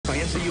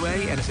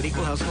NCUA and is an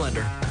equal housing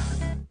lender.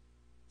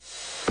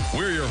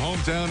 We're your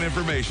hometown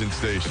information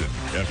station,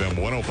 FM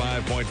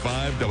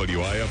 105.5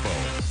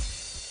 WIFO.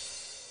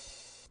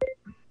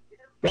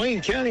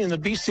 Wayne County and the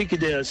BC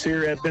Cadets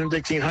here at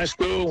Benedictine High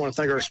School. I want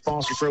to thank our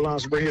sponsor for allowing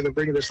us to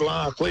bring this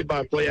live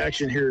play-by-play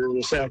action here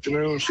this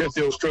afternoon.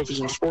 Sheffield's Trophies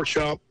and Sports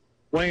Shop,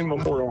 Wayne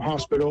Memorial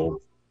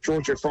Hospital,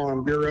 Georgia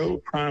Farm Bureau,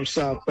 Prime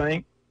South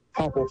Bank,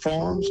 Popple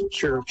Farms,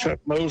 Sheriff Chuck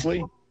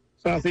Mosley,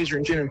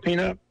 Southeastern Gin and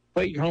Peanut,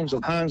 Clayton Homes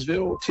of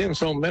Hinesville, Tim's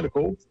Home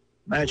Medical,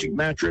 Magic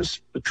Mattress,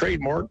 The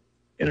Trademark,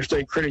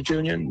 Interstate Credit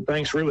Union,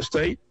 Banks Real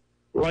Estate,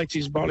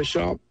 Lightsy's Body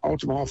Shop,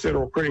 Altamont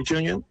Federal Credit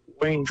Union,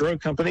 Wayne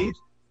Drug Company,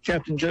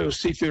 Captain Joe's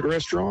Seafood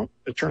Restaurant,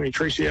 Attorney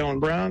Tracy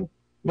Allen Brown,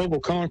 Mobile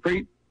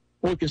Concrete,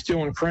 Wilkin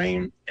Steel and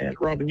Crane, and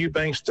Robin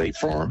Eubanks, State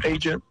Farm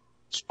Agent,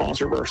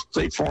 sponsor of our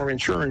State Farm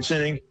Insurance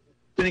Inning.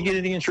 Didn't get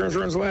any insurance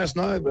runs last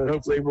night, but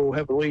hopefully we'll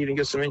have the lead and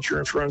get some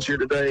insurance runs here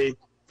today.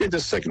 Get the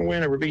second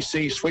win over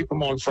BC, sweep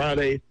them on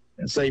Friday,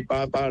 and say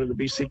bye-bye to the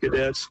BC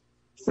Cadets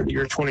for the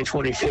year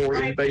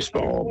 2024 in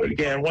baseball. But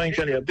again, Wayne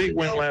County, a big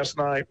win last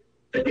night.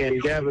 Again,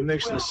 Gavin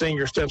Mixon, the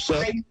senior, steps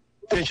up,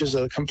 pitches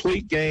a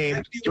complete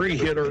game,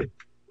 3-hitter,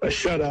 a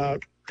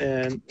shutout,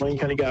 and Wayne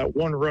County got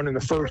 1 run in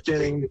the first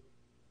inning.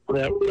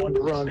 That 1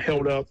 run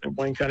held up, and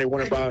Wayne County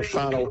won it by a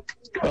final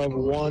of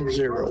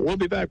 1-0. We'll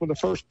be back with the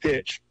first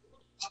pitch.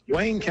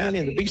 Wayne County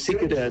and the BC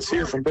Cadets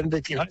here from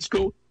Benedictine High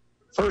School.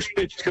 First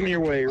pitch is coming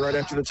your way right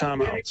after the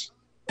timeouts.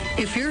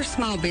 If you're a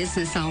small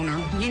business owner,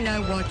 you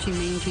know what you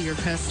mean to your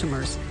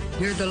customers.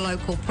 You're the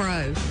local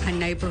pro, a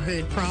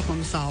neighborhood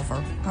problem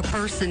solver, a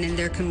person in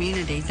their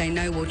community they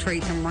know will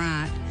treat them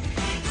right.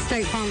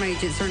 State Farm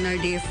agents are no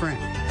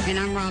different. And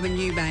I'm Robin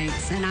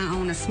Eubanks, and I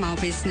own a small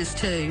business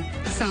too.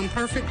 So I'm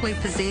perfectly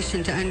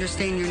positioned to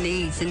understand your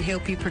needs and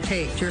help you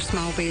protect your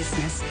small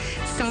business.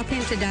 Stop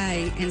in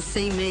today and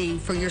see me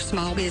for your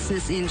small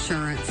business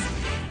insurance.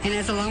 And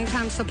as a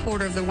longtime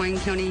supporter of the Wayne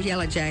County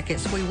Yellow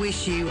Jackets, we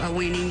wish you a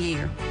winning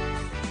year.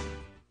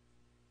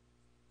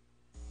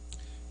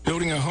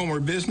 Building a home or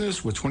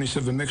business with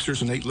 27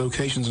 mixers and 8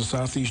 locations in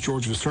Southeast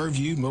Georgia to serve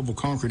you, Mobile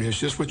Concrete has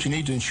just what you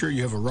need to ensure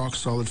you have a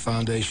rock-solid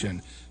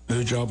foundation.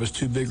 No job is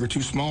too big or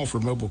too small for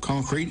Mobile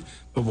Concrete.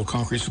 Mobile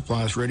Concrete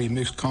supplies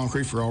ready-mixed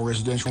concrete for all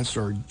residential plants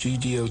are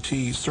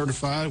GDOT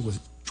certified with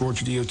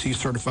Georgia DOT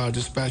certified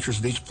dispatchers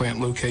at each plant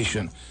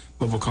location.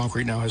 Mobile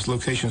Concrete now has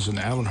locations in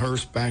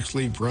Allenhurst,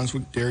 Baxley,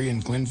 Brunswick,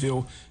 Darien,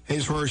 Glenville,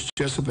 Hazlehurst,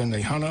 Jessup, and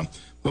Nahana.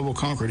 Mobile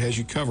Concrete has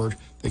you covered.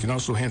 They can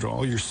also handle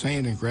all your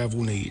sand and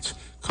gravel needs.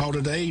 Call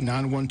today,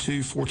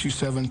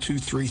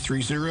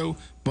 912-427-2330.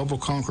 Mobile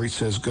Concrete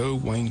says go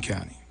Wayne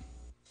County.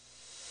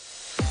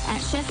 At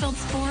Sheffield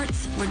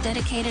Sports, we're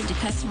dedicated to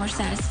customer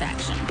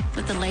satisfaction.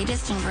 With the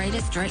latest and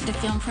greatest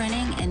direct-to-film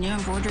printing and new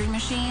embroidery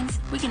machines,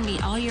 we can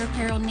meet all your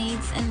apparel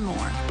needs and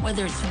more.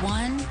 Whether it's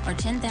 1 or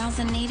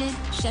 10,000 needed,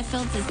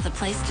 Sheffield's is the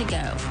place to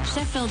go.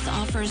 Sheffield's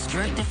offers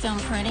direct-to-film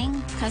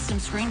printing, custom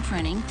screen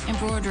printing,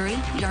 embroidery,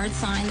 yard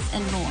signs,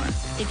 and more.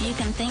 If you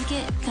can think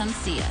it, come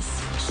see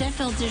us.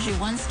 Sheffield's is your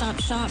one-stop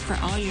shop for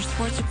all your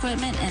sports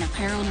equipment and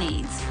apparel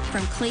needs.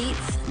 From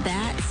cleats,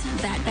 bats,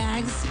 bat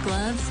bags,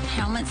 gloves,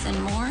 helmets,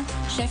 and more,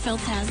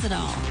 Sheffield's has it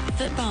all.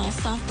 Football,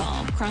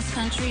 softball,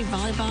 cross-country,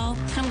 volleyball.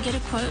 Come get a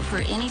quote for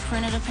any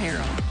printed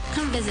apparel.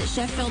 Come visit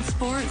Sheffield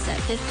Sports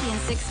at 50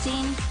 and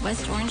 16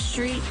 West Orange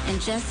Street in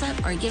Jessup,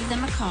 or give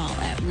them a call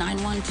at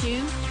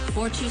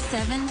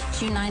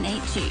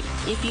 912-427-2982.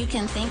 If you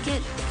can think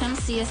it, come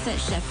see us at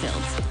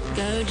Sheffield's.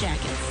 Go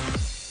Jackets.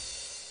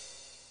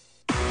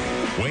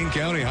 Wayne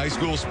County High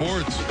School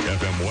Sports,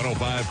 FM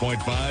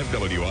 105.5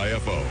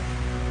 WIFO.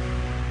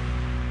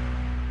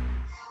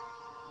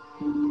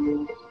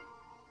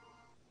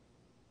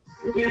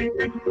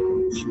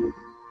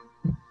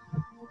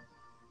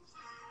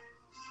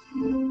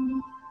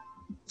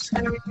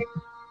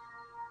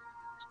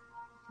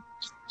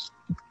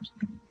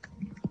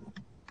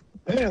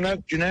 And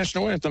that's your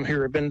national anthem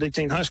here at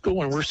Benedictine High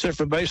School, and we're set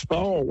for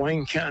baseball.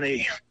 Wayne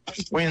County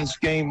wins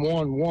Game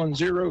 1,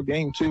 1-0.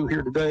 Game 2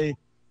 here today.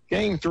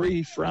 Game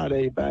 3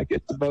 Friday back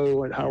at the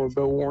Bow at Howard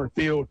Bow Warren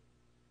Field.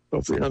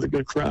 Hopefully another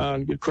good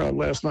crowd. Good crowd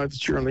last night to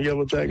cheer on the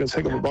Yellow Jackets.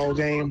 Heck of a ball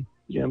game.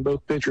 Again,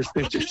 both pitchers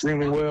pitched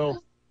extremely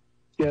well.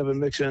 Gavin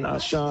Mixon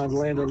outshined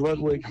Landon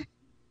Ludwig,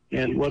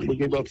 and Ludwig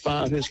gave up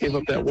 5 hits, gave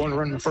up that 1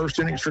 run in the first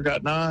inning,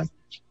 forgot 9.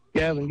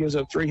 Gavin gives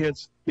up 3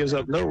 hits, gives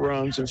up no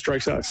runs, and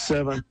strikes out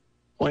 7.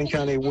 Wayne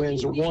County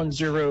wins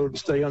 1-0 to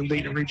stay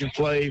unbeaten in region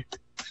play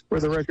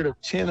with a record of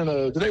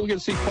 10-0. Today we get to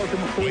see Parker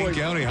McCoy. Wayne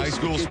County High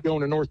School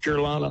going to North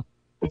Carolina.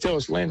 They tell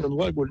us Landon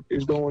Ludwig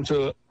is going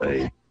to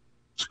a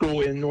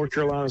school in North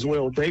Carolina as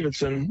well,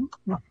 Davidson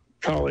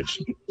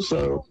College.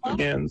 So,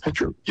 again,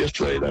 picture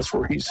yesterday, that's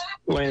where he's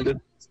landed.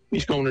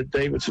 He's going to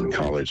Davidson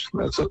College.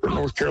 That's up in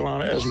North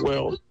Carolina as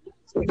well.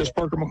 So this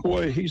Parker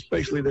McCoy, he's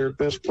basically their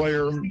best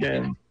player.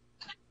 Again,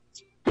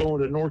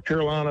 going to North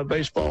Carolina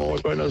baseball.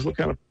 Everybody knows what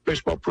kind of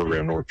baseball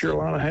program North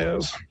Carolina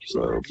has.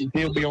 So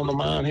he'll be on the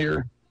mind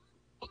here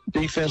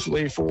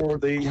defensively for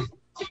the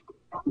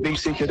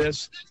BC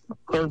Cadets.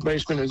 Third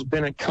baseman is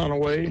Bennett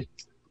Conaway.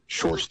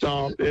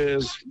 Shortstop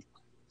is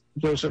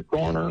Joseph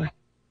Garner.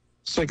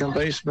 Second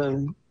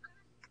baseman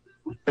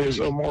is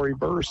Omari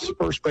Burst.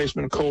 First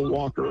baseman, Cole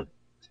Walker.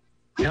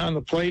 Behind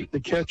the plate, the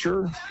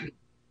catcher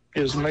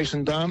is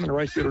Mason Diamond.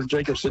 Right fielder,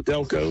 Jacob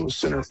Sedelko.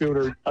 Center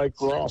fielder, Ike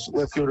Ross.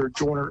 Left fielder,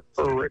 Joyner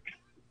Ulrich.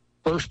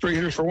 First three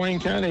hitters for Wayne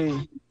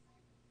County,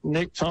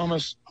 Nick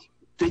Thomas,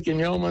 Deacon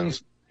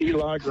Yeomans,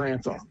 Eli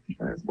Grantham.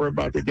 We're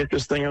about to get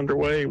this thing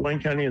underway.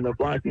 Wayne County in the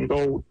black and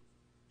gold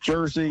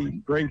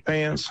jersey, gray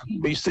pants.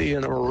 BC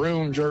in a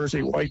maroon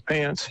jersey, white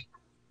pants.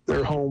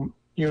 Their home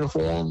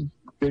uniform.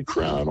 Big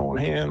crowd on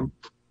hand,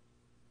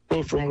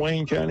 both from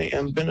Wayne County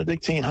and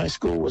Benedictine High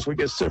School as we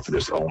get set for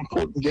this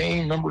all-important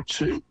game number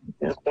 2.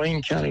 And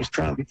Wayne County is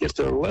trying to get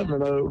to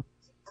 11-0,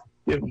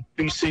 give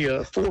BC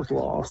a fourth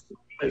loss.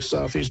 If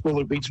Southeast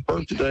Bullock beats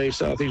Burke today,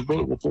 Southeast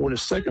Bullock will fall into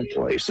second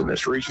place in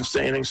this region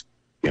standings.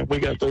 And we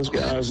got those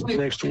guys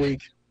next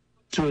week,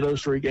 2 of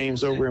those 3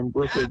 games over in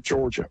Brookwood,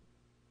 Georgia.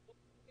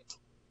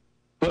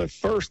 But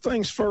first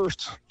things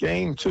first,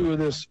 game 2 of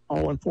this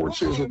all-important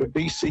series with the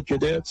BC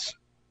Cadets.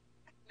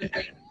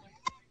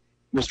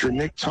 Mr.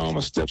 Nick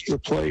Thomas steps to the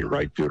plate,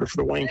 right fielder for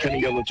the Wayne County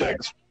Yellow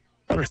Jackets.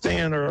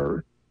 Understand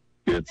our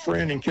good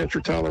friend and catcher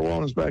Tyler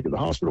Wallen is back at the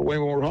hospital, Wayne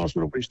Memorial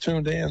Hospital, but he's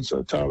tuned in.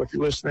 So, Tyler, if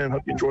you're listening,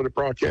 hope you enjoy the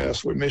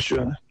broadcast. We miss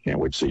you. Can't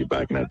wait to see you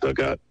back in that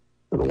dugout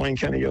for the Wayne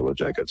County Yellow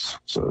Jackets.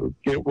 So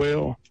get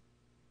well.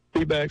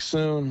 Be back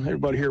soon.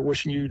 Everybody here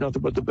wishing you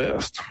nothing but the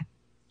best.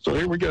 So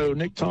here we go.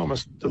 Nick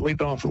Thomas to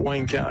lead off for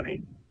Wayne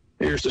County.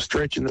 Here's the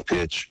stretch and the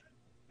pitch.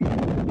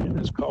 And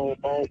it's called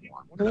ball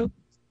 1.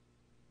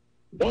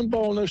 1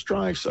 ball, no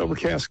strikes,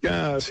 overcast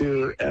skies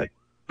here at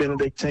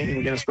Benedictine.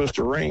 Again, it's supposed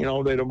to rain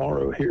all day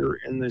tomorrow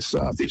here in the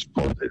southeast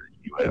part of the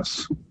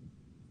U.S.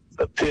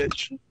 The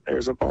pitch,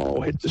 there's a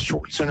ball, hit the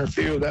short center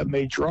field. That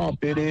may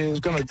drop. It is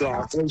going to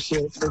drop.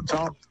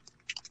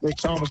 Nick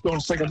Thomas going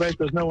to second base.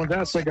 There's no one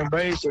at second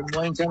base, and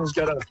Wayne County's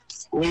got a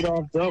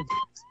leadoff double.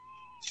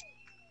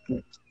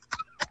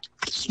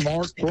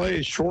 Smart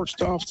play,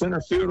 shortstop, center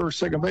fielder,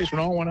 second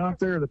baseman all went out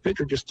there. The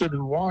pitcher just stood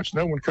and watched.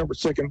 No one covered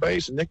second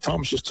base, and Nick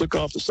Thomas just took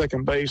off to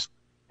second base,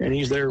 and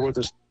he's there with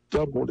his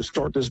double to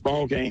start this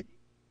ball game.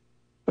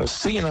 A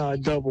C&I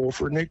double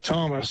for Nick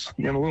Thomas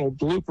and a little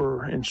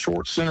blooper in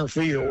short center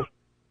field,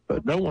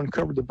 but no one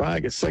covered the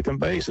bag at second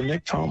base, and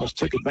Nick Thomas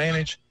took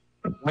advantage.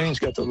 And Wayne's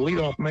got the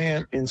leadoff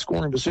man in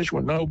scoring position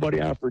with nobody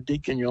out for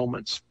Deacon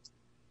Yeomans.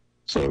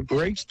 So a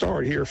great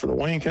start here for the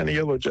Wayne County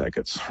Yellow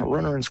Jackets. A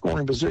runner in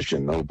scoring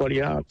position,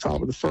 nobody out, top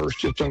of the first,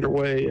 just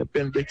underway at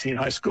Benedictine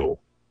High School.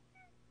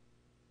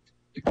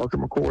 Parker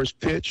McCoy's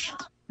pitch,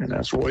 and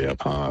that's way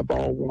up high,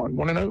 ball 1.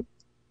 1-0.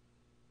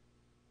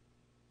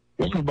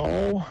 1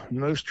 ball,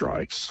 no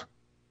strikes.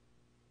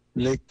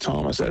 Nick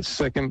Thomas at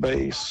second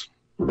base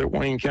for the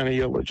Wayne County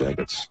Yellow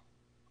Jackets.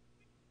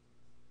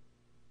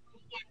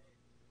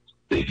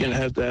 Deacon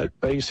had that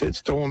base hit,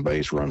 stolen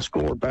base, run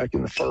scored back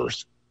in the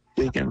first.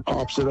 Deacon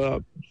pops it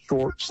up,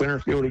 short center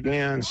field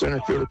again.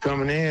 Center fielder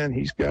coming in.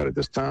 He's got it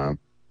this time,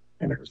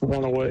 and there's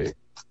 1 away.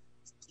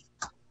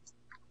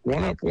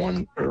 1 up,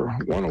 1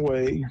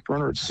 away.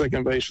 Runner at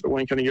second base for the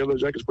Wayne County Yellow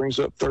Jackets brings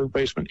up third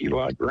baseman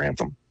Eli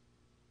Grantham,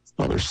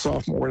 another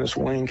sophomore in this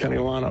Wayne County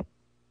lineup.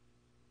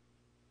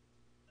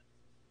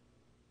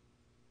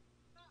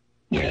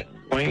 Yeah,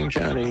 Wayne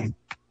County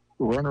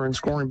runner in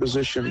scoring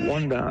position,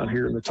 1 down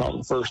here in the top of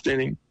the first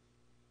inning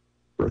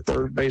for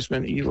third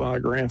baseman Eli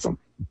Grantham.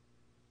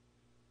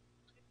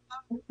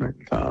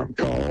 Time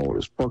call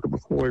as Parker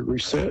McCoy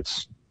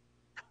resets.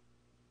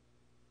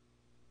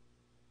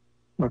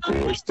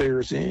 McCoy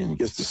stares in,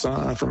 gets the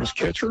sign from his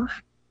catcher.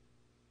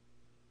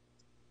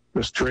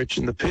 The stretch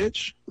in the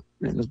pitch,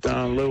 and it's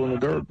down low in the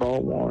dirt,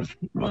 ball 1.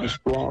 Nice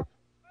block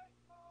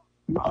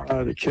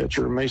by the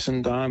catcher,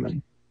 Mason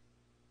Diamond.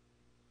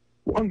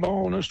 1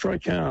 ball, no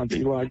strike count.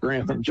 Eli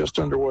Grantham just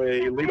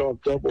underway. Leadoff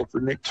double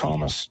for Nick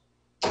Thomas.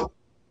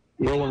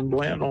 Roland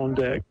Blanton on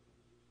deck.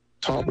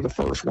 Top of the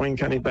first, Wayne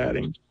County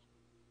batting.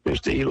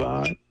 Pitch to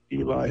Eli.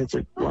 Eli hits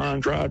a line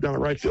drive down the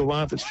right field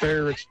line. If it's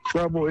fair, it's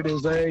trouble. It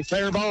is a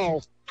fair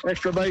ball.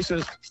 Extra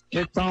bases.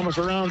 Nick Thomas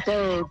around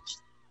third.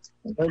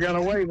 They're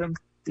going to wave him.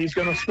 He's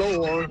going to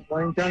score.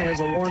 Wayne County has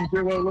a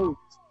 1-0 lead.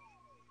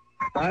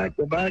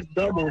 Back-to-back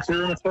doubles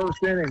here in the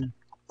first inning.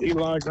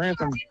 Eli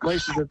Grantham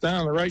places it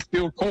down the right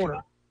field corner.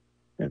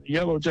 And the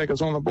Yellow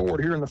Jackets on the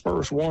board here in the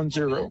first,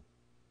 1-0.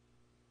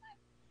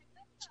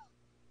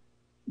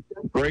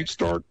 Great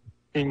start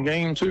in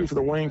game 2 for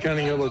the Wayne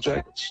County Yellow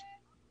Jackets.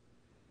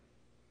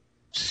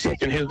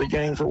 Second hit of the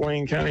game for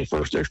Wayne County.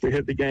 First extra hit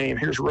of the game.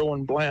 Here's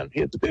Rowan Blanton.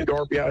 He hit the big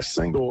RBI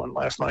single in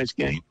last night's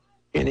game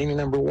in inning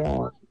number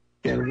 1.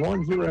 And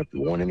 1-0 after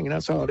 1 inning, and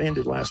that's how it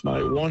ended last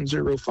night.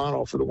 1-0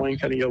 final for the Wayne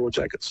County Yellow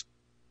Jackets.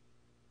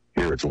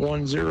 Here it's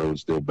 1-0,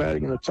 still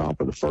batting in the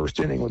top of the first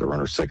inning with a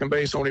runner second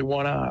base, only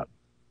 1 out.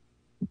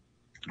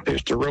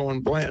 Pitch to Rowan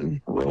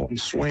Blanton. Rowan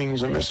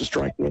swings and misses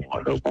strike 1.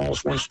 No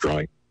balls, 1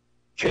 strike.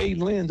 Cade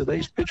Lynn,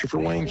 today's pitcher for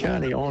Wayne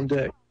County, on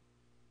deck.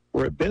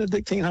 We're at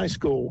Benedictine High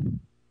School.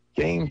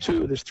 Game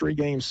 2 of this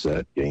 3-game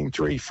set. Game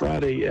 3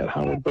 Friday at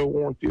Howard Bo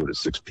Warren Field at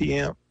 6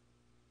 p.m.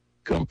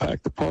 Come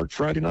pack the park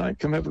Friday night.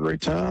 Come have a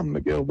great time.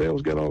 Miguel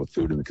Bell's got all the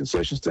food in the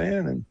concession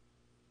stand, and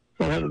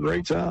come have a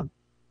great time.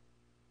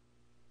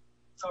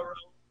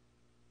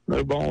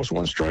 No balls,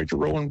 1 strike to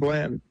Rowan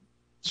Blanton.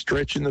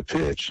 Stretching the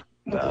pitch.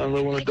 Down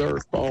low in the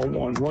dirt. Ball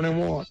 1.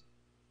 1-1.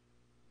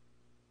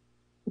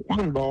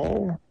 1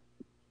 ball,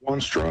 1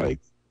 strike,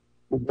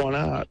 1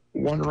 out,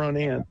 1 run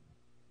in.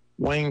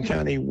 Wayne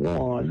County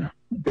 1,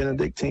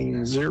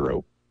 Benedictine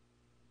 0.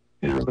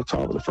 Here at the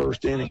top of the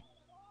first inning.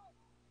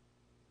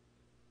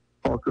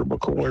 Parker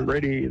McCoy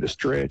ready to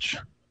stretch.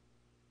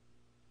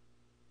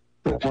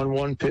 The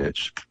 1-1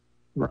 pitch.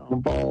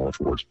 Round ball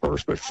towards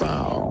first, but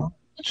foul.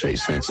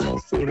 Chase Henson will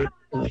foot it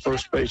in the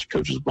first base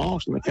coach's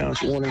box, and the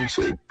count's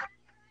 1-2.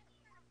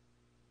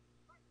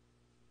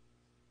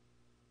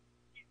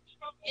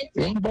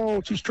 1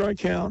 ball, 2 strike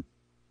count.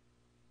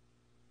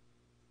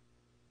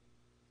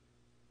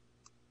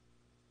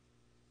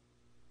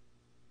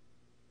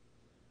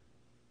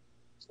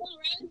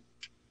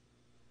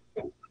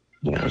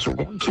 Yeah, it's a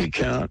 1-2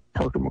 count.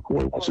 Parker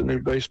McCoy wants a new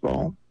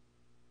baseball.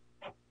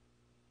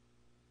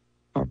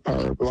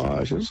 Umpire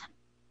obliges.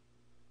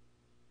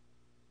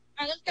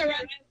 All right, let's go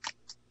right.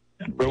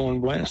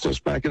 Rowan Blanton steps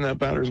back in that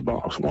batter's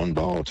box. 1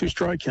 ball, 2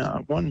 strike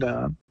count, 1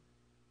 down.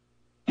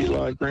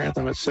 Eli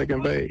Grantham at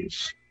second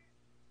base.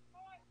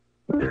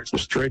 There's a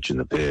stretch in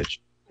the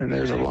pitch, and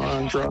there's a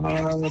line drive.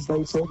 The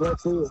base hit right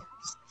through it.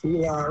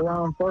 Eli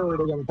around third.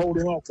 They're going to hold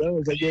him up, though,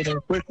 as they get in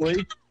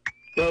quickly.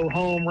 Go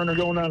home, runner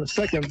going down to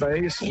second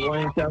base. And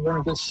Wayne got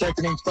runner to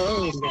second and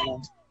third.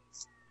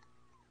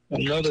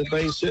 Another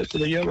base hit for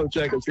the Yellow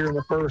Jackets here in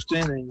the first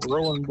inning.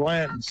 Rowan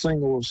Blanton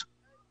singles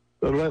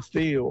the left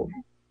field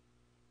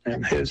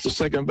and heads to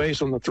second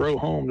base on the throw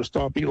home to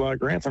stop Eli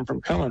Grantham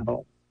from coming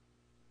home.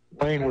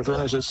 Wayne with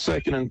runners at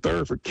second and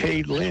third for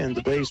Cade Lynn,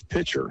 the base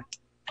pitcher.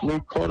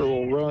 Luke Carter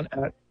will run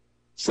at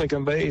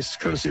second base,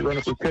 courtesy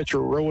runner for pitcher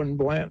Rowan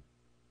Blanton.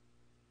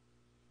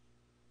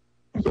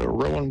 So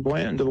Rowan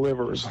Blanton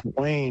delivers.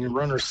 Wayne,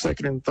 runner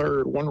second and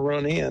third, 1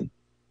 run in.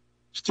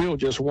 Still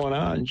just 1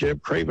 out, and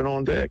Jeb Craven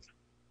on deck.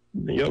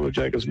 The Yellow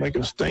Jackets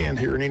making a stand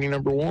here in inning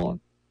number 1.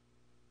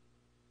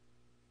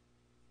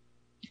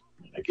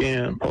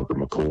 Again, Parker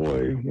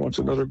McCoy wants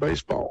another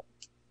baseball.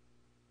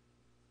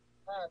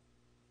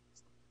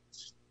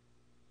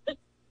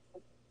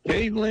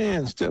 Cade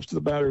Lynn steps to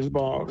the batter's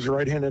box,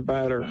 right-handed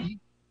batter.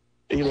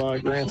 Eli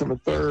Grantham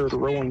at third,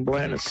 Rowan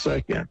Blanton at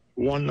second.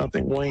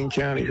 1-0 Wayne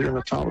County here in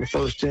the top of the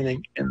first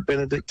inning in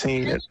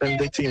Benedictine at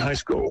Benedictine High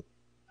School.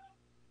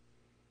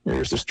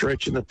 There's the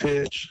stretch in the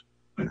pitch.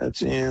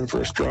 That's in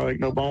for a strike.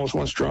 No balls,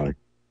 1 strike.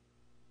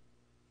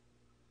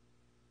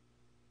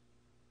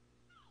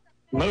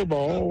 No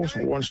balls,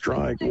 1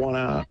 strike, 1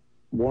 out.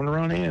 1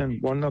 run in,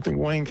 1-0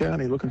 Wayne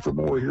County. Looking for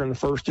more here in the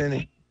first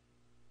inning.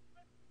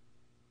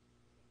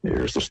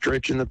 Here's the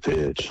stretch in the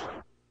pitch.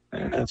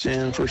 And that's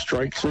in for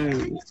strike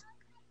 2.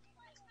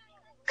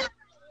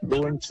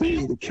 Going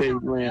to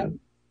Cade Lynn.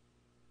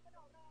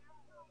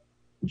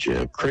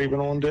 Jeb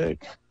Craven on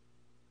deck.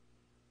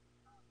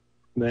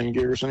 Then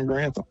Garrison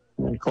Grantham.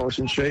 And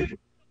Carson Schaefer.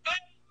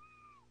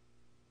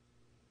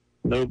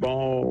 No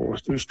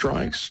balls, 2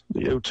 strikes.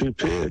 The 0-2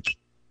 pitch.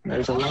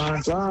 There's a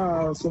line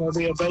drive. It's going to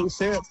be a base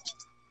hit.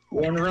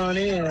 1 run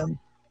in.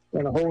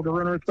 Going to hold the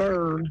runner at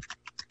third.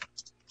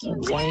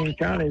 And Wayne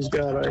County's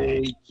got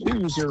a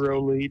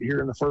 2-0 lead here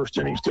in the first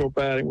inning, still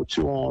batting with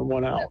 2 on,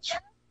 1 out.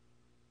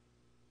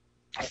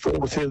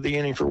 4th hit of the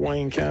inning for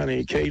Wayne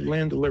County. Cade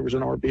Lynn delivers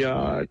an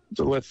RBI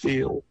to left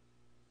field.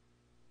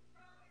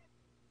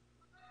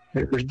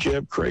 Here's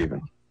Jeb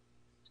Craven.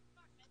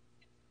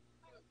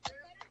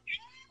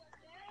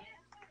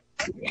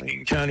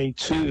 Wayne County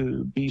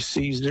 2,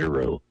 BC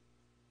 0.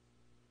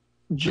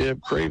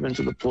 Jeb Craven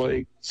to the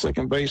plate.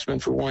 Second baseman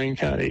for Wayne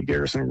County,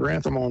 Garrison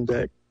Grantham on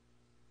deck.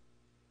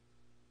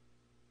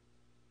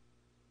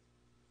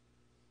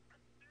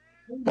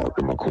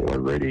 Parker McCoy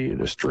ready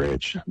to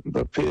stretch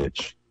the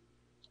pitch.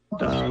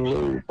 Down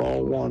low,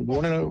 ball 1,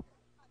 1-0.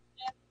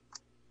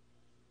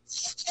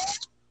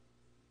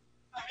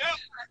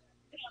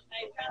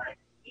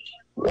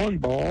 One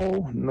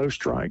ball, no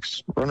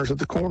strikes. Runners at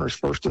the corners,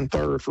 first and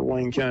third for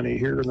Wayne County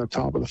here in the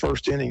top of the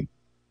first inning.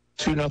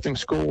 2-0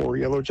 score.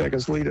 Yellow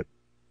Jackets lead it.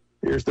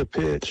 Here's the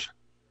pitch.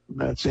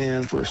 That's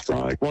in for a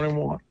strike.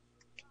 1-1.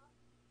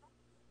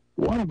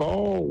 1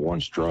 ball,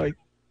 1 strike.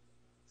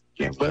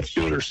 Left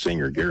fielder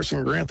senior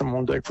Garrison Grantham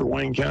on deck for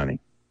Wayne County.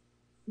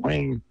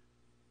 Wayne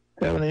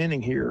having an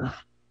inning here.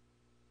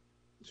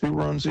 2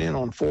 runs in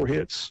on 4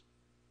 hits.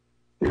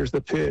 Here's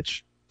the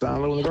pitch.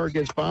 Down low in the guard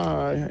gets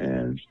by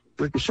and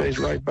ricochets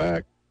right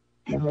back.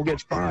 One more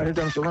gets by. Here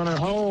comes the runner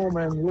home,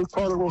 and Luke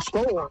Carter will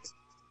score.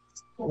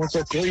 It's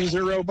a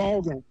 3-0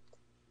 ball game.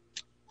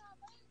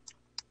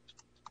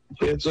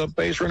 Kids up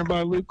base running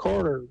by Luke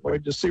Carter.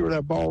 Wait to see where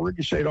that ball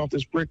ricocheted off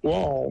this brick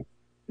wall.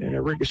 And it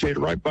ricocheted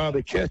right by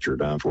the catcher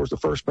down towards the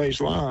first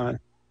base line.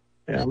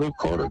 And Luke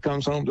Carter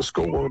comes home to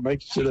score,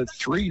 makes it a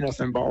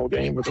 3-0 ball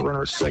game with the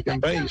runner at second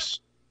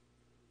base.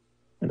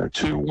 And a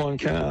 2-1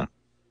 count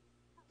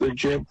to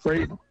Jeb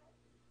Creighton.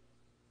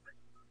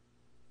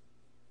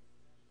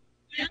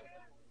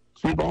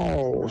 2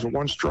 balls,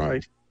 1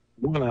 strike,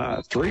 1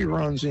 out. 3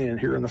 runs in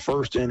here in the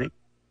first inning.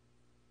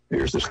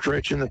 Here's the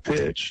stretch and the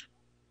pitch,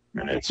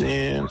 and it's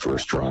in for a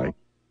strike.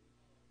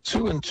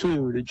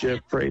 2-2 to Jeff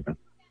Craven.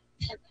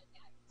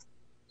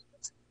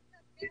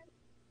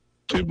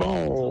 2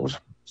 balls,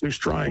 2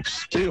 strikes,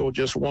 still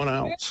just 1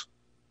 out.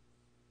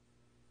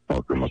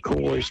 Parker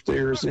McCoy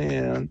stares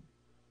in.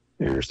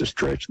 Here's the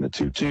stretch and the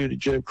 2-2 to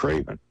Jeff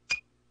Craven.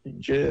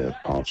 And Jeff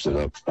pops it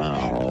up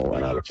foul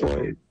and out of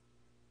play.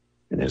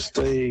 And it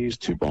stays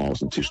 2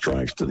 balls and 2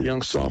 strikes to the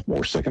young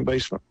sophomore second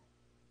baseman.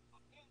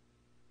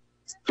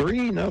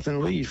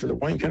 3-0 lead for the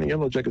Wayne County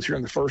Yellow Jackets here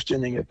in the first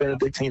inning at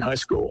Benedictine High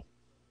School.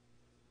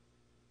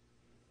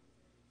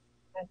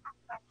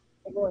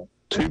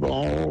 2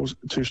 balls,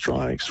 2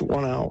 strikes,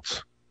 1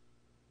 out.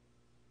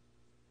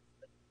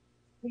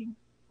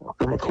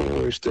 Parker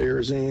McCoy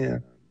stares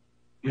in.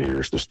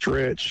 Here's the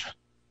stretch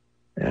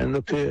and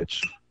the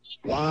pitch.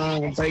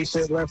 Line, base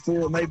hit left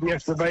field, maybe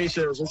extra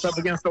bases. It's up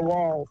against the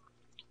wall.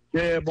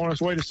 Jeb on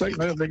his way to second.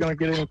 They're going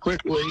to get in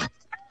quickly.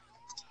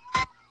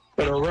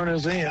 But a run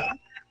is in.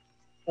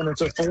 And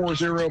it's a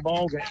 4-0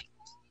 ball game.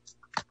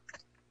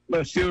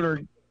 Left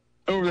fielder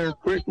over there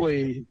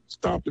quickly,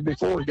 stopped it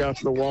before it got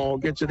to the wall,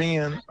 gets it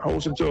in,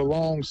 holds it to a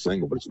long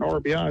single, but it's an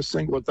RBI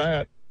single at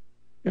that.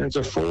 And it's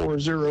a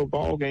 4-0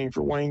 ball game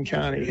for Wayne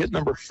County. Hit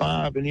number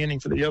 5 in the inning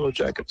for the Yellow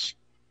Jackets.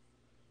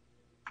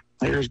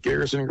 Here's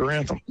Garrison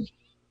Grantham.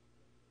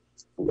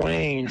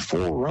 Wayne,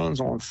 4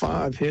 runs on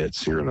 5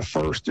 hits here in the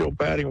first, still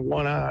batting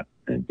 1 out.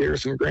 And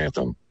Garrison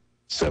Grantham,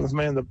 7th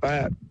man to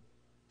bat.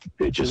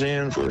 Pitches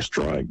in for a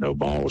strike. No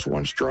balls,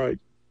 1 strike.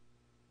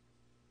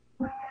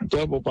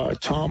 Double by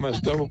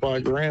Thomas, double by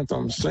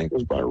Grantham,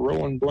 singles by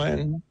Rowan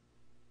Blanton,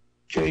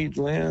 Cade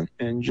Lynn,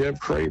 and Jeb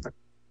Craven.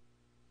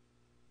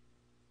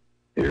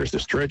 Here's the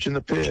stretch and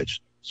the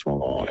pitch.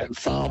 Swung on and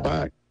foul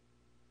back.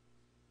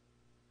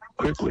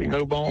 Quickly,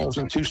 no balls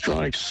and 2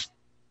 strikes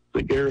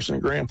to Garrison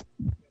Grantham.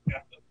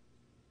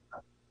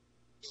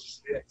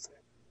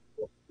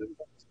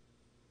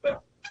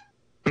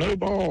 No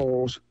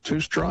balls, 2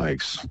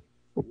 strikes,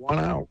 1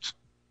 out.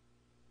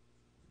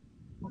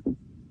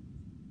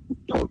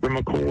 Parker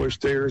McCoy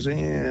stares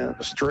in,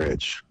 a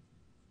stretch,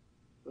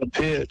 a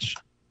pitch,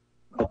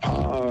 up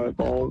high,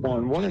 ball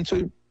 1,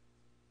 1-2.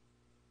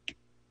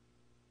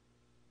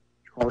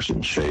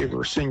 Carson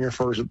Shaver, senior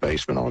first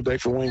baseman on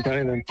deck for Wayne County,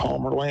 and then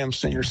Palmer Lamb,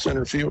 senior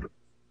center fielder.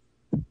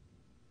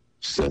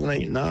 7,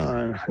 8,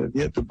 9 have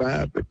yet to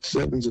bat, but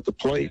 7's at the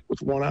plate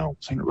with 1 out.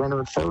 And a runner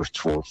at first,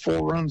 4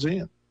 runs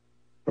in.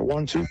 The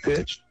 1-2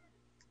 pitch.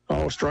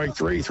 Oh, strike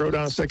 3, throw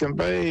down second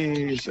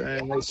base,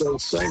 and they say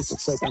safe at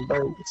second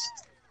base.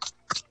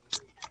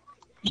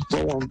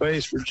 Full on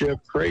base for Jeff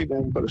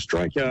Craven, but a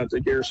strikeout to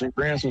Garrison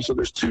Grantham, so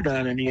there's 2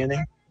 down in the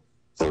inning.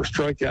 First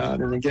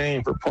strikeout in the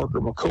game for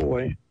Parker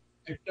McCoy.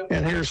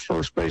 And here's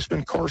first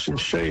baseman Carson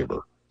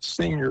Shaver,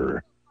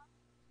 senior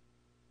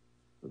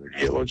for the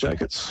Yellow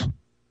Jackets.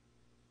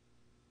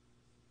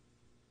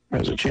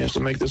 Has a chance to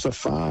make this a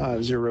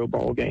 5-0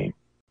 ball game.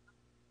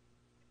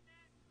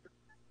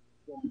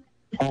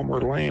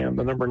 Palmer Lamb,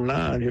 the number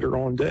 9 hitter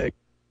on deck.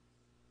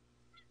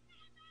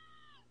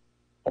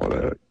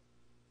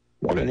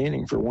 What an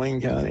inning for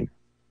Wayne County.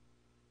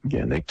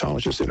 Again, Nick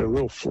Thomas just hit a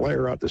real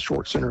flare out the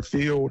short center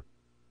field.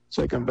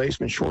 Second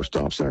baseman,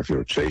 shortstop, center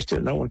field chased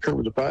it. No one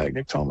covered the bag.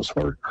 Nick Thomas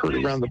hurt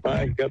around the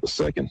bag, got the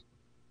second.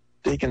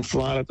 Deacon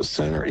flied at the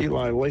center.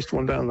 Eli laced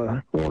one down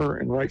the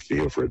corner in right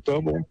field for a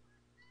double.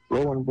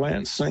 Rowan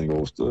Blanton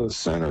singles to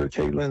center.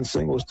 Caitlin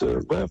singles to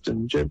left,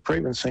 and Jeb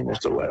Craven singles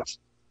to left.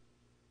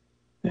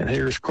 And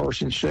here's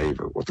Carson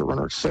Shaver with the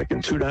runner at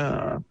second, 2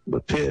 down. The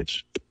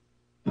pitch.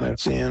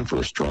 That's in for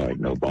a strike.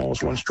 No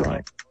balls, 1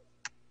 strike.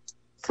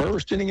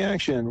 First inning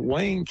action,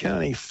 Wayne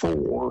County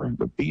 4,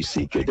 the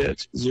BC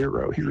Cadets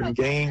 0 here in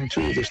game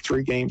 2 of this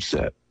 3-game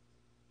set.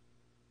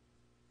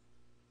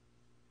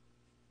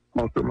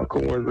 Parker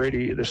McCoy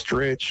ready to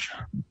stretch.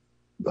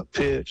 The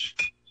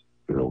pitch.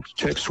 Little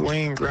check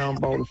swing, ground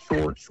ball to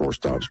short.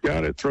 Shortstop's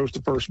got it, throws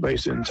to first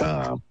base in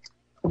time.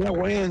 We're not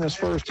winning this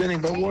first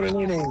inning, but what an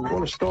inning.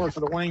 What a start for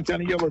the Wayne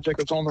County Yellow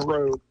Jackets on the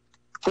road.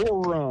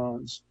 4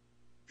 runs,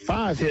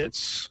 5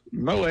 hits,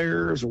 no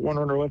errors, 1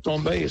 runner left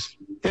on base.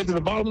 Head to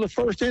the bottom of the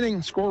first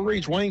inning. Score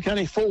reads Wayne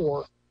County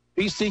 4.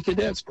 BC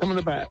Cadets coming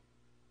to bat.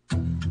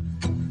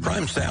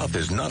 Prime South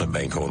is not a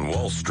bank on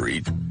Wall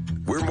Street.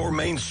 We're more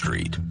Main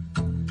Street.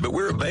 But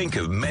we're a bank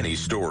of many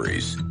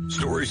stories.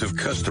 Stories of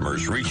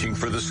customers reaching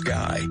for the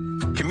sky.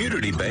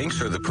 Community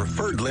banks are the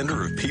preferred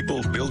lender of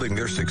people building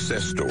their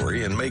success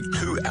story and make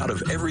 2 out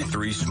of every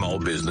 3 small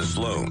business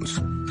loans.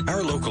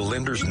 Our local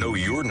lenders know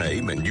your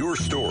name and your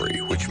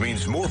story, which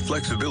means more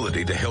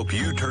flexibility to help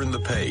you turn the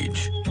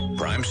page.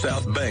 Prime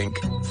South Bank,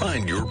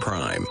 find your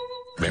prime.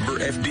 Member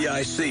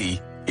FDIC,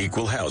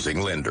 Equal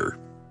Housing Lender.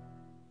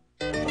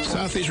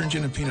 Southeastern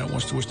Gin and Peanut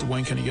wants to wish the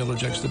Wayne County Yellow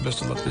Jackets the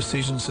best of luck this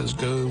season. Says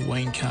go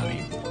Wayne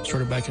County.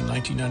 Started back in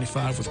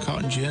 1995 with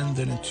Cotton Gin,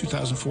 then in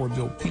 2004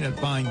 built Peanut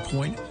Buying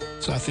Point,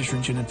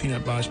 Southeastern Gin and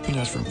Peanut buys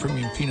peanuts from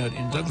Premium Peanut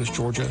in Douglas,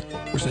 Georgia,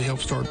 which they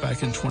helped start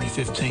back in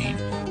 2015.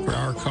 For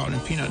our cotton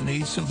and peanut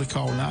needs, simply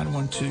call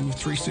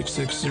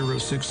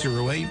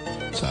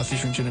 912-366-0608.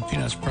 Southeastern Gin and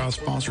Peanut's proud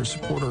sponsor and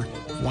supporter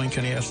of Wayne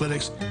County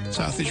Athletics.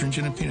 Southeastern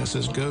Gin and Peanut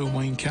says go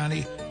Wayne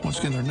County. Once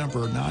again, their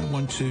number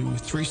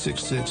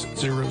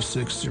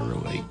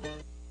 912-366-0608.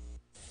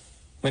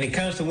 When it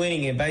comes to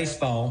winning in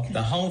baseball,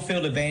 the home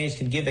field advantage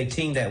can give a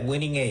team that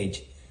winning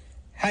edge.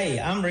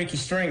 Hey, I'm Ricky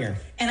Stringer.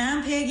 And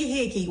I'm Peggy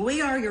Hickey.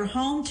 We are your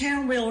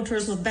hometown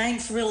realtors with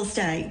Banks Real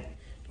Estate.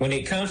 When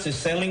it comes to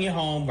selling your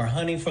home or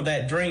hunting for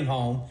that dream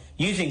home,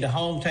 using the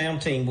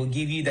hometown team will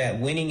give you that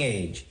winning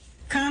edge.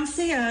 Come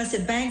see us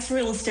at Banks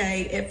Real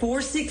Estate at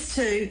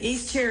 462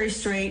 East Cherry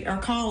Street or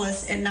call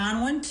us at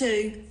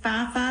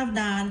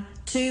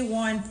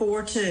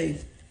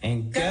 912-559-2142.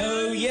 And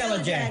go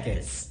Yellow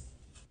Jackets!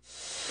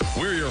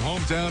 We're your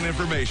hometown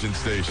information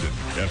station,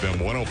 FM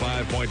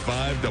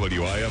 105.5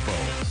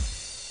 WIFO.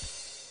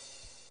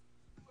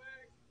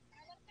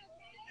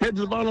 Head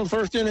to the bottom of the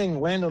first inning.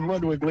 Landon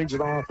Ludwig leads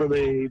it off for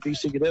the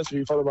BC Cadets,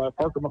 followed by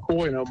Parker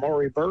McCoy and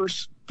Omari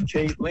Burse.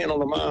 Kate Lynn on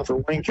the mound for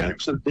Wayne County.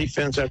 So the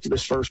defense after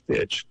this first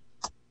pitch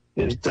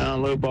is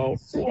down low, ball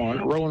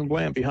one. Rowan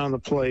Bland behind the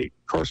plate.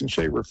 Carson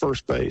Shaver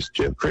first base.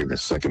 Jeb Craven at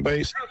second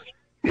base.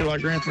 Eli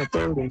Grantham at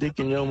third, and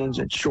Deacon Yeomans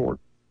at short.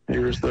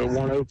 Here's the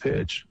 1-0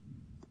 pitch.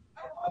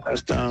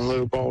 That's down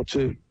low, ball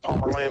two.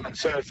 Palmer Lamb in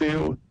center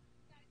field.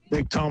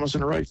 Big Thomas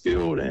in right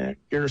field, and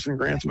Garrison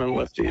Grantham in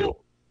left field.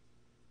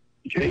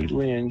 Kate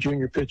Lynn,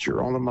 junior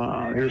pitcher, on the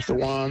mound. Here's the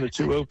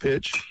 2-0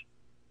 pitch.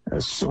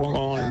 That's swung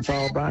on and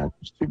fouled back.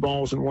 It's 2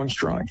 balls and 1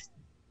 strike.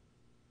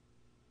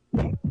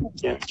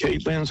 Yeah,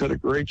 Kate Lynn's had a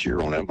great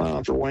year on that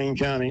mound for Wayne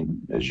County.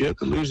 Has yet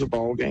to lose a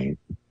ball game.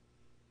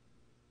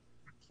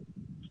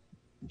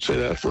 Say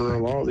that for a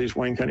lot of these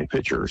Wayne County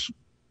pitchers.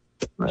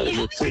 That is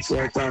a pitch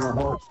right down the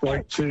heart.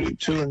 Strike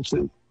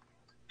 2-2.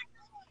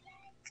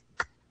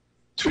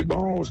 2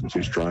 balls and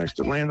 2 strikes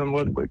to Landon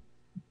Ludwig.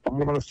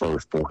 Bottom of the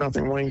first,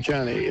 4-0 Wayne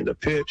County. The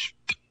pitch,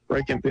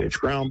 breaking pitch,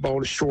 ground ball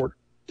to short.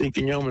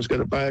 Deacon Yeoman's got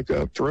a back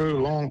up throw,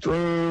 long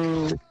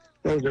throw.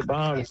 Goes it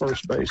by the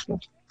first baseman.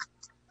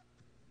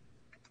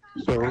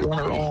 So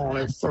runner on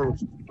at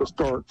first to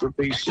start for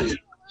BC.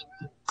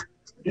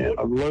 Yeah,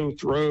 a low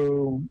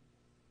throw,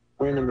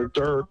 went in the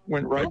dirt,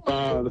 went right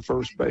by the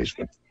first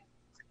baseman.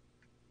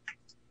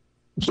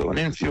 So an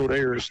infield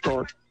error to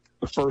start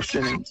the first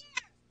inning.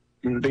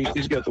 And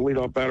BC's got the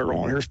leadoff batter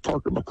on. Here's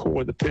Parker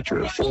McCoy, the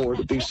pitcher for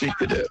the BC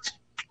Cadets.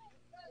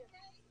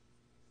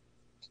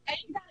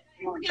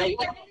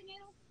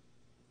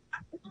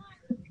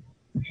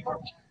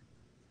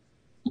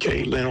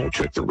 Caitlin will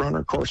check the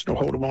runner. Carson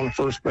will hold him on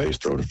first base,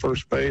 throw to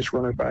first base,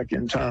 runner back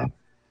in time.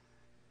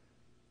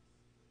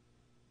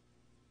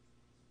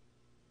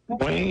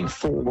 Wayne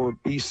 4,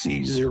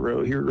 BC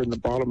 0 here in the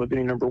bottom of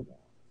inning number 1.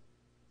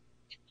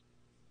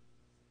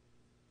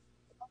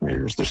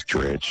 Here's the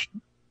stretch.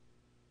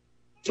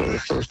 So the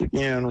first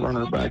again,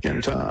 runner back in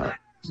time.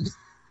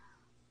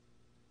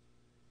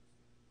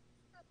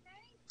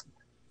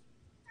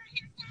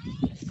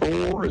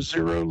 Four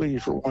 0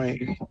 lead for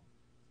Wayne.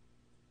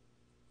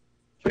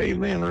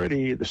 Caitlin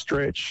ready, the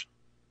stretch.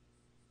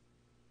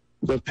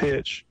 The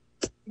pitch.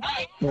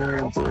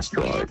 And for a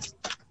strike.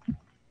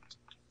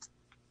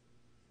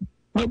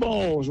 No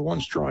balls, 1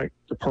 strike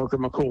to Parker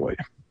McCoy.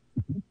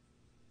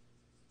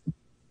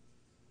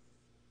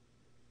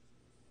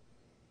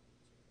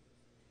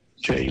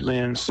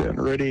 Caitlin set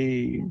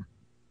ready.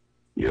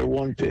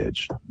 1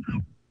 pitch.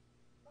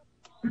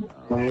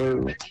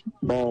 Ball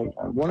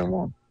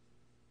 1-1.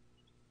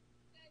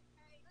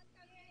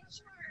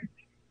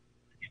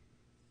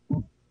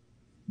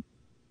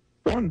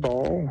 One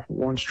ball,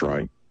 1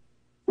 strike.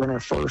 Runner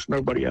first,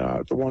 nobody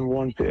out. The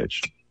 1-1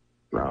 pitch.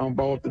 Ground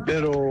ball at the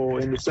middle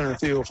into center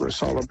field for a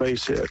solid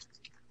base hit.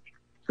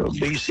 So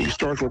BC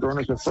starts with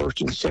runners at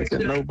first and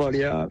second,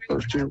 nobody out.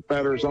 First 2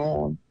 batters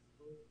on.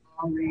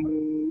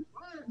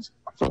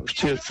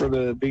 First hit for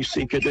the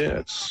BC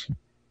Cadets.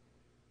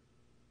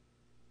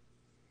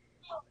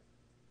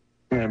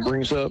 And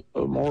brings up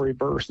Omari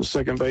Burse, the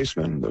second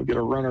baseman. They'll get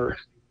a runner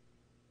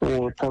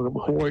for Parker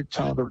McCoy.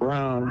 Tyler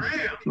Brown,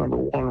 number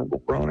 1,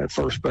 will run at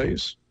first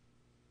base.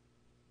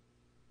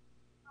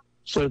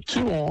 So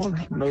 2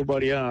 on,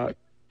 nobody out.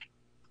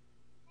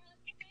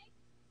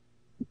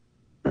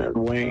 And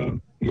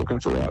Wayne looking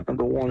for out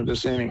number 1 of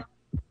this inning.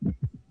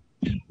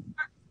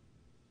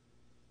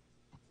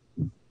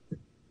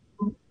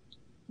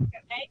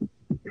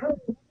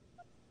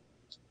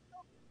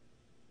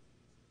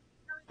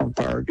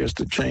 Umpire gets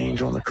the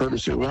change on the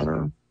courtesy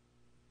runner.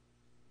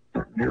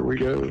 Here we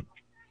go.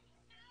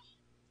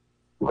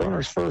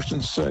 Runners first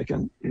and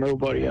second,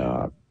 nobody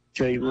out.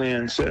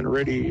 Caitlin setting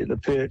ready, the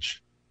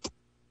pitch.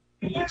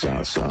 It's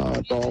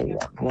outside, ball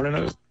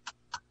 1-0.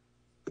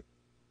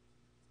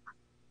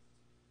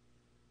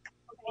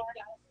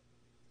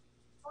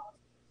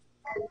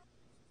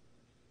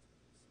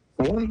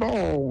 One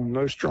ball,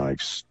 no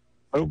strikes,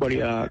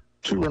 nobody out.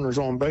 2 runners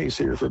on base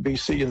here for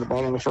BC in the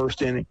bottom of the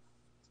first inning.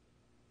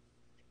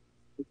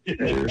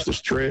 There's the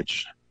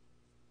stretch.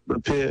 The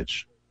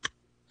pitch.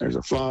 There's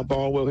a fly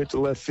ball. Will hit the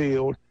left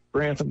field.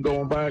 Grantham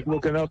going back,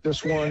 looking up.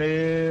 This one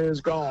is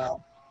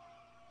gone.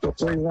 The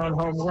 3-1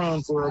 home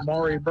run for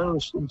Amari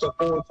Burst. It's a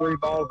 4-3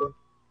 ball game.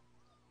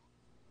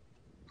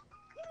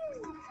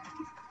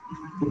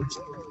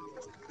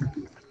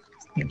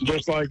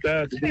 Just like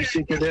that, the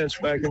BC Cadets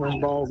back in the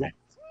ball game.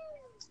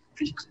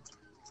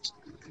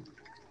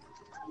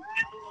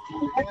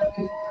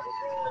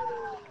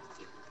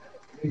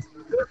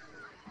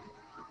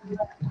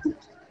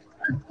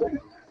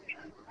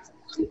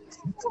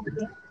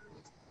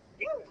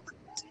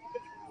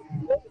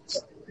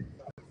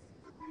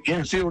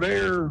 Infield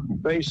error,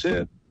 base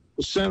hit,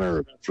 the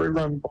center,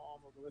 3-run bomb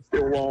on the left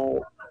field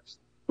wall.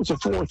 It's a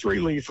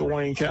 4-3 lead for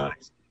Wayne County.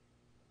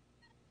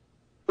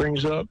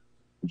 Brings up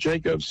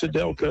Jacob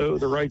Sedelko,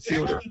 the right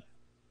fielder.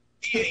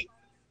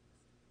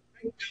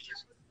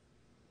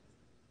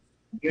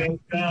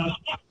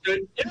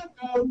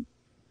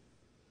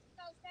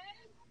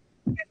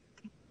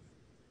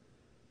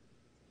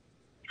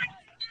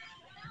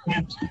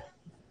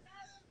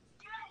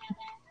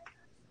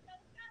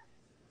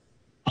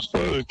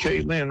 So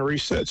Caitlin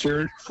resets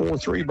here,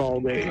 4-3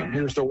 ball game.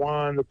 Here's the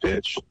wind, the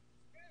pitch.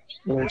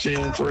 And it's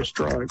in for a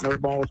strike. No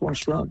ball with 1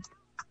 strike.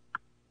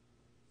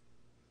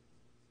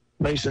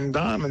 Mason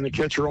Diamond, the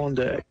catcher on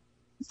deck.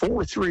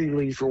 4-3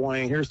 lead for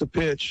Wayne. Here's the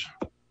pitch.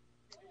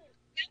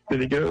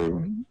 Did he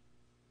go?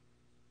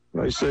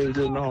 They say he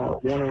did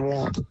not.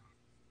 1-1.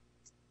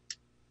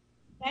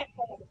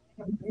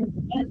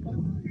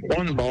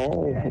 1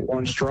 ball,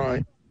 1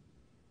 strike.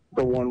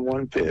 The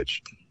 1-1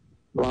 pitch.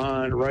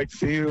 Line right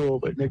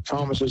field, but Nick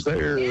Thomas is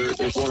there.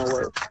 There's 1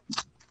 away.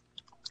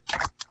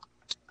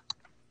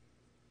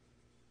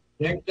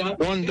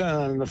 1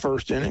 down in the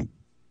first inning.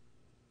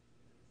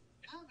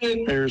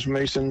 There's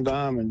Mason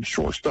Diamond,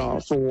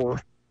 shortstop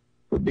for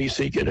the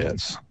BC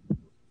Cadets.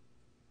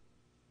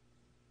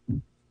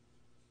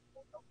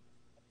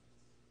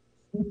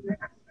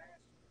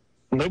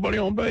 Nobody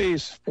on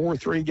base.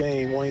 4-3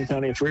 game. Wayne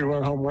County, a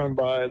 3-run home run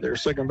by their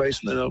second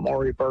baseman,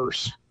 Amari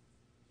Burse.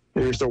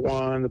 Here's the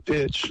wind, the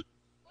pitch.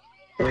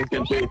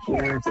 Lincoln pitch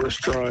in for a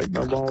strike.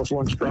 No balls,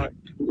 1 strike.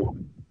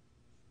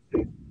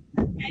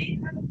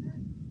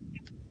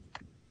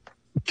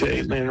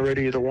 Caitlin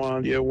ready to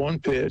wind. Yeah, 1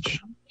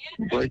 pitch.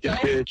 Breaking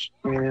pitch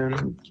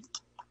in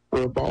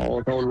for a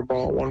ball. Called the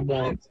ball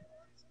 1-1.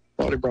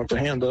 Thought he brought the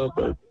hand up,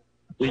 but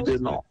he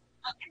did not.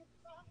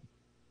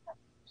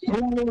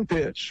 1-1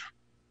 pitch.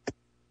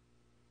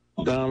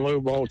 Down low,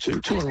 ball 2.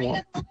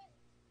 2-1.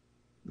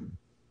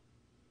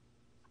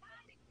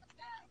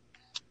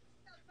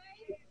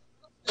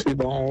 Two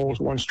balls,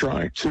 1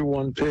 strike,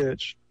 2-1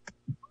 pitch.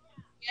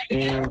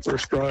 And for a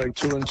strike,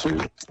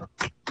 2-2.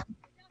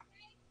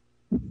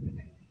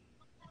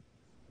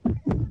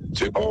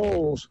 2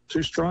 balls,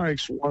 2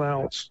 strikes, 1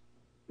 out.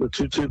 The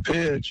 2-2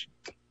 pitch.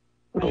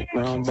 Little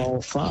ground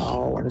ball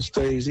foul, and it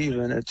stays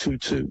even at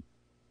 2-2.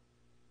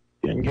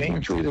 In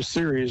game 3 of the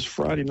series,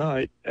 Friday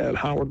night at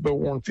Howard Bill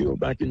Warren Field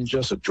back in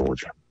Jessup,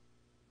 Georgia.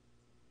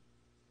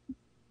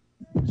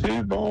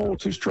 2 ball,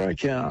 2 strike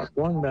count,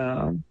 1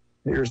 down.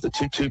 Here's the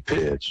 2-2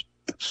 pitch.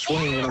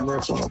 Swing and a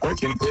miss on a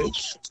breaking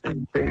pitch.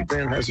 And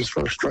Ben has his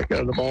first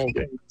strikeout of the ball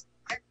game.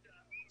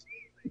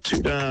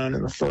 2 down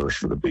in the first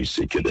for the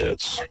BC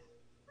Cadets.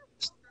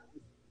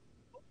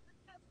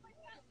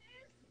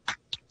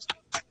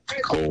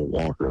 Cole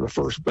Walker, the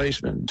first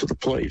baseman, to the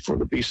plate for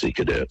the BC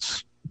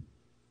Cadets.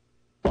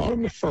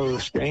 Bottom of the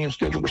first, game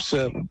scheduled for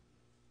 7.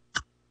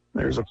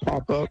 There's a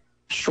pop-up,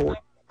 short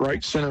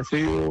right center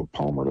field.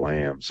 Palmer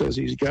Lamb says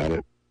he's got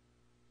it.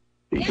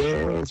 He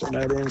does, and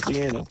that ends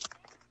the inning.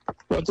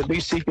 But the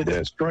BC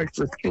Cadets strike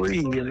for 3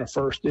 in the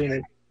first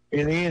inning.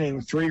 In the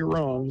inning, 3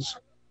 runs,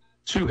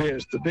 2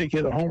 hits. The big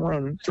hit, a home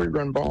run,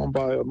 3-run bomb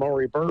by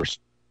Amari Burst.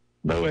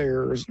 No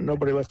errors,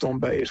 nobody left on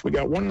base. We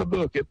got 1 in the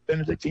book at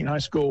Benedictine High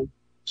School.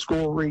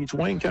 Score reads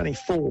Wayne County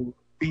 4,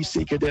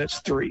 BC Cadets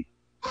 3.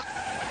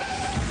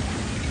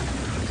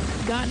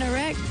 Gotten a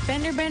wreck,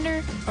 fender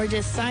bender, or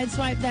just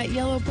sideswipe that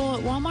yellow pole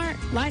at Walmart?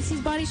 Lightsey's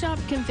Body Shop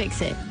can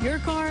fix it. Your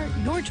car,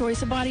 your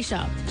choice of body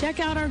shop. Check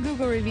out our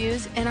Google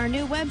reviews and our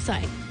new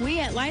website. We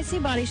at Lightsey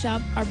Body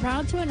Shop are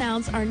proud to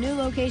announce our new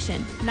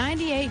location,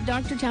 98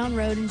 Doctortown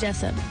Road in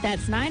Jessup.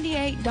 That's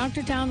 98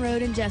 Doctortown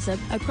Road in Jessup,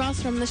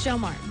 across from the Show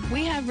Mart.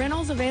 We have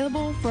rentals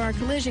available for our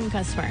collision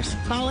customers.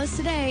 Call us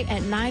today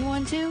at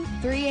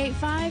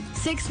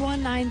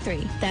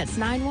 912-385-6193. That's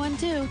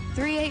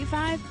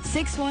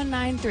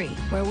 912-385-6193,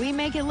 where we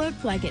make it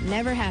look like it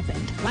never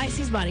happened.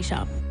 Lightsey's Body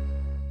Shop.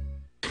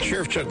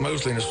 Sheriff Chuck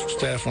Mosley and his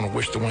staff want to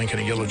wish the Wayne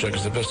County Yellow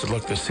Jackets the best of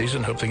luck this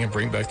season. Hope they can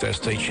bring back that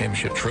state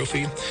championship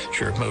trophy.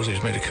 Sheriff Mosley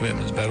has made a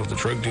commitment to battle the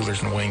drug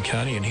dealers in Wayne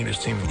County, and he and his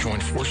team have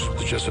joined forces with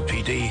the Jessup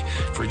PD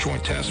for a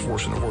joint task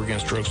force in the war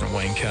against drugs in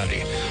Wayne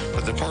County.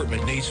 But the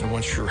department needs and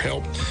wants your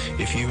help.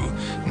 If you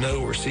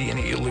know or see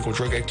any illegal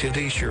drug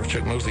activity, Sheriff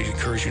Chuck Mosley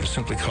encourages you to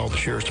simply call the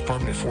Sheriff's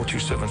Department at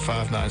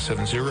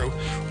 427-5970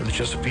 or the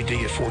Jessup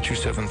PD at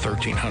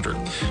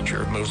 427-1300.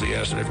 Sheriff Mosley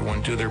asks that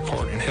everyone do their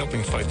part in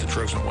helping fight the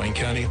drugs in Wayne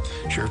County.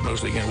 Sheriff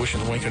Mosley again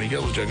wishing the Wayne County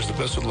Yellow Jackets the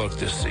best of luck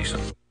this season.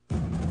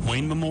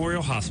 Wayne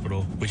Memorial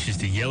Hospital wishes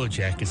the Yellow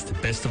Jackets the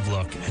best of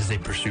luck as they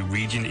pursue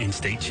region and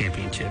state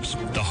championships.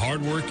 The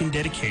hard work and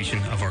dedication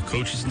of our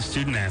coaches and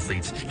student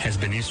athletes has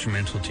been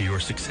instrumental to your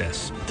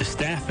success. The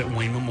staff at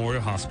Wayne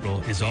Memorial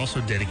Hospital is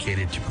also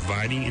dedicated to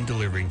providing and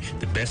delivering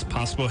the best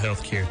possible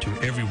health care to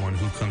everyone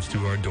who comes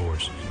through our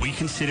doors. We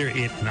consider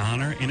it an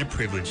honor and a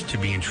privilege to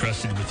be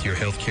entrusted with your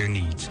health care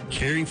needs.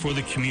 Caring for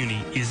the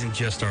community isn't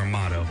just our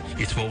motto,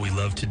 it's what we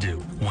love to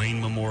do. Wayne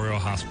Memorial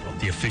Hospital,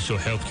 the official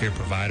health care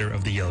provider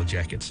of the Yellow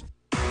Jackets.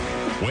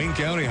 Wayne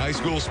County High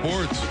School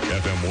Sports,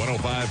 FM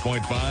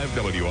 105.5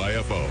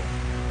 WIFO.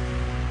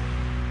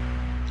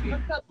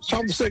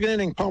 Top of the second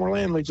inning, Palmer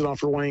Land leads it off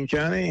for Wayne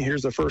County.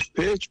 Here's the first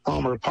pitch.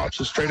 Palmer pops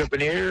it straight up in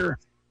the air.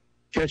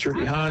 Catcher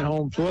behind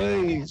home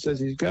plate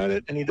says he's got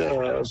it, and he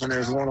does, and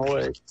there's one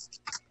away.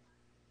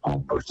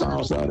 Palmer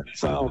styles out in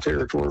foul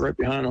territory right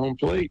behind home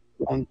plate.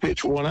 One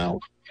pitch, one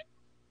out.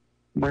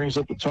 Brings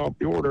up the top of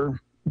the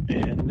order,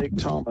 and Nick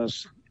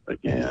Thomas,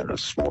 again, a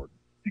smart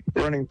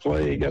running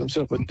play. He got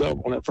himself a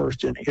double in that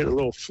first inning. Hit a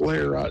little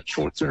flare out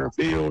short center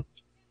field.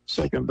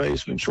 Second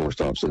baseman,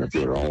 shortstop, center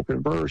fielder all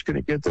converged.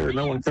 Couldn't get there.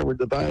 No one covered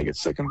the bag at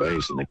second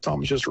base, and Nick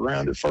Thomas just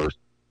around at first.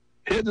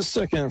 Hit the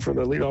second for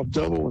the leadoff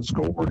double and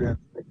scored, and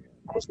it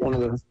was one of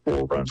the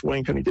 4 runs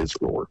Wayne County did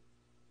score.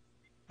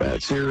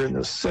 Bats here in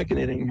the second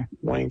inning.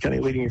 Wayne County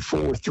leading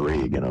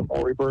 4-3. Again, a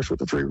ball reverse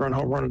with a 3-run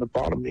home run in the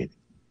bottom of the inning.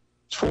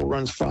 It's 4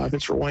 runs, 5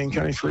 hits for Wayne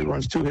County, 3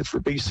 runs, 2 hits for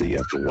BC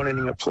after 1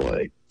 inning of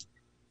play.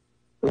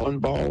 1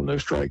 ball, no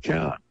strike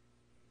count.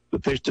 The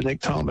pitch to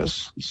Nick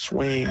Thomas.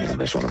 Swing,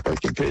 and this one a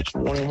breaking pitch,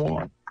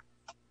 1-1.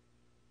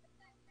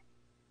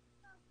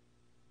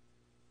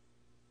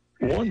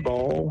 1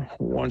 ball,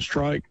 1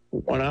 strike,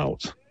 1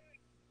 out.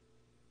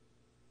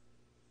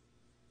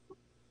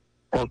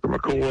 Parker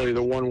McCoy,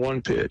 the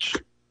 1-1 pitch.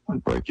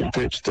 Breaking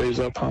pitch stays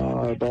up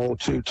high, ball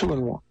 2,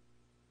 2-1.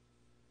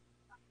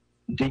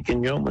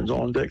 Deacon Yeoman's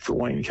on deck for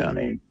Wayne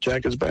County.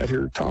 Jackets bat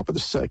here, top of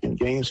the second.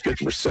 Game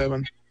scheduled for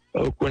 7.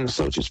 Oakland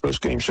Associates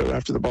post-game show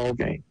after the ball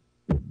game.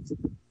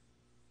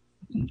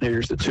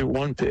 Here's the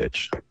 2-1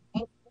 pitch.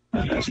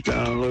 And that's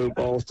down low,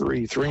 ball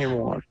 3,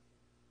 3-1.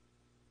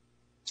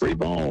 3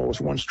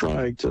 balls, 1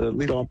 strike to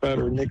leadoff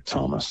batter Nick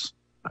Thomas.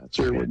 That's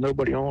here with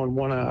nobody on,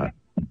 1 out.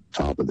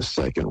 Top of the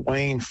second,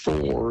 Wayne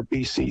 4,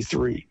 BC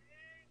 3.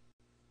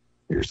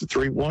 Here's the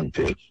 3-1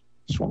 pitch.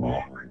 Swung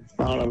on,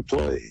 out of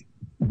play.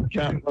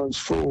 Count runs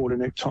full to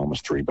Nick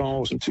Thomas, 3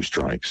 balls and 2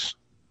 strikes.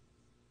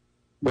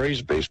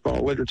 Braves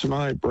baseball later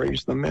tonight.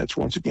 Braves the Mets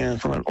once again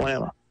from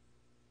Atlanta.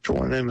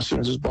 Join them as soon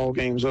as this ball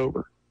game's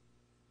over.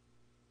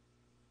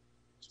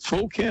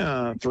 Full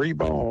count, 3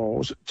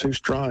 balls, 2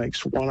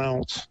 strikes, 1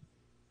 out.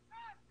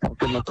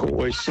 Parker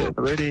McCoy sitting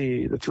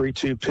ready. The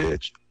 3-2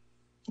 pitch.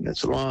 And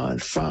it's a line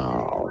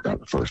foul down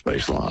the first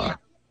base line.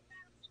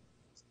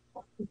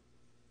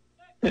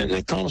 And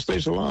Nick Thomas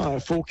stays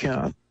alive. Full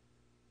count.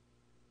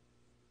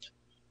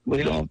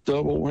 Leadoff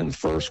double in the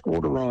first,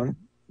 scored a run.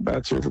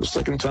 Bats here for the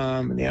second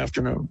time in the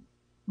afternoon.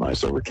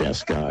 Nice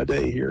overcast sky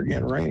day here.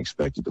 Again, rain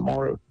expected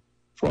tomorrow.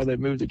 That's why they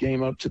moved the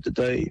game up to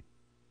today.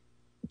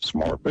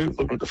 Smart move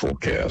looking at the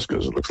forecast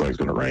because it looks like it's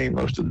going to rain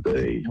most of the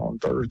day on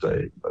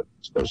Thursday, but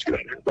it's supposed to get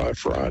out here by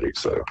Friday.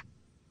 So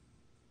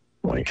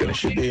Wayne County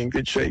should be in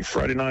good shape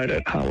Friday night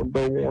at Howard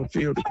Bowarn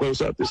Field to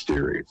close out this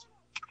series.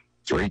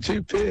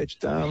 3-2 pitch,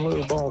 down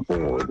low, ball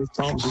 4. Nick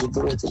Thomas is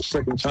aboard for the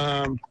second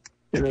time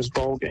in this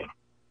ball game.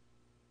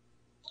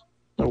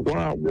 A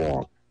 1-out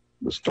walk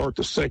to start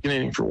the second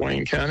inning for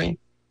Wayne County.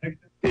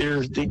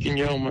 Here's Deacon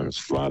Yeoman's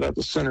flied out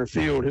to center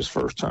field his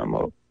first time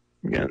up.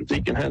 Again,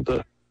 Deacon had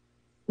the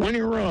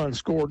winning run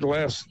scored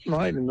last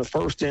night in the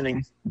first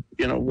inning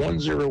in a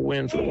 1-0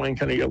 win for the Wayne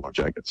County Yellow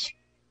Jackets.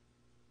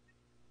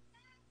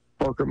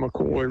 Parker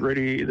McCoy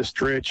ready to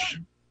stretch,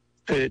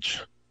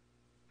 pitch,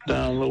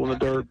 down low in the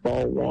dirt,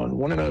 ball 1.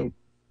 1-0.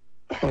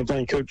 I want to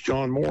thank Coach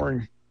John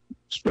Mooring.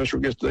 Special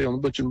guest today on the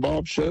Butch and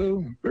Bob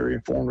Show. Very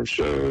informative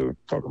show,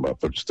 talking about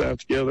putting staff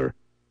together.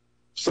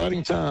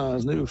 Exciting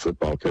times. New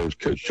football coach,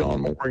 Coach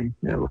John Mooring.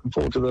 Looking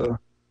forward to the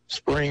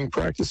spring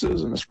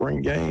practices and the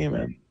spring game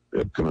and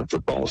the upcoming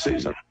football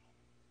season.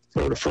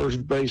 Throw to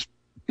first base,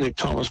 Nick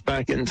Thomas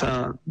back in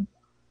time.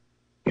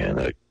 And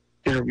the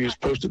interview is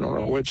posted on our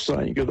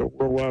website. You go to the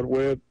World Wide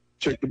Web,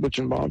 check the Butch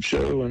and Bob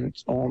Show, and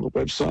it's on the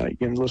website. You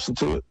can listen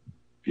to it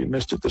if you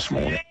missed it this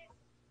morning.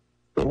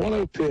 The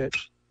 1-0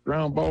 pitch.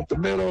 Ground ball up the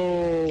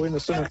middle in the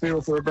center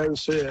field for a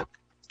base hit.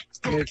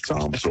 Nick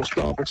Thomas will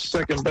stop at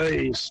second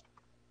base.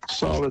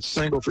 Solid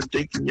single for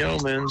Deacon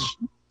Yeomans.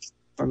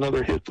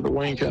 Another hit to the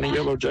Wayne County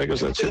Yellow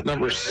Jackets. That's hit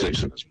number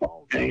 6 in this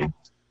ball game.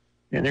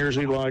 And here's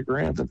Eli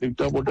Grantham, who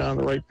doubled down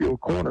the right field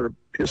corner.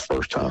 His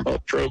first time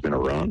up, drove in a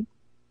run.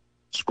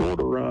 Scored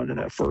a run in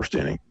that first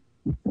inning.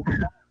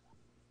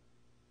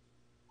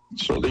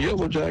 So the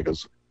Yellow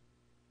Jackets,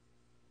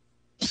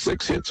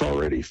 6 hits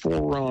already,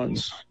 4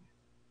 runs.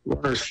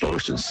 Runners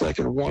first and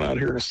second, 1 out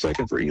here in a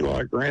second for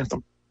Eli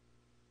Grantham.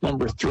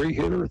 Number 3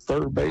 hitter,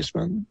 third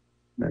baseman.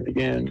 And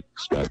again,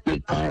 he's got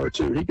good power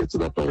too. He gets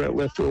it up over that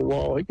left field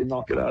wall. He can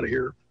knock it out of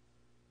here.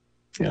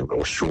 And a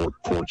little short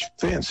porch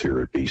fence here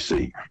at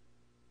BC.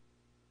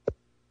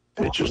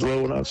 Pitch is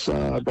low and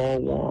outside, ball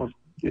one.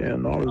 Yeah,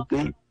 not as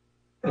deep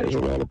as a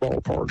lot of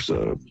ballparks.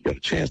 So you got a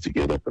chance to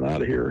get up and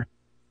out of here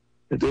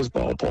at this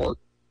ballpark.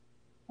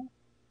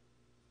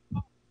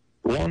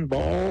 1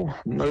 ball,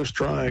 no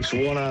strikes,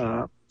 1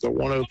 out. The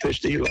 1-0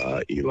 pitch to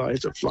Eli. Eli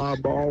hits a fly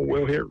ball,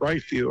 will hit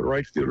right field.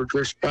 Right fielder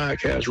drifts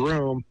back, has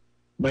room,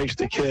 makes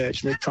the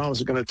catch. Nick Thomas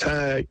is going to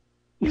tag.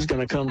 He's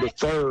going to come to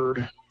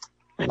third.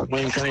 And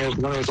Wayne County has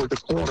runners at the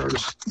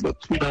corners, but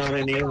 2 down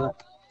in the inning.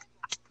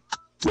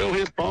 Will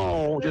hit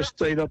ball, just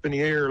stayed up in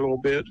the air a little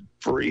bit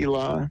for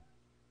Eli.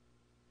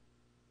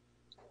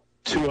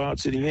 2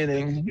 outs in the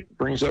inning.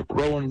 Brings up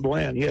Rowan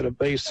Bland. He had a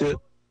base hit,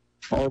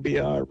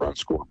 RBI, run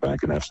scored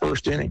back in that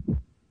first inning.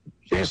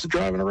 Chance to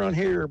driving around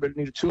here, but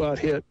need a 2-out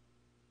hit.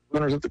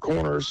 Runners at the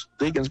corners.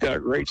 Deacon's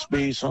got great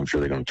speed, so I'm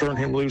sure they're going to turn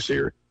him loose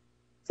here.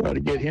 Try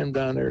to get him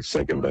down there at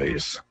second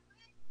base.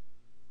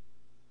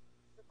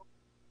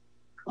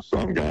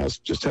 Some guys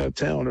just have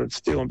talent at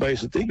stealing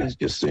bases. Deacons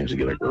just seems to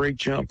get a great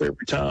jump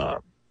every time.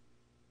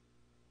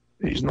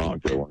 He's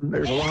not going.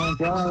 There's a line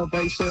drive,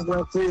 base hit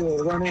left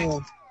field, run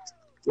in.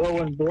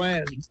 Rowan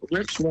Bland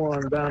rips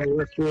one down the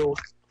left field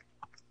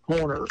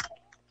corner.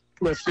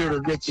 Left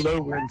fielder gets it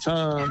over in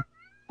time,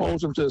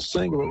 holds him to a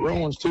single, but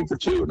Rowan's 2 for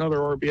 2, another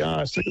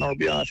RBI, second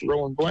RBI for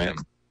Rowan Bland.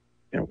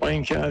 And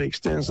Wayne County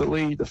extends the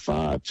lead to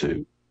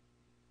 5-2.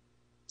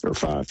 Or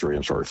 5-3,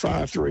 I'm sorry,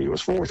 5-3. It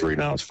was 4-3,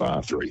 now it's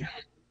 5-3.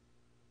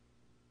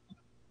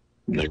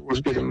 Nick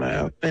was good at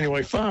math.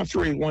 Anyway,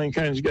 5-3, Wayne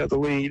County's got the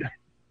lead.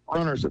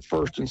 Runners at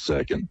first and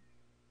second.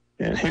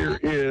 And here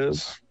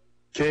is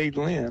Cade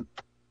Lynn.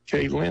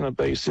 Cade Lynn, a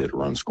base hit,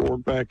 run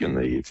scored back in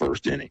the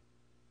first inning.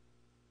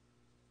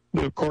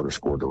 Luke Carter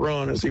scored the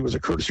run as he was a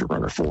courtesy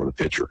runner for the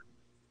pitcher.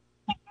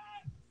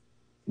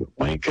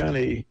 Wayne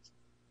County,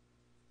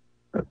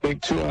 a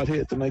big 2-out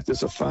hit to make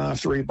this a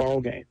 5-3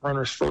 ball game.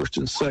 Runners first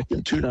and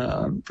second, 2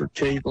 down for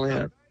Cade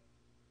Lynn.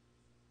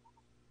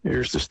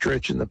 Here's the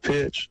stretch in the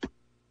pitch.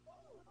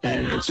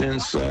 And it's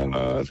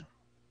inside.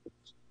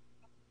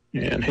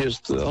 And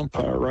hits the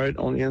umpire right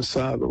on the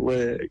inside of the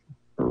leg,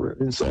 or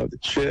inside the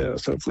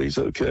chest. Hopefully he's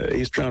okay.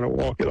 He's trying to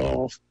walk it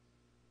off,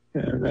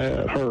 and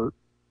that hurt.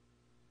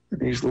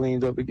 And he's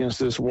leaned up against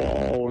this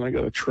wall, and they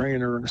got a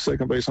trainer and a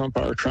second base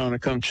umpire trying to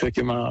come check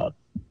him out.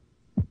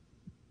 I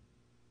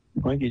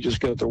think he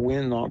just got the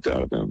wind knocked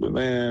out of him, but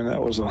man,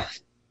 that was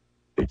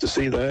hate to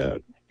see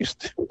that. He's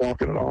still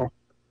walking it off.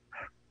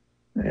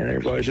 And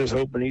everybody's just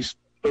hoping he's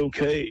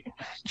okay.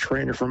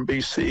 Trainer from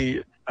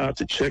BC out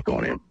to check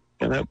on him.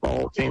 And that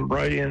ball came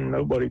right in.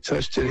 Nobody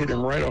touched it. Hit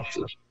him right off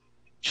the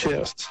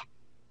chest.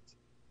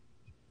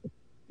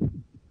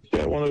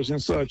 Got one of those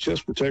inside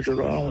chest protectors,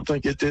 but I don't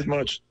think it did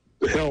much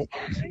to help.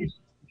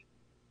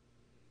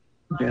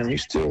 And he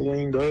still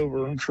leaned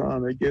over and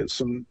trying to get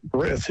some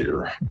breath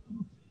here.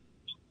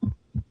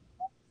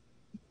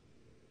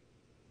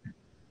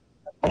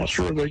 I'm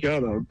sure they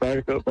got a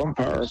backup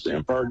umpire if the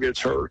umpire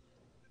gets hurt.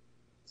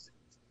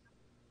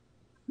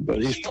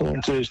 But he's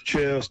pulling to his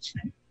chest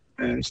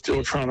and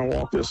still trying to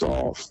walk this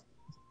off.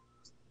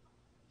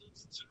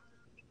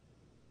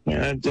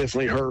 And that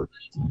definitely hurt.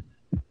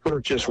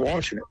 Hurt just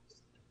watching it.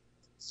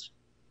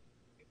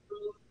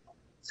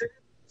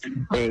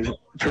 But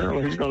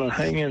apparently he's going to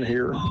hang in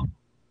here.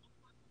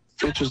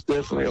 Pitch is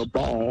definitely a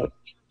ball.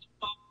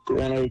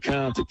 1-0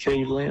 count to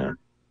Cade Lynn.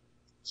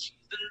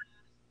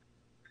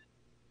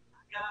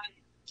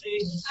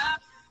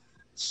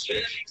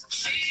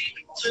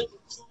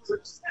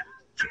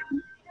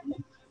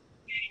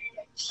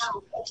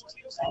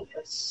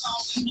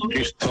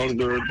 He's talking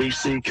to a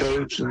BC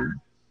coach, and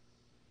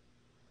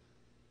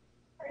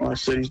like I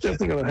said, he's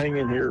definitely going to hang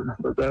in here,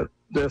 but that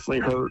definitely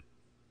hurt.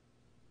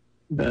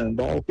 And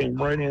ball came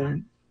right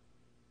in.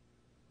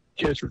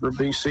 Catcher for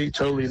BC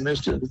totally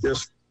missed it. It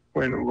just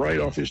went right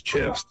off his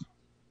chest.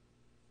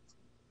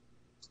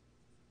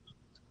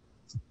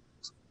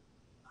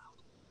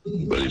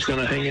 But he's going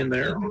to hang in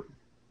there.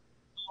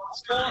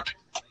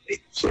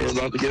 So we're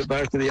about to get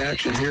back to the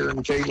action here,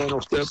 and Cade Lynn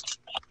will step.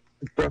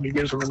 Probably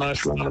gives him a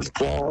nice round of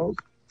applause.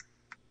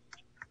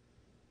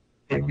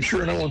 And I'm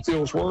sure no one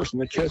feels worse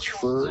than the catcher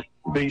for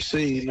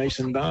BC,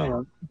 Mason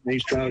Diamond.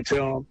 He's trying to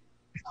tell him,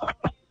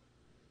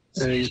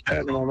 and he's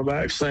patting him on the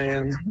back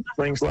saying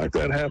things like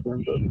that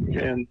happen.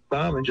 And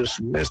Diamond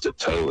just missed it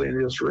totally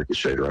and just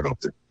ricocheted right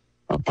off the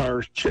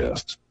umpire's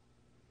chest.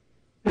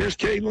 Here's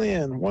Cade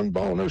Lynn. 1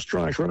 ball, no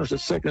strikes. Runners at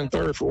second and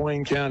third for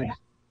Wayne County.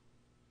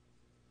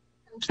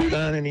 2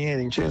 down in the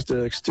inning. Chance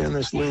to extend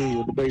this lead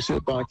with the base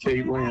hit by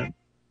Cade Lynn.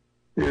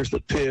 Here's the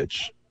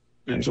pitch.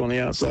 He's on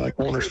the outside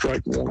corner,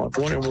 strike 1,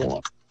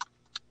 1-1.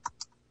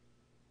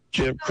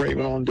 Jeb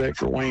Craven on deck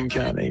for Wayne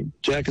County.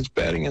 Jackets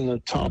batting in the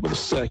top of the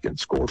second.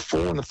 Scored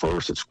 4 in the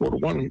first. It scored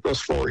 1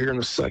 thus far here in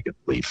the second.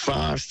 Lead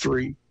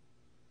 5-3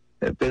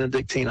 at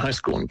Benedictine High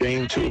School in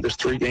game 2 of this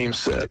 3-game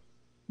set.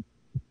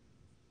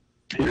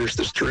 Here's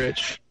the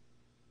stretch.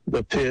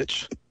 The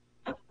pitch.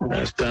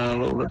 That's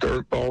down on the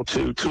dirt, ball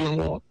 2.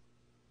 2-1.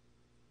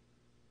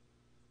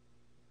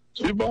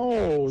 2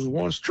 balls,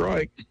 1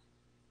 strike.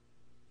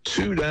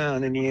 2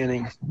 down in the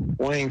inning.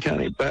 Wayne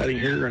County batting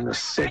here in the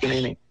second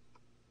inning.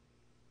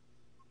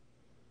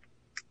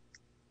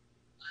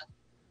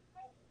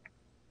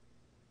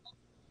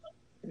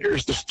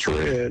 Here's the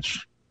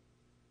stretch.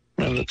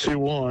 And the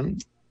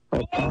 2-1.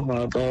 Up on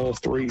my ball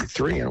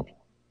 3-3.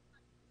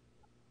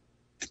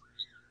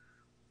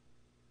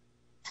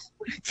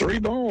 3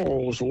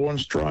 balls, 1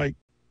 strike,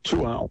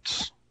 2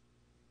 outs.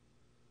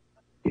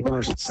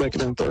 Runners at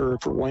second and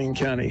third for Wayne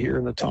County here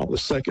in the top of the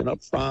second, up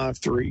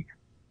 5-3.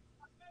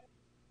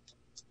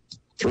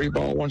 3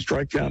 ball, 1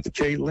 strike count to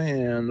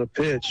Caitlin. The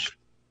pitch,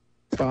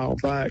 foul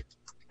back,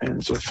 and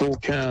it's a full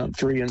count,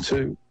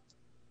 3-2.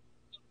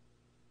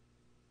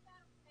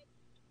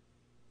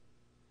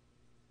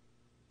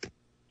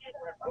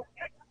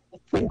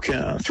 Full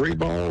count, 3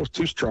 balls,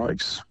 2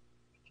 strikes.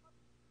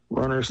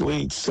 Runners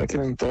lead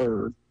second and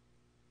third.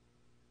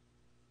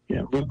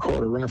 Yeah, Luke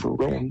Carter running for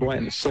Rowan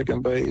Bland at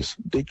second base.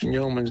 Deacon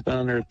Yeoman's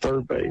down there at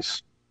third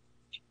base.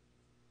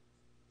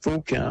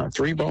 Full count,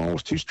 3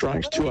 balls, 2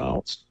 strikes, 2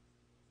 outs.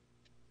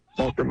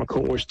 Walker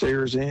McCoy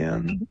stares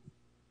in.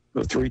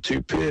 The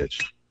 3-2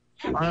 pitch.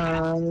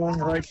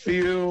 Right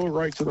field,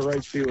 right to the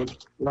right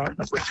field. Right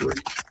number 3.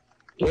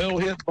 Well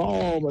hit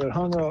ball, but it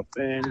hung up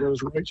and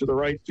goes right to the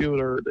right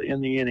fielder to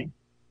end the inning.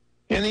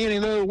 In the inning,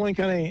 though, Wayne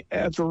County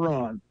adds a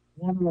run.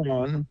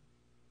 1-1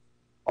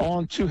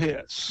 on 2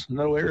 hits.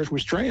 No errors.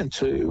 We strand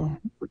 2.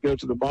 We go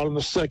to the bottom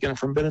of the second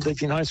from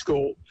Benedictine High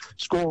School.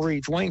 Score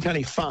reads Wayne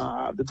County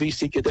 5, the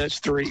BC Cadets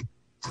 3.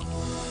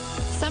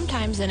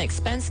 Sometimes an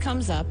expense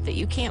comes up that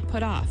you can't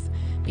put off.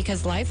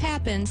 Because life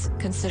happens,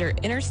 consider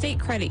Interstate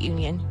Credit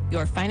Union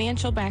your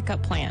financial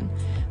backup plan.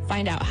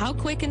 Find out how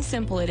quick and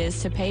simple it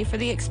is to pay for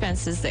the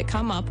expenses that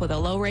come up with a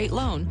low-rate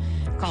loan.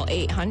 Call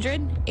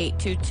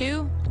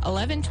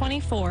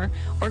 800-822-1124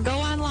 or go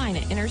online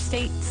at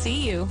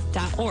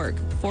interstatecu.org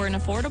for an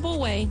affordable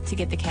way to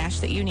get the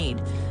cash that you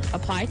need.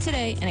 Apply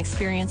today and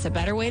experience a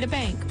better way to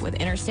bank with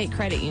Interstate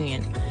Credit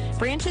Union.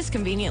 Branches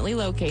conveniently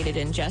located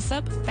in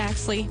Jessup,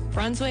 Baxley,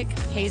 Brunswick,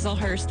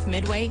 Hazelhurst,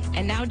 Midway,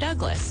 and now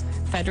Douglas.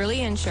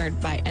 Federally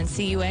insured by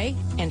NCUA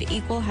and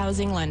Equal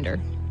Housing Lender.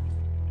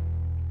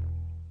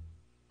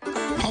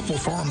 Popple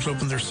Farms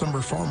opened their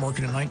summer farm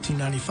market in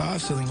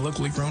 1995, selling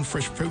locally grown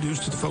fresh produce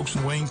to the folks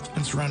in Wayne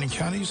and surrounding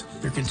counties.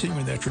 They're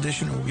continuing that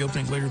tradition and will be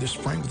opening later this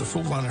spring with a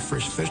full line of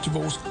fresh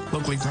vegetables,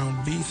 locally grown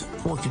beef,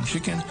 pork, and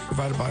chicken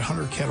provided by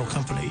Hunter Cattle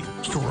Company.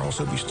 The store will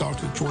also be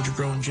stocked with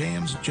Georgia-grown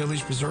jams,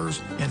 jellies,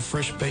 preserves, and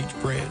fresh-baked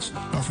breads.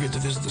 Don't forget to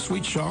visit the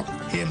sweet shop,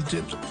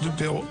 hand-dipped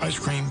bluebell ice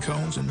cream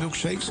cones and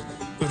milkshakes.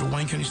 Go to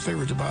Wayne County's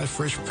favorite to buy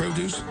fresh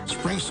produce.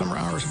 Spring, summer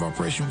hours of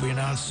operation will be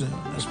announced soon.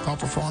 That's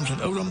Popple Farms in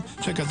Odom.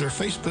 Check out their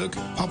Facebook,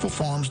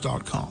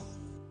 popplefarms.com.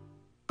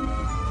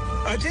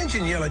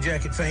 Attention, Yellow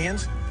Jacket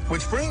fans.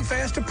 With spring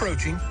fast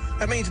approaching,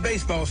 that means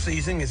baseball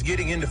season is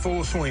getting into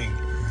full swing.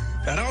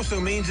 That also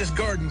means it's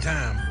garden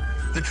time.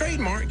 The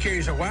Trademark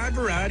carries a wide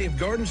variety of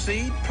garden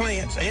seed,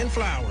 plants, and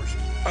flowers,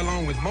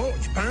 along with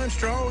mulch, pine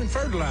straw, and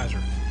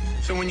fertilizer.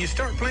 So when you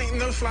start planting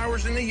those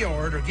flowers in the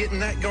yard or getting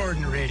that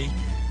garden ready,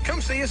 come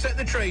see us at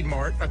the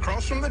Trademark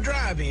across from the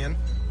drive-in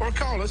or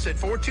call us at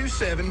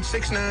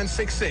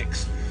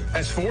 427-6966.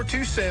 That's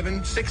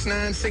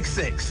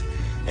 427-6966.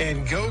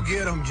 And go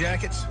get them,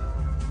 Jackets.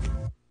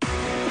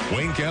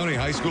 Wayne County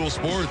High School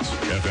Sports,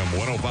 FM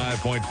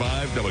 105.5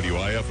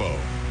 WIFO.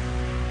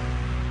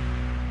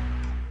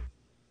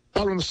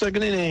 Bottom of the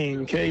second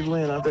inning, Cade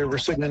Lynn out there for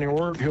second inning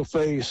work. He'll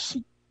face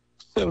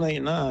 7,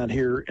 8, 9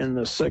 here in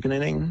the second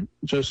inning.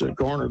 Joseph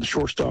Garner, the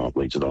shortstop,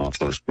 leads it off.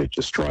 First pitch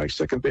a strike,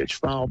 second pitch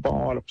foul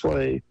ball out of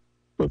play.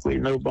 Quickly,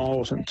 no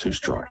balls and 2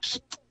 strikes.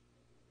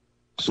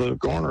 So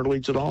Garner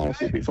leads it off.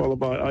 He'll be followed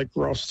by Ike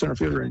Ross, center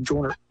fielder, and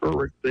Joyner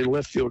Ulrich, the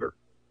left fielder.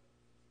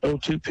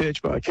 0-2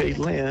 pitch by Cade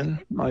Lynn.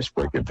 Nice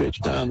breaking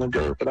pitch down the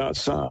dirt, but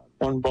outside.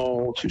 1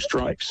 ball, 2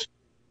 strikes.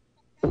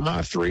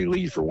 5-3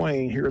 lead for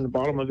Wayne here in the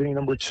bottom of inning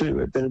number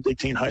 2 at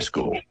Benedictine High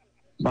School.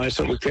 Nice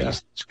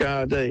overcast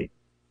sky day.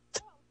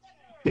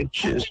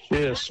 Pitch is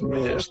just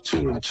missed.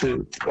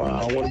 2-2.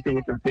 Wow, what a good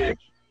looking pitch.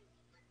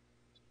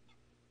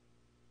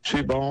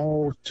 2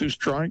 balls, 2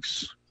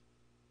 strikes.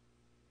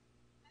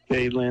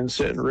 Cade Lynn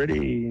setting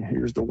ready.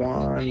 Here's the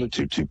 1, the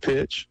 2-2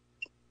 pitch.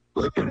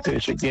 Breaking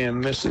pitch again,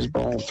 misses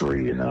ball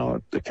 3, and now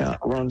the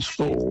count runs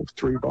full.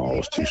 3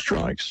 balls, 2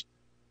 strikes.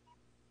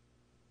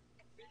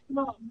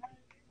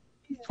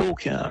 Full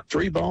count,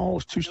 3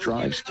 balls, 2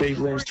 strikes. Cade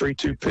Lynn's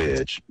 3-2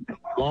 pitch.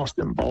 Lost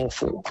him, ball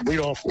 4. Lead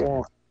off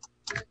walk.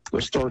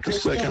 Let's start the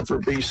second for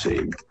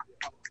BC.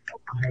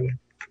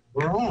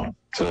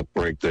 Tough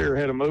break there.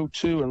 Had him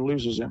 0-2 and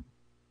loses him.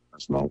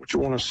 That's not what you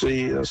want to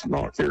see. That's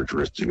not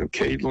characteristic of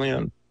Cade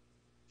Lynn.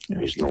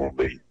 He's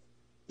normally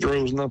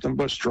throws nothing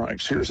but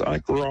strikes. Here's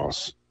Ike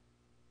Ross.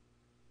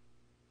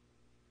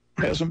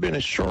 Hasn't been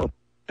as sharp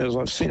as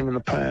I've seen him in the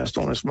past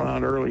on his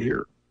mound early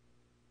here.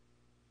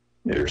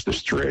 There's the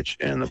stretch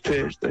and the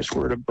pitch. They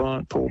swear to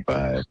bunt, pull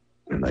back,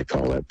 and they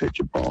call that pitch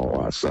a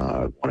ball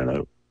outside,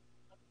 1-0.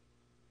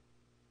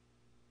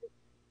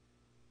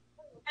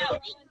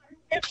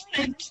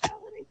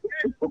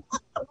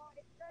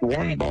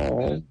 1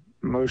 ball,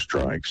 no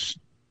strikes.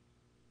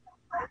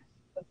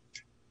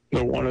 The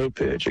 1-0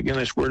 pitch. Again,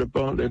 they swear to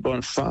bunt. They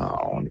bunt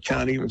foul, and the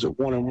count evens at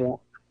 1-1.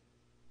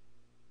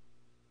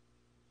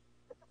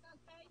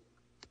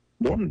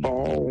 1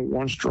 ball,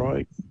 1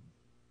 strike.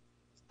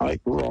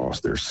 Ike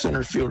Ross, their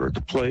center fielder at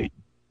the plate.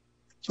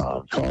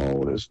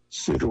 Called as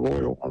Sid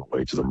Royal on the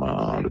way to the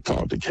mound to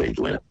talk to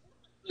Caitlin.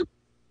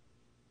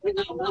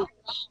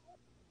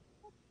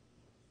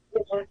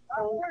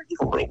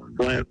 Roland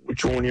Grant will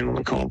join in on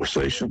the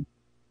conversation.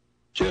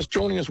 Just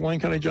joining us, Wayne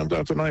County jumped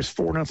out to a nice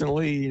 4-0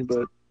 lead,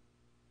 but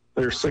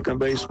their second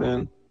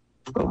baseman,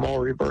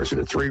 Amari Burst, hit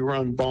a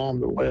 3-run bomb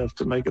to left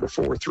to make it a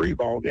 4-3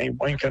 ball game.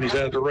 Wayne County's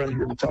had to run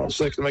here in the top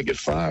 6 to make it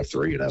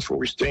 5-3, and that's where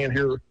we stand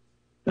here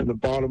in the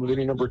bottom of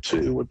inning number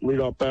 2 with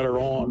leadoff batter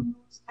on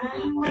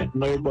and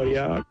nobody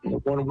out.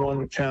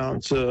 1-1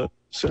 count to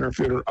center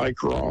fielder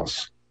Ike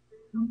Ross.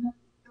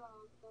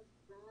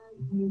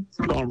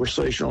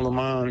 Conversation on the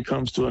mound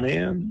comes to an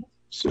end.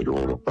 Sid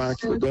Royal back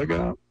to the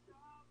dugout.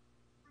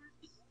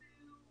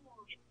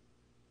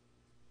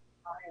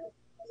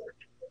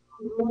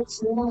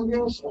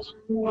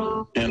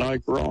 And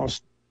Ike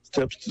Ross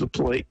steps to the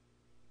plate.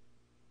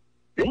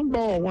 1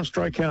 ball, 1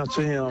 strikeout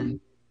to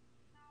him.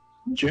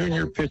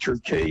 Junior pitcher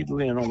Cade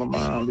Lynn on the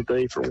mound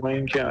today for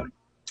Wayne County.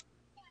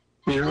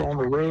 Here on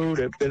the road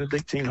at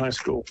Benedictine High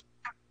School.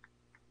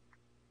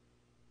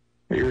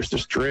 Here's the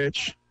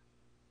stretch.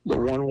 The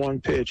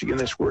 1-1 pitch. Again,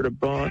 they squared a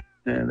bunt,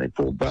 and they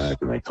pulled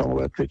back, and they call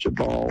that pitch a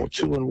ball.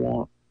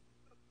 2-1.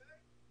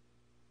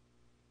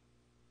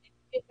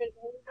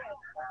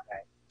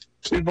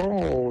 2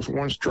 balls,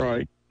 1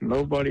 strike.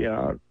 Nobody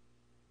out.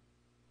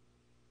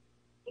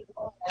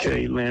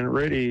 Caitlin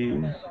ready.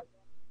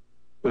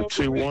 The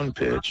 2-1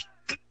 pitch.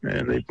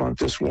 And they bunt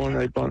this one.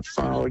 They bunt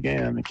foul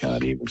again. The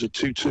count evens at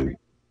 2-2.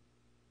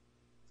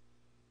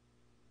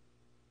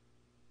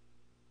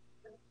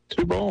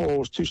 2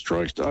 balls, 2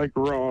 strikes to Ike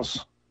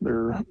Ross.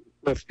 Their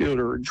left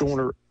fielder,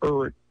 Joyner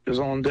Urich, is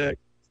on deck.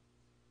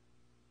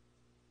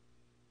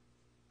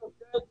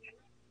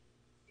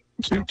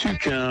 2-2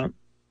 count.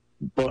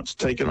 Bunt's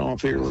taken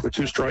off here with a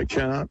 2-strike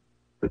count.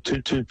 The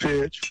 2-2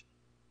 pitch.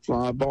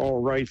 Fly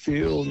ball right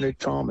field. Nick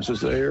Thomas is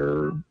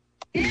there.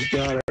 He's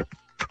got it.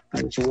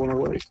 It's 1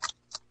 away.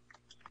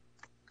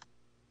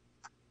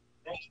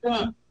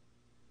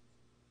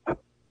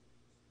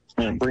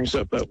 And brings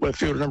up that left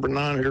fielder number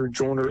 9 here,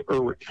 Joyner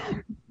Urich.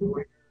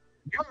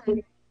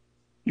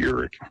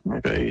 Urich.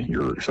 Okay,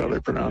 Urich's how they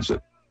pronounce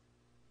it.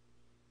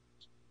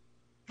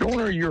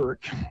 Joyner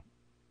Urich,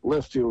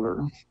 left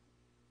fielder.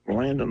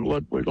 Landon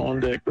Ludwig on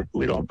deck with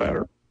leadoff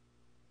batter.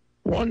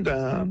 1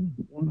 down,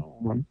 1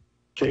 on.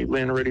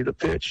 Caitlin ready to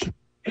pitch.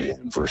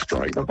 And for a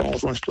strike, the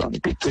ball's 1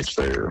 strike. Good pitch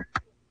there.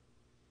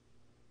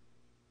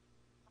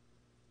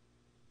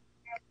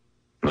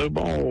 No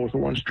balls,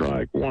 1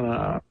 strike, 1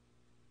 out.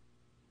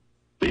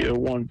 The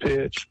 0-1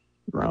 pitch.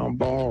 Ground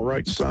ball,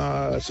 right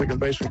side. Second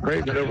baseman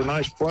Craven over.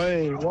 Nice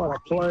play. What a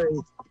play.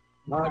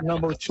 Not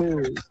number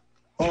 2.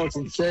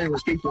 Paulson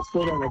Shavers keeps his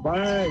foot on the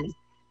bag.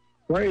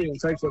 Craven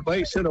takes a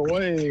base hit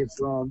away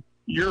from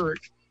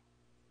Urich.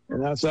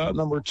 And that's out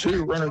number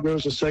 2. Runner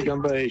goes to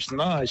second base.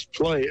 Nice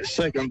play at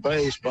second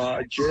base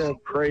by Jeb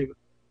Craven.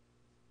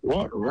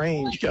 What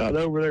range. Got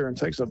over there and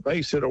takes a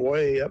base hit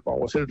away. That ball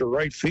was hit to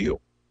right field.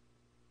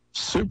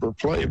 Super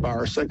play by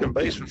our second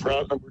baseman for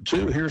out number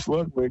 2. Here's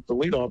Ludwig, the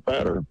leadoff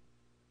batter.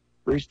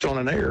 Reached on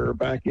an error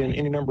back in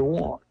inning number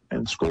 1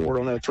 and scored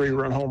on that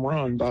 3-run home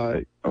run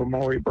by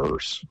Omari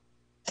Burse.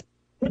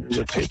 There's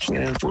a pitch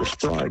in for a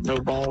strike. No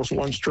balls,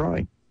 1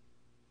 strike.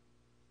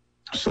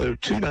 So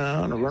 2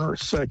 down, a runner at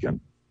second.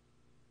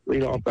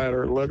 Leadoff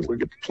batter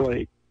Ludwig at the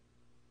plate.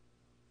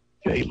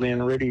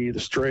 Caitlin ready to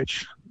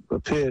stretch the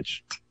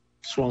pitch.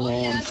 Swung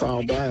on,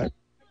 foul back.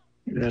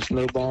 And that's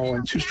no ball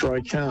and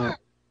 2-strike count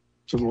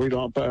to the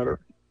leadoff batter.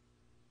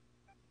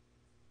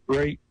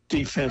 Great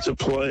defensive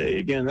play.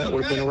 Again, that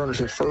would have been runners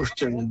at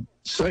first and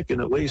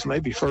second, at least,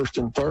 maybe first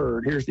and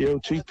third. Here's the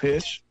 0-2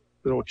 pitch.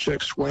 Little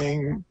check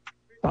swing.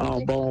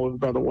 Foul ball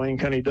by the Wayne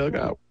County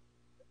dugout.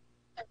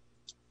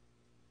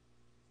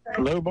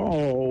 No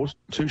balls,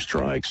 2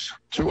 strikes,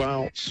 2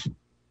 outs.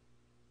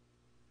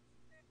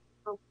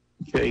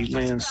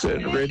 Caitlin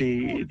set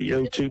ready. The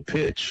 0-2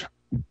 pitch.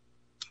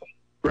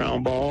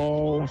 Ground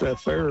ball. Is that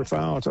fair or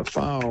foul? It's a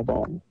foul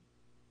ball.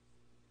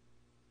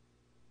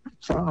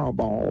 Foul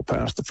ball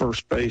past the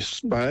first base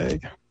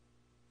bag.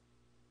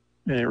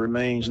 And it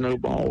remains no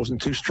balls and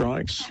 2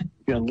 strikes.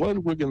 Again,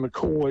 Ludwig and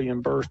McCoy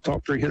and Burse,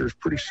 top 3 hitters,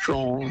 pretty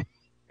strong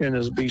in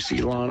this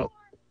BC lineup.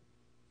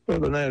 Other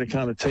than that, it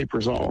kind of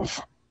tapers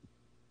off.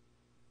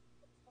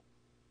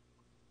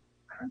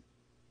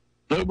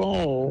 No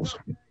balls,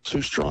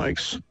 2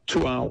 strikes,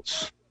 2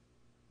 outs.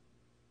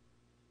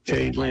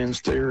 Caitlin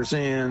stares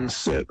in,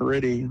 set,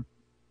 ready.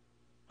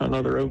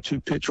 Another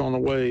 0-2 pitch on the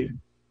way.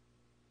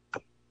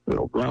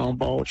 Little ground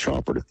ball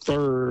chopper to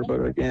third,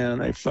 but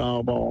again, a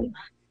foul ball.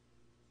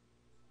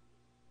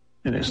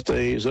 And it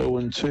stays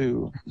 0-2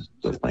 to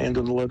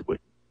Landon Ludwig.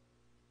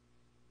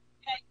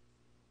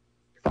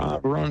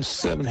 5 runs,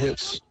 7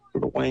 hits for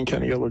the Wayne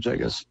County Yellow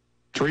Jackets.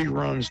 3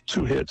 runs,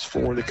 2 hits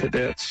for the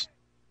Cadets.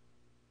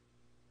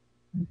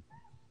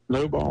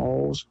 No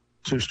balls,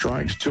 2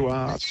 strikes, 2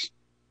 outs.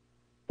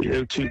 The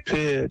 0-2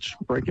 pitch,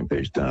 breaking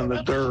pitch down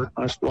the dirt.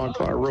 Nice block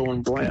by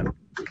Rowan Bland.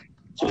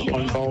 So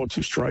 1 ball,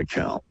 2 strike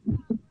count.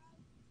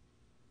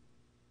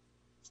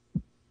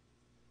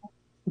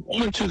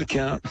 1-2 the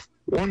count.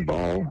 1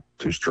 ball,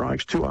 2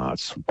 strikes, 2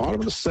 outs.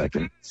 Bottom of the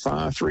second,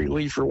 5-3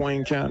 lead for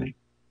Wayne County.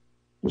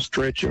 The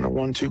stretch and a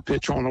 1-2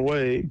 pitch on the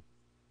way.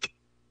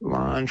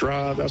 Line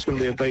drive, that's going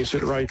to be a base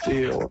hit right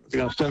field. They're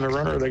going to send the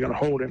runner, they're going to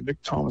hold him. Vic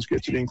Thomas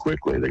gets it in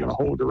quickly. They're going to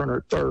hold the runner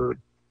at third.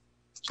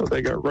 So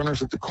they got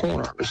runners at the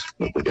corners,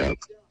 but they got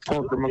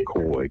Parker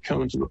McCoy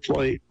coming to the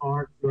plate.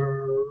 That's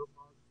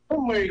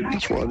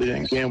why they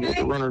didn't gamble with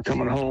the runner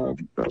coming home,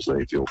 because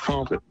they feel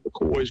confident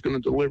McCoy's going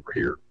to deliver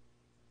here.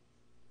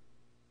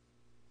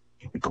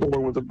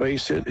 McCoy with a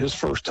base hit his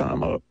first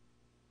time up.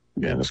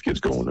 Again, this kid's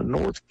going to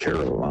North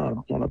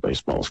Carolina on a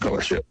baseball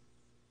scholarship.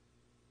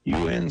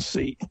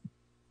 UNC.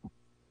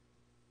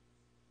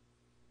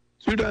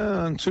 2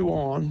 down, 2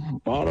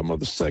 on. Bottom of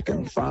the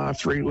second,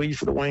 5-3 lead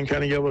for the Wayne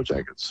County Yellow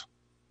Jackets.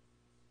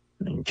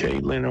 And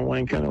Caitlin and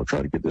Wayne County will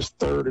try to get this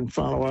third and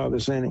final out of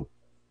this inning.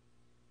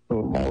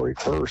 So Maury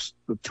first,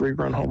 the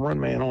 3-run home run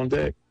man on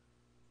deck.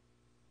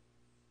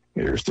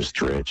 Here's the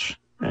stretch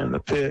and the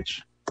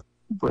pitch.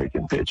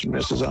 Breaking pitch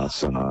misses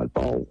outside.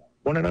 Ball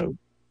 1-0.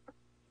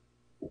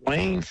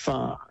 Wayne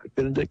 5,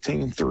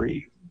 Benedictine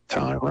 3.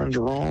 Tie runs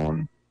are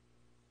on.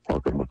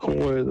 Parker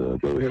McCoy, the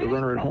go-ahead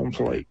runner at home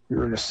plate.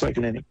 You're in the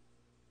second inning.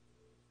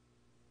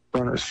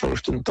 Runners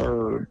first and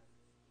third.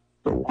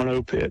 The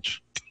 1-0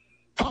 pitch.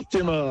 Popped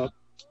him up.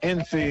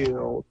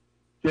 Infield.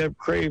 Jeb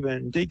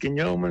Craven. Deacon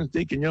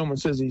Yeoman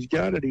says he's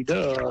got it. He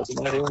does.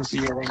 And that ends the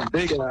inning.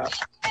 Big out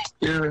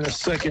here in the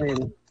second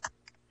inning.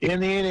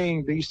 In the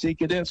inning, BC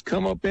Cadets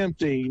come up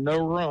empty.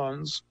 No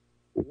runs.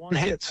 1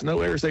 hit.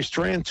 No errors. They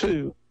strand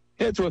 2.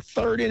 Head to a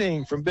third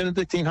inning from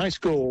Benedictine High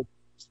School.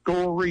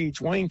 Score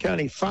reads Wayne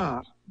County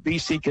 5,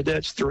 BC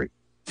Cadets 3.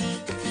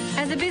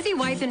 As a busy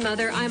wife and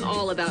mother, I'm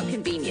all about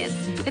convenience.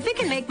 If it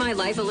can make my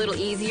life a little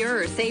easier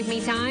or save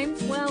me time,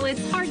 well,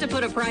 it's hard to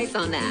put a price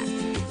on that.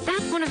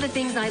 That's one of the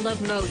things I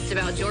love most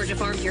about Georgia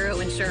Farm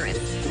Bureau Insurance.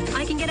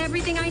 I can get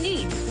everything I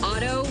need.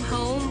 Auto,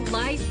 home,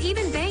 life,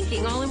 even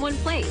banking all in one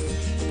place.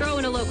 Throw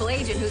in a local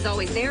agent who's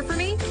always there for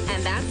me,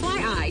 and that's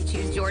why I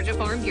choose Georgia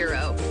Farm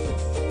Bureau.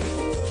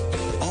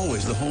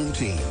 Always the home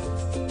team.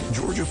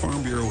 Georgia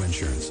Farm Bureau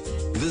Insurance.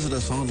 Visit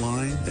us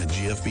online at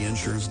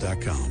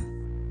gfbinsurance.com.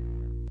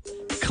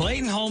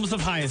 Clayton Homes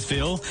of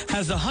Hyattsville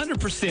has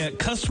 100%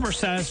 customer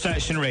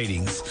satisfaction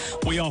ratings.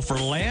 We offer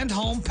land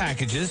home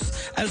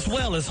packages as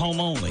well as home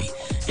only.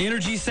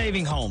 Energy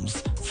saving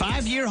homes,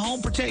 5-year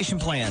home protection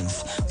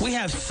plans. We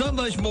have so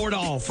much more to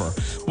offer.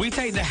 We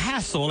take the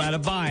hassle out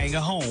of buying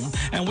a home,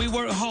 and we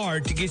work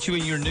hard to get you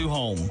in your new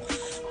home.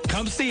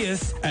 Come see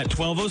us at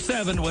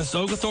 1207 West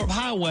Oglethorpe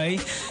Highway,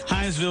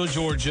 Hyattsville,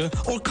 Georgia,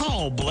 or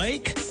call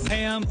Blake,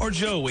 Pam, or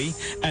Joey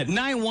at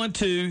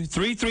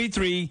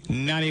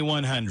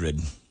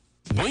 912-333-9100.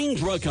 Wayne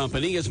Drug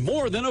Company is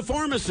more than a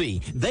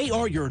pharmacy. They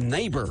are your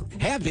neighbor.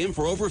 Have been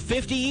for over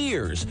 50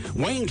 years.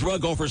 Wayne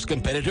Drug offers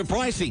competitive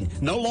pricing,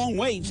 no long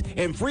waits,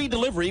 and free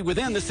delivery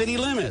within the city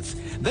limits.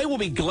 They will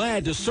be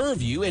glad to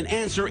serve you and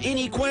answer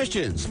any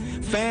questions.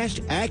 Fast,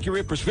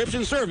 accurate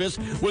prescription service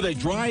with a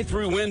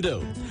drive-through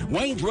window.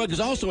 Wayne Drug is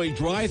also a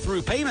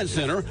drive-through payment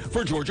center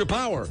for Georgia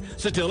Power,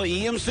 Satilla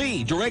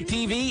EMC,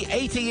 DirecTV,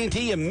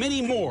 AT&T, and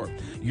many more.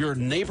 Your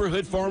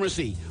neighborhood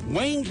pharmacy.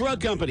 Wayne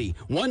Drug Company,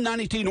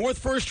 192 North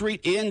 1st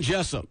Street in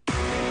Jessup.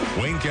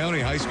 Wayne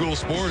County High School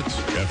Sports,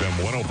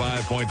 FM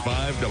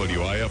 105.5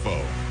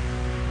 WIFO.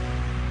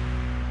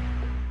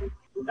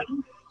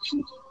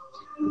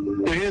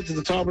 We head to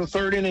the top of the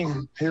third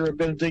inning here at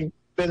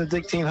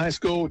Benedictine High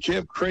School.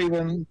 Jeb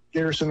Craven,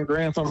 Garrison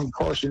Grantham,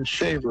 Carson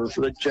Shaver for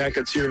the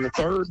Jackets here in the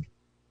third.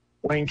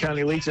 Wayne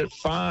County leads at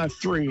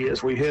 5-3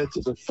 as we head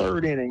to the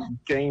third inning.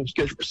 Game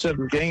scheduled for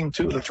 7. Game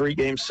 2 of the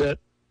 3-game set.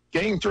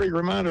 Game 3,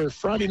 reminder,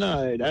 Friday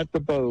night at the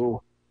Bow.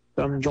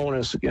 Come join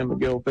us again.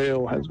 Miguel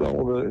Bale has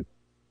all the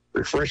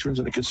refreshments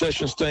in the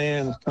concession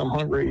stand. Come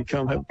hungry,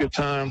 come have a good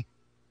time.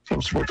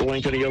 Come support the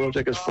Wayne County Yellow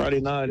Jackets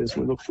Friday night as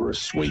we look for a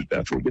sweep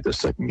after we get the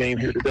second game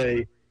here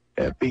today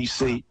at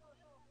BC.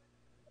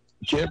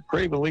 Jeb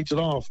Craven leads it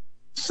off.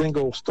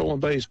 Single stolen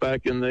base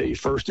back in the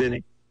first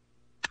inning.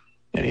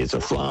 And it's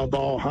a fly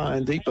ball high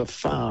and deep, a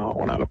foul,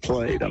 one out of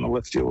play down the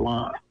left field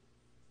line.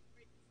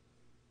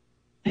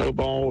 No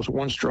balls,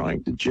 1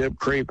 strike to Jeb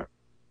Craven.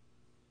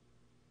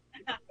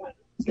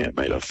 It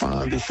made a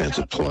fine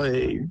defensive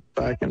play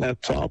back in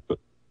that top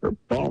or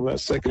bottom of that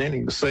second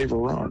inning to save a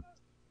run.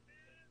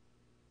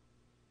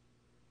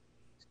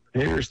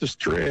 Here's the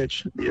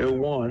stretch, the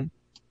 0-1.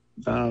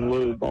 Down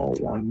low, ball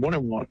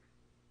 1-1.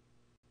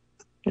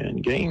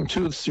 And game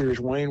 2 of the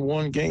series, Wayne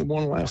won game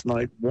 1 last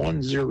night,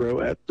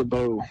 1-0 at the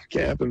Bow.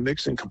 Gavin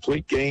Mixon,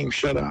 complete game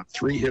shutout,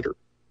 3-hitter.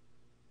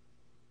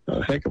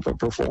 A heck of a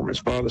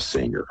performance by the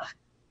senior.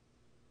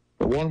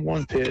 The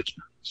 1-1 pitch,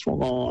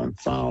 swung on,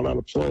 fouled out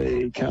of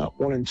play, count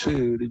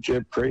 1-2 to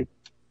Jeb Craven.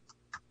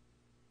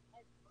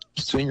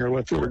 Senior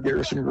left fielder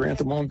Garrison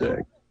Grantham on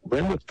deck.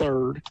 Then with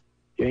third,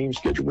 Game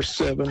scheduled for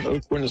 7.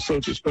 Oakland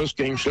Associates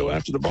post-game show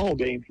after the ball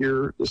game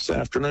here this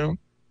afternoon.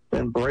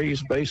 And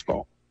Braves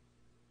baseball.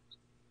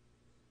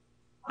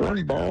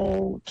 1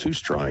 ball, 2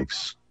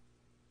 strikes.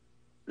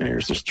 And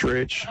here's the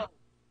stretch.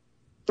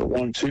 The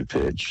 1-2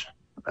 pitch.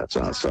 That's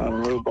outside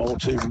and low, ball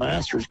 2.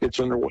 Masters gets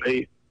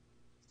underway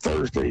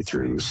Thursday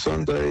through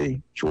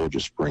Sunday. Georgia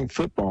spring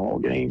football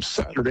game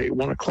Saturday,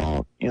 1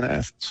 o'clock in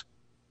Athens.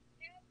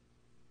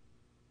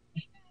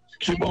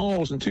 2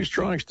 balls and 2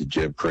 strikes to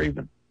Jeb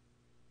Craven.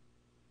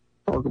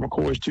 Parker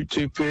McCoy's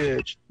 2-2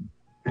 pitch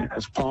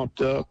has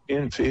popped up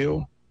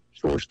infield.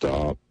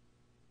 Shortstop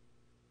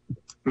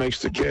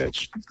makes the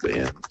catch.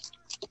 Then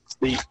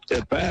the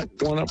at bat,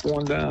 1 up,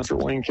 1 down for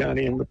Wayne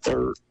County in the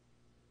 3rd.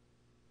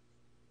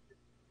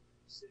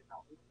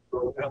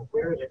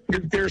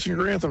 Garrison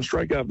Grantham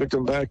strikeout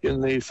victim back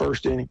in the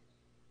 1st inning.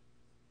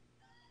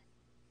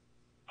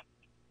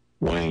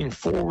 Wayne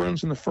 4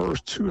 runs in the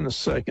 1st, 2 in the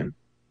 2nd.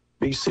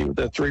 BC with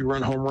that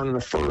 3-run home run in the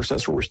 1st.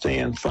 That's where we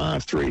stand.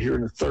 5-3 here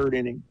in the 3rd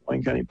inning.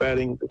 Wayne County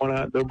batting 1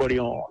 out, nobody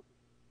on.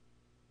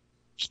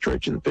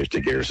 Stretching the pitch to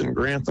Garrison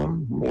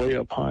Grantham, way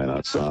up high and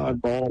outside.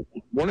 Ball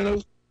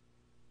 1-0.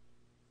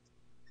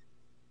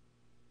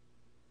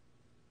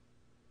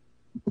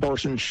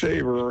 Carson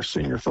Shaver, our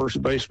senior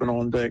first baseman,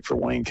 on deck for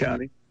Wayne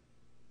County.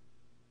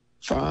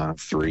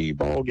 5-3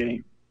 ball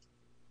game.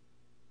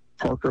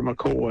 Parker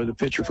McCoy, the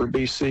pitcher for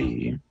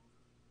BC,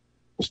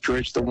 will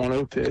stretch the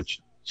 1-0 pitch.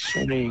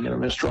 Swinging and a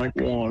missed strike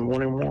 1,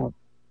 1-1.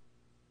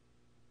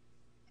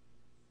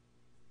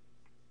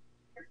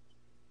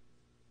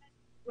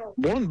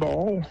 One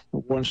ball,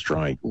 1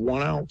 strike,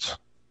 1 out.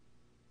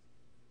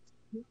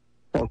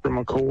 Parker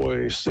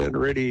McCoy set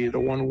ready, the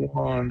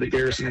 1-1 to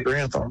Garrison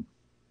Grantham.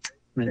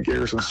 And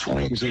Garrison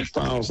swings and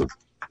fouls it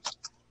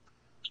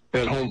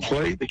at home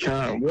plate. The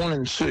count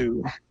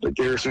 1-2 to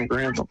Garrison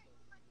Grantham.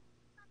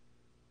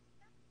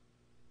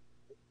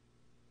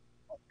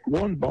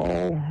 1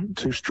 ball,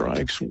 2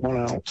 strikes, 1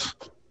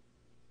 out.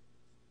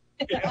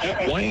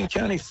 Wayne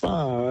County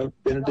 5,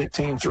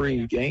 Benedictine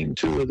 3, game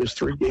 2 of this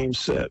 3-game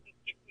set.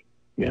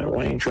 Yeah,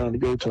 Wayne trying to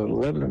go to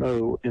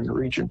 11-0 in the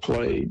region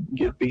play,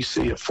 give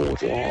BC a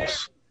 4th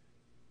loss.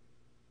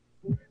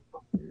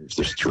 Here's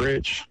the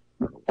stretch,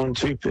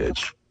 1-2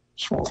 pitch,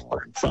 small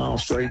foul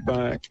straight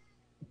back.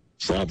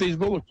 Southeast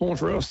bullet point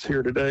for us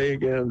here today.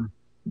 Again,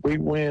 we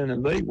win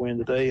and they win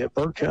today. At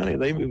Burke County,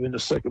 they move into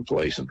 2nd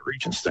place in the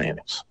region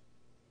standings.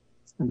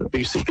 And the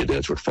BC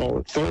Cadets would fall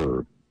at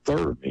 3rd.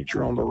 3rd means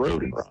you're on the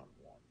road in round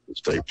 1 for the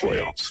state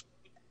playoffs.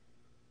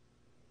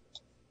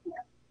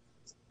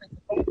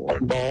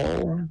 1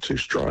 ball, 2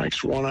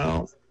 strikes, 1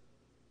 out.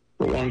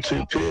 The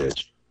 1-2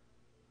 pitch.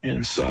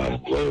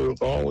 Inside low,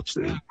 ball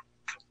 2.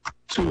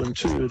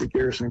 2-2 to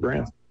Garrison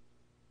Grantham.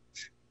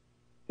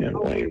 And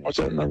Wayne wants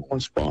that number 1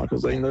 spot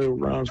because they know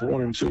rounds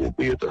 1 and 2 will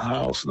be at their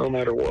house no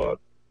matter what.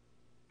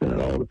 And it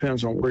all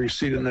depends on where you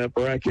seat in that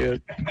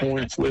bracket,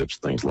 coin flips,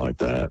 things like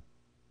that.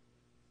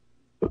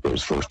 But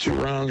those first 2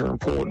 rounds are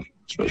important,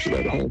 especially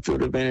that home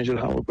field advantage at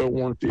Howard Go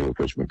One Field.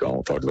 Coach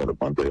McDonald talked about it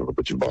Monday on the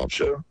Butch and Bob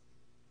Show.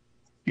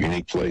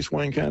 Unique place,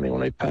 Wayne County,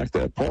 when they pack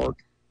that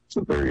park. It's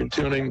a very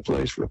intimidating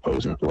place for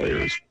opposing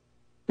players.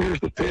 Here's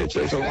the pitch.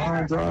 There's a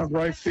line drive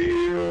right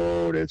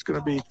field. It's going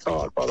to be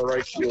caught by the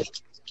right field.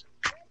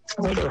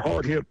 Another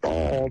hard hit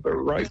ball, but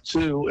right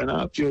to an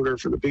outfielder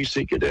for the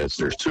BC Cadets.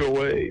 There's 2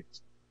 away.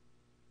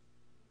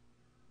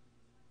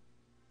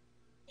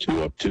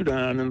 2 up, 2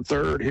 down in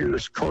 3rd.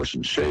 Here's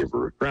Carson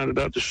Shaver, grounded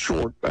out to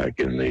short back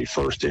in the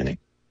 1st inning.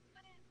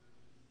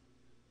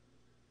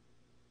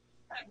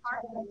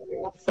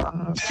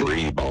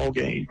 5-3 ball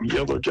game.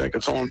 Yellow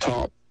Jackets on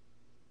top.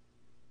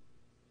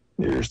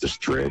 Here's the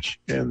stretch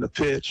and the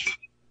pitch.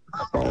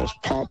 The ball's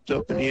popped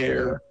up in the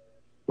air.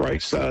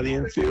 Right side of the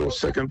infield.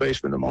 2nd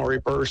baseman Amari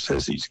Burst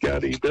says he's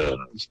got it. He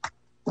does.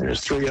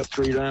 There's 3 up,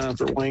 3 down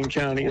for Wayne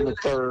County in the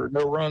 3rd.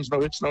 No runs,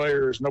 no hits, no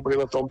errors. Nobody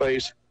left on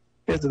base.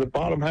 Head to the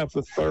bottom half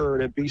of the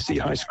 3rd at BC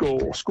High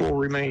School. Score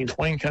remains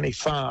Wayne County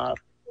 5,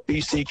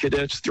 BC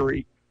Cadets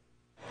 3.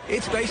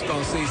 It's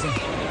baseball season,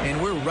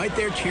 and we're right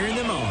there cheering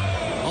them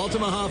on.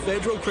 Altamaha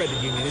Federal Credit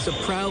Union is a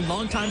proud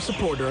longtime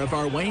supporter of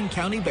our Wayne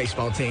County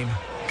baseball team.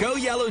 Go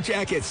Yellow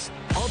Jackets!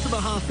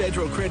 Altamaha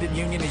Federal Credit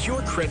Union is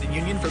your credit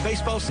union for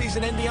baseball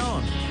season and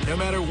beyond. No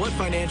matter what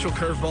financial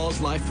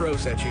curveballs life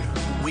throws at you,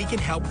 we can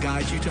help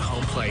guide you to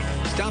home plate.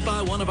 Stop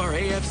by one of our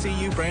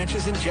AFCU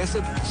branches in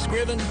Jessup,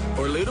 Scriven,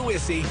 or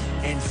Ludowici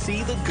and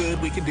see the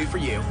good we can do for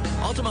you.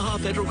 Altamaha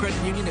Federal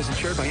Credit Union is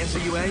insured by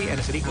NCUA and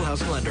is an equal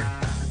housing lender.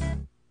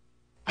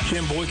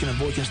 Jim Boykin and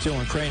Boykin Steel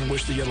and Crane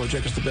wish the Yellow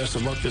Jackets the best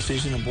of luck this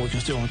season, and Boykin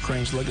Steel and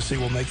Crane's legacy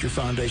will make your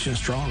foundation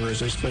stronger as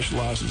they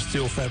specialize in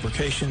steel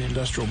fabrication,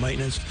 industrial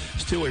maintenance,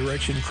 steel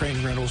erection,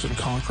 crane rentals, and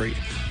concrete.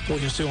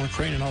 Boykin Steel and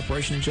Crane in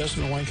operation in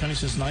Jessup and Wayne County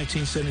since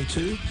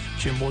 1972.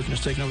 Jim Boykin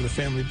has taken over the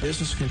family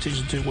business and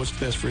continues to do what's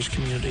best for his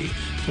community.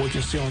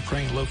 Boykin Steel and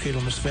Crane located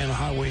on the Savannah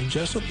Highway in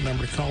Jessup. The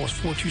number to call is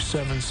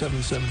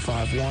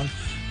 427-7751.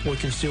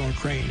 Boykin Steel and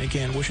Crane.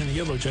 Again, wishing the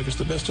Yellow Jackets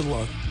the best of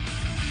luck.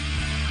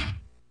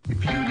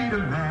 If you need a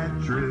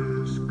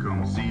mattress,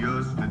 come see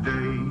us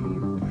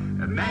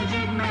today. At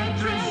Magic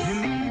Mattress. You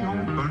need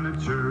home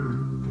furniture.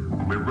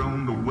 We're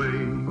on the way.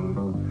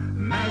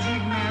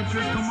 Magic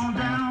Mattress. Come on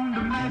down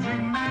to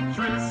Magic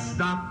Mattress.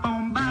 Stop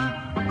on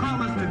by or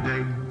call us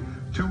today.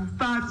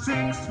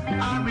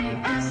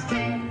 256-REST.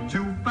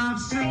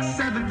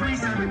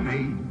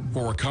 256-7378.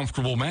 For a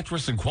comfortable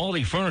mattress and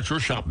quality furniture,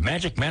 shop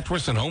Magic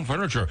Mattress and Home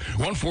Furniture,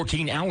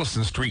 114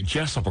 Allison Street,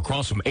 Jessup,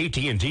 across from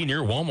AT&T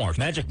near Walmart.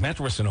 Magic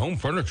Mattress and Home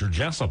Furniture,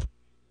 Jessup.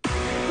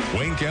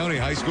 Wayne County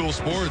High School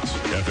Sports,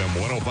 FM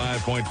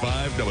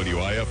 105.5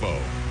 WIFO.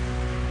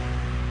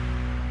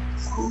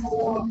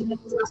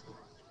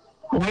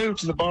 We'll move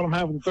to the bottom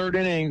half of the third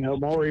inning.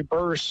 Amari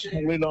Burse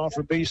will lead off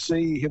for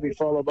BC. He'll be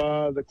followed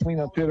by the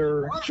cleanup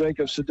hitter,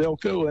 Jacob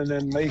Sedelko, and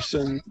then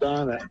Mason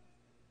Dinah.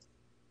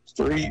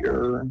 3,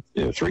 4,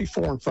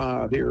 and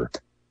 5 here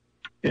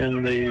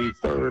in the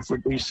third for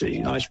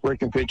BC. Nice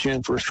breaking pitch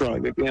in for a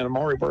strike. Again,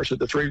 Amari Burse hit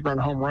the 3-run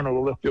home run over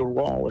the left field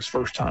wall his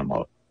first time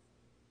up.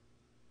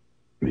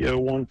 The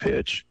 0-1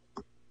 pitch.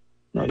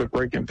 Another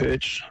breaking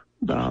pitch.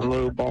 Down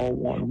low, ball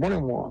 1.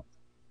 1-1.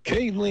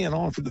 Cade Lynn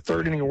on for the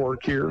third inning of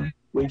work here.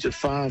 Leads at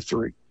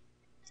 5-3.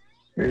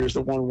 Here's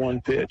the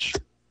 1-1 pitch.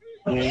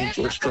 And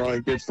for a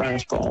strike, good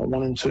fastball.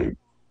 1-2.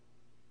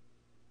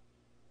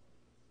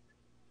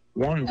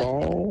 1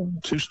 ball,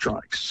 2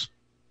 strikes.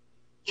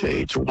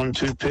 Cade's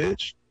 1-2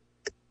 pitch.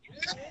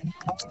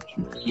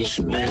 This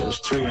is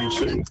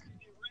 2-2.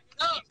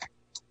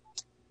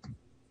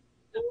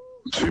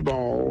 2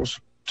 balls,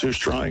 2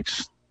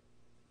 strikes.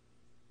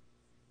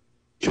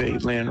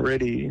 Cade Lynn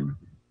ready.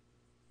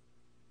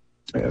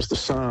 As the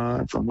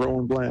sign from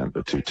Rowan Bland,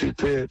 the 2-2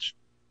 pitch.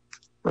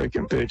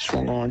 Breaking pitch,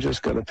 swung on,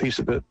 just got a piece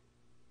of it.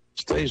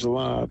 Stays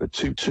alive at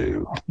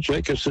 2-2.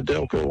 Jacob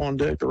Sedelko on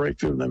deck, the right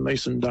field, and then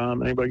Mason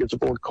Diamond. Anybody gets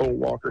aboard Cole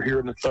Walker here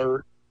in the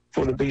third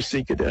for the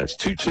BC Cadets.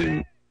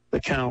 2-2,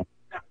 the count.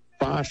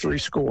 5-3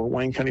 score.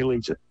 Wayne County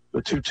leads it.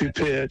 The 2-2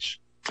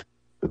 pitch.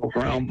 Little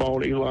ground ball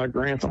to Eli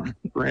Grantham.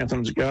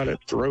 Grantham's got it.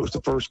 Throws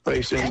to first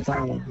base in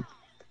time.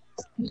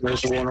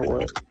 There's one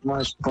away.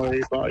 Nice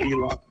play by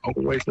Eli. All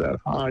the way for that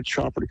high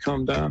chopper to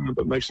come down,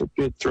 but makes a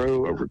good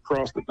throw over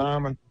across the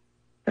diamond.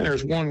 And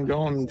there's one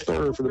gone in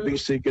third for the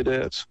BC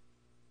Cadets.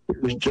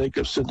 Here's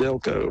Jacob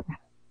Sedelko.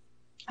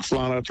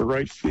 Flying out to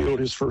right field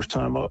his first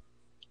time up.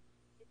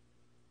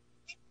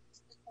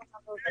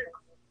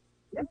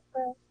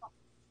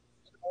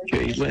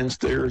 Cade Lynn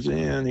stares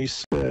in.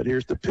 He's set.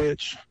 Here's the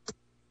pitch.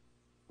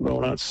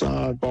 Going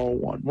outside, ball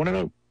 1.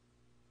 1-0.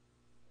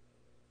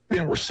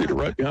 We're seated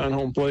right behind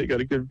home plate.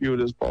 Got a good view of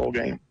this ball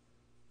game.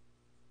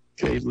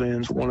 Cade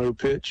Lynn's 1-0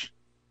 pitch.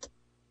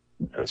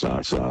 That's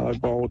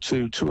outside, ball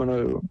 2,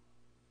 2-0.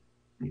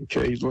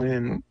 Cade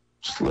Lynn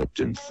slipped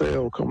and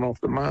fell coming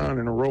off the mound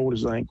and rolled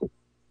his ankle.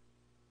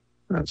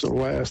 That's the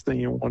last thing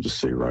you want to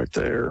see right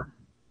there.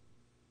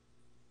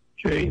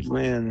 Cade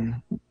Lynn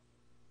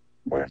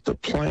went to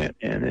plant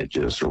and it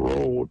just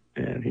rolled,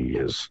 and he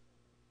is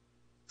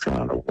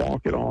trying to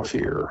walk it off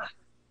here.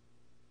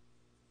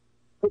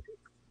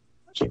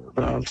 So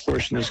the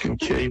question is, can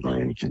Cade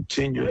Lynn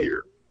continue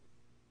here?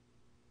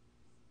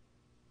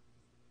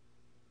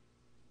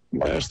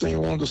 Last thing I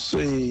wanted to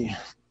see,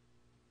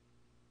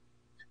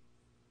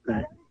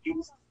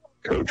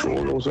 Coach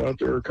Orgle's out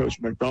there, Coach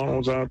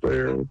McDonald's out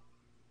there,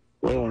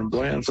 Rowan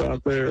Bland's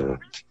out there.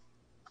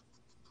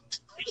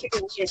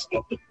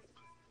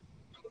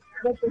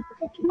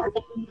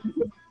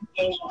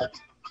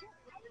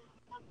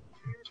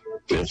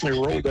 Definitely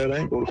rolled that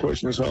ankle. The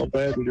question is, how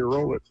bad did he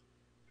roll it?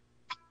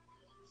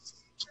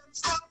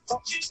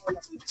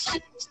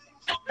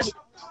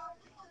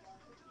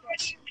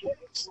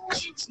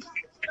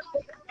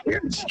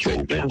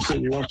 Cade Lynn said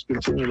he wants to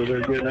continue with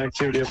their good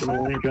activity up in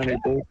the Wayne County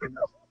bullpen.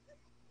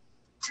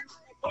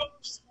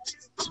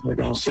 We're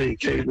going to see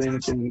Cade Lynn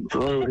can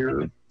throw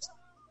here.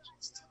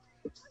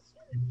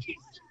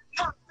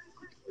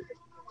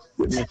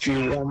 Getting a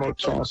few warm-up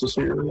tosses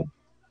here.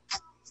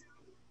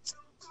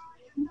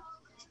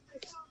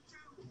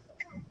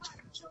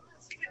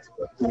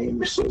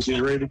 He says he's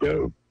ready to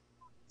go.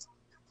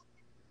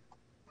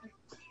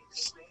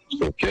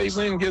 So Cade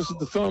Lynn gives it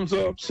the thumbs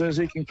up, says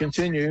he can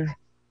continue.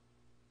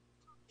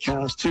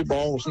 Counts 2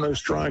 balls, no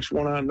strikes,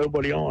 1 out,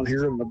 nobody on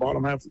here in the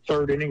bottom half of the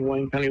third inning.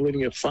 Wayne County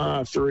leading at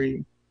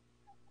 5-3.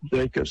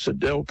 Jacob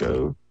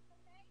Sedelko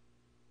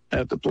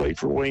at the plate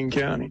for Wayne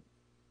County.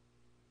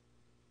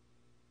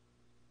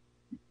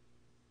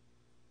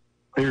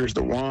 Here's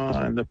the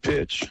wind, the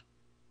pitch,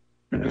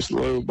 and it's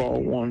low, ball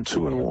 1,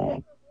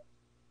 2-1.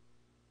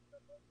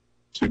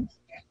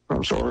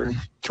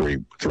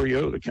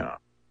 3-0 the count.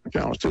 The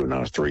count was 2,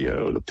 now it's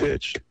 3-0. The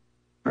pitch,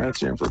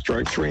 that's in for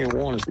strike.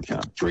 3-1 is the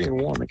count.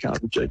 3-1 the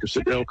count for Jacob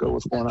Sedelko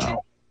with 1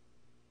 out.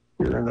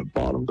 Here in the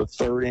bottom of the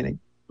third inning.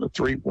 The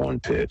 3-1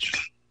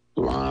 pitch.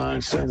 Line,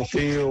 center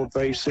field,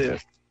 base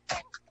hit.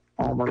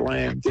 Palmer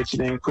Lamb gets it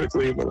in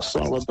quickly with a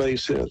solid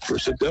base hit for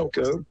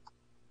Sedelko.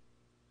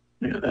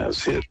 And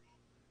that's hit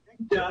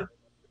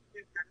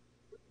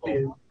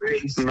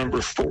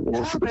number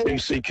 4 for the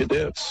BC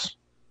Cadets.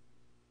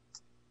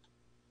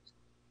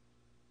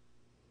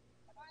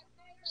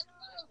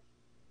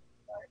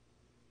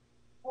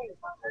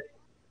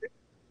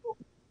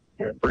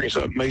 Brings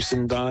up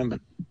Mason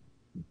Diamond.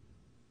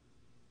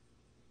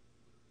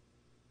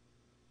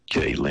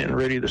 Caitlin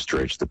ready to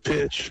stretch the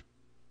pitch.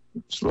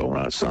 Slow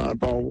outside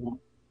ball.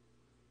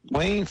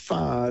 Lane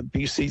 5,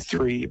 BC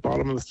 3,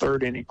 bottom of the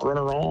third inning.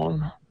 Runner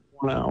on,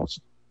 1 out.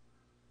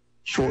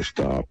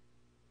 Shortstop,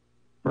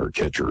 or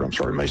catcher,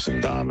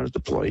 Mason Diamond at the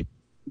plate.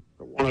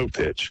 1-0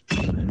 pitch.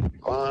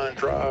 Line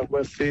drive,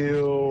 left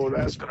field.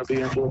 That's going to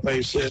be into a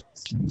base hit.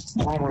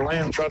 Palmer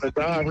Lamb tried to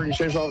dive. He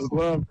shaves off his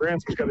glove.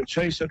 Grantham's got to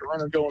chase it. The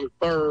runner going to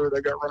third.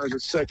 They got runners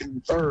at second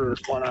and third.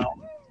 1 out.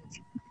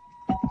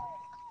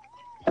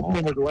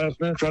 Palmer at the last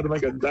minute tried to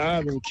make a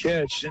dive and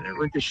catch, and it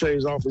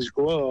ricochets off his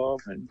glove,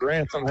 and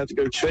Grantham had to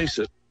go chase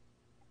it.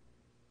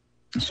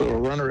 So a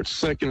runner at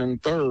second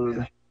and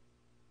third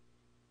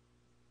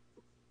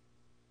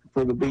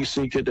for the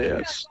BC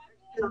Cadets.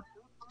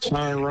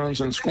 Time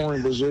runs in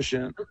scoring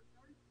position.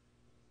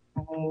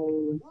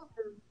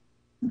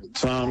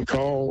 Time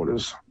called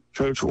as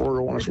Coach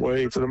Wardle on his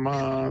way to the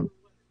mound.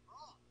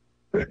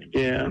 But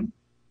again,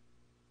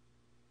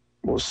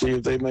 we'll see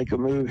if they make a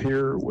move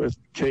here with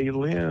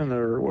Kaylin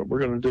or what we're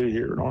going to do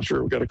here. Not sure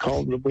if we've got a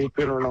call to the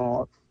bullpen or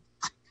not.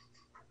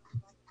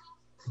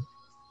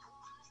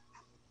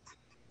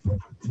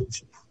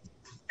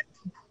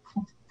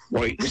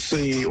 Wait and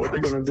see what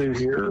they're going to do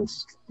here.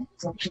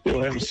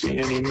 Still haven't seen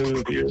any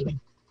move here.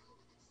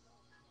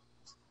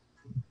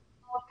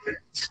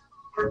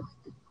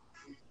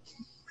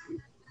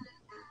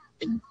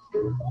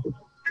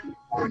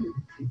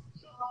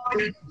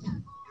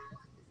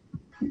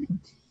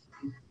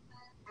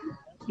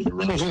 The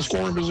runners in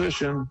scoring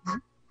position.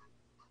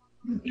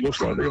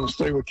 Looks like they're going to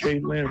stay with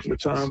Caitlin for the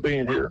time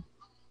being here.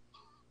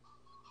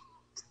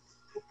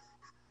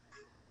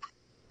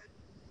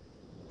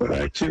 But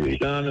activity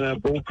down in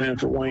that bullpen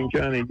for Wayne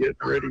County getting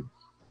ready.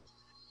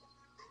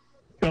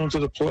 Coming to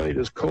the plate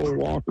is Cole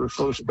Walker,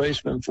 first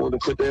baseman for the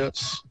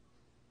Cadets.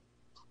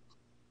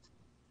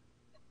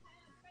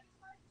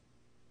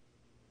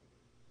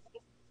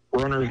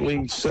 Runners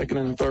lead second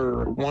and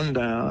third, 1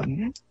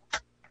 down.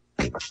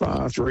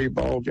 5-3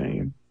 ball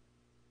game.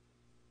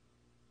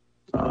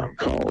 Time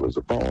called as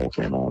the ball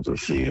came onto the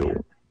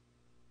field.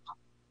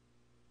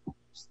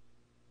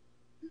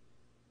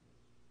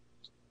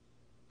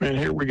 And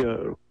here we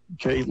go.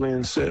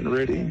 Caitlin setting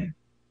ready.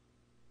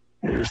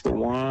 Here's the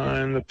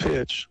wind, the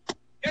pitch.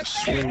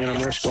 Swinging a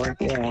miss, strike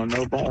 1.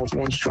 No balls,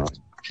 1 strike.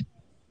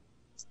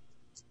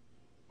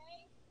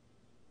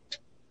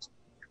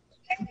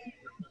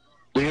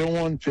 The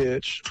 0-1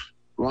 pitch.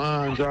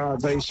 Line drive,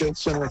 base hit,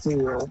 center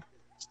field.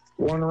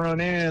 1 run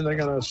in. They're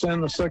going to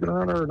send the second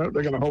runner. No,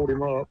 they're going to hold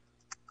him up.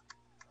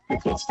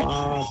 It's a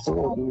 5-4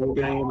 ball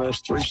game. That's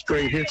 3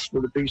 straight hits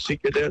for the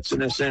BC Cadets in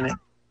this inning.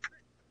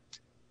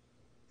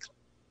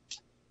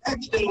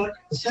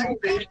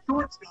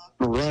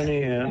 Run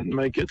in,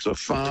 make it a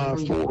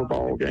 5-4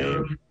 ball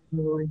game.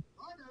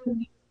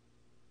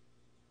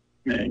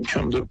 And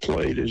come to the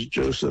plate is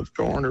Joseph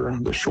Garner,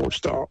 the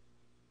shortstop.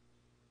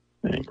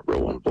 And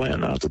Roland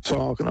Bland out to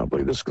talk, and I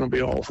believe this is going to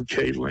be all for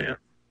Caitlin.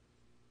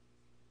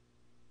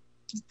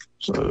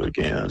 So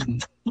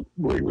again,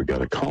 we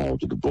got a call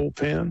to the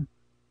bullpen.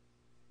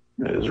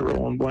 As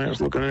Roland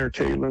Bland's looking there,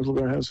 Caitlin's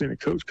looking. I haven't seen a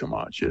coach come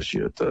out just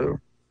yet, though.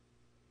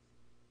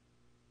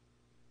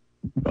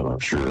 But I'm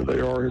sure they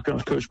are. Here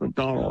comes Coach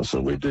McDonald.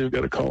 So we do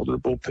got a call to the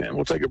bullpen.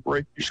 We'll take a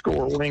break. You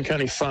score Wayne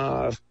County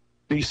 5,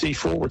 BC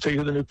 4. We'll tell you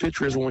who the new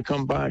pitcher is when we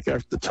come back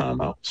after the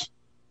timeouts.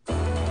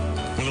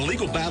 When a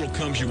legal battle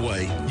comes your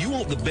way, you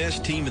want the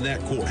best team in that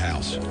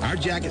courthouse. Our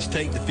Jackets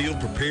take the field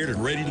prepared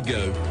and ready to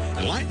go.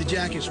 And like the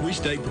Jackets, we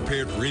stay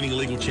prepared for any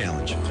legal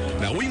challenge.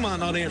 Now, we might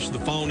not answer the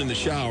phone in the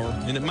shower,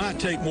 and it might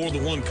take more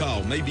than 1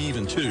 call, maybe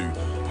even 2,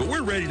 but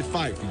we're ready to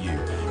fight for you.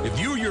 If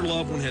you or your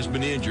loved one has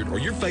been injured or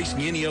you're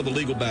facing any other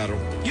legal battle,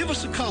 give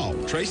us a call.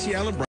 Tracy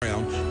Allen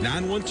Brown,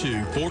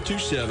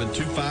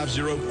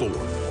 912-427-2504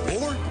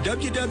 or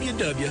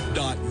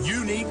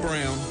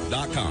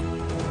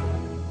www.youneedbrown.com.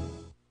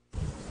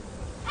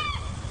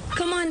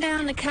 Come on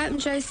down to Captain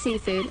Joe's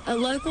Seafood, a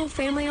local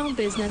family-owned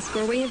business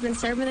where we have been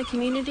serving the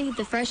community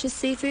the freshest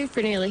seafood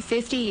for nearly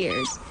 50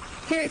 years.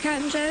 Here at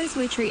Captain Joe's,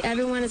 we treat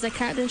everyone as a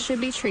captain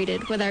should be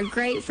treated with our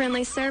great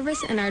friendly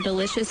service and our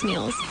delicious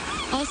meals.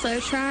 Also,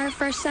 try our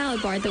fresh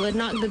salad bar that would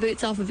knock the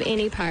boots off of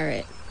any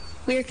pirate.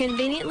 We are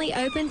conveniently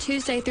open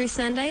Tuesday through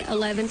Sunday,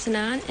 11 to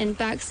 9, in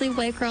Baxley,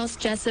 Waycross,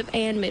 Jessup,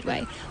 and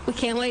Midway. We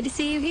can't wait to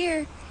see you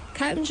here.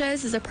 Captain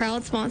Joe's is a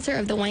proud sponsor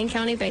of the Wayne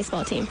County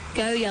baseball team.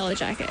 Go Yellow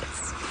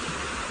Jackets.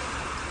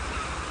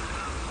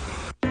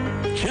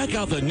 Check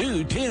out the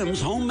new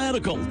Tim's Home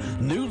Medical.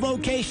 New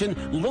location,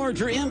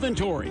 larger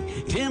inventory.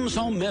 Tim's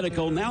Home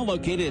Medical, now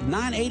located at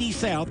 980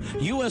 South,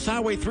 U.S.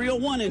 Highway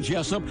 301 in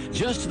Jessup,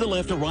 just to the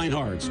left of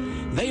Reinhardt's.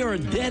 They are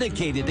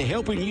dedicated to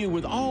helping you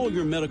with all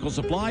your medical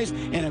supplies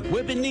and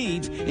equipment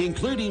needs,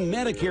 including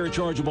Medicare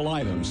chargeable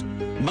items.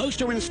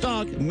 Most are in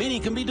stock, many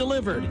can be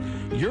delivered.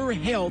 Your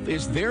health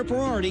is their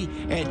priority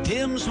at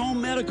Tim's Home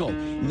Medical,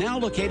 now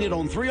located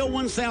on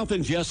 301 South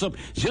in Jessup,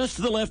 just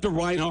to the left of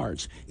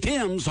Reinhardt's.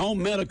 Tim's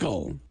Home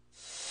Medical.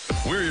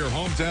 We're your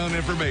hometown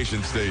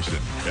information station,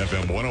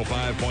 FM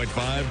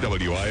 105.5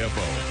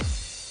 WIFO.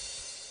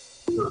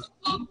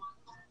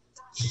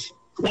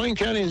 Wayne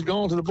County has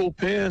gone to the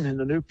bullpen, and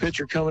the new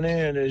pitcher coming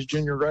in is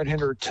junior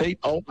right-hander Tate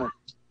Altman.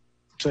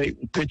 Tate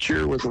will pitch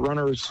here with the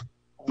runners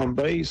on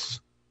base,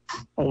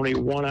 only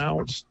 1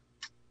 out.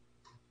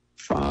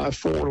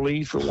 5-4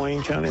 lead for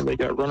Wayne County. They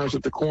got runners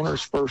at the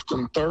corners, first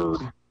and third.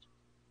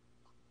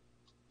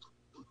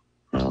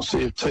 I'll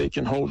see if Tate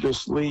can hold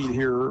this lead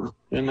here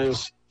in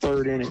this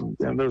third inning.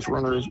 And those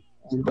runners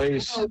on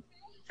base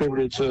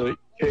pivoted to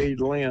Cade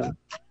Lynn.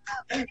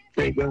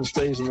 Cade Lynn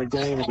stays in the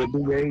game as a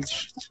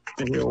DH,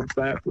 and he'll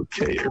bat for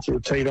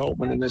Tate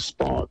Altman in this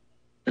spot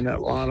in that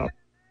lineup.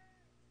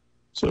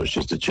 So it's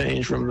just a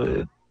change from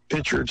the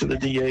pitcher to the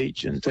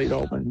DH, and Tate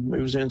Altman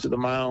moves into the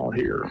mound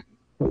here.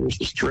 There's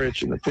the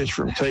stretch and the pitch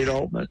from Tate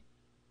Altman.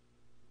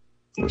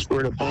 It's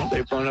where the bunt,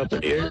 they run up in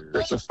the air.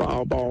 It's a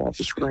foul ball off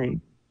the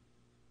screen.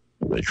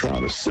 They try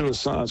to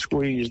suicide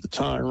squeeze the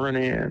tying run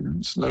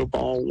in.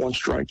 Snowball, 1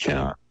 strike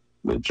count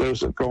with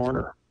Joseph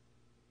Garner.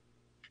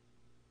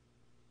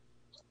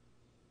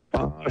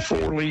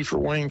 5-4 lead for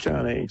Wayne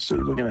County. So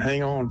we're going to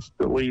hang on to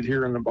the lead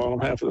here in the bottom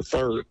half of the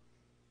third.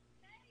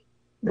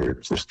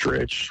 There's the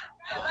stretch.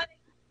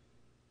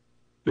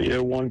 The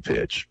 0-1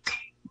 pitch.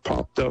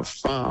 Popped up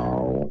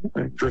foul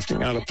and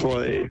drifting out of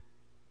play.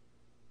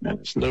 And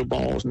it's no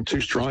balls and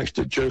 2 strikes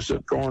to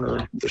Joseph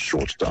Garner, the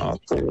shortstop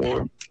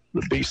for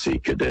the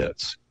BC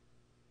Cadets.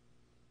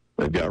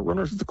 They've got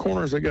runners at the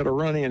corners. They got a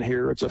run in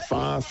here. It's a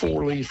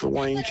 5-4 lead for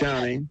Wayne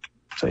County.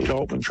 Tate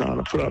Altman trying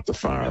to put out the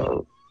fire.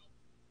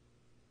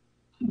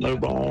 No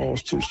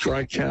balls, 2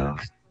 strike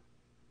count.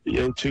 The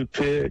 0-2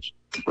 pitch,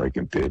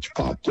 breaking pitch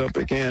popped up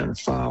again,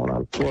 fouled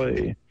out of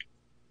play.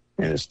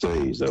 And it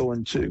stays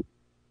 0-2.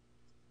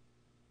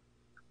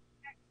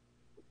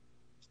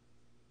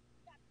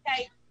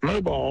 No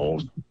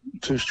balls,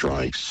 2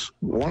 strikes,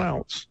 1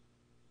 out.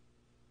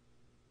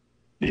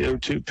 The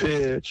 0-2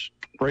 pitch,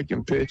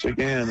 breaking pitch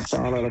again,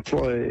 fouled out of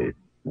play.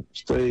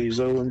 Stays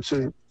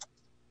 0-2.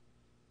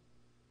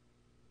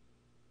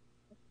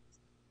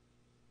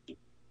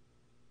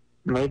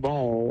 No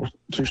balls,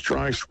 2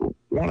 strikes,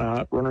 1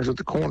 out. Runners at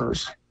the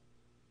corners.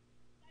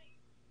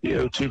 The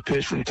 0-2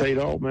 pitch from Tate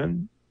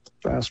Altman.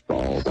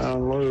 Fastball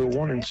down low,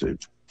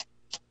 1-2.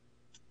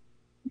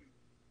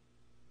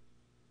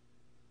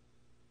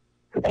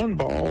 1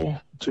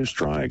 ball, 2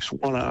 strikes,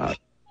 1 out.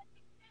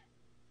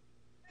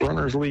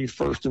 Runners lead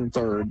first and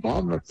third.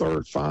 Bottom of the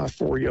third,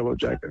 5-4 Yellow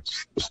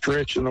Jackets. The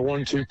stretch and the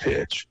 1-2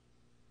 pitch.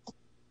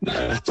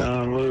 That's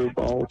down low,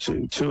 ball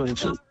 2,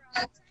 2-2.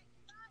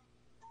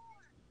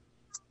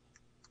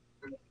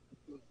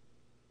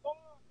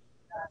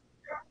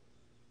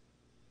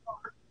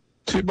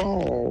 Two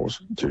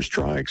balls, 2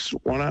 strikes,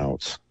 1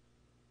 out.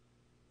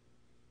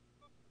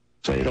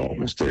 Tate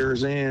Altman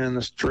stares in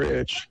the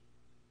stretch.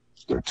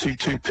 The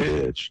 2-2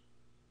 pitch,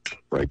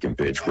 breaking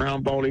pitch,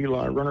 ground ball to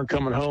Eli. Runner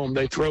coming home.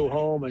 They throw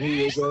home, and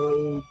he is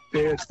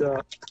pitched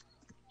up.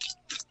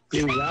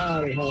 He was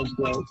out of home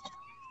plate.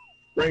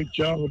 Great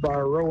job by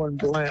Rowan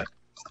Blant.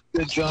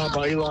 Good job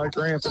by Eli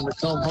Grantham to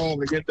come home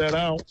to get that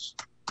out.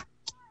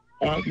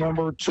 Out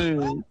number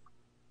 2.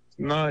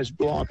 Nice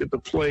block at the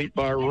plate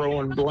by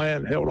Rowan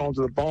Bland. Held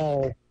onto the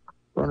ball.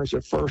 Runners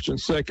at first and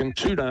second,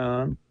 2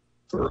 down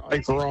for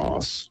Ike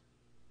Ross.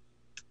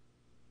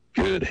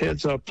 Good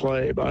heads-up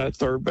play by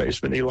third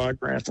baseman Eli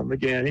Grantham.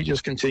 Again, he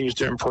just continues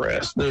to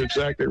impress. Knew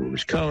exactly what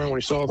was coming when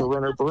he saw the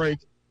runner break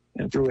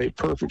and threw a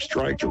perfect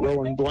strike to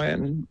Rowan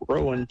Blanton.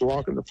 Rowan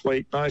blocking the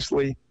plate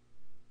nicely.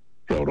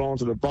 Held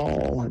onto the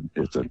ball. And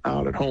it's an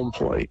out at home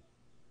plate.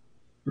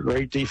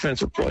 Great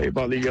defensive play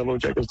by the Yellow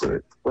Jackets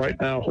that right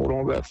now hold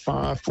on to that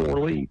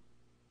 5-4 lead.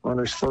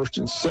 Runners first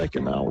and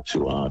second now with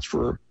 2 outs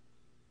for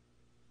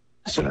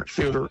center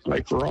fielder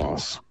Ike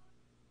Ross.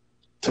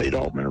 Tate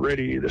Altman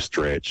ready to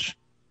stretch.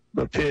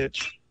 The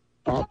pitch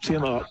popped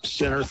him up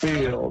center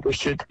field. This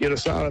should get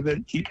us out of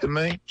it, keep the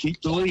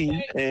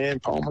lead,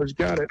 and Palmer's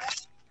got it.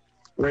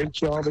 Great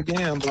job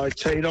again by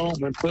Tate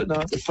Altman putting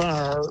out the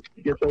fire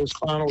to get those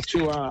final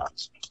 2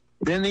 outs.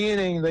 But in the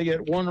inning, they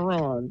get 1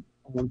 run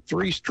on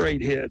 3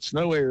 straight hits,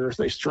 no errors.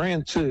 They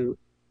strand 2.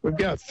 We've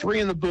got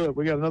 3 in the book.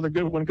 We got another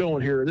good one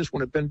going here. This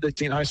one at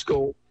Benedictine High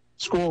School.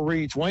 Score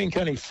reads Wayne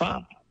County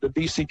 5, the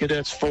BC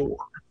Cadets 4.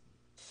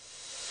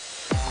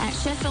 At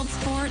Sheffield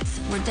Sports,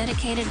 we're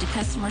dedicated to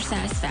customer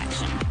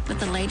satisfaction. With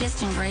the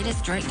latest and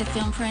greatest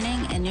direct-to-film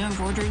printing and new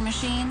embroidery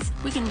machines,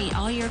 we can meet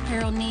all your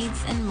apparel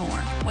needs and more.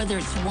 Whether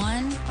it's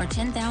 1 or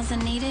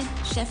 10,000 needed,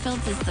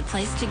 Sheffield's is the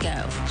place to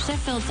go.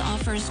 Sheffield's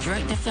offers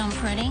direct-to-film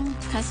printing,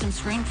 custom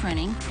screen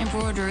printing,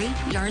 embroidery,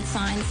 yard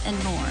signs,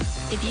 and more.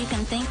 If you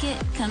can think it,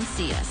 come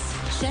see us.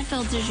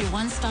 Sheffield's is your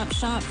one-stop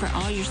shop for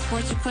all your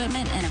sports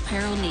equipment and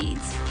apparel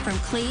needs. From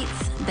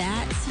cleats,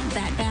 Bats,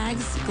 bat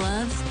bags,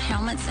 gloves,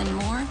 helmets, and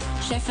more,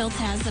 Sheffield's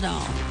has it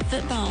all.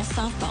 Football,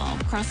 softball,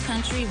 cross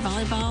country,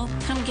 volleyball.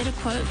 Come get a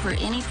quote for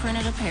any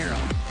printed apparel.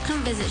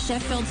 Come visit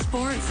Sheffield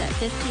Sports at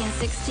 50 and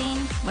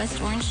 16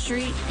 West Orange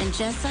Street in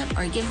Jessup,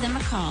 or give them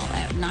a call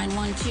at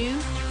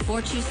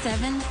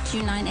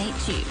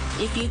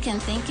 912-427-2982. If you can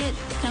think it,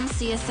 come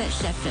see us at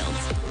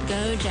Sheffield's.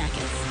 Go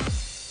Jackets.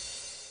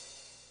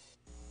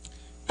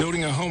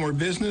 Building a home or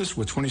business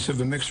with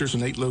 27 mixers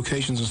and 8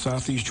 locations in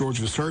Southeast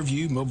Georgia to serve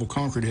you, Mobile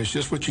Concrete has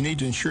just what you need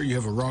to ensure you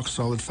have a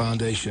rock-solid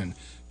foundation.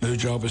 No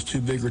job is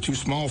too big or too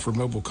small for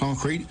Mobile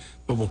Concrete.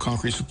 Mobile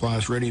Concrete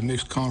supplies ready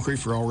mixed concrete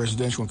for all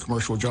residential and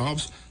commercial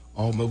jobs.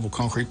 All Mobile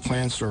Concrete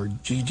plants are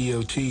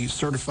GDOT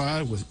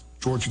certified with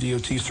Georgia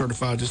DOT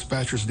certified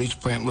dispatchers at each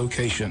plant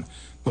location.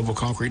 Mobile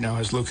Concrete now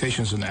has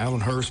locations in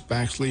Allenhurst,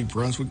 Baxley,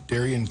 Brunswick,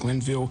 Darien,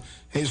 Glenville,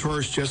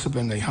 Hazehurst, Jessup,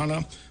 and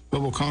Nahana.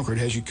 Mobile Concrete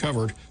has you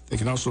covered. They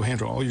can also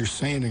handle all your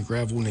sand and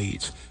gravel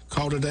needs.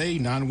 Call today,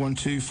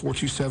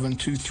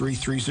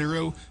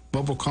 912-427-2330.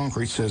 Mobile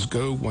Concrete says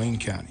go Wayne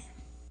County.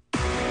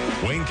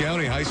 Wayne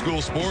County High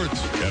School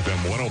Sports,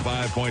 FM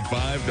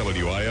 105.5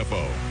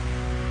 WIFO.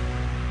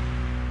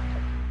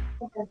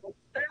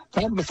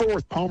 Top of the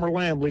fourth, Palmer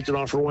Lamb leads it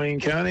off for Wayne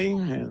County.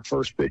 And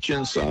first pitch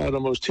inside,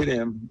 almost hit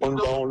him. 1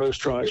 ball, no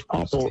strikes.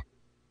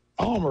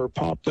 Palmer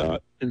popped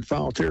out in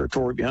foul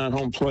territory behind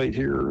home plate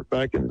here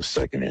back in the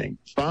second inning.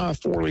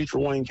 5-4 lead for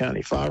Wayne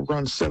County. 5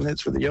 runs, 7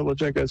 hits for the Yellow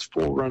Jackets.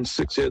 4 runs,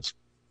 6 hits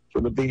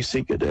for the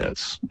BC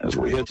Cadets as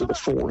we head to the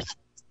fourth.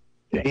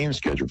 Game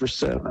scheduled for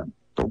 7.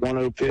 The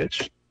 1-0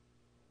 pitch.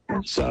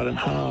 Inside and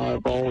high,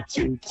 ball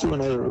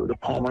 2-0 to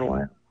Palmer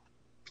Lamb.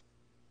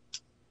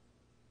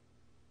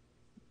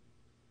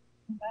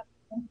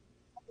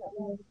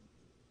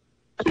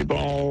 Two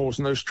balls,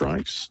 no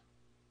strikes.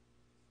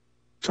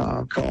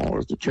 Time call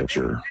as the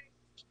catcher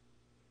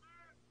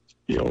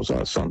yells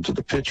out something to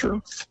the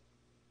pitcher.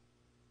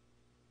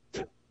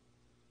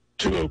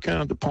 2-0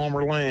 count to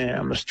Palmer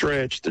Lamb. A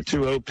stretch, the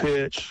 2-0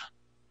 pitch.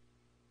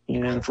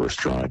 And for a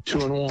strike,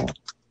 2-1.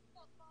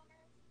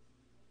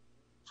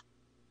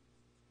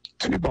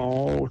 2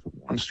 balls,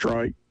 1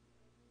 strike.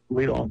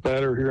 Leadoff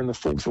batter here in the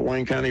fourth for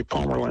Wayne County,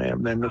 Palmer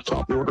Lamb. Then the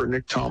top order,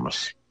 Nick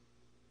Thomas.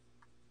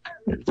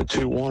 Here's the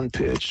 2-1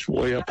 pitch,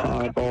 way up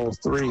high, ball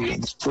 3.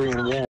 It's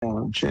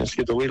 3-1. Chance to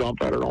get the leadoff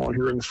batter on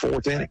here in the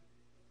fourth inning.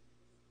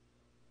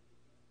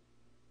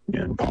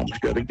 And Palmer's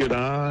got a good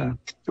eye.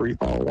 3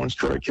 ball, 1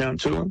 strike count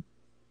to him.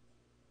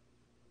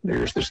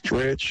 There's the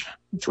stretch,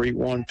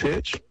 3-1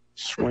 pitch.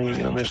 Swing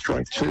and a miss,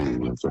 strike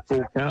 2. It's a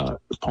full count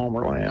to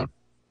Palmer Lamb.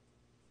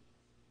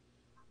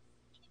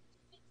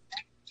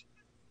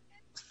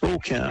 Full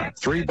count,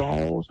 3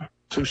 balls,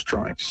 2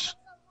 strikes.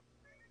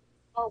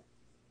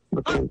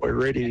 McCoy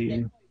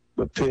ready,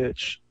 the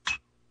pitch,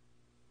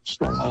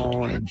 swung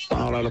on and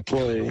fouled out of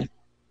play.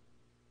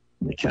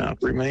 The count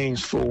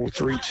remains full,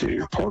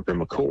 3-2. Parker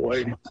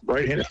McCoy,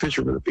 right-handed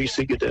pitcher for the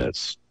BC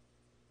Cadets,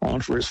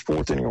 on for his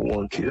 4th inning of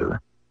work here.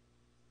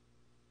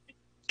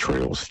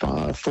 Trails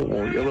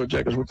 5-4. Yellow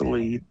Jackets with the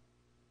lead.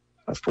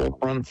 A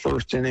 4-run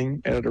first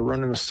inning, added a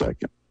run in the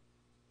second.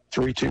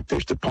 3-2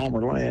 pitch to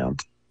Palmer Lamb.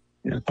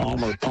 And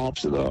Palmer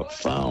pops it up,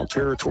 foul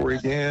territory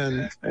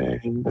again,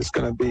 and it's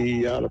going to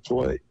be out of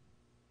play.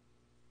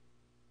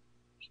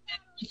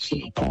 So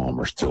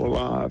Palmer still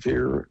alive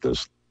here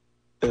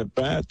at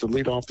bat to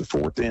lead off the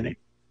 4th inning.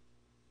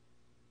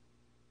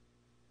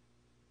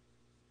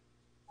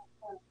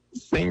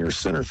 Senior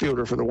center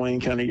fielder for the Wayne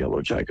County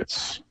Yellow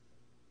Jackets.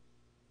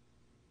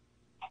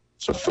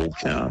 It's a full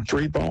count,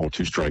 3 ball,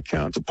 2 strike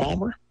count to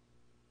Palmer.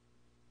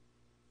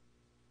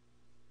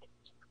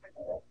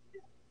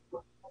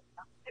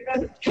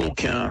 Full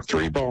count,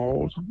 3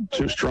 balls,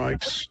 2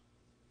 strikes.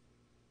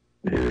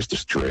 Here's the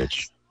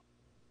stretch.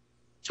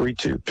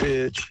 3-2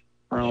 pitch.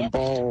 Round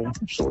ball,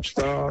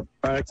 shortstop,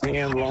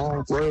 backhand,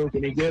 long throw.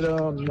 Can he get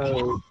him?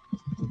 No.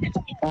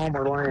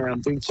 Palmer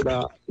Lamb beats it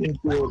out.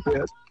 Infield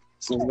hit.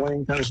 And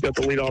Wayne kind of got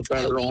the leadoff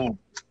batter on.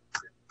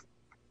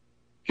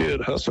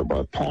 Good hustle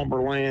by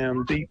Palmer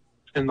Lamb. Deep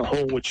in the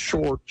hole with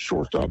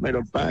shortstop made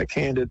a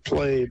backhanded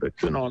play, but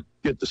could not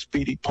get the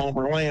speedy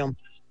Palmer Lamb.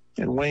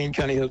 And Wayne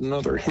County has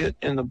another hit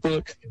in the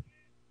book,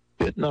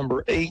 hit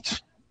number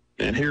 8.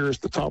 And here's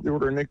the top of the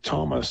order, Nick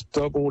Thomas,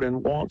 doubled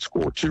and walked,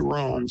 scored 2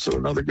 runs. So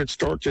another good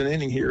start to an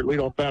inning here.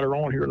 Leadoff batter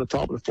on here in the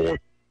top of the 4th.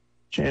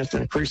 Chance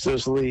to increase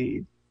this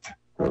lead.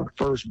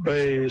 First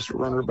base,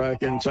 runner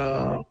back in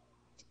time.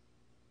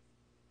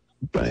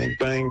 Bang,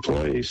 bang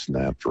play,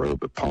 snap throw,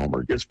 but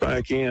Palmer gets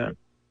back in.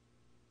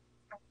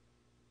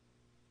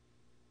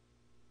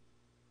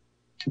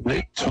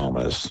 Nick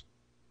Thomas,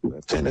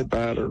 left-handed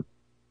batter.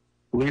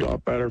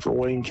 Leadoff batter for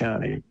Wayne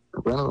County.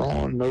 Runner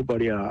on,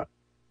 nobody out.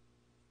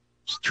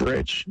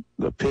 Stretch,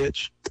 the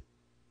pitch,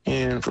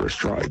 and for a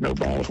strike. No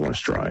balls, 1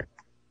 strike.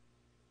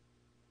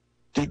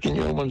 Deacon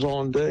Yeoman's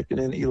on deck, and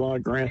then Eli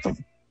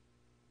Grantham.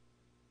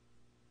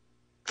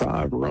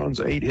 5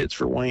 runs, 8 hits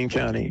for Wayne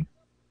County.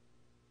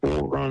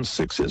 4 runs,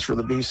 6 hits for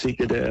the BC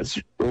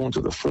Cadets. Going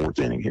to the 4th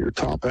inning here,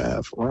 top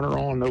half. Runner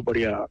on,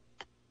 nobody out.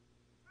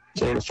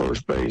 Throw to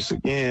first base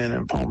again,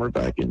 and Palmer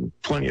back in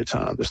plenty of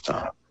time this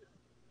time.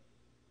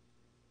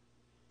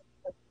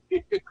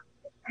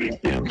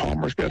 And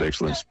Palmer's got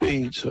excellent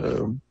speed,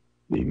 so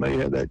he may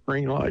have that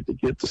green light to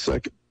get the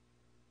second.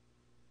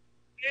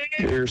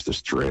 Here's the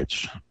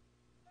stretch.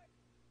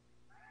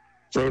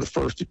 Throw to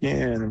first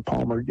again, and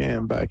Palmer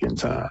again back in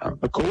time.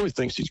 McCoy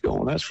thinks he's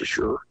going, that's for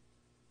sure.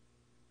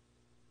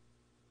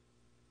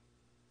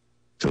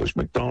 Coach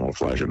McDonald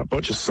flashing a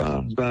bunch of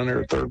signs down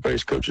there at third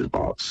base coach's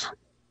box.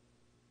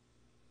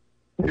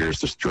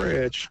 Here's the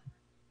stretch.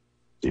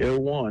 The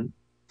 0-1.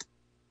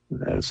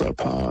 That's up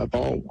high,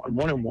 ball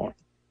 1-1.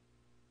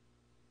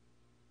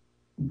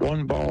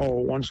 1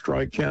 ball, 1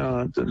 strike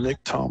count to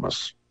Nick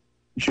Thomas,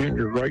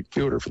 junior right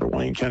fielder for the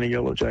Wayne County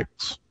Yellow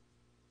Jackets.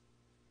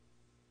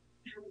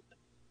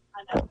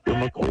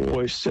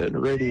 McCoy setting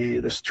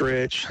ready to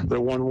stretch. The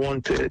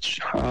 1-1 pitch.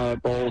 High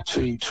ball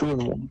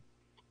 2-1.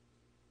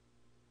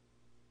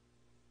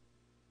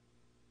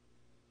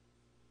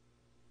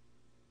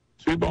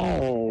 Two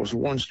balls,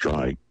 1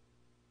 strike.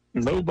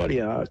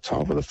 Nobody out.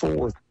 Top of the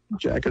 4th.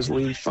 Jackets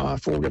lead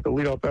 5-4. Got the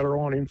leadoff batter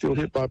on. Infield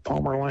hit by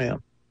Palmer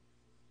Lamb.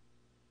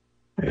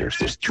 There's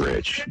the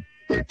stretch.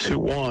 The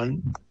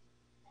 2-1.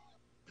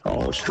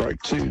 Oh, strike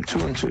 2.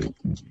 2-2.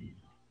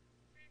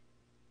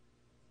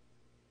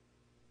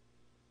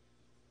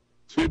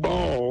 2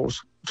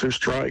 balls, 2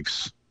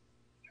 strikes.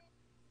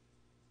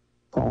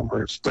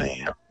 Palmer at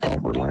stand.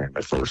 Palmer Lamb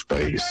at first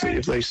base. See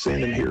if they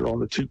send him here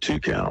on the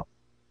 2-2 count.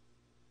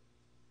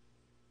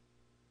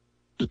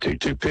 The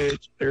 2-2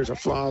 pitch. There's a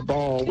fly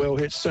ball. Well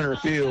hit center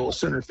field.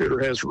 Center fielder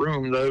has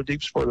room, though.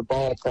 Deep part of the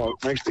ballpark.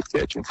 Makes the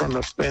catch in front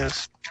of the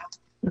fence.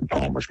 And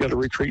Palmer's got to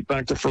retreat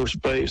back to first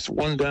base.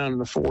 1 down in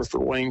the 4th for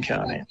Wayne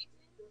County.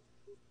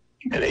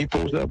 And he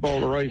pulls that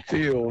ball to right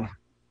field.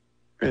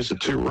 It's a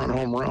 2-run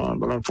home run,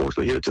 but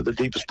unfortunately hit it to the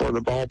deepest part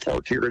of the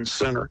ballpark here in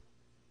center.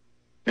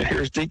 And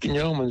here's Deacon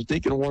Yeomans.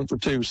 Deacon 1 for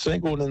 2.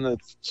 Singled in the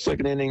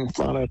 2nd inning,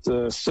 flying out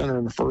the center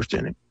in the 1st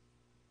inning.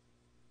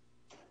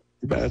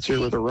 Bats here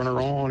with a runner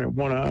on and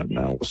 1 out.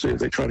 Now we'll see if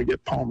they try to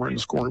get Palmer in the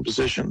scoring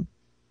position.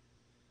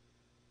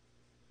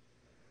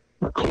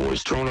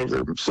 McCoy's thrown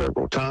over there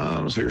several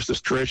times. Here's the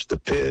stretch, the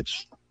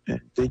pitch. And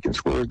Deacon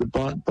squares the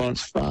bunt.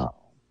 Bunt's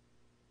foul.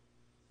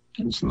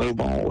 It's no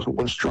balls.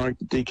 1 strike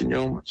to Deacon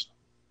Yeomans.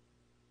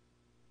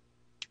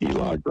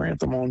 Eli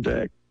Grantham on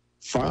deck.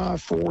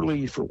 5-4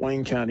 lead for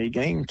Wayne County.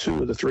 Game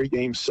 2 of the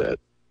 3-game set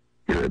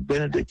here at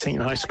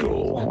Benedictine High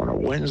School on a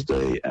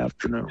Wednesday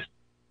afternoon.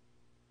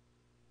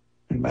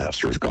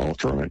 Masters Golf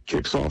Tournament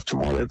kicks off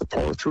tomorrow at the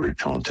par 3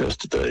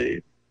 contest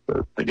today.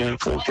 But again,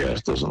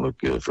 forecast doesn't look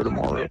good for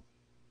tomorrow.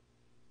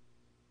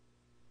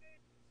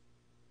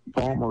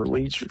 Palmer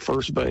leads for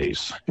first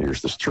base.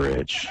 Here's the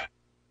stretch.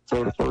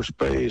 Throw to first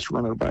base,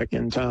 runner back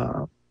in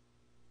time.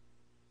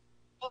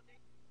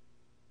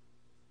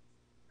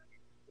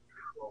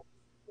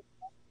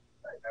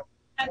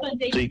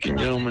 Deacon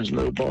Yeomans,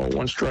 no ball,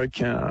 1 strike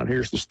count.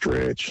 Here's the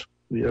stretch.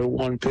 The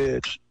 0-1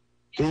 pitch.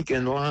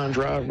 Deacon line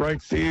drive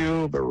right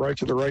field, but right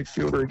to the right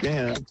fielder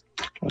again.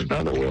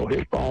 Another well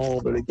hit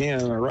ball, but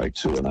again, a right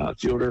to an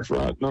outfielder for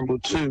out number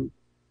 2.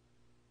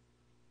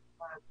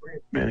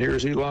 And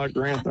here's Eli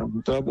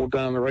Grantham, double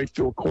down the right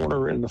field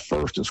corner in the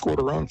 1st and scored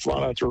a run,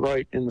 fly out to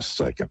right in the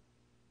 2nd.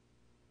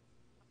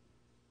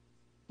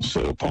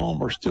 So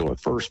Palmer still at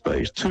first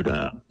base, 2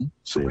 down.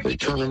 See if they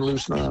turn him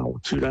loose now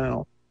with 2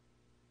 down.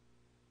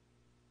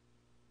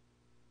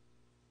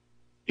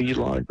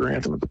 Eli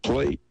Grantham at the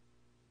plate.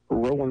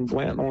 Rowan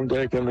Blanton on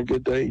deck having a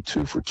good day,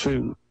 2 for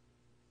 2.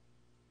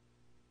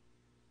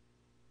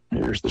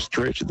 Here's the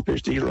stretch of the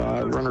pitch to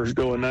Eli. Runner's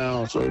going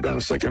now. Throw down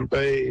to second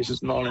base.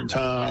 It's not in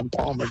time.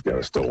 Palmer's got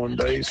a stolen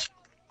base.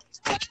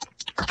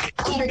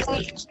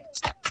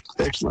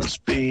 Excellent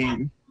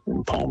speed.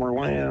 And Palmer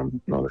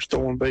Lamb, another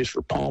stolen base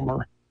for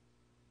Palmer.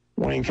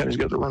 Wayne County's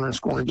got the runner in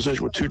scoring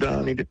position with 2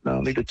 down. Need a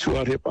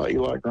 2-out hit by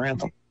Eli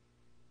Grantham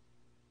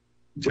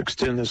to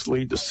extend this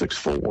lead to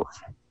 6-4.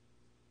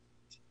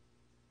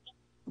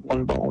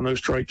 1 ball, no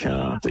strike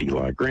count to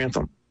Eli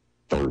Grantham,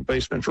 3rd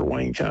baseman for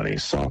Wayne County,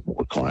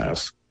 sophomore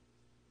class.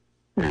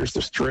 Here's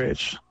the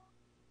stretch.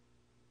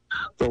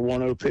 The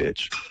 1-0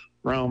 pitch.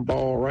 Round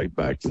ball right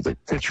back to the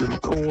pitcher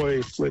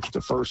McCoy. Flips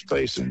to first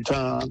base in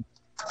time.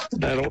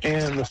 That'll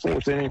end the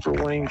 4th inning for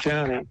Wayne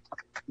County.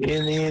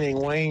 In the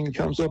inning, Wayne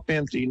comes up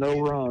empty.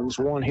 No runs,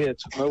 1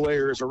 hit, no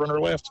errors. A runner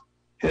left.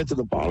 Head to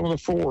the bottom of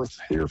the 4th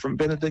here from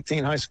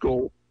Benedictine High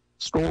School.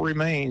 Score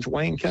remains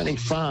Wayne County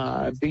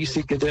 5,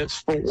 BC Cadets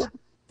 4.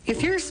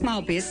 If you're a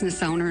small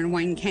business owner in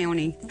Wayne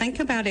County,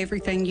 think about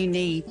everything you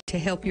need to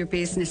help your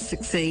business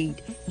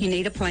succeed. You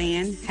need a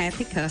plan,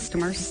 happy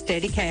customers,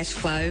 steady cash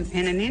flow,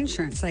 and an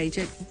insurance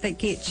agent that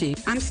gets you.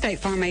 I'm State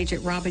Farm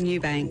Agent Robin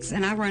Eubanks,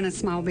 and I run a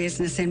small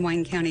business in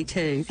Wayne County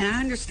too, and I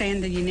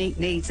understand the unique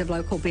needs of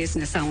local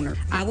business owners.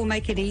 I will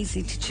make it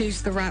easy to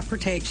choose the right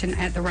protection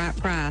at the right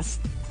price,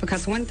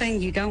 because one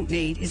thing you don't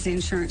need is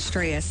insurance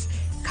stress.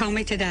 Call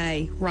me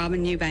today,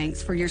 Robin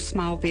Eubanks, for your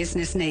small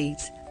business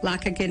needs.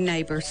 Like a good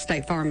neighbor,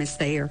 State Farm is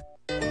there.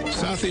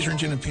 South Southeastern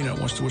Gin and Peanut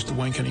wants to wish the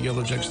Wayne County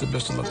Yellow Jackets the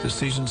best of luck this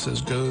season.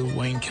 Says go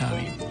Wayne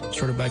County.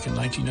 Started back in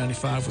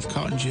 1995 with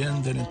cotton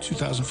gin. Then in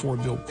 2004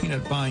 built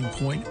Peanut Buying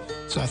Point.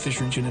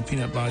 Southeastern Gin and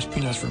Peanut buys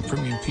peanuts from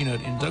Premium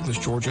Peanut in Douglas,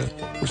 Georgia,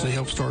 which they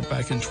helped start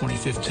back in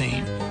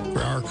 2015. For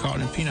our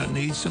cotton and peanut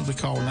needs, simply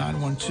call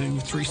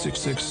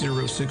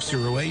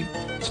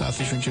 912-366-0608.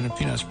 Southeastern Gin and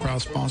Peanut's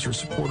proud sponsor and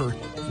supporter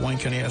of Wayne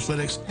County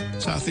Athletics.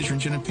 Southeastern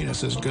Gin and Peanut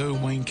says go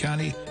Wayne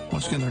County.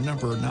 Once again, their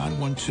number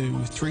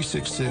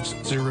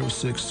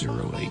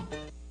 912-366-0608.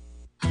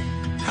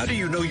 How do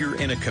you know you're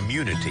in a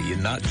community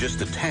and not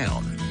just a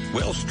town?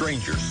 Well,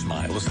 strangers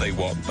smile as they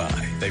walk by.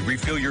 They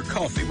refill your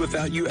coffee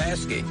without you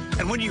asking.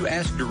 And when you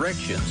ask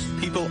directions,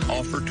 people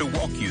offer to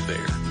walk you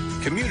there.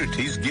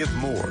 Communities give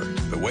more.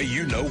 The way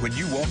you know when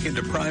you walk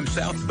into Prime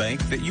South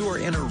Bank that you are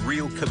in a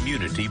real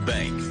community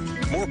bank.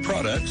 More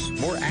products,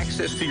 more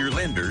access to your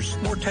lenders,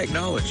 more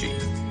technology.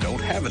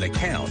 Don't have an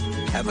account.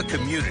 Have a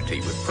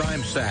community with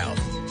Prime South.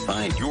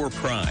 Find your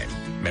Prime.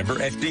 Member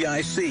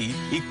FDIC,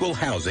 Equal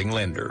Housing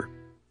Lender.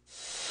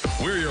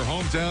 We're your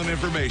hometown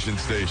information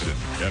station,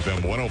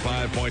 FM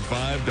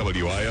 105.5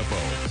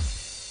 WIFO.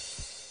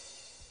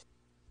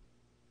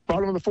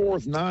 Bottom of the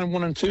fourth,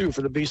 9-1-2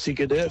 for the BC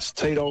Cadets.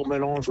 Tate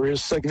Altman on for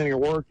his second inning of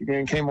work.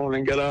 Again, came on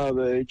and got out of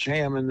the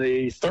jam in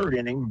the third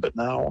inning, but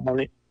now on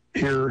it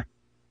here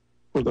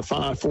with a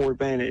 5-4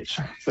 advantage,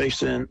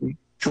 facing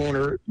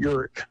Joyner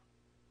Urick.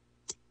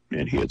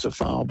 And he hits a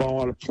foul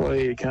ball out of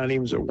play. It kind of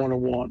evens at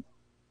 1-1.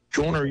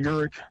 Joyner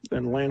Urick,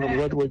 then Landon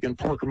Ludwig and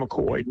Parker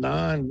McCoy.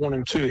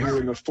 9-1-2 here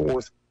in the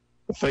fourth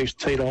to face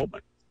Tate Altman.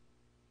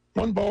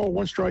 1 ball,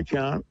 1 strike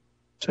count.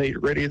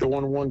 Tate ready, the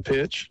 1-1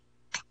 pitch.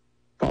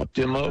 Popped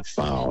him up,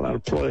 fouled out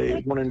of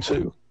play,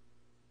 1-2.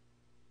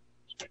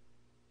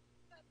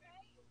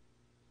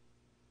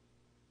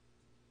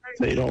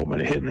 Tate Altman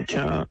hitting the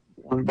count.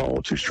 1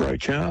 ball, 2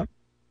 strike count.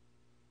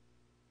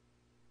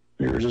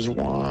 Here's his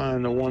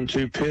line, the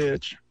 1-2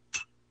 pitch.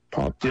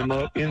 Popped him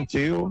up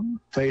infield.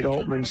 Tate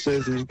Altman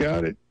says he's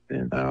got it.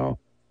 And now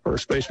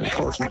first baseman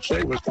Carson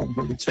Shea was coming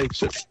and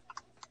takes it.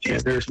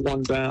 And there's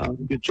 1 down.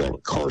 Good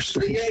job,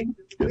 Carson. Get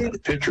the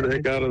pitcher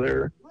that got out of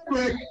there.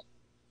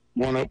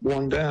 1 up,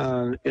 1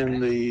 down in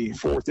the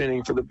fourth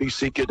inning for the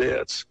BC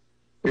Cadets.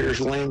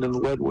 Here's Landon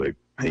Ludwig.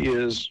 He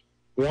is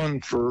 1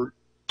 for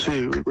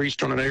 2. He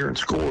reached on an error and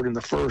scored in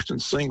the first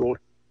and singled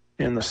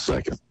in the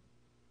second.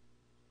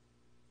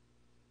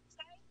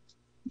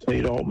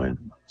 Tate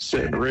Altman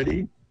set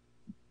ready.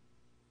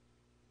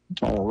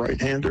 All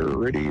right-hander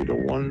ready to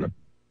 1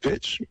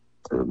 pitch.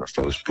 Or the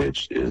first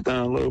pitch is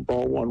down low,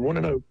 ball 1.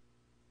 1-0.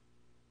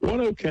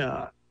 1-0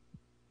 count.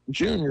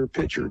 Junior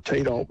pitcher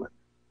Tate Altman.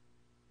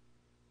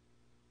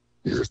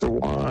 Here's the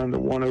line, the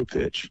 1-0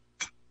 pitch.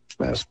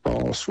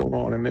 Fastball swung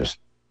on and missed.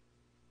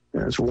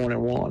 And it's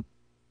 1-1.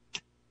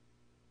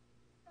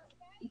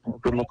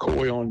 Parker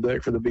McCoy on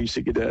deck for the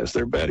BC Cadets.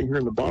 They're batting here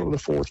in the bottom of the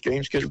fourth.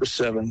 Game scheduled for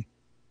 7.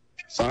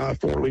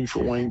 5-4 lead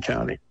for Wayne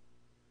County.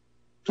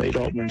 Tate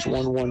Altman's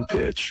 1-1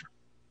 pitch.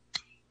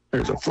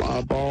 There's a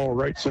fly ball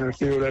right center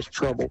field. That's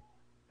trouble.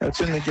 That's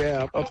in the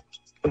gap up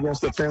against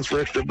the fence for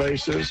extra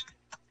bases.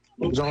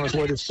 He's on his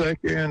way to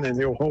second, and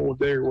he'll hold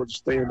there with a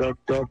stand-up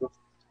double.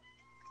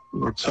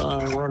 The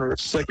tying runner at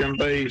second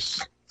base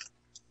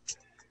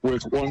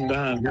with 1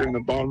 down here in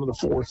the bottom of the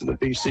fourth of the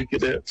BC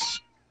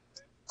Cadets.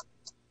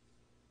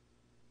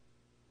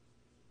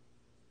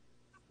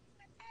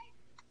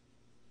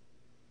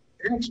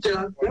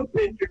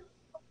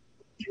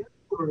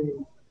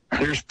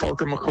 Here's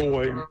Parker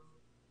McCoy,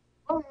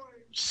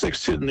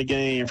 6th hit in the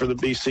game for the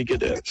BC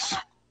Cadets.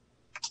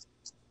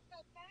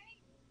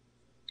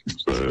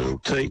 So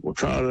Tate will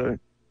try to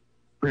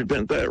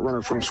prevent that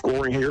runner from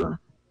scoring here.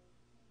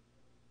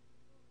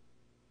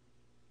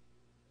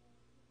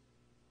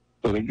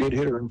 But a good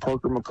hitter in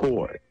Parker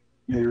McCoy.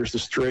 Here's the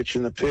stretch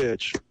and the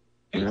pitch.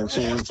 And that's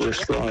in for a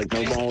strike.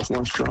 No balls,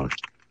 1 strike.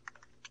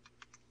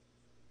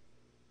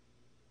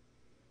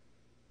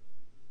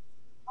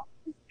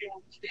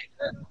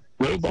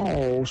 No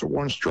balls,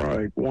 1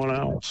 strike, 1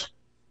 out.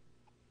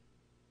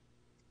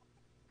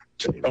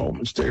 Tate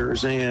Altman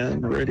stares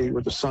in, ready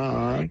with the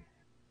sign.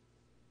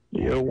 The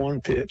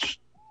 0-1 pitch.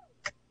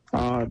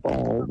 5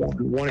 ball,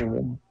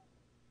 1-1.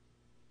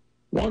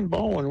 1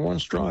 ball and 1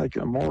 strike.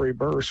 Amari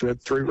Burris, who had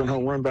 3-run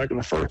home run back in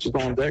the first, is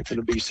on deck for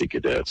the BC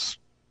Cadets.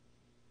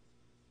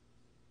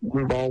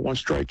 1 ball, 1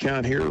 strike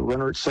count here.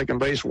 Runner at second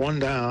base, 1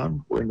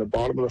 down. We're in the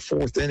bottom of the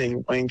fourth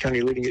inning. Wayne County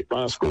leading it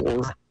by a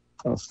score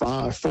of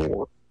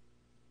 5-4.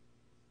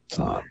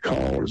 Time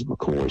called as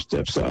McCoy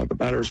steps out of the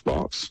batter's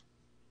box.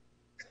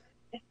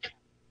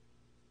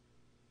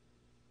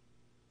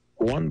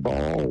 1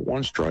 ball,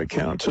 1 strike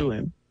count to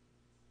him.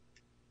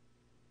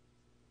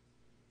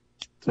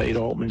 Tate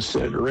Altman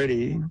set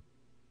ready.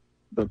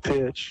 The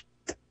pitch.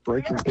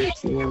 Breaking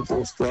pitch in for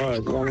a strike.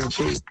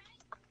 1-2.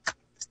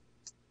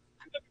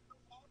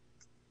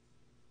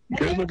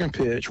 Good looking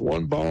pitch.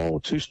 1 ball,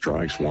 2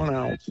 strikes, 1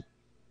 out.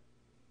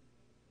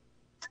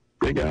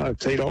 Big guy if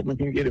Tate Altman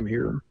can get him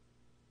here.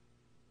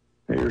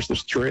 Here's the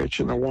stretch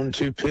and the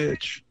 1-2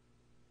 pitch.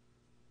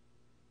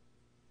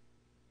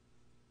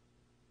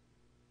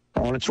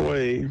 on its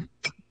way.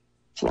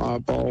 Fly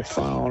ball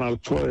foul out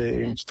of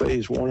play and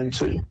stays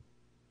 1-2.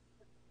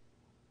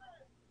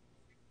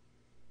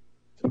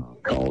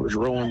 Callers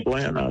Roland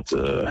Bland out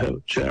to have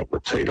a chat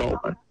with Tate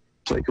Altman,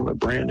 take him a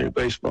brand new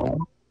baseball.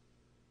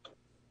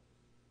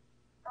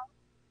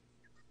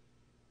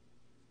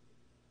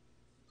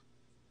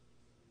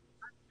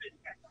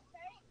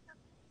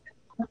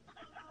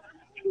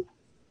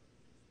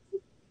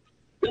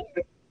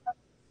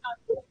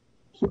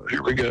 So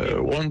here we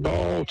go. 1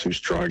 ball, 2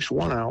 strikes,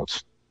 1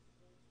 out.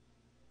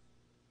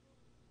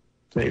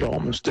 Tate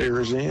Altman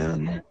stares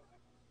in.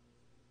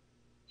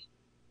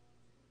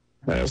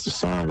 Has the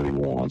sign that he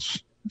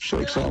wants.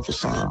 Shakes off the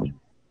sign.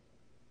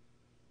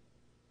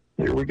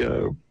 Here we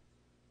go.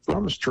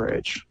 From the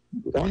stretch.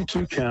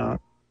 1-2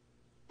 count.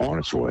 On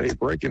its way.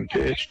 Breaking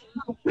pitch.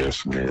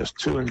 Just missed.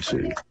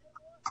 2-2.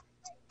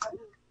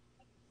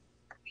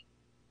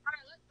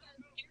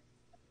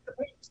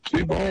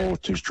 Two ball,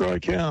 2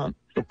 strike count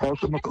for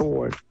Parker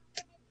McCoy.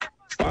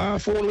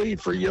 5-4 lead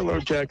for Yellow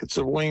Jackets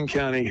of Wayne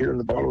County here in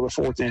the bottom of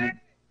the 4th inning.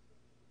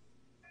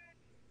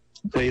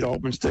 Tate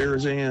Altman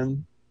stares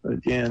in.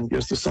 Again,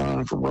 gets the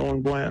sign from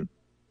Roland Bland.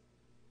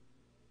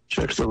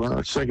 Checks the runner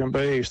at second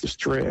base, the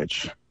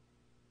stretch.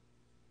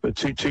 The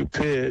 2-2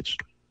 pitch.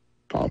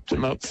 Popped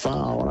him up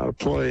foul out of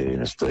play,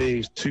 and it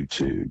stays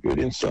 2-2. Good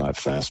inside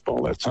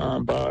fastball that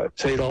time by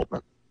Tate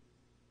Altman.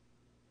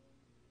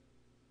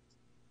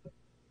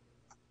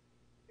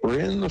 We're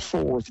in the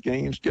 4th,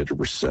 game scheduled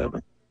for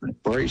 7.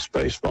 Braves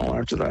baseball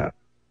after that.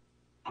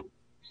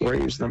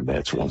 Braves the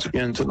Mets once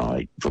again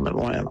tonight from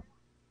Atlanta.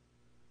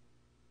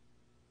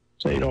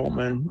 Tate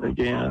Altman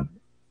again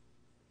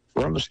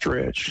from the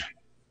stretch.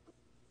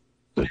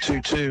 The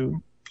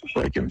 2-2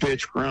 breaking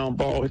pitch, ground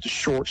ball, hit the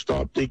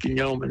shortstop, Deacon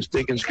Yeomans.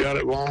 Deacon's got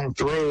it, long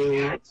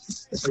through.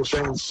 They're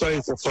saying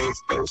safe at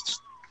first base.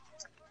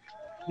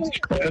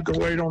 Had to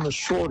wait on the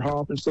short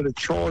hop instead of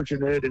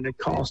charging it, and it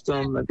cost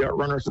them. They've got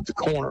runners at the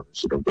corner,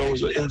 so it'll go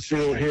as an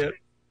infield hit.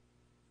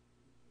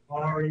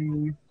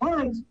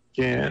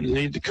 Again,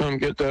 need to come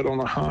get that on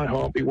the high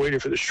hop. He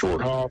waited for the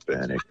short hop,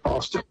 and it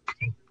cost him.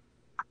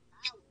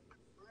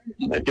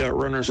 They've got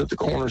runners at the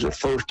corners at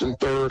first and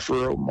third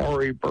for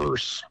Omari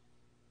Burse.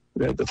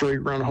 They had the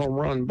 3-run home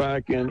run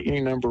back in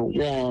inning number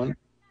 1.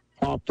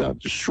 Popped out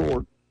to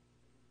short.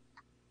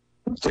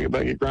 Let's take it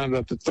back. It grounded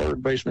up to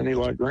third baseman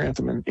Eli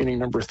Grantham in inning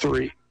number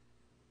 3.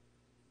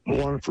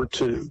 1 for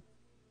 2.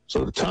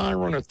 So the tying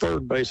run at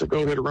third base, a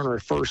go-ahead runner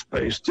at first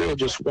base, still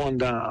just 1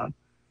 down.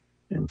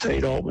 And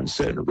Tate Altman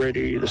setting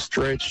ready to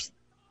stretch.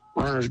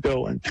 Runners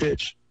go and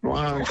pitch.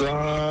 Line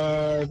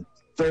drive.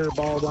 Fair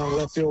ball down the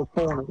left field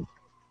corner.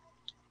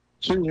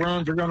 2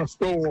 runs are going to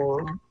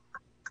score,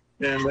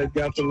 and they've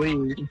got the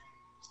lead,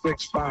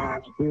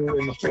 6-5 here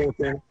in the 4th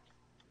inning.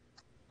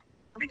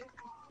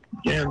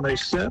 Again, they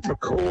sent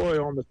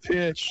McCoy on the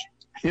pitch,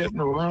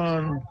 hitting a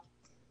run,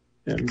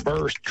 and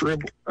Burst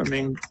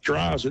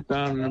drives it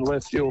down in the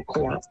left field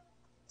corner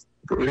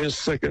for his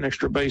 2nd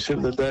extra base hit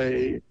of the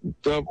day.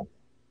 Double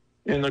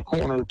in the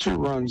corner, 2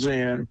 runs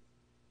in,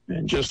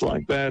 and just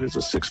like that, it's a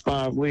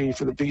 6-5 lead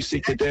for the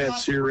BC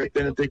Cadets here at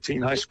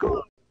Benedictine High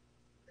School.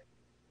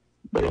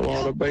 But a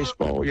lot of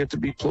baseball yet to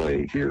be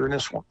played here in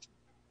this one.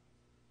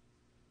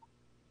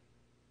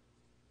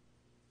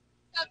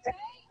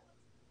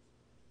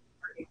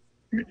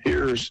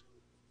 Here's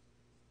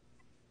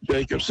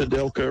Jacob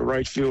Sedelka,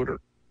 right fielder.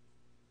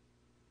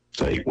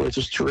 Tate with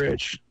a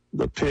stretch,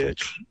 the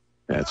pitch.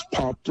 That's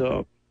popped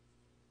up.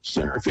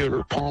 Center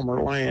fielder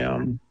Palmer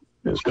Lamb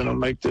is going to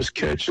make this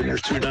catch, and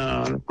there's 2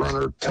 down.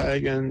 Runner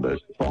tagging, but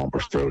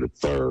Palmer's throw to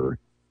third.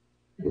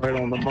 Right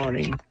on the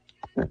money.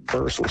 And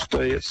Burse will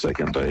stay at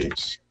second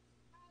base.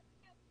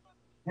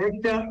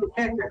 Next up, the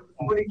catcher,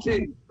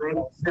 42.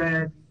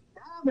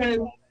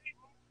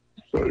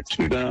 So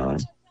 2 down.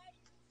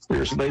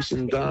 Here's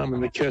Mason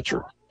Diamond, the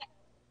catcher.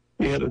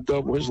 He had a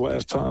double his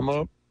last time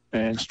up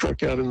and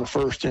struck out in the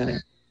 1st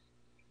inning.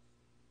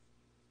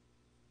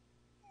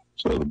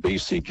 So the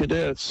BC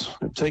Cadets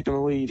have taken the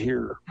lead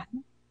here.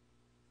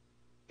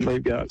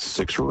 They've got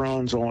 6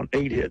 runs on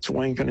 8 hits.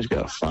 Wayne County's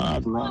got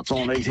 5 runs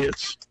on 8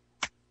 hits.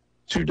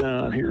 2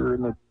 down here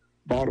in the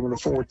bottom of the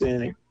 4th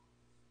inning.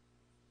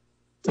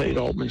 Tate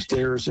Altman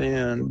stares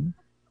in.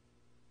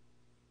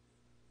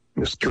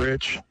 The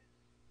stretch.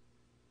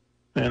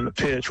 And the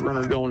pitch.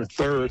 Runner going to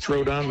third.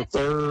 Throw down to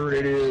third.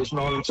 It is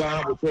not in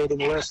time. We'll throw to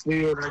the left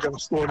field, and they're going to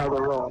score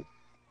another run.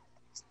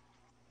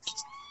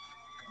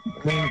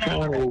 Wayne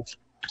County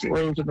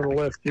throws it to the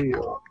left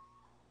field.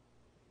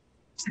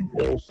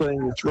 The old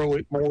saying, you throw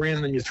it more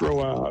in than you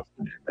throw out.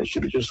 They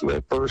should have just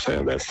let Burse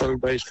have that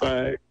third base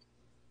bag.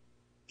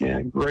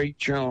 And great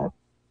jump.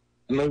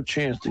 No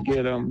chance to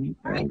get him.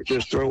 And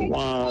just throw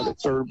wide at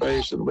third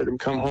base and let him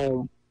come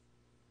home.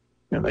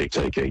 And they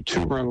take a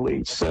 2-run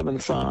lead,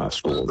 7-5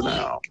 score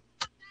now.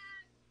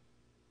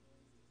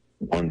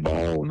 1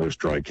 ball, no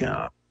strike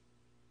count.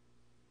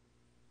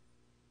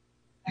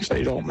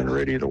 Tate Altman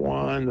ready to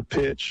wind the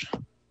pitch.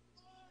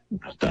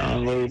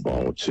 Down low,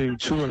 ball 2,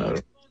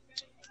 2-0.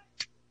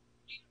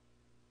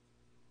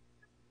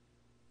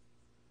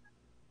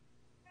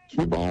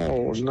 2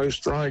 balls, no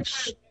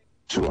strikes,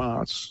 2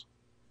 outs.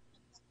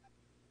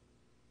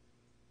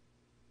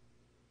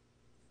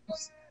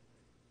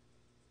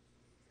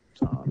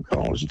 Time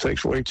calls. It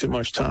takes way too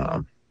much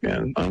time.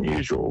 And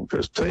unusual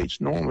because Tate's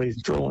normally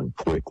throwing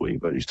quickly,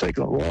 but he's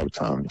taking a lot of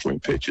time between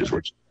pitches,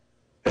 which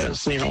hasn't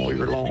seen all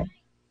year long.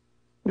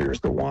 Here's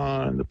the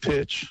wind, the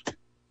pitch.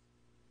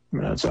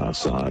 That's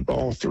outside,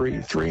 ball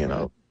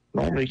 3-3-0.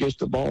 Normally he gets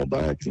the ball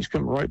back. He's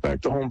coming right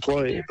back to home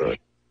plate, but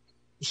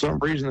for some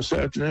reason this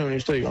afternoon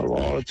he's taking a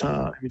lot of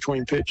time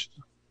between pitches.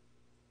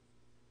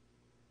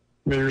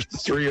 There's the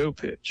 3-0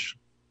 pitch.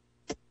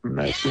 And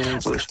that's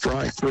in for a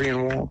strike,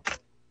 3-1.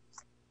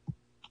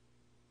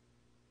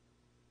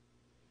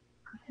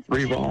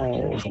 3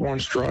 balls, 1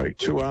 strike,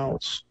 2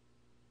 outs.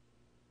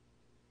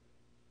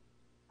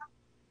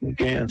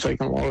 Again,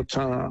 taking a lot of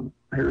time.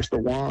 Here's the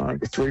wind,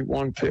 the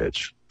 3-1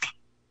 pitch.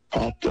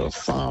 Popped up,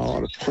 foul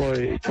out of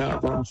play.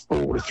 Count runs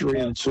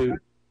 4-3-2.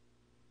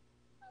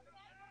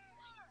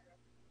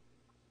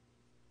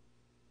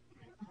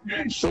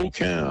 Full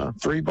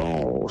count, 3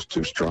 balls,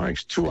 2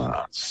 strikes, 2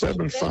 outs.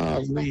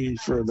 7-5 lead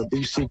for the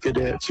BC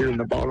Cadets here in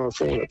the bottom of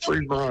the 4th. A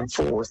 3-run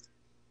 4th.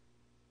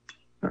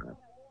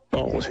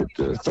 Ball was hit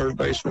to third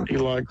baseman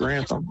Eli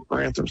Grantham.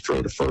 Grantham's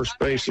throw to first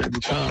base every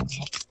time.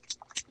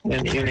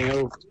 And the inning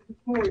over.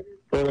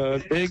 But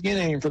a big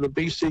inning for the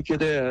BC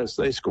Cadets.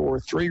 They score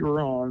 3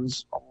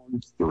 runs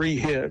on 3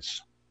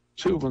 hits,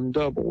 2 of them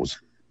doubles.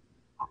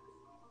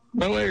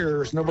 No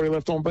errors, nobody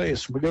left on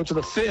base. We go to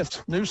the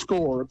 5th. New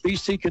score.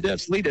 BC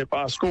Cadets lead it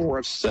by a score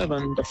of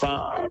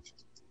 7-5.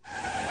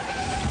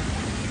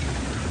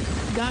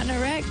 Gotten a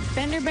wreck,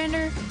 fender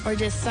bender, or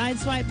just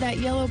sideswipe that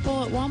yellow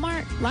pole at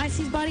Walmart?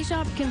 Lightsey's Body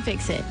Shop can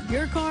fix it.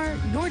 Your car,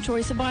 your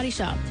choice of body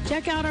shop.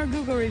 Check out our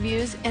Google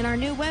reviews and our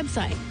new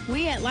website.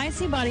 We at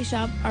Lightsey Body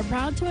Shop are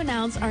proud to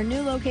announce our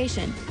new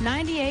location,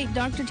 98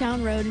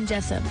 Doctortown Road in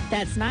Jessup.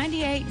 That's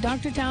 98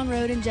 Doctortown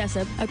Road in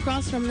Jessup,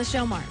 across from the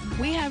Show Mart.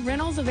 We have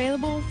rentals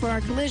available for our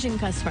collision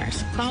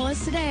customers. Call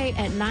us today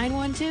at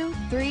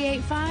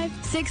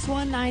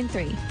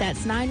 912-385-6193.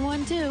 That's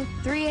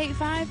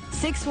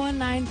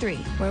 912-385-6193,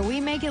 where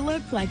we make it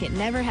look like it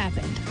never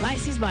happened.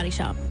 Lightsey's Body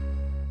Shop.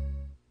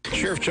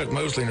 Sheriff Chuck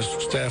Mosley and his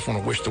staff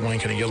want to wish the Wayne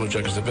County Yellow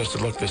Jackets the best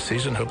of luck this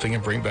season. Hope they can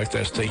bring back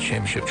that state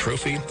championship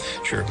trophy.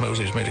 Sheriff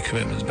Mosley has made a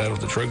commitment to battle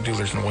the drug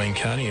dealers in Wayne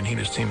County, and he and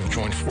his team have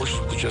joined forces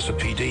with the Jessup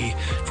PD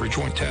for a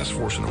joint task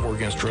force in the war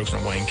against drugs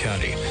in Wayne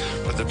County.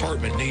 But the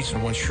department needs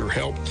and wants your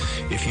help.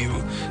 If you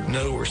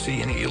know or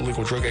see any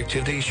illegal drug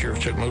activity, Sheriff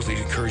Chuck Mosley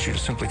encourages you to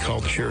simply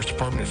call the Sheriff's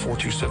Department at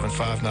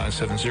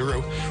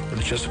 427-5970 or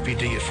the Jessup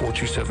PD at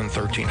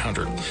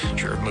 427-1300.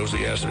 Sheriff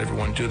Mosley asks that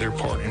everyone do their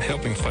part in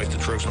helping fight the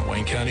drugs in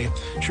Wayne County.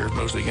 Sheriff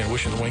Mosley again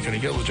wishing the Wayne County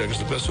Yellow Jackets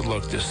the best of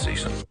luck this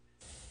season.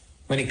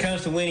 When it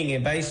comes to winning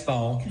in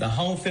baseball, the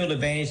home field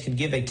advantage can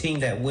give a team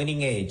that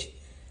winning edge.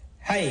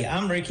 Hey,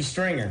 I'm Ricky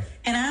Stringer.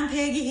 And I'm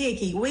Peggy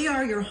Hickey. We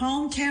are your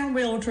hometown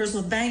realtors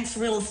with Banks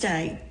Real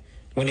Estate.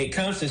 When it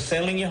comes to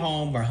selling your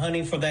home or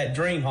hunting for that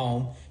dream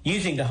home,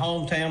 using the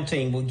hometown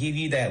team will give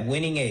you that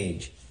winning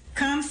edge.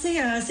 Come see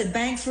us at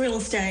Banks Real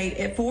Estate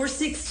at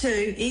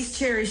 462 East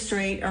Cherry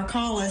Street or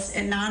call us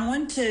at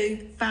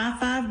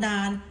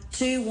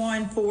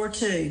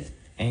 912-559-2142.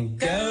 And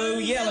go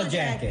Yellow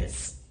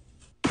Jackets!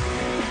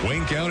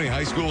 Wayne County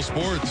High School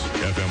Sports,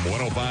 FM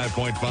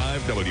 105.5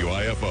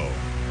 WIFO.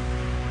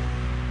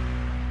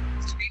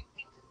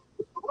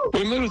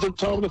 We move to the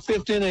top of the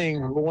 5th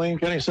inning. Wayne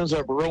County sends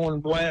up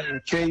Rowan Blatt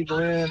and Cade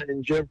Lynn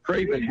and Jeb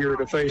Craven here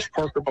to face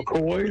Parker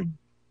McCoy.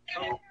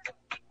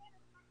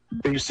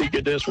 BC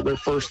Cadets with their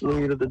first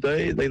lead of the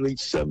day. They lead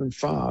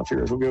 7-5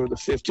 here as we go to the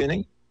 5th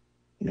inning.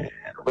 And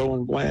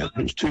Rowan Blatt,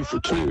 who's 2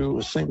 for 2,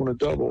 a single and a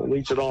double,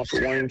 leads it off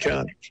for Wayne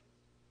County.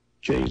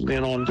 Cade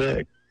Lynn on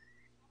deck.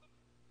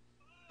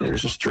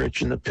 There's a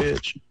stretch in the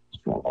pitch.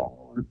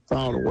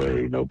 Fouled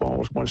away. No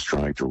balls, 1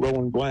 strike to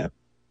Rowan Blatt.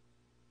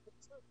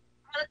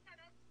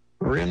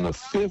 We're in the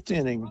 5th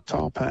inning,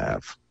 top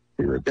half.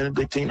 Here at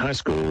Benedictine High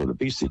School, the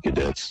BC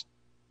Cadets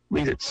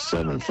lead at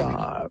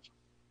 7-5.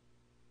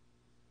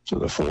 So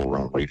the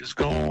 4-run lead is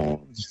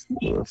gone.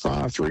 The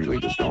 5-3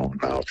 lead is gone.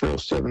 Now trail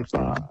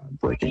 7-5.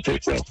 Breaking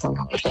takes that ball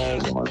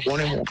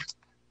 1-1.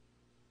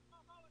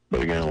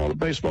 But again, a lot of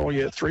baseball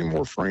yet. 3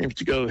 more frames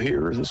to go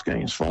here as this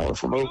game's far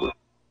from over.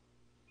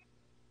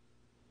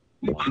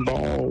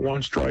 Ball,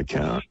 1 strike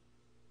count.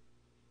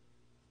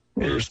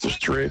 Here's the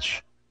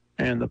stretch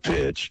and the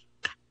pitch.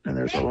 And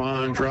there's a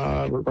line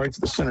drive right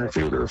to the center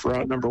fielder for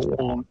out number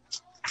 1.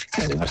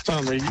 And last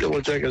time the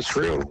Yellow Jackets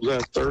trailed was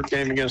that 3rd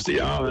game against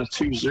the Islands,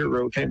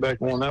 2-0. Came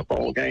back and won that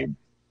ball game.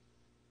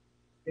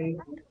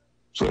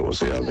 So we'll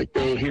see how they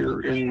go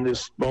here in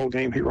this ball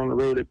game here on the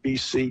road at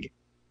BC.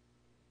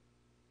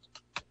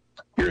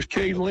 Here's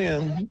Cade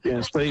Lynn,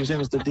 and stays in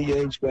as the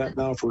DH bat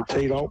now for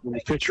Tate Altman,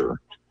 the pitcher.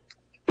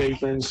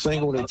 Cade Lynn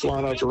singled and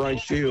flying out to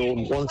right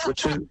field, 1 for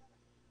 2.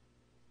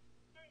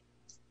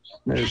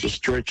 There's a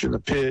stretch in the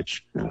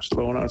pitch, and it's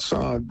thrown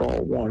outside,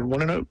 ball 1.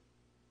 1-0.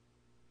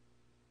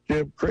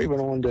 Jeb Craven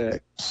on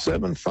deck.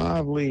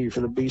 7-5 lead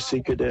for the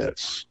BC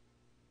Cadets.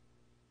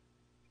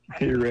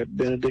 here at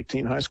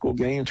Benedictine High School.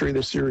 Game 3 of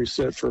the series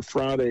set for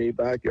Friday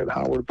back at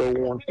Howard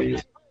Bo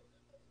Field.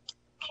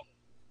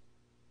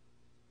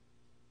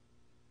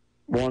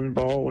 1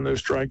 ball, no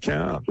strike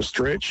count. The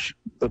stretch,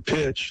 the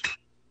pitch.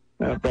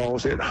 That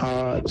ball's hit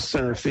high to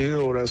center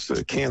field. That's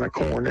the can of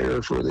corn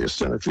there for the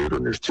center fielder,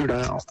 and there's 2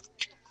 down.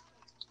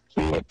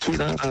 2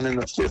 down in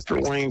the 5th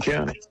for Wayne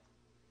County.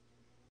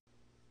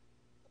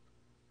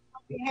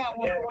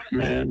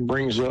 And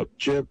brings up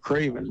Jeb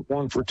Craven,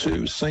 1 for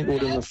 2,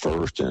 singled in the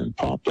 1st and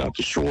popped out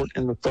to short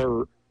in the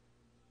 3rd.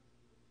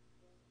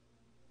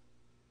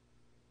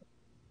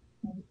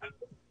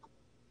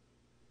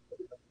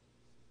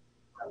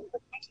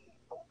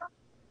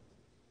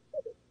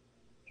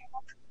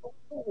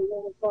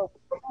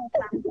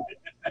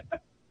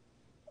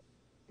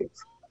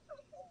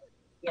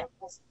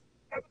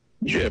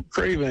 Jeb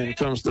Craven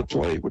comes to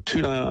play with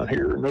 2 down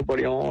here.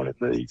 Nobody on in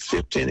the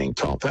 5th inning,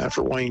 top half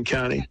for Wayne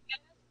County.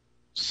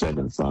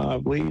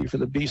 7-5 lead for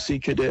the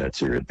BC Cadets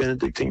here at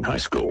Benedictine High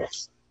School.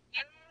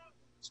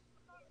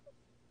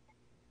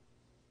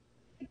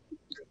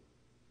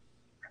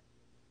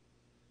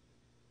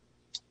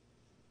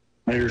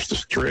 There's the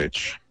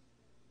stretch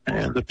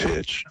and the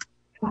pitch.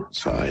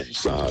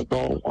 Side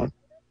ball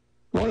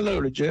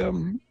 1-0 to Jeb.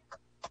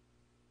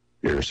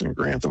 Garrison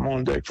Grantham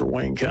on deck for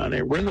Wayne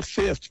County. We're in the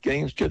 5th.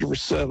 Game scheduled for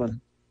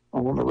 7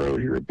 on the road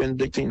here at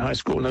Benedictine High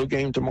School. No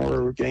game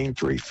tomorrow. Game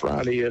 3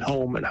 Friday at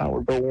home at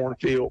Howard Bo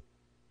Field.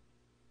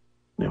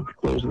 Then we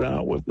close it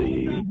out with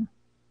the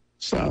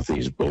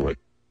Southeast Bullet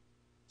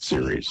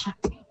series.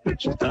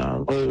 Pitch is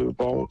down low.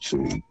 Ball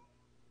 2-0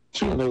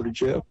 to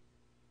Jeb.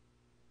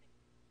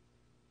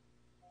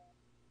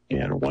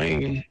 And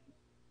Wayne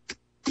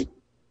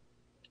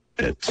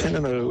at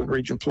 10-0 in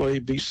region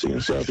play. BC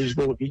and Southeast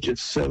Bullock each at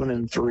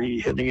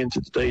 7-3 heading into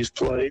today's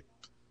play.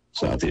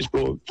 Southeast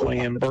Bullock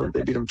playing Burt.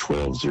 They beat them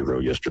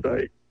 12-0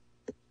 yesterday.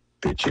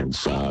 Pitch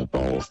inside,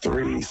 ball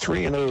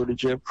 3-0 to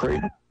Jeb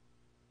Craven.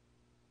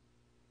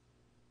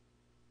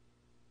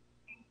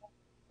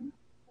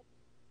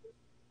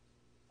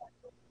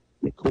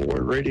 McCoy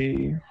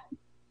ready.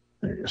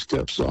 There,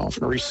 steps off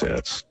and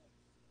resets.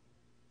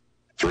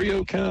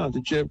 3-0 count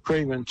to Jeb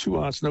Craven.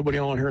 2 outs, nobody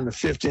on here in the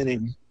 5th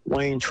inning.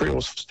 Wayne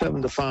trails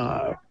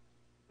 7-5.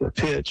 The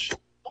pitch,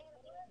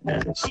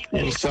 and it's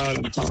inside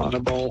and on the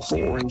ball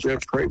 4, and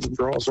Jeb Craven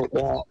draws a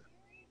walk.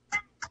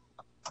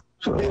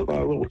 So a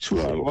little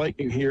 2-out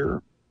lightning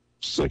here.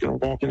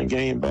 Second walk in the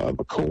game by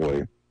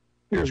McCoy.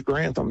 Here's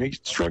Grantham. He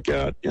struck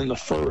out in the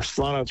 1st,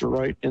 fly out to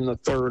right in the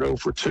 3rd, 0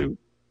 for 2.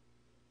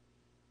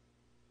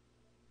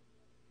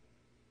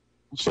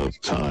 So the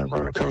time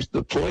runner comes to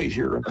the plate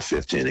here in the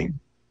 5th inning.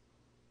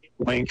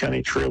 Wayne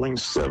County trailing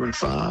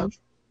 7-5.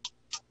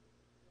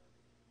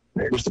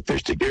 There's the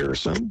pitch to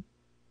Garrison.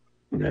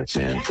 And that's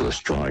in for a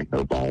strike.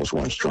 No balls,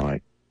 1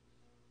 strike.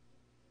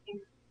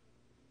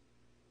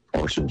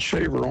 Carson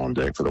Shaver on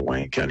deck for the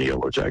Wayne County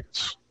Yellow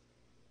Jackets.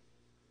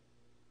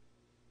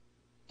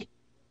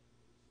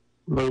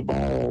 No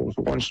balls,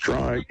 1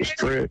 strike. The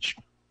stretch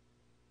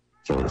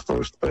for the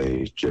first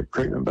base. Jeb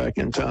Craven back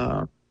in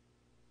time.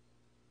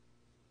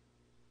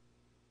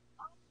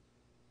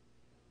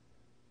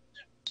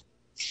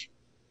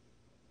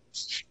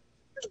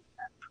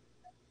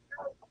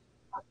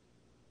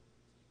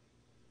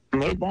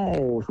 No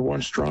balls,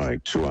 1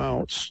 strike, 2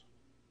 outs.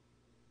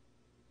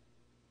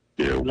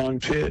 Yeah,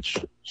 1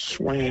 pitch,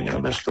 swing,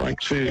 and a strike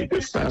 2.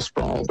 Good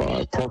fastball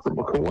by Parker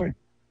McCoy.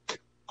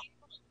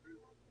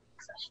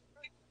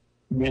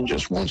 Again,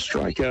 just 1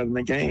 strikeout in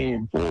the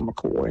game for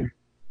McCoy.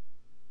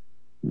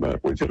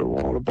 But we've hit a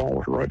lot of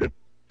balls right at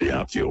the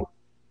outfield.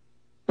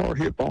 Hard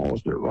hit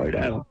balls, they're right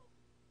at him.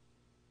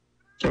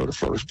 So to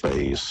first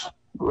base,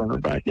 runner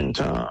back in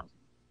time.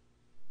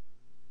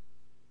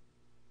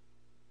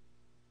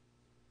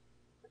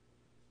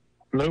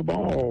 No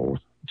balls,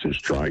 2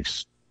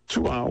 strikes,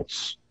 2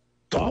 outs.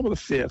 Top of the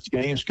 5th,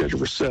 game scheduled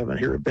for 7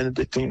 here at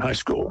Benedictine High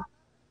School.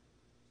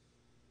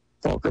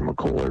 Parker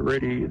McCoy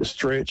ready to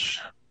stretch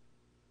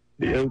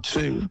the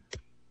 0-2.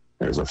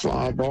 There's a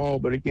fly ball,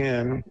 but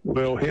again,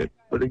 well hit,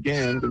 but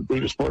again, the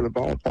deepest part of the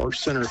ballpark,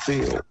 center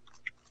field.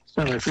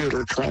 Center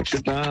fielder tracks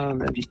it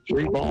down, and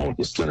 3 balls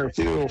to center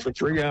field for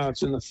 3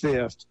 outs in the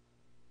 5th.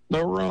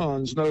 No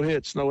runs, no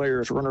hits, no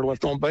errors. Runner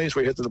left on base.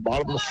 We hit to the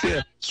bottom of the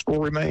 5th.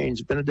 Score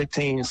remains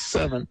Benedictine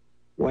 7,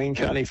 Wayne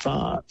County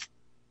 5.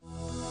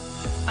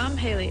 I'm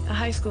Haley, a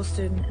high school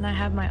student, and I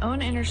have my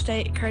own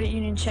Interstate Credit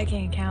Union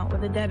checking account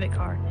with a debit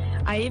card.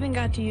 I even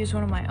got to use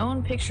one of my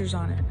own pictures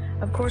on it.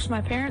 Of course,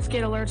 my parents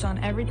get alerts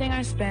on everything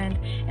I spend,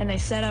 and they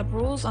set up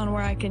rules on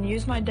where I can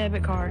use my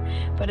debit card,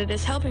 but it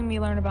is helping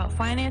me learn about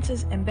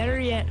finances, and better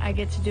yet, I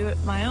get to do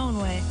it my own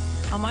way,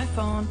 on my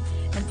phone,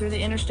 and through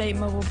the Interstate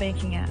mobile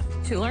banking app.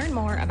 To learn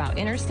more about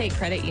Interstate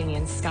Credit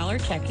Union's Scholar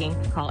Checking,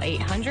 call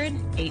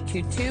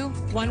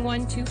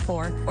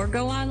 800-822-1124 or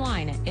go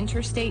online at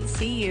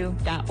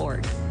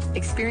interstatecu.org.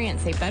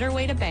 Experience a better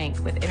way to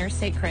bank with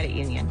Interstate Credit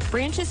Union.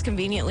 Branches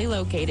conveniently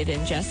located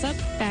in Jessup,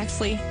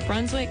 Baxley,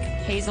 Brunswick,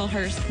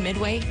 Hazelhurst,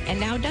 Midway, and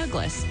now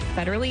Douglas.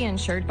 Federally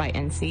insured by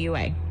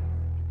NCUA.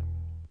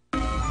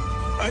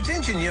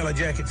 Attention Yellow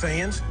Jacket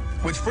fans.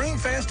 With spring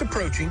fast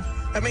approaching,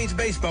 that means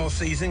baseball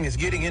season is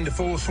getting into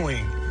full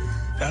swing.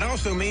 That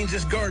also means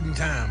it's garden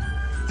time.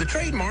 The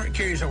trademark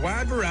carries a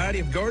wide variety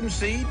of garden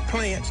seed,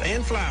 plants,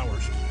 and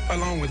flowers,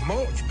 along with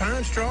mulch,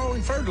 pine straw,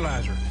 and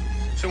fertilizer.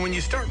 So when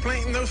you start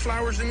planting those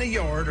flowers in the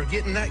yard or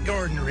getting that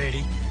garden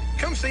ready,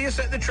 come see us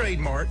at the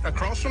trademark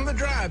across from the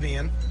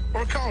drive-in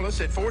or call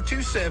us at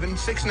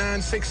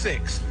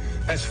 427-6966.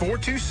 That's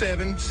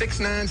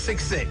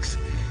 427-6966.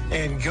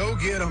 And go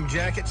get them,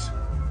 Jackets.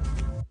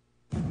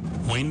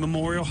 Wayne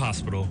Memorial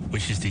Hospital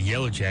wishes the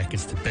Yellow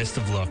Jackets the best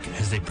of luck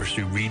as they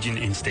pursue region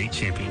and state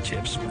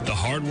championships. The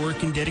hard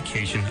work and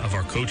dedication of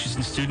our coaches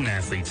and student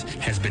athletes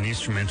has been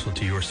instrumental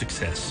to your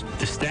success.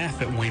 The staff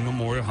at Wayne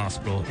Memorial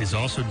Hospital is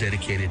also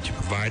dedicated to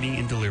providing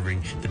and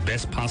delivering the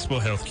best possible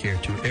health care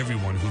to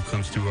everyone who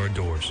comes through our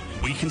doors.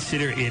 We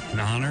consider it an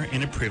honor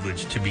and a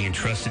privilege to be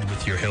entrusted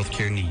with your health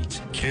care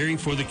needs. Caring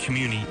for the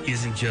community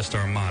isn't just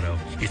our motto,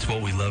 it's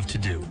what we love to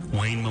do.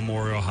 Wayne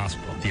Memorial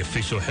Hospital, the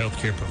official health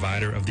care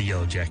provider of the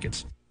Yellow Jackets.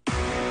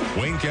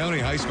 Wayne County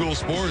High School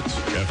Sports,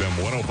 FM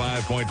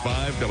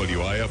 105.5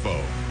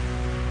 WIFO.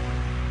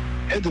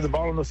 Head to the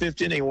bottom of the fifth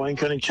inning. Wayne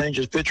County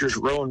changes pitchers.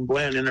 Rowan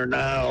Bland in there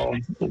now.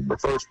 The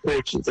first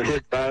pitch is the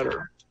hit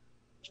batter.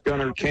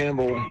 Gunnar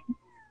Campbell,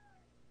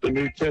 the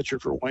new catcher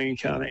for Wayne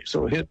County.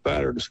 So a hit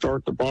batter to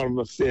start the bottom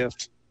of the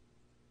fifth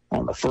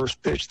on the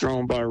first pitch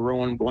thrown by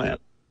Rowan Bland.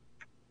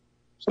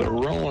 So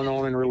Rowan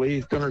on in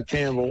relief. Gunnar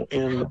Campbell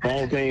in the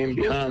ball game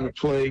behind the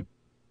plate.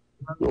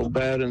 Will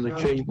bat in the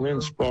Cade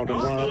Lynn spot and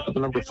line up at the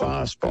number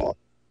 5 spot.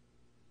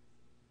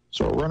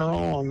 So runner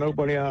on,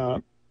 nobody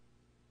out.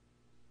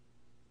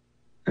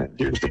 And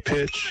here's the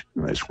pitch.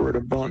 And they squared a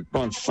bunt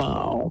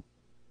foul.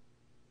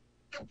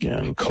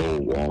 Again, Cole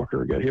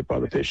Walker got hit by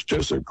the pitch.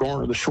 Joseph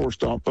Garner, the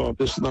shortstop, up.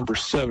 This is number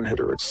 7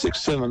 hitter at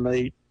 6'7",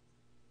 8.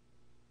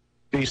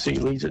 BC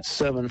leads at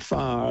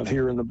 7-5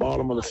 here in the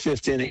bottom of the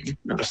fifth inning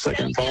in the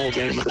second ball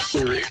game of the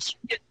series.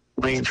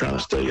 Wayne trying to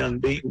stay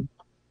unbeaten.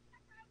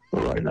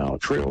 But right now,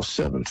 trail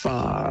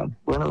 7-5.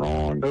 Runner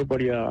on,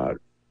 nobody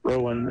out.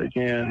 Rowan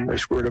again. They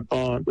squared a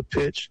bunt, the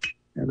pitch,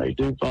 and they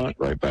do bunt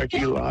right back to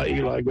Eli.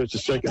 Eli goes to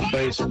second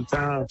base in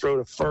time. Throw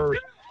to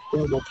first.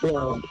 Double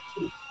play.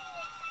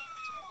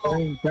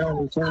 Wayne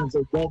County turns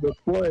a double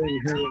play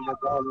here in the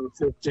bottom of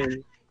the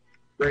 15.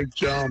 Great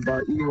job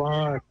by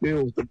Eli.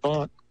 Fields the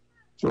bunt.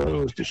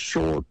 Throws to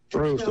short.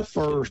 Throws to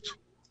first.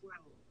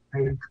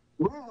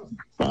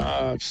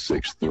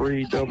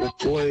 5-6-3 double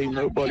play.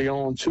 Nobody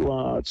on, 2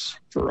 outs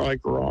for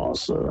Ike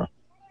Ross.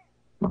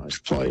 Nice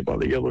play by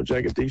the Yellow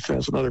Jacket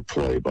defense. Another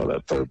play by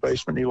that third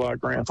baseman, Eli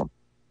Grantham.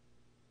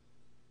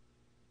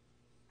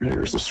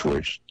 Here's the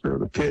switch, or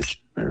the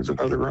pitch. There's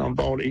another ground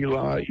ball to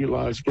Eli.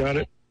 Eli's got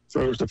it.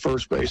 Throws to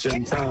first base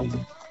in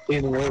time.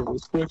 Inning over.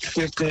 Quick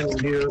fifth inning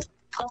here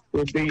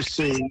with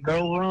BC.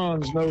 No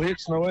runs, no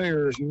hits, no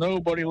errors.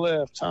 Nobody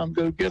left. Time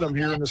to go get them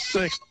here in the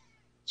 6th.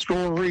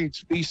 Score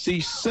reads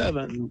BC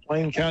 7,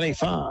 Wayne County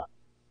 5.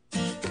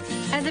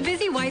 As a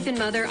busy wife and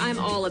mother, I'm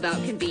all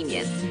about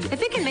convenience.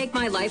 If it can make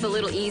my life a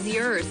little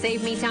easier or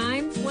save me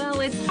time,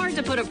 well, it's hard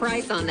to put a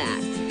price on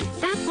that.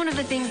 That's one of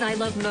the things I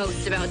love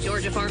most about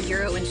Georgia Farm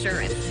Bureau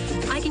Insurance.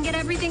 I can get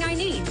everything I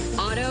need: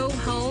 auto,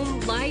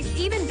 home, life,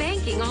 even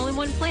banking all in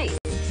one place.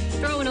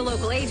 Throw in a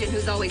local agent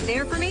who's always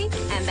there for me,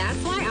 and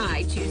that's why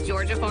I choose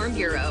Georgia Farm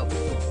Bureau.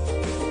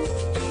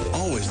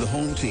 Always the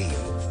home team.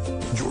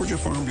 Georgia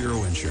Farm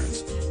Bureau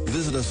Insurance.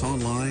 Visit us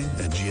online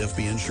at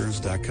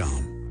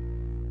gfbinsurance.com.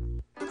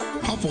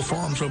 Popple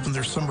Farms opened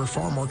their summer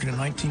farm market in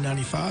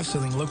 1995,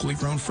 selling locally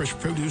grown fresh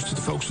produce to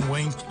the folks in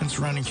Wayne and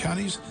surrounding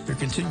counties. They're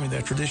continuing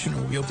that tradition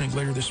and will be opening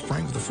later this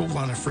spring with a full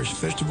line of fresh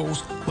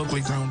vegetables,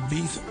 locally grown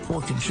beef,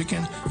 pork, and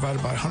chicken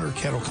provided by Hunter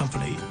Cattle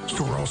Company. The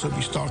store will also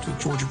be stocked with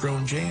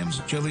Georgia-grown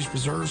jams, jellies,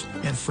 preserves,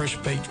 and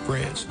fresh-baked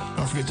breads.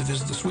 Don't forget to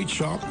visit the sweet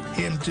shop,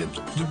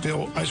 hand-dipped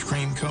Bluebell ice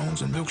cream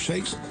cones and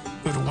milkshakes.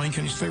 Go to Wayne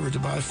County's favorite to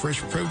buy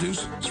fresh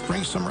produce.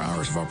 Spring-summer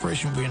hours of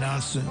operation will be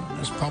announced soon.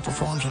 That's Popple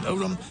Farms in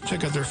Odom.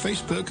 Check out their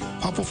Facebook,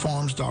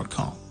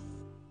 popplefarms.com.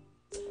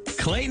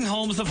 Clayton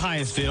Homes of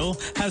Hyattsville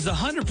has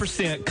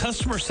 100%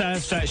 customer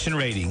satisfaction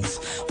ratings.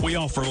 We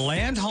offer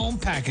land home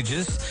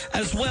packages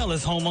as well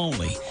as home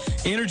only.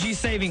 Energy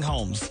saving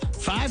homes,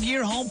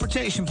 5-year home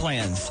protection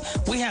plans.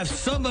 We have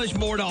so much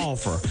more to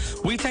offer.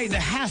 We take the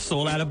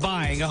hassle out of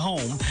buying a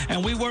home,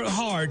 and we work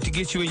hard to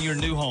get you in your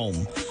new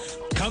home.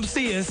 Come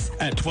see us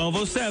at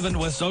 1207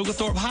 West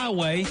Oglethorpe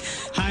Highway,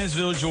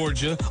 Hyattsville,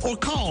 Georgia, or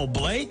call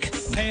Blake,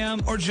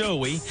 Pam, or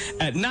Joey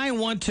at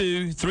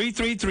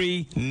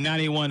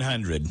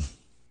 912-333-9100.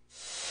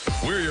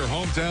 We're your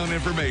hometown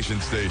information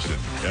station,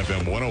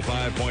 FM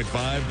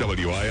 105.5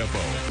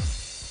 WIFO.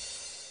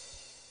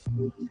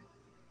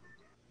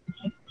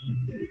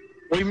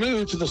 We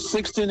move to the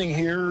 6th inning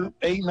here,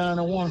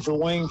 8-9-1 for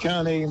Wayne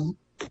County.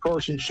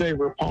 Carson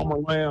Shaver, Palmer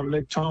Lamb,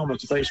 Nick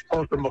Thomas face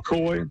Parker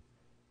McCoy.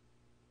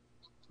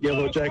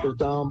 Yellow Jackets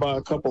down by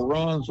a couple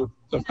runs with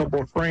a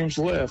couple of frames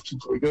left.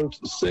 We go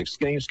to the 6th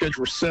game,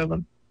 schedule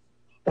 7.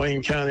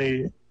 Wayne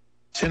County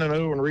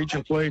 10-0 in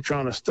region play,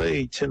 trying to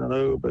stay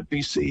 10-0, but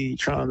BC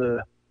trying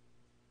to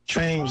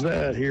change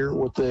that here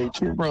with a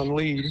 2-run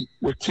lead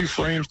with 2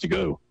 frames to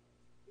go.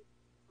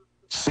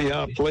 See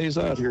how it plays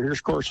out here. Here's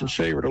Carson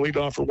Shaver to lead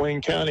off for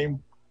Wayne County.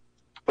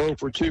 0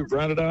 for 2,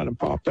 grounded out and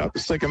popped out to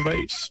second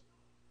base.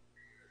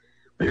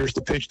 Here's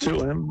the pitch to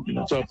him.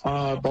 It's up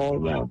high, ball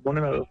down,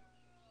 1-0.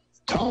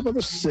 Top of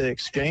the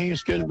 6th, game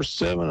scheduled for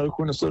 7.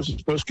 Oakland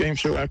Associates post-game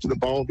show after the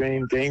ball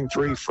game. Game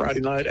 3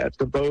 Friday night at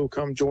the Bow.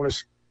 Come join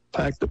us.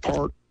 Pack the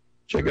park.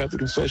 Check out the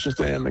concession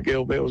stand.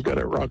 Miguel Bell's got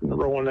it rocking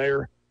and rolling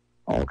there.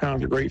 All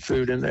kinds of great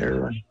food in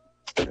there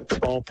at the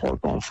ballpark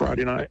on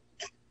Friday night.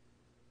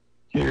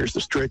 Here's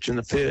the stretch and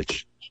the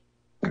pitch.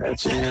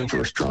 That's in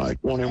for a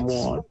strike,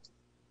 1-1.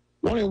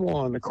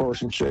 1-1 to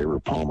Carson Shaver,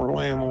 Palmer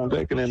Lamb on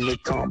deck, and then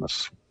Nick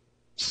Thomas.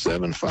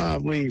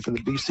 7-5 lead for the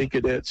BC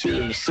Cadets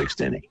here in the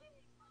 6th inning.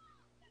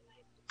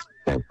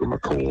 Parker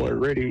McCoy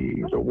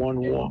ready, the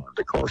 1-1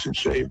 to Carson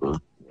Shaver.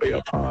 Way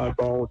up high,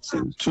 ball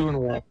to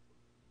 2-1.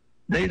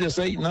 Need this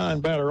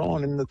 8-9 batter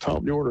on in the top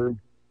of the order.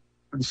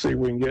 Let's see if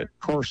we can get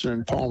Carson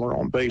and Palmer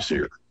on base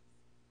here.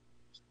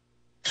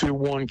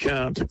 2-1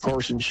 count to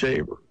Carson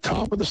Shaver.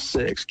 Top of the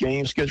 6th,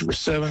 game scheduled for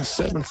 7,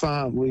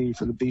 7-5 lead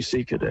for the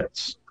BC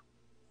Cadets.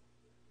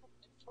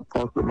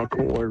 Parker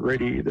McCoy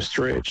ready to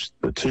stretch,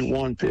 the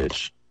 2-1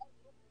 pitch.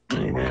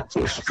 And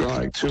first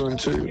strike,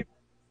 2-2.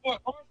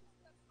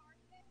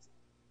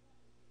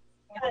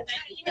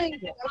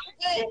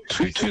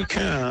 2-2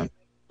 count,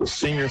 the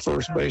senior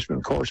first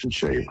baseman Carson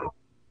Shaver.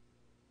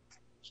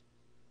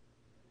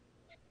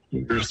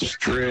 Here's the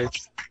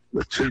stretch,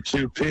 the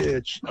 2-2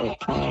 pitch, a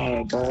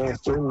high ball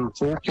through,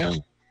 full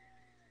count.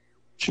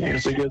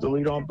 Chance to get the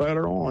leadoff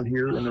batter on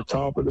here in the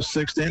top of the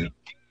 6th inning.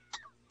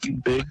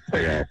 Big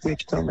payoff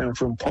pitch coming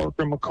from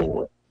Parker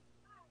McCoy.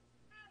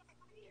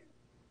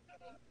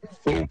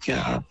 Full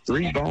count,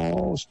 3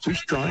 balls, 2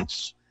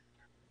 strikes.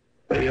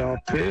 Payoff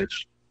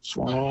pitch,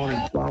 swung on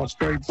and fouled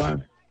straight by.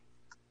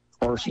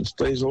 Carson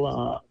stays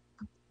alive.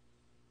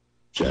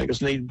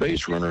 Jackets need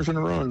base runners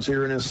and runs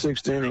here in this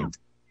 6th inning.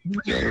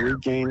 Got to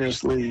regain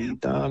this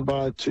lead. Down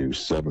by 2,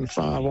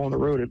 7-5 on the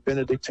road at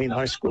Benedictine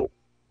High School.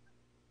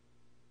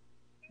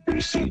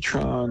 BC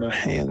trying to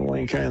hand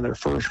Wayne County their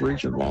first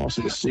region loss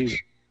of the season.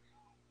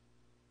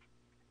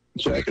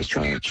 Jackets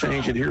trying to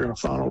change it here in the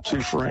final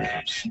 2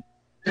 frames.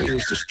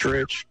 Here's the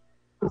stretch,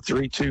 the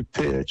 3-2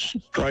 pitch,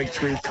 strike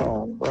 3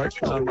 call. Right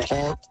behind the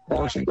heart.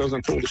 Carson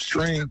doesn't pull the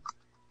string.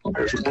 And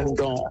there's 1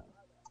 gone.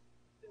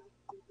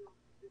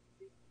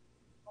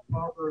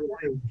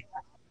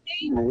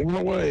 Moving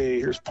away,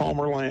 here's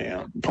Palmer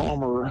Lamb.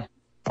 Palmer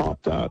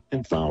popped out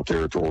in foul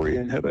territory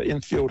and had an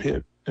infield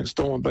hit and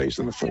stolen base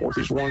in the 4th.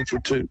 He's 1 for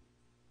 2.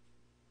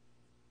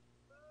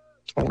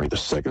 Only the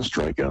 2nd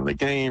strikeout in the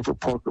game for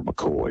Parker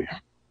McCoy.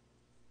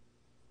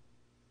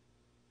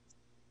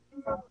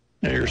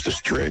 There's the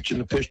stretch and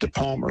the pitch to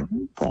Palmer.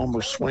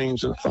 Palmer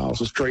swings and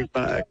fouls it straight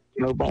back.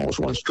 No balls,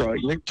 1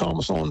 strike. Nick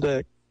Thomas on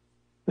deck.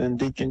 Then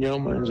Deacon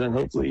Yeomans and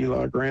hopefully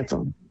Eli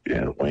Grantham.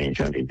 And Wayne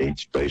County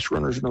needs base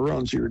runners and the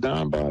runs here.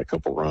 Down by a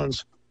couple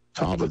runs.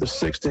 Top of the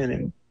 6th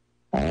inning.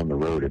 On the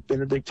road at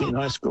Benedictine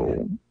High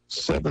School.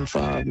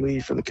 7-5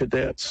 lead for the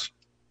Cadets.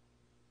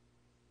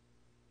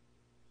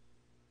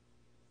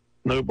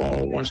 No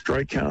ball, 1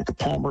 strike count to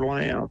Palmer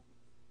Lamb.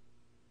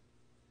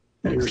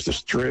 Here's the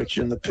stretch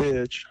and the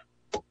pitch.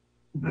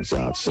 It's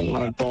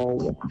outside,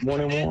 ball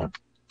 1-1.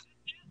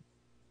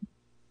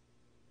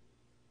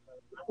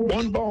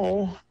 1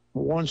 ball,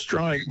 1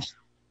 strike,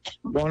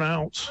 1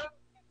 out.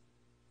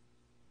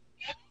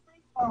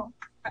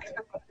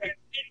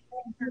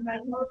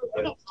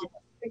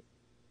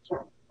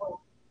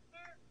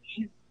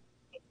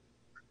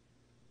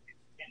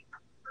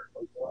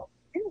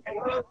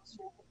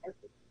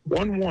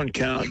 One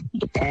count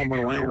to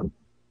Palmer Lamb.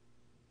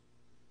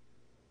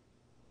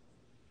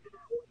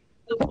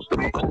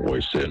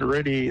 McCoy sitting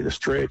ready, the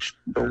stretch,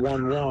 the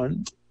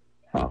 1-1.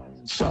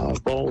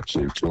 Solid ball to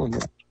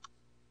 2-1.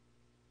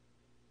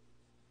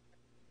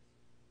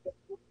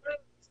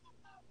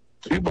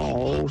 2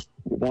 balls,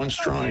 1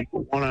 strike,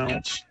 1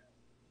 out.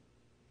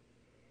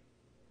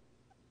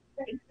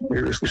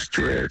 Here's the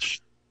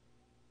stretch.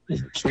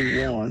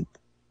 2-1.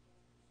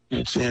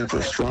 It's in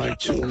for strike,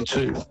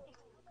 2-2.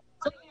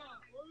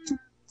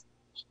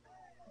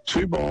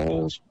 2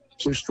 balls,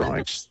 2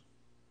 strikes,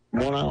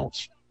 1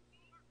 out.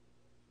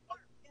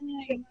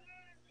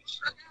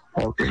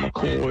 Parker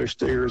McCoy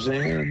stares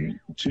in.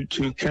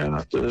 2-2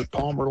 count to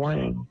Palmer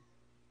Lane.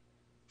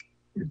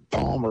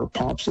 Palmer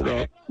pops it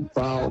up.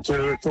 Foul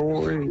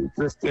territory.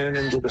 Drifts in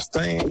into the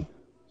stand.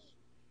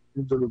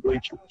 Into the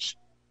bleachers.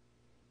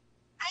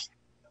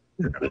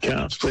 The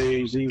count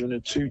stays even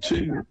at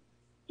 2-2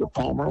 to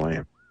Palmer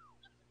Lane.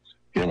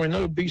 You know, we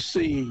know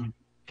BC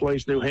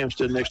plays New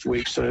Hampstead next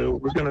week, so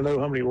we're going to know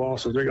how many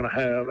losses they're going to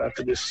have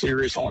after this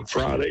series on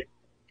Friday.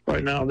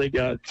 Right now, they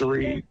got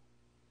 3.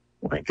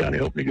 Wayne County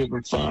hoping to give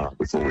them 5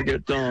 before we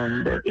get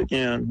done. But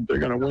again, they're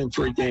going to win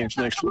 3 games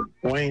next week.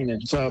 Wayne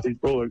and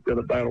Southeast Bullock got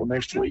a battle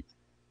next week.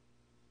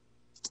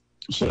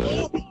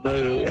 So we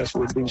know that's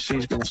where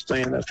BC's going to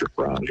stand after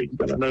Friday.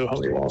 You're going to know how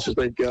many losses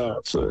they've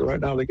got. So right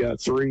now they got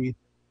 3.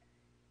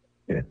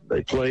 And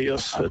they play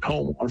us at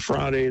home on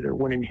Friday. They're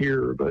winning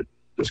here, but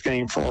this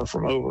game far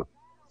from over.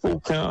 Full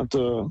count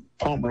to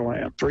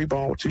Pomerland.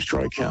 3-ball,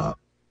 2-strike count.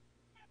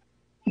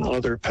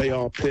 Another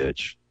payoff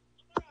pitch.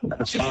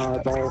 That's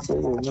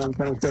 5-4, and then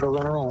Penny's got a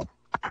runner on.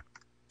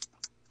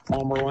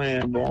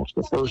 Pomerland walks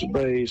to first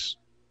base.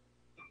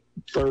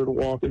 Third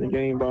walk in the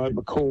game by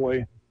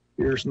McCoy.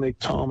 Here's Nick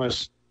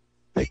Thomas.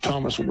 Nick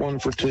Thomas 1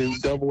 for 2.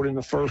 Doubled in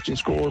the first and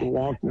scored.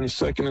 Walked in the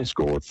second and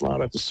scored.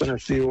 Flied out to center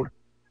field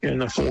in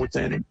the 4th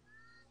inning.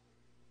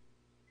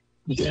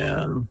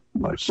 Again,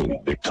 let's see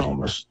Nick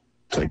Thomas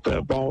take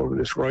that ball over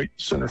this right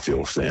center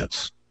field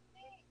fence.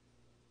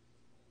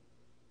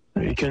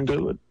 He can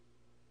do it.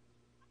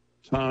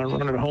 Time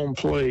running at home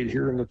plate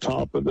here in the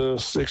top of the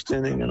 6th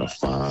inning and a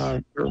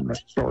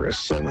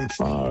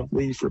 7-5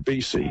 lead for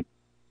BC.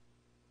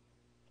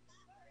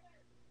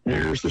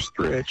 Here's the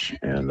stretch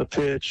and the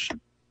pitch,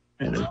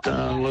 and it's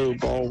down low,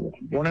 ball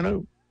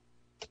 1-0.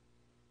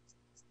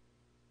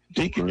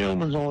 Deacon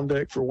Yeoman's on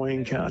deck for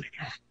Wayne County,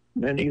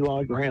 and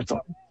Eli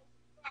Grantham.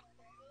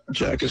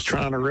 Jack is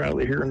trying to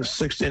rally here in the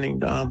 6th inning,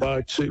 down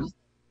by 2.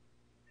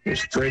 He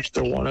stretched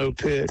the 1-0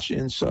 pitch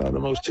inside the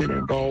most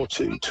hitting ball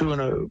to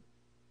 2-0.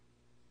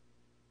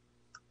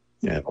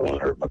 And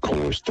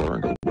McCoy's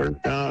starting to wear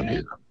down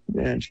here.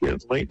 And she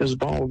gets late in this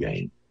ball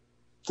game,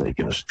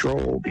 taking a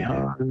stroll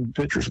behind the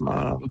pitcher's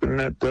mound, looking in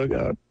that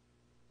dugout.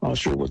 Not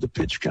sure what the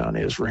pitch count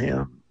is for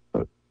him,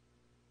 but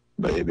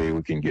maybe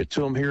we can get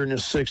to him here in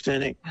this 6th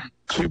inning.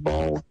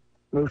 2-ball,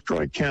 no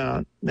strike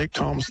count. Nick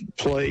Thomas at the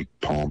plate.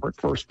 Palmer at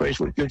first base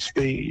with good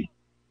speed.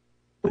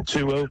 The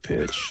 2-0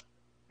 pitch.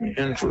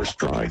 In for a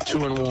strike,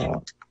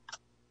 2-1.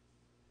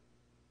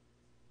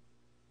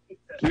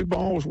 2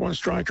 balls, 1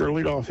 striker,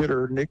 leadoff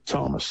hitter, Nick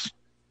Thomas.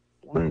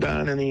 1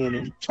 down in the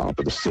inning. Top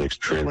of the 6th,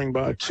 trailing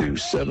by 2,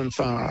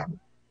 7-5.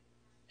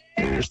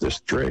 Here's the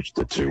stretch,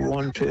 the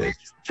 2-1 pitch.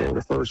 Throw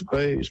to first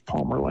base.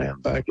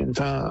 Pomerland back in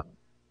time.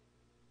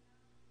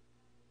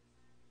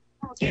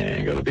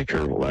 And got to be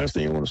careful. Last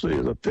thing you want to see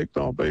is a picked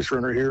off base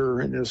runner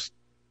here in this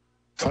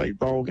tight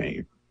ball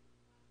game.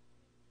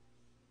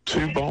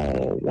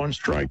 2-ball, 1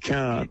 strike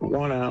count,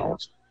 1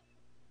 out.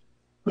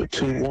 The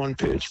 2-1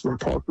 pitch from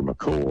Parker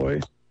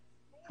McCoy.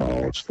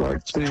 Called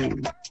strike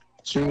 2,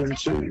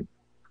 2-2.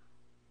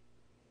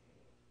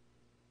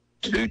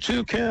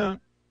 2-2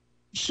 count.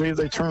 See if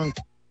they turn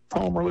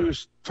Palmer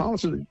loose.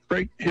 Thomas is a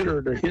great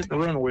hitter to hit and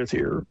run with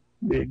here.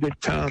 Be a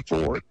good time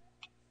for it.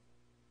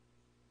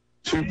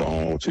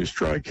 2-ball, 2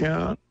 strike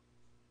count.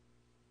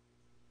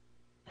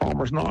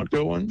 Palmer's not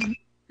going.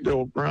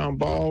 Little ground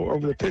ball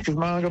over the pitcher's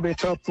mound. Going to be a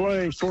tough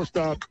play.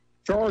 Shortstop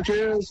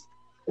charges.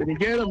 Did he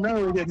get him?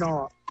 No, he did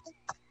not.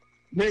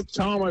 Nick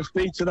Thomas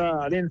beats it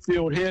out.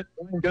 Infield hit.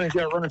 Gunny's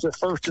got runners at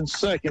first and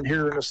second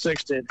here in the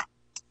 6th inning.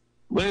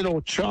 Little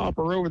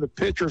chopper over the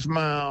pitcher's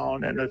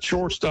mound, and the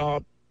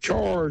shortstop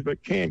charged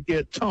but can't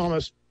get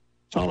Thomas.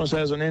 Thomas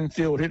has an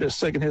infield hit, his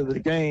second hit of the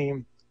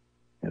game.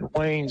 And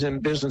Wayne's in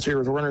business here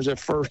with runners at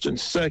first and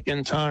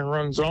second. Time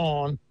runs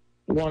on.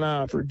 1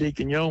 out for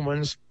Deacon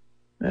Yeomans.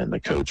 And the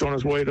coach on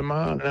his way to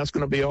mine, and that's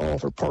going to be all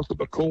for Parker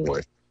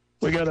McCoy.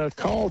 We got a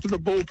call to the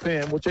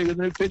bullpen. We'll take the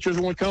new pitchers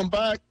when we come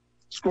back.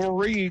 Score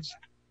reads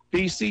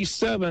BC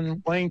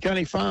 7, Wayne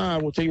County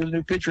 5. We'll take the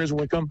new pitchers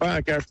when we come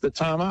back after the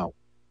timeout.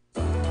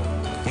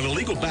 When a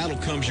legal battle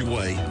comes your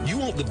way, you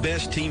want the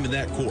best team in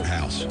that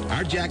courthouse.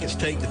 Our Jackets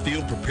take the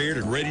field prepared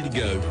and ready to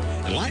go.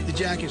 And like the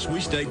Jackets, we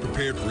stay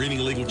prepared for any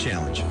legal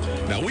challenge.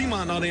 Now, we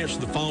might not answer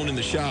the phone in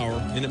the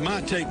shower, and it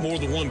might take more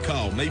than 1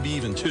 call, maybe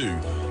even 2.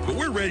 But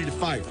we're ready to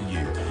fight for you.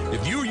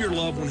 If you or your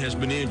loved one has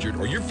been injured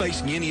or you're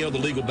facing any other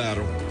legal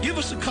battle, give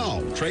us a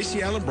call.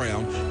 Tracy Allen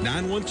Brown,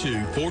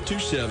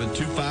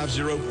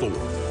 912-427-2504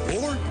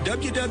 or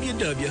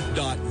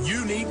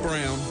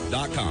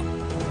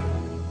www.youneedbrown.com.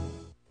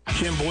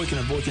 Jim Boykin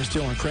of Boykin,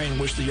 Steel & Crane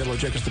wish the Yellow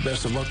Jackets the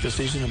best of luck this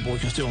season, and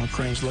Boykin, Steel &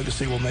 Crane's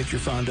legacy will make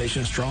your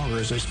foundation stronger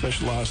as they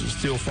specialize in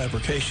steel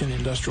fabrication,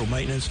 industrial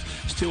maintenance,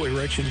 steel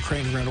erection,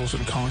 crane rentals,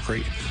 and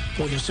concrete.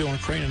 Boykin, Steel &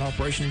 Crane in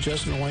operation in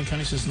Jessup and Wayne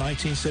County since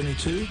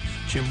 1972.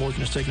 Jim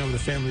Boykin has taken over the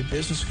family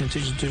business and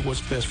continues to do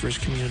what's best for his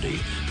community.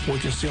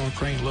 Boykin, Steel &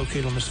 Crane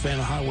located on the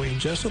Savannah Highway in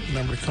Jessup. The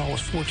number to call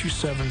is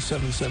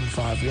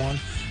 427-7751.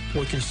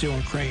 Boykin, Steel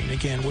 & Crane.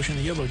 Again, wishing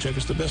the Yellow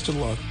Jackets the best of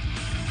luck.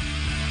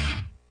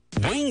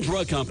 Wayne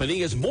Drug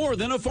Company is more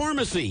than a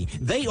pharmacy.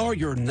 They are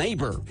your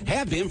neighbor.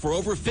 Have been for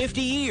over 50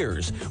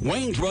 years.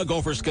 Wayne Drug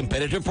offers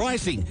competitive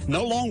pricing,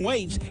 no long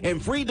waits, and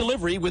free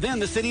delivery within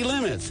the city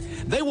limits.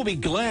 They will be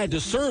glad to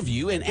serve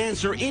you and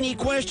answer any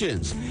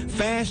questions.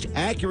 Fast,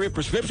 accurate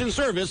prescription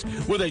service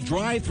with a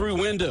drive-through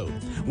window.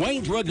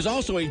 Wayne Drug is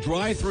also a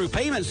drive-through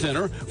payment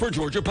center for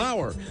Georgia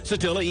Power,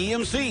 Satilla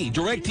EMC,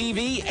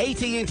 DirecTV,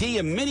 AT&T,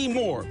 and many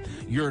more.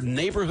 Your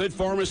neighborhood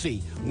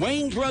pharmacy.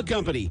 Wayne Drug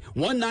Company,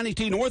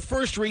 192 North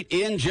 1st Street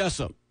in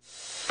Jessup.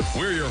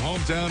 We're your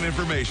hometown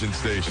information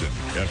station,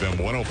 FM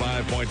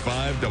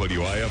 105.5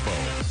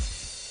 WIFO.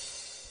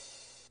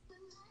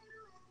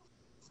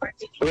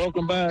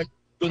 Welcome back.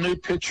 The new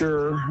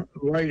pitcher,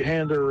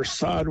 right-hander,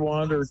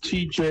 sidewinder,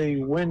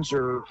 TJ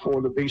Windsor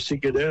for the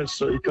BC Cadets.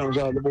 So he comes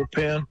out of the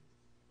bullpen.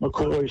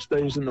 McCoy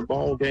stays in the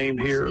ball game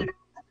here.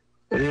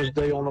 But his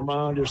day on the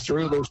mound is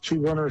through. Those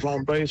 2 runners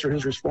on base are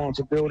his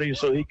responsibility,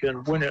 so he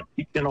can win it.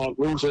 He cannot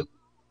lose it.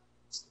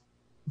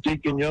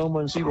 Deacon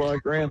Yeomans, Eli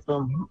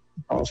Grantham,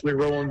 possibly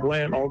Rowan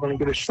Bland, all going to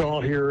get a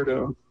shot here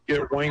to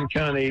get Wayne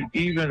County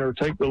even or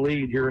take the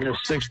lead here in this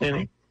 6th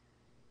inning.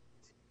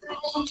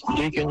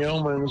 Deacon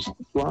Yeomans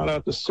flied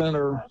out to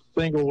center,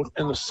 singled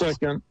in the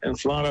 2nd, and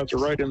flied out to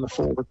right in the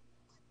 4th.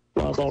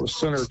 Fly ball to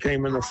center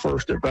came in the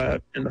first at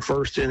bat in the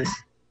 1st inning.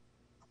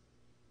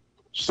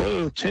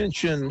 So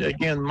tension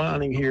again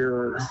mounting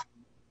here.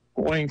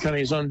 Wayne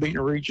County's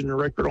unbeaten region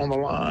record on the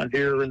line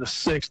here in the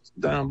 6th,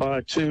 down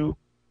by 2,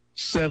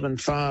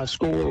 7-5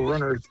 score.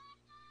 Runners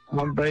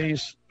on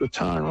base. The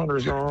tying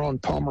runners are on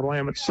Palmer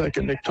Lamb at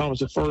 2nd, Nick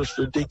Thomas at 1st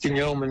for Deacon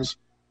Yeomans,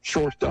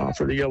 shortstop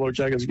for the Yellow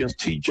Jackets against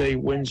T.J.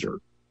 Windsor.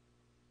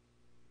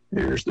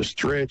 Here's the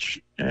stretch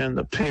and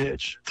the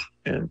pitch,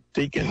 and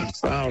Deacon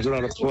fouls it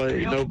out of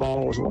play. No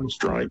balls, 1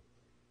 strike.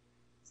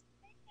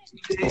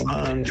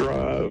 Line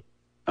drive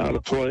out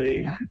of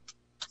play.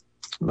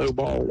 No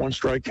ball, 1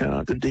 strike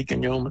count to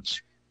Deacon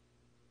Yeomans.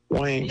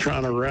 Wayne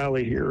trying to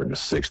rally here in the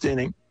 6th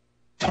inning.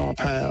 Top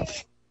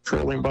half,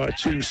 trailing by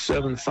 2,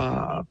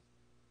 7-5.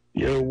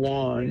 The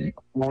 0-1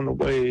 on the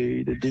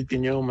way to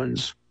Deacon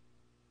Yeomans.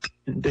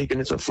 And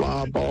Deacon, it's a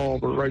fly ball,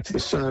 but right to the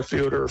center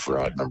fielder for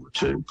out number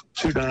 2.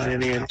 2 down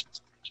in the inning.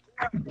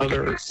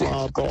 Another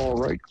fly ball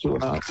right to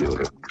an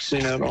outfielder. We've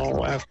seen that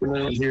all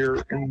afternoon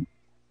here in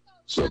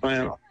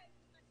Savannah.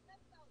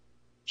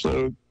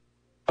 So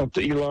up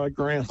to Eli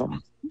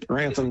Grantham.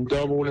 Grantham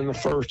doubled in the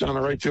 1st down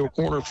the right field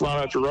corner,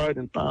 fly out to right,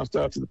 and bounced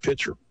out to the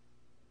pitcher.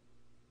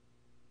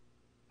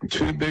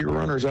 2 big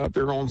runners out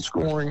there on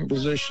scoring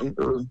position,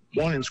 or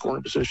 1 in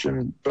scoring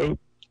position. Both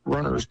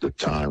runners, the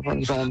tie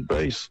runs on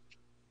base.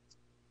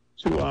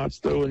 2 outs,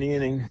 though, in the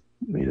inning.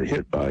 Neither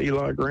hit by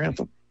Eli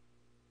Grantham.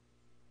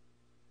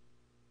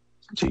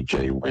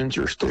 T.J.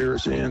 Windsor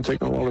stares in,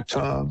 taking a lot of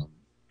time.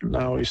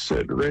 Now he's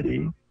set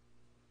ready.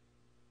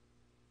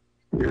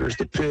 Here's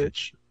the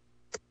pitch.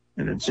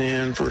 And it's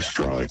in for a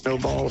strike. No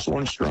balls,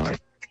 1 strike.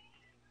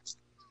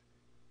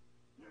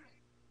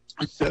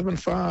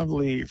 7-5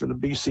 lead for the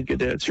BC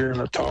Cadets here in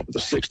the top of the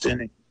 6th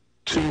inning.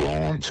 2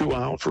 on, 2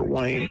 out for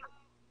Wayne.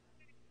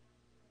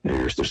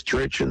 Here's the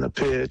stretch and the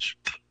pitch.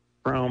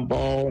 Ground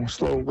ball,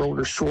 slow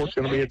roller short,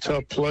 going to be a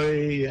tough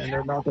play, and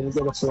they're not going to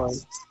get a play.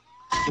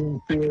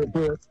 Infield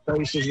hit,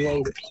 bases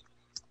loaded.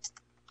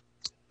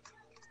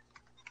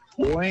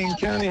 Wayne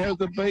County has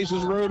the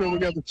bases loaded. We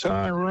got the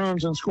tying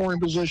runs in scoring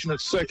position at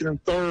 2nd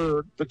and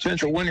 3rd.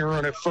 Potential winning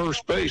run at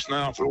 1st base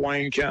now for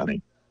Wayne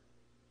County.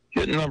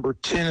 Hitting number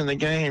 10 in the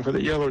game for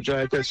the Yellow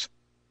Jackets.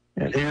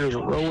 And here's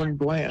Rowan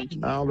Bland,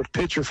 now the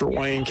pitcher for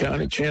Wayne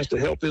County. Chance to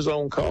help his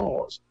own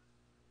cause.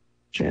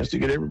 Chance to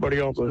get everybody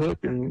off the hook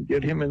and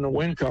get him in the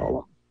win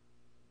column.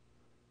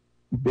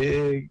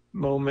 Big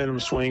momentum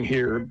swing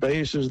here.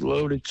 Bases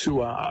loaded,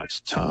 2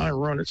 outs. Tying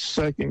run at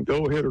 2nd.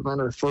 Go-ahead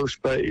runner at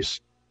 1st base.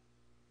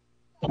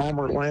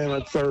 Palmer Lamb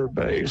at 3rd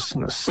base.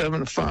 And a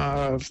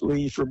 7-5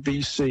 lead for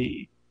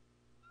BC.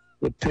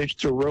 The pitch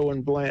to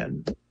Rowan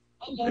Bland.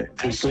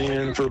 It's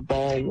in for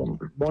ball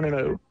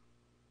 1-0.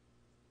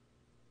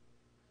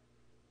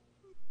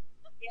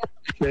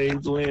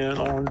 Dave Lynn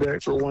on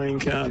deck for Wayne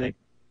County.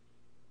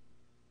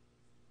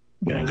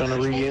 Going to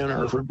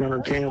re-enter for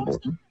Gunnar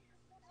Campbell.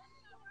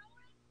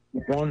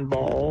 1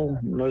 ball,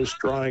 no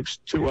strikes,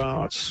 2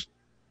 outs.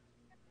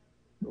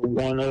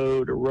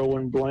 1-0 to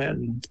Rowan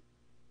Bland.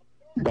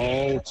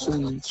 Ball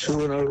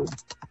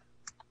 2-0.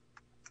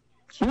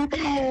 2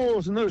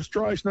 balls, no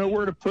strikes,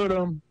 nowhere to put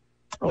them.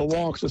 A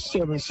walk's a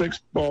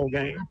 7-6 ball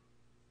game.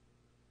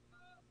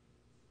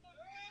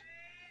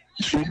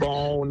 2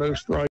 ball, no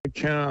strike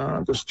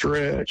count, the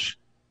stretch,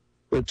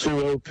 the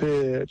 2-0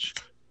 pitch.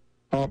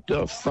 Popped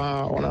up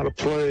foul and out of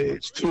play.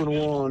 It's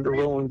 2-1 to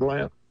Rowan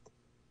Bland.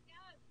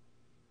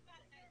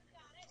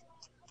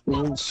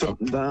 We need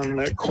something down in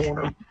that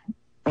corner.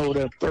 Oh,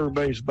 that 3rd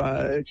base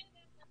bag.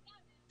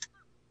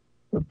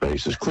 The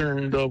base is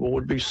clearing and double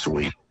would be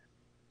sweet.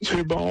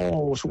 2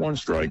 balls, 1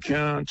 strike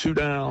count, 2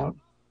 down.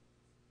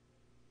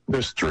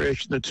 The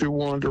stretch, the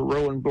 2-1 to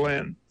Rowan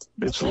Bland.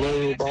 It's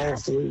low, ball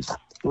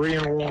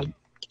 3-1.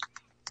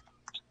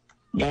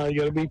 Now you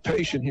got to be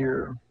patient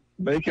here.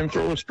 Make him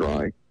throw a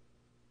strike.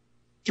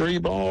 3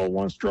 ball,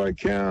 1 strike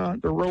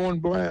count to Rowan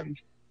Bland.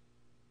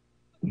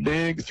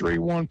 Big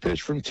 3-1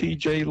 pitch from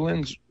T.J.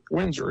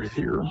 Windsor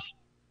here.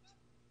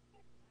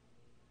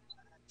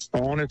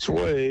 On its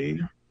way.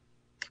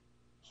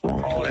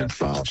 And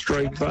foul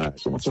straight back.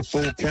 So it's a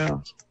full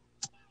count.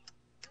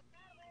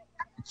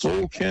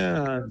 Full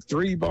count.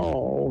 3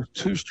 balls,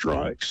 2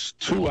 strikes,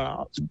 2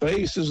 outs.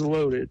 Base is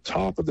loaded.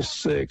 Top of the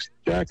 6th.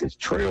 Jackets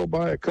trail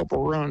by a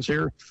couple runs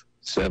here.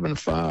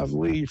 7-5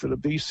 lead for the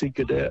BC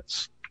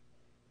Cadets.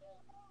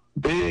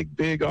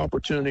 Big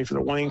opportunity for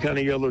the Wayne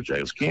County Yellow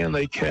Jackets. Can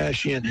they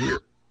cash in here?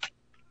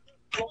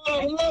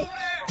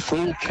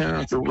 Full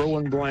count to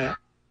Rowan Bland.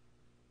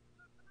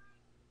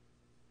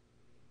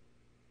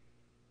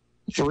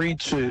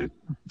 3-2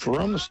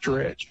 from the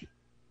stretch.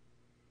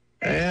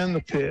 And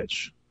the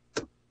pitch.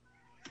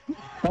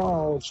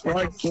 Ball,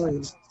 strike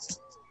 3.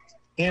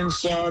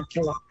 Inside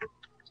point.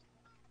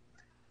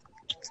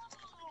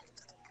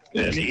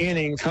 And the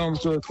inning comes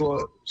to a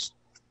close.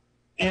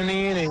 In the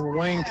inning,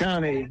 Wayne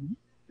County,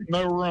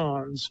 no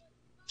runs,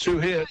 2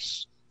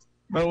 hits,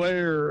 no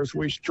errors.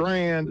 We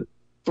strand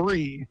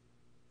 3,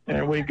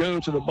 and we go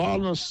to the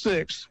bottom of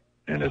 6,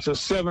 and it's a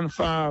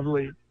 7-5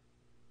 lead.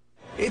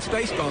 It's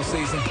baseball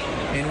season,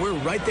 and we're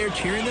right there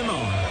cheering them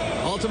on.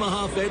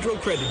 Altamaha Federal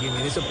Credit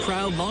Union is a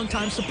proud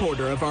longtime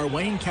supporter of our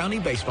Wayne County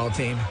baseball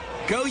team.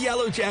 Go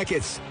Yellow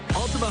Jackets!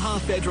 Altamaha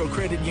Federal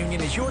Credit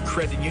Union is your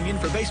credit union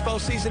for baseball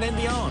season and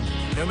beyond.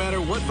 No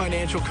matter what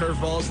financial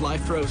curveballs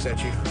life throws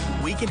at you,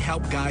 we can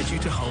help guide you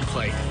to home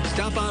plate.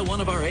 Stop by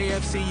one of our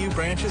AFCU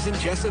branches in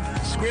Jessup,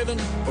 Scriven,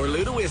 or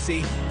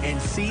Ludowici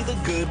and see the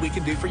good we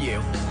can do for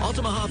you.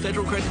 Altamaha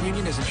Federal Credit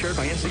Union is insured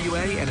by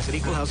NCUA and is an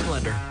equal housing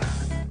lender.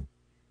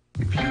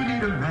 If you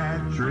need a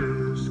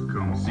mattress,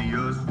 come see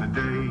us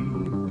today.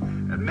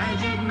 A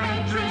Magic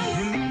Mattress,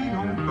 you need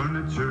home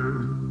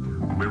furniture.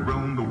 We're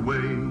on the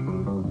way.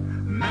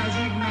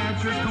 Magic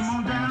Mattress, come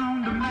on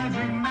down to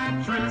Magic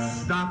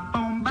Mattress. Stop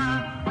on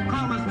by or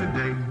call us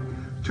today.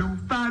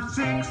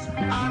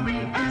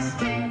 256-REST,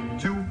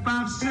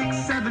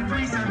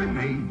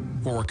 256-7378.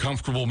 For a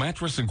comfortable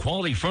mattress and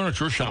quality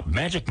furniture, shop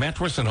Magic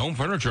Mattress and Home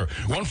Furniture,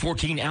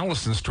 114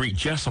 Allison Street,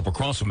 Jessup,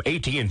 across from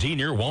AT&T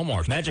near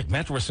Walmart. Magic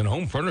Mattress and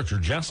Home Furniture,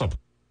 Jessup.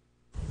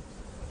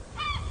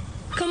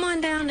 Come on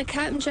down to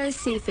Captain Joe's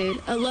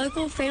Seafood, a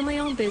local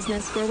family-owned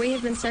business where we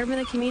have been serving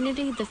the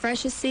community the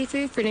freshest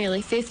seafood for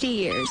nearly 50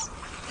 years.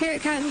 Here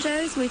at Captain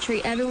Joe's, we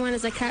treat everyone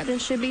as a captain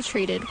should be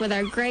treated with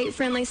our great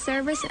friendly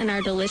service and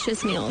our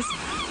delicious meals.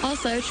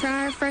 Also,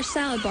 try our fresh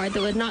salad bar that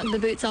would knock the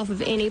boots off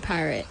of any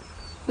pirate.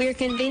 We are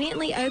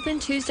conveniently open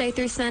Tuesday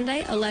through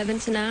Sunday, 11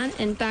 to 9,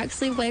 in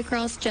Baxley,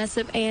 Waycross,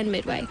 Jessup, and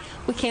Midway.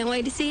 We can't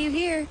wait to see you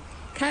here.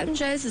 Captain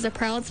Joe's is a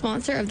proud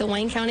sponsor of the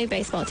Wayne County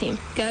baseball team.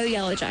 Go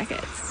Yellow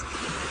Jackets.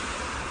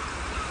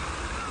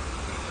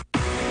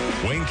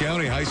 Wayne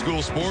County High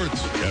School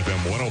Sports, FM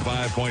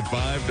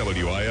 105.5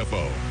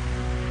 WIFO.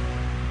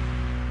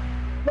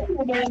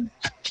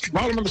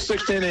 Bottom of the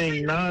 6th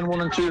inning,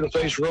 9-1-2 to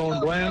face Rowan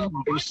Bland.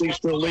 BC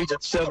still leads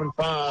at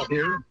 7-5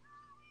 here.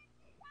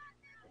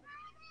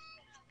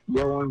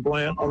 Rowan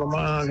Bland on the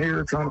mound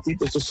here, trying to keep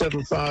this a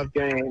 7-5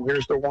 game.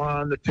 Here's the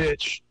wind, the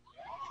pitch.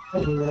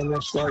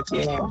 Looks like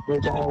no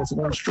ball with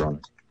 1 strike.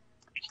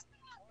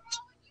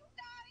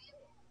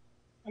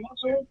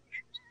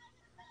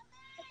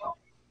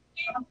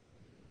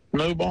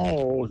 No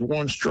ball with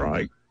 1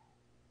 strike.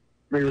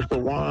 Here's the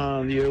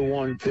wind, the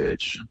 0-1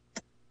 pitch.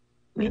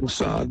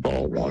 Inside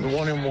ball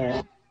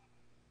 1-1.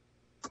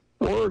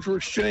 Words were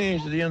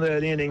exchanged at the end of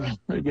that inning.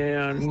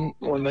 Again,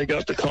 when they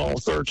got the call,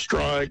 3rd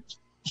strike,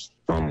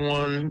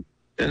 someone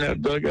in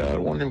that dugout,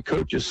 one of them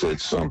coaches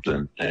said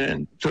something,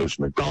 and Coach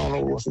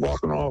McDonald was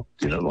walking off,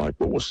 didn't like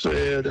what was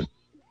said. And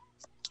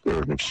there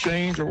was an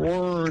exchange of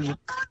words,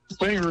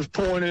 fingers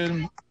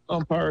pointed,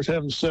 umpires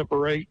having to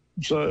separate.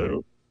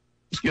 So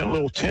it's getting a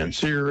little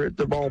tense here at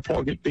the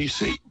ballpark at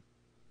BC.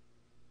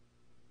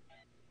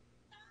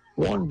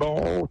 1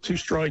 ball, 2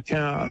 strike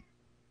count.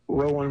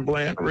 Rowan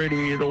Blant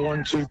ready, the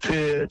 1-2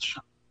 pitch.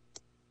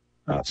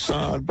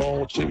 Outside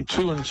ball 2,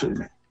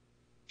 2-2.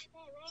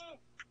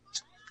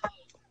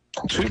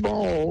 2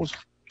 balls,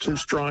 2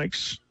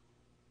 strikes.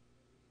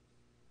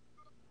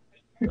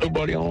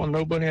 Nobody on,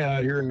 nobody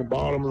out here in the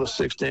bottom of the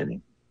 6th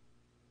inning.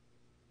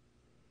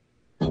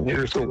 And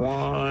here's the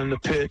wind, the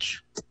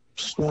pitch.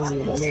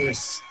 Swing and a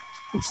miss.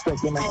 It's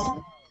stuck him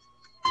out.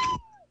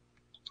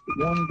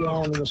 1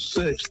 gone in the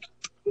 6th.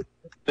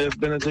 At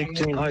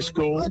Benedictine High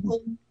School.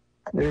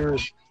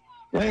 There's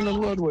Landon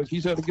Ludwig.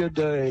 He's had a good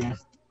day.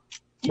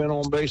 Been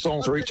on base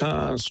all 3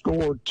 times.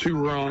 Scored 2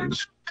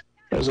 runs.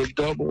 Has a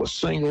double, a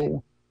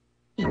single.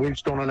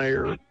 Reached on an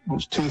error.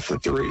 He's 2 for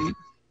 3.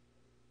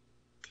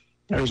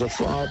 There's a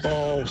fly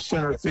ball,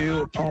 center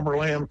field. Palmer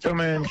Lamb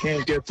come in,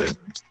 can't get there.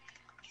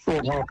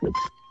 Full Hawkins.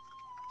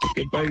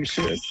 Good base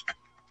hit.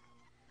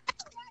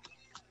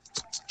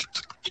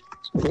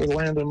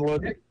 Landon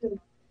Ludwig.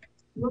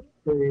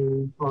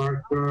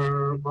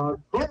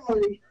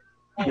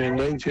 And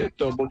they've hit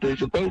double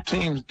digit. Both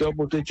teams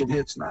double digit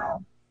hits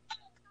now.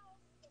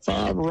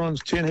 5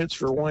 runs, 10 hits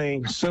for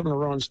Wayne. 7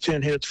 runs,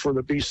 10 hits for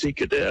the BC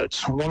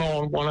Cadets. 1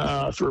 on, 1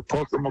 out for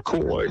Parker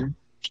McCoy.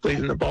 Stayed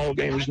in the ball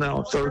game. He's now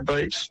at 3rd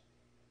base.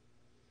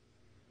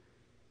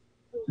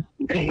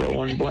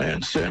 Rowan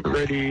Bland set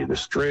ready. The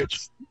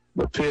stretch,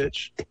 the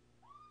pitch,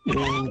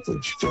 and the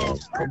strike.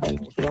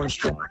 1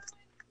 strike.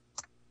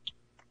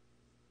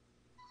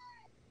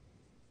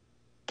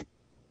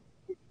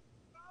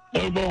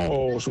 No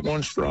balls,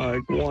 1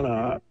 strike, 1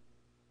 out.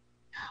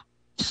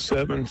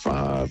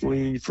 7-5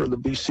 lead for the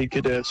BC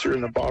Cadets here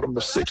in the bottom of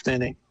the 6th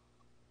inning.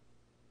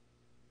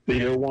 The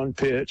 0-1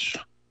 pitch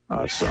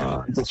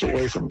outside gets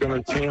away from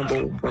Gunnar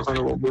Campbell.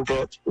 Gunnar will move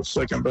up to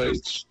 2nd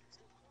base.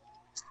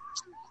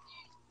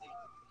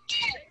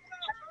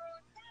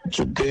 It's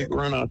a big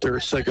run out there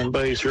at 2nd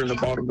base here in the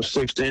bottom of the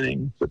 6th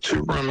inning. The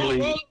 2-run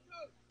lead.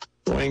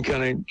 Wayne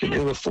County can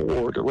ill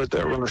afford to let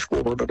that runner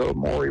score, but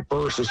Maury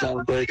Burse is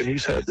on deck, and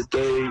he's had the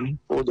day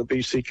for the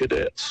BC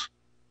Cadets.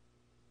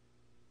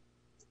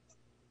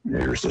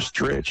 Here's the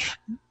stretch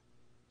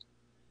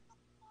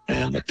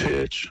and the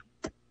pitch.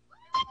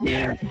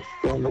 Yeah, I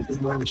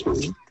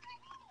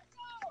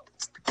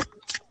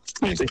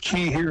think the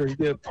key here is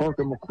get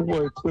Parker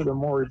McCoy, put a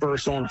Maury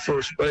Burse on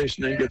first base,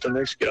 and then get the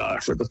next guy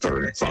for the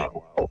third and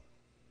final out.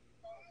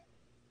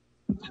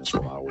 That's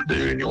what I would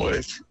do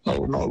anyway. I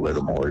would not let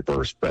Maury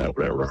Burse bat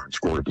with that runner in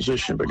scoring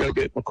position, but got to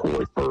get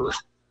McCoy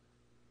first.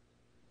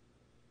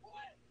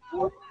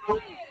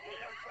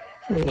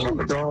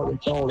 The dog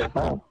and called it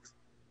off.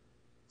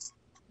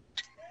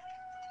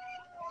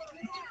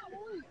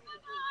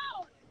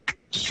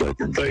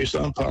 Second base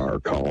umpire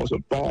calls a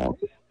balk.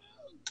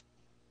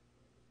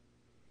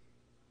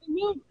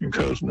 And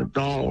Coach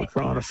McDonald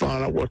trying to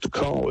find out what the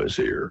call is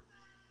here.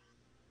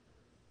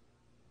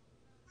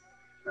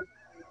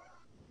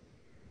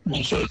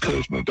 And so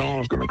Coach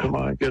McDonald's going to come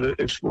out and get an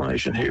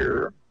explanation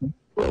here.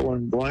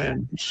 Roland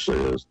Bland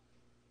says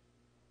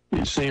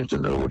he seems to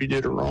know what he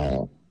did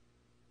wrong.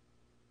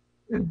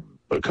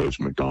 But Coach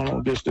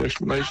McDonald gets the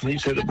explanation.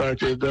 He's headed back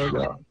to the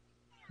dugout.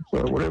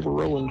 So whatever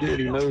Roland did,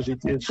 he knows he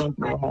did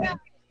something wrong.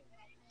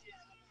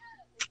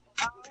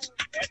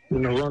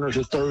 And the runner's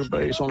at third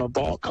base on a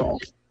balk call.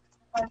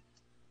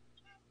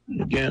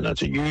 Again,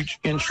 that's a huge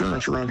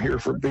insurance run here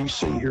for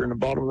BC here in the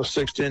bottom of the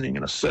sixth inning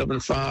and a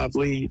 7-5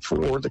 lead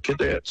for the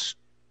Cadets.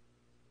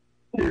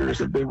 Here's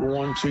a big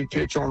 1-2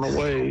 pitch on the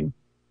way.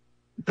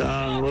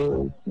 Down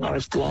low.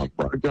 Nice block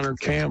by Gunnar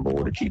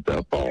Campbell to keep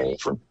that ball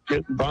from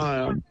getting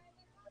by him.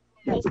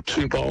 With a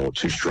 2-ball,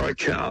 2-strike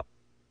count.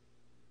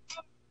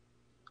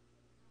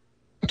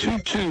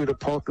 2-2 to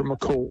Parker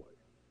McCoy.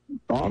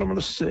 Bottom of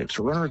the sixth.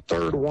 Runner at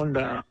third, one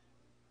down.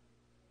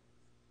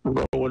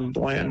 Rowan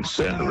Bland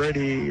set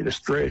ready to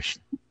stretch,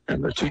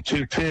 and the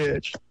 2-2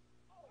 pitch.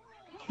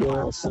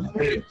 Wilson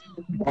hit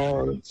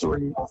ball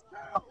 3.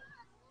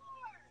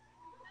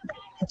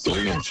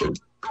 3-2.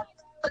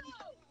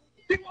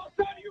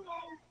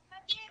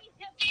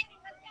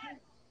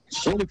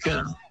 Full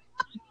count.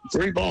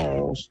 3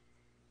 balls,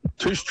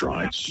 2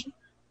 strikes,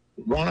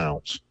 1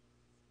 out.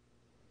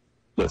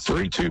 The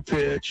 3-2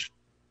 pitch.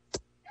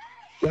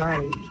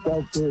 Down,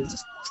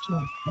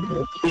 strike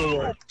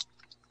 3.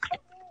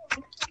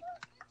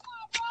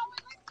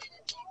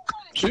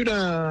 2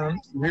 down.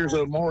 Here's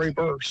a Maury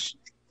Burse.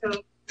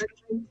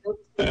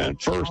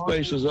 And first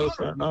base is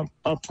open.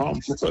 I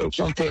promise you, folks,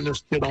 I'm putting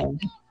this kid on.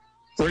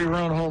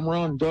 3-run home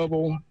run,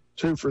 double,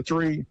 2 for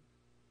 3.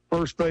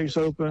 First base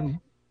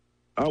open.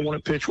 I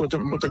want to pitch with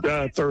him with the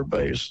guy at third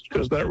base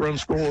because that run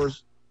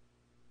scores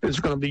is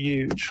going to be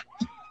huge.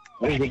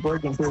 There's a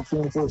breaking pitch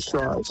for a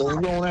strike. So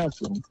we're going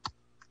after him.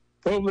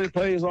 Hopefully it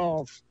pays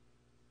off.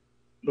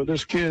 But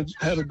this kid's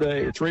had a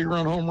day.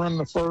 3-run home run in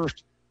the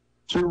first,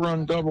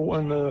 2-run double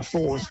in the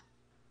fourth.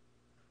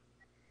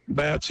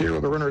 Bats here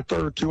with a runner at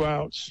third, 2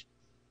 outs.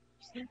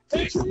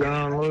 It's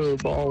down low,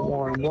 ball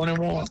 1,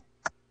 1-1.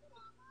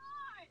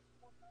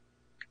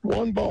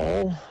 1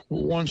 ball,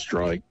 1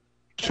 strike,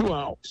 2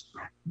 outs.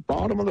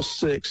 Bottom of the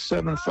sixth,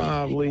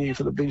 7-5 lead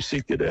for the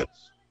BC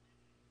Cadets.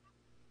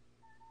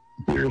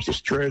 Here's the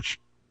stretch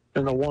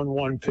and the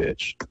 1-1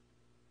 pitch.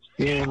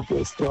 In for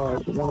the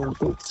start,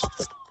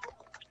 1-2.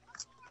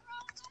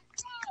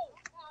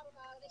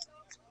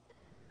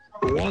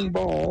 1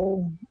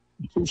 ball,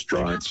 2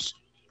 strikes,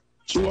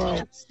 2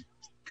 outs.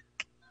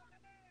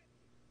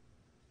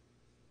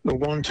 The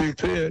 1-2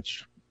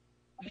 pitch.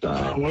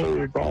 Down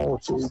low, ball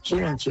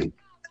 2-2.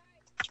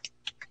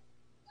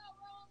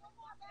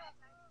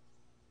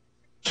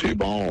 2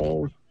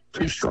 balls,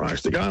 2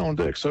 strikes. The guy on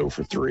deck's 0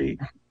 for 3.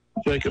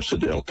 Jacob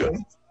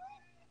Sedelko.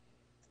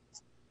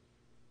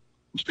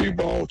 2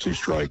 ball, 2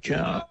 strike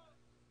count.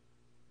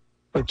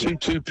 A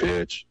 2-2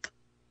 pitch.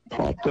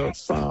 Popped up,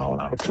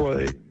 foul, out of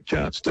play.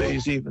 Count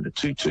stays even at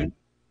 2-2.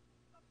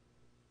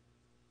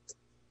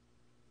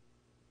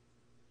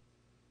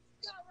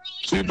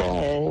 Two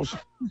balls,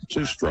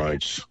 2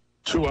 strikes,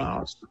 2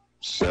 outs.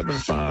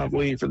 7-5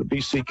 lead for the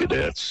BC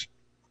Cadets.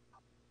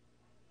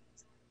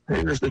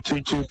 Here's the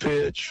 2-2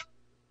 pitch.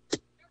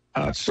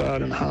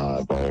 Outside and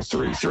high, ball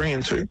 3,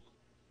 3-2.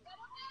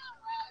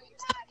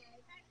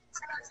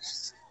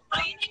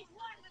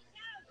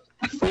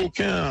 Full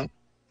count,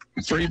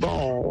 3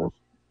 balls,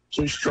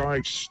 2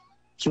 strikes,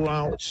 2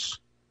 outs.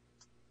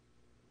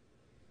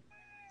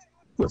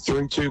 The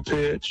 3-2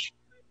 pitch,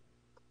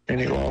 and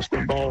he lost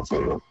the ball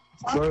 4.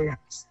 So,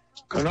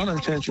 an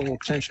unintentional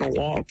intentional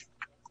walk.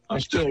 I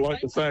still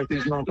like the fact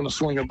he's not going to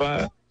swing a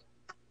bat.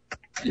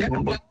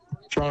 And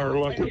try our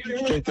luck with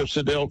Jacob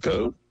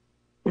Sedelko.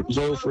 It was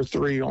 0 for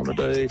 3 on the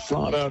day,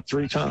 flied out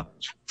 3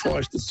 times,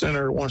 twice to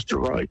center, once to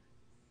right.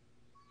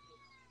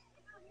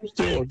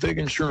 Still a big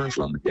insurance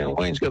run again.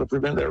 Wayne's got to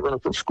prevent that runner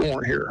from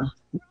scoring here.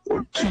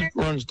 We're 2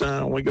 runs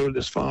down, we go to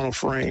this final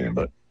frame,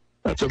 but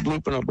that's a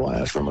bloop and a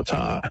blast from a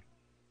tie.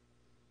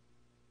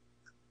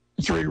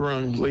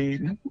 3-run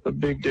lead, a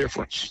big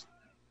difference.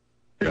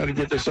 Got to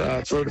get this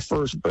out, throw the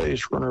first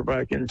base runner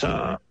back in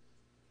time.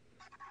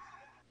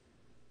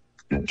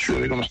 I'm sure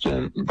they're going to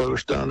send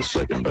Burst down to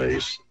second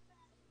base.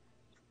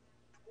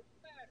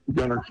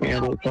 Gunnar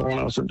Campbell calling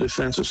out some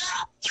defensive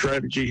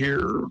strategy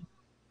here.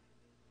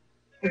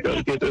 We've got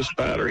to get this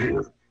batter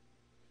here.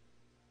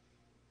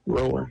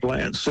 Rowan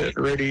Bland set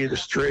ready to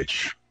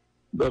stretch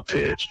the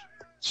pitch.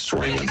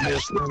 Swing and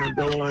miss, runner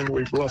going.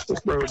 We bluff the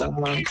throw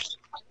down.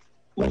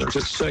 Runners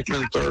at second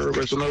and third.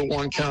 It's an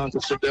 0-1 count to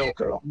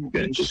Sedelko.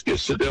 Again, just get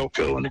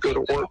Sedelko and go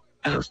to work.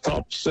 And it's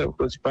top 7.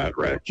 Let's bat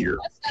rack here.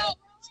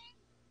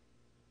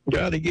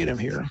 Got to get him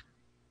here.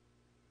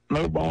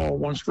 No ball,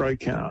 1 strike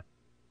count.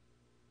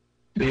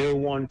 The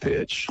 0-1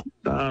 pitch.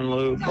 Down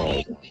low,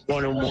 ball.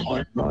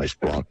 1-1. Nice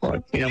block by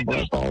Campbell.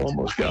 That ball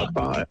almost got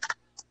by.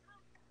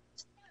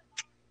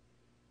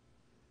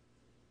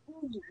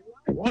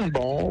 1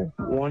 ball,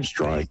 1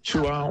 strike,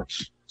 2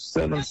 outs.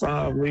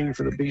 7-5 lead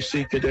for the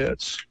BC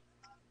Cadets.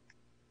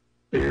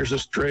 Here's a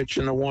stretch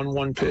in the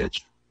 1-1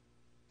 pitch.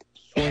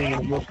 Swing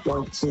and looks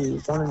like 2.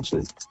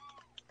 1-2.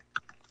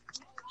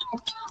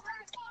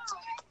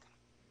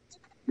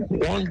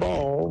 1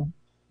 ball,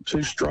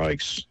 2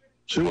 strikes,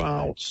 2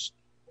 outs.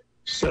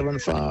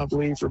 7-5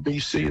 lead for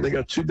BC. They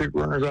got 2 big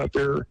runners out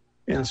there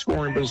in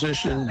scoring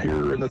position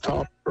here in the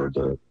top or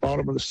the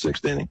bottom of the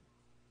 6th inning.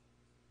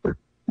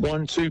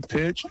 1-2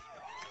 pitch.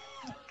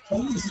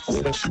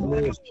 Yes,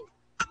 missed.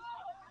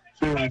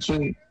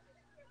 2-2.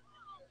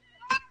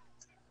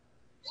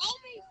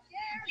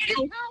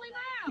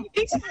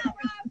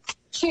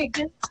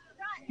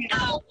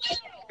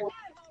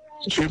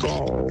 Two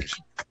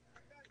balls,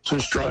 2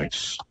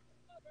 strikes,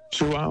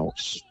 2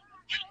 outs.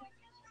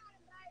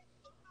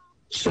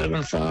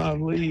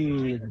 7-5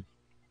 lead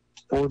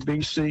for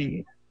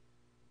BC.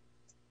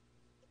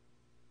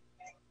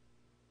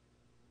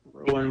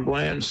 Rowan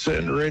Bland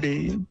setting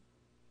ready.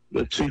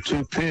 The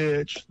 2-2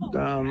 pitch,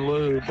 down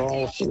low,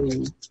 ball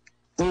 3.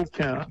 Full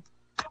count.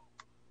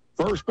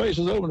 First base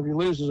is open if he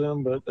loses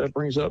him, but that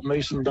brings up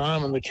Mason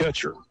Diamond, the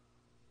catcher.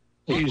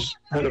 He's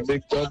had a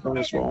big thump in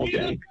this ball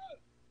game.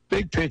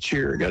 Big pitch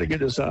here. Got to get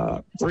this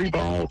out. 3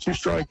 ball, 2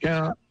 strike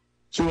count,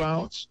 2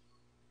 outs.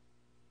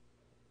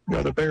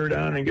 Got to bear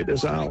down and get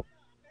this out.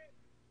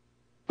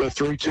 The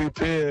 3-2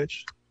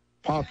 pitch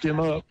popped him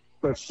up,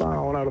 but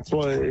fouled out of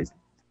play.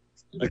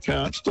 The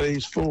count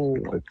stays full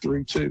at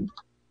 3-2.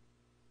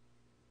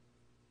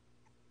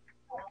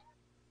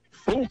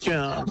 Full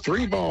count,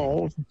 3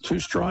 balls, 2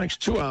 strikes,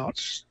 2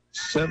 outs.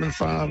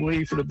 7-5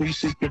 lead for the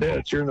BC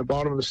Cadets here in the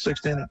bottom of the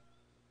 6th inning.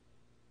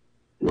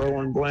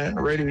 Rowan Bland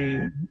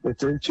ready. The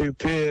 3-2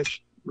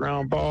 pitch,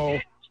 ground ball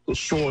to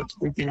short.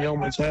 Deacon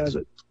Yeomans has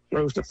it.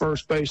 Throws to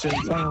first base in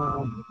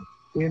time.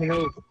 Inning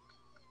over.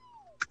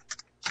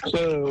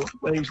 So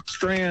they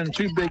strand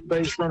 2 big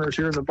base runners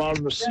here in the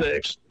bottom of the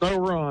 6th. No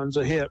runs,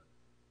 a hit.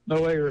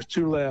 No errors,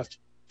 2 left.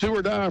 2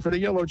 or die for the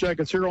Yellow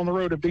Jackets here on the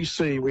road to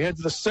BC. We head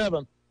to the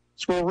 7th.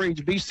 Score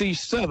reads BC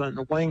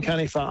 7, Wayne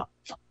County 5.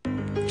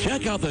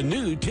 Check out the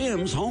new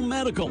Tim's Home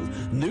Medical.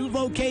 New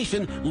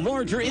location,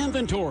 larger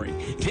inventory.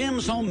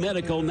 Tim's Home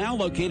Medical, now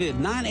located at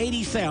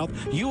 980 South,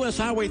 U.S.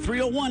 Highway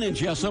 301 in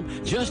Jessup,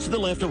 just to the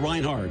left of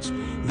Reinhardt's.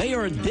 They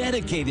are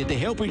dedicated to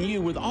helping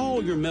you with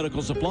all your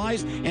medical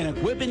supplies and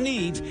equipment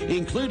needs,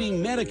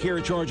 including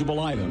Medicare chargeable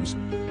items.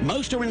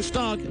 Most are in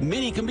stock,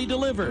 many can be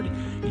delivered.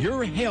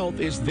 Your health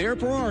is their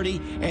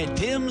priority at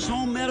Tim's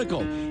Home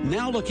Medical,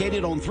 now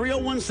located on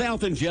 301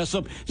 South in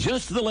Jessup,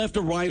 just to the left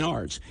of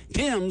Reinhardt's.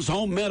 Tim's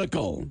Home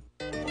Medical.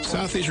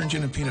 Southeastern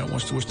Gin and Peanut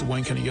wants to wish the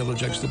Wayne County Yellow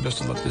Jackets the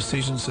best of luck this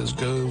season. Says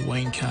go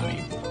Wayne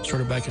County.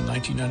 Started back in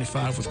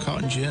 1995 with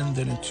Cotton Gin.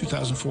 Then in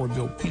 2004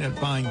 built Peanut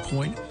Buying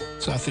Point.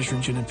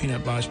 Southeastern Gin and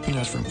Peanut buys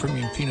peanuts from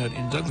Premium Peanut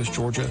in Douglas,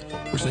 Georgia,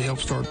 which they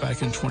helped start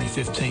back in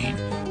 2015.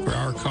 For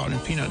our cotton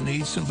and peanut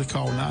needs, simply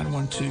call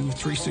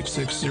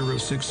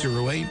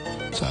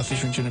 912-366-0608.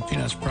 Southeastern Gin and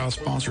Peanut's proud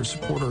sponsor,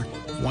 supporter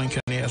of Wayne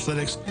County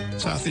Athletics.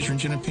 Southeastern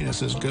Gin and Peanut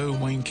says go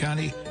Wayne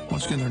County.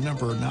 Once again, their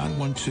number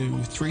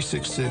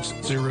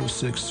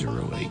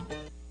 912-366-0608.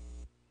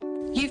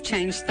 You've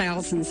changed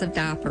thousands of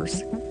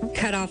diapers,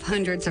 cut off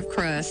hundreds of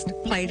crusts,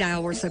 played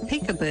hours of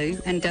peekaboo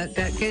and duck,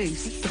 duck,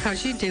 goose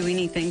because you'd do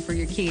anything for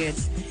your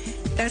kids.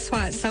 That's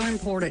why it's so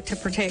important to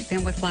protect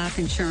them with life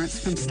insurance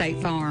from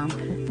State Farm.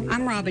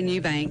 I'm Robin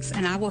Eubanks,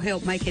 and I will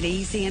help make it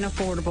easy and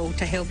affordable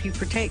to help you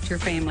protect your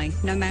family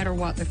no matter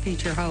what the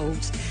future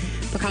holds.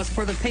 Because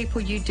for the people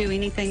you do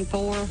anything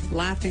for,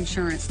 life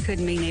insurance could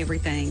mean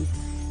everything.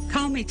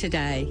 Call me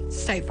today,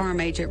 State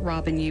Farm Agent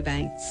Robin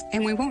Eubanks,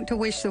 and we want to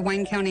wish the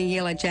Wayne County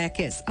Yellow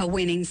Jackets a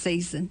winning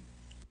season.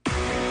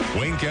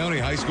 Wayne County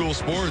High School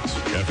Sports,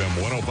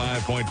 FM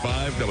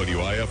 105.5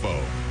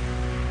 WIFO.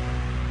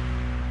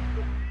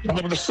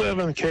 Top of the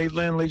 7th,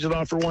 Caitlin leads it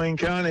off for Wayne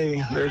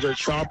County. There's a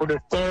chopper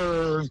to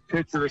third.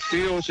 Pitcher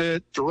steals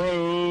it,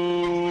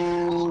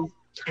 throws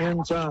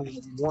in time.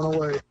 1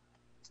 away.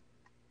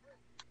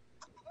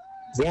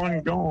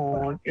 1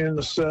 gone in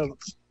the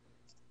 7th.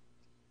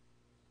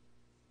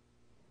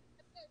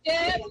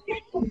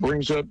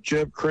 Brings up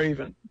Jeb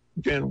Craven.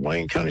 Again,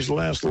 Wayne County's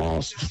last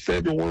loss,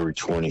 February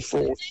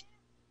 24th.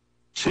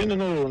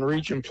 10-0 in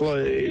region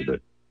play,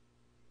 but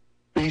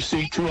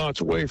BC 2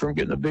 outs away from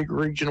getting a big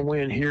region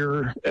win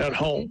here at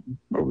home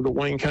over the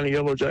Wayne County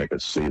Yellow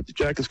Jackets. See if the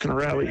Jackets can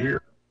rally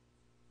here.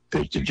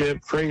 Pitch to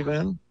Jeb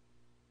Craven.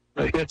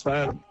 A hit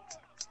by him.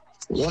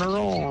 Runner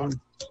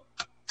on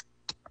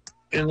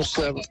in the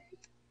 7th.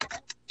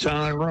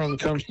 Tying run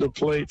comes to the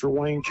plate for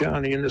Wayne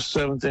County in the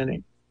 7th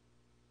inning.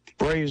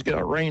 Braves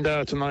got rained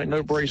out tonight.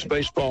 No Braves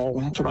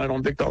baseball tonight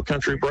on Big Dog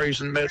Country.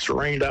 Braves and Mets are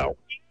rained out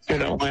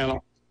in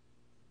Atlanta.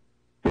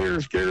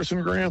 Here's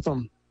Garrison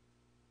Grantham.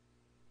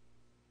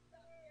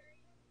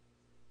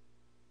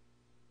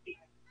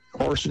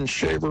 Carson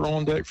Shaver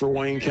on deck for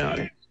Wayne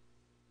County.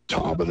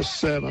 Top of the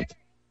 7th.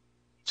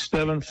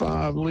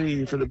 7-5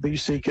 lead for the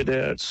BC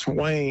Cadets.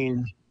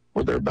 Wayne,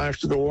 with their backs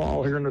to the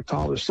wall here in the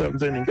top of the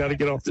 7th inning. Got to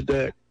get off the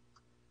deck.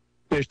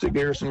 Pitch to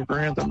Garrison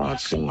Grantham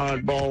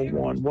outside, ball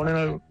 1.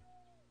 1-0.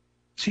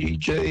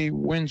 TJ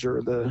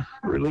Windsor, the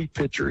relief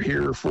pitcher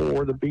here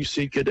for the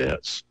BC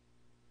Cadets.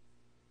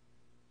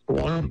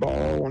 1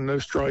 ball, 1 no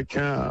strike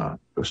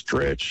count. The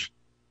stretch,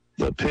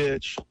 the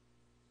pitch.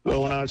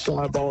 Going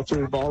outside, ball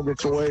 2. Ball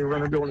gets away.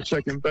 Runner going to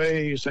second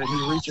base, and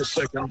he reaches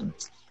second.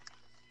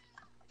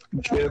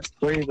 Jeff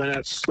Craven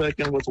at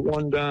second with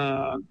 1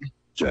 down.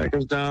 Jack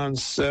is down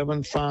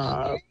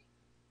 7-5.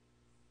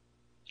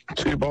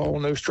 2 ball,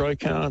 no strike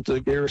count to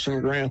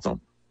Garrison Grantham.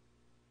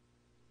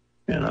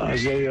 And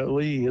Isaiah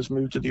Lee has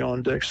moved to the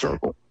on-deck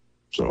circle.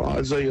 So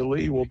Isaiah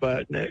Lee will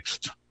bat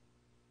next.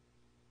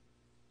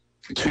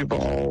 2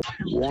 ball,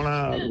 1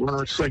 out.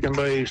 Runner at second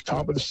base,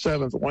 top of the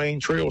 7th. Wayne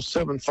trails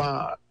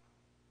 7-5.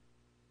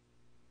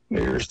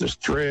 There's the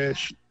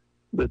stretch,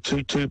 the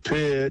 2-2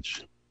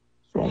 pitch.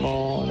 Swung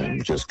on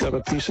and just got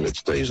a piece of it.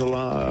 Stays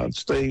alive.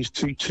 Stays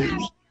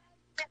 2-2.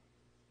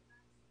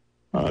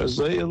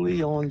 Isaiah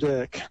Lee on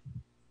deck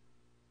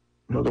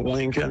for the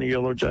Wayne County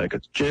Yellow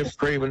Jackets. Jeff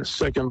Craven at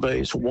second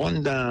base.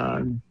 1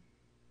 down.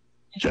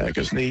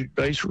 Jackets need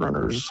base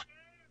runners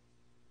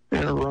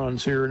and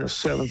runs here in the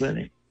 7th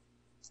inning.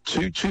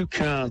 2-2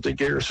 count to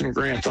Garrison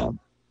Grantham.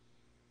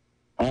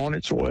 On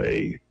its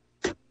way.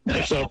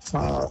 It's up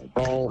high.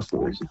 Ball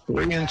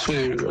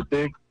 3-2. A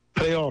big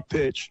payoff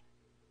pitch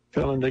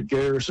coming to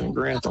Garrison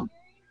Grantham.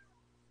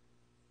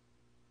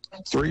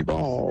 3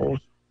 balls,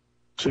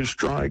 2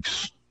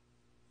 strikes,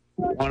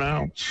 1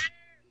 out.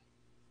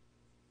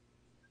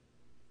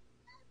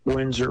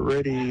 Windsor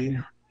ready.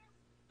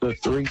 The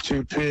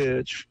 3-2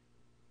 pitch.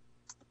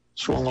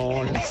 Swung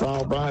on and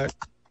fouled back.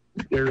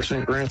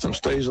 Garrison Grantham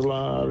stays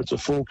alive. It's a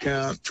full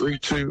count,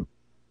 3-2.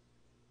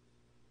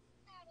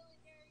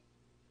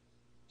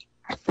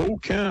 Full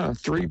count,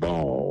 3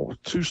 balls,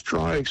 2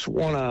 strikes,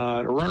 1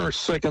 out. A runner at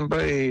second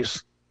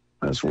base.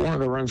 That's one of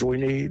the runs we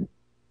need.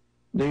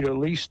 Need at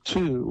least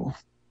 2.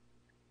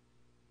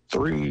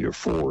 3 or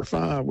 4 or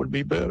 5 would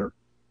be better.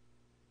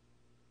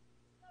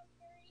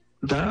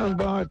 Down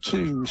by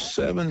 2,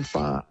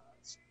 7-5.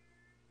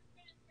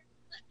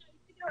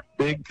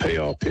 Big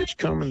payoff pitch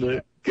coming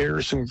to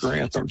Garrison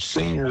Grantham,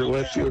 senior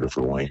left fielder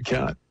for Wayne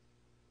County.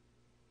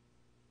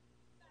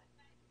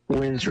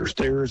 Windsor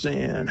stares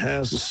in,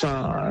 has the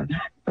sign.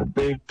 A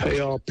big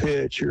payoff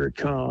pitch. Here it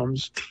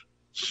comes.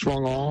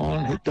 Swung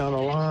on, hit down the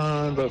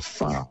line, but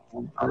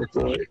foul out of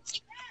play.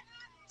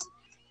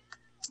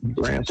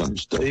 Grantham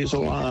stays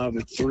alive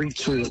at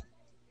 3-2.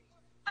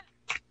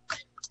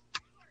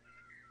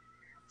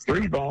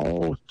 3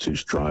 balls, 2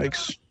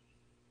 strikes,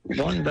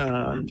 1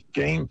 down.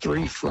 Game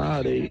 3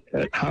 Friday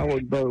at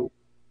Howard Boat.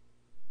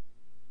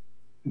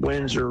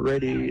 Windsor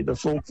ready, the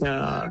full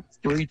count.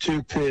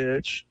 3-2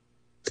 pitch.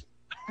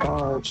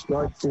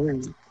 Strike 3.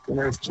 And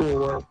there's 2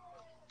 away.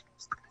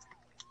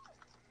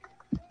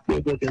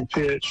 Good looking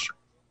pitch.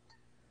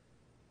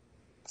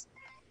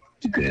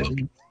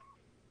 And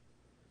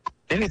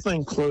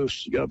anything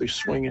close, you got to be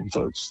swinging,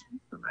 folks.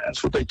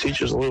 That's what they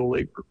teach us a little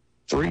league.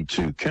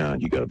 3-2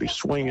 count, you got to be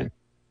swinging.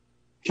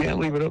 Can't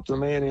leave it up to the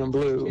man in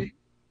blue.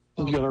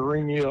 He's going to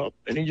ring you up.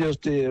 And he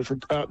just did for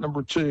out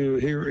number 2.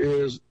 Here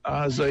is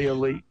Isaiah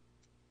Lee.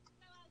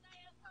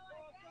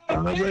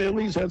 Isaiah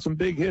Lee's had some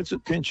big hits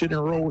at pinch hitting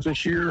rolls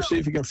this year. See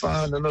if you can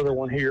find another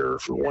one here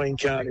for Wayne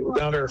County. We're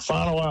down there,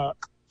 final out.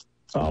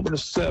 Top of the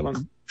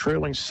 7,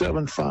 trailing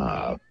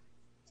 7-5.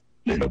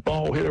 Need a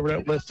ball hit over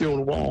that left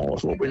field wall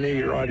is what we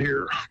need right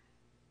here.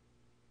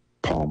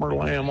 Palmer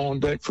Lamb on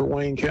deck for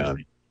Wayne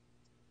County.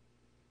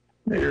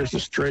 There's the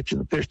stretch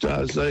and the pitch to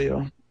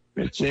Isaiah.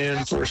 It's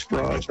in for a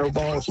strike. No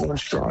balls, 1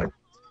 strike.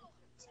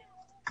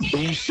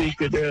 BC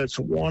Cadets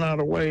 1 out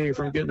away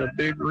from getting a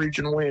big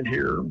region win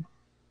here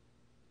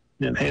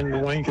and handing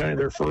Wayne County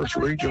their first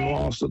region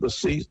loss of the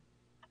season.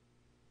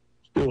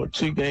 Still a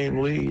 2-game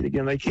lead.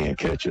 Again, they can't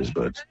catch us,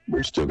 but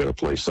we still got to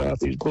play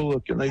Southeast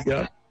Bullock, and they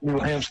got New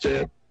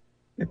Hampstead.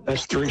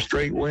 That's 3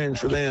 straight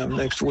wins for them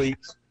next week.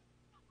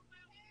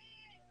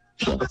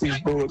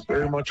 Southeast Bullock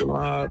very much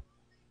alive.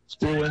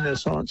 Still in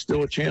this hunt.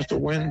 Still a chance to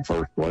win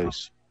first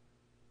place.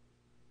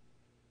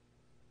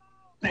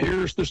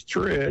 Here's the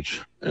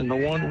stretch, and the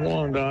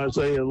 1-1 to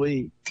Isaiah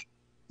Lee.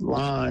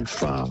 Line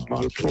 5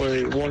 on the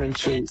play,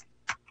 1-2.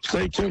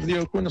 Stay tuned for the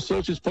Oakland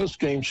Associates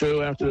postgame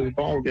show after the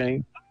ball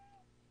game.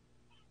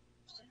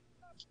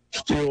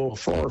 still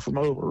far from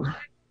over,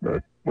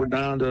 but we're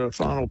down to the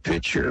final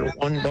pitch here.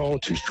 1 ball,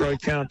 2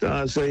 strike count to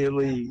Isaiah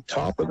Lee.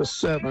 Top of the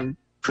 7,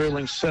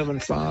 trailing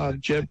 7-5.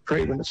 Jeb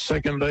Craven at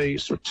second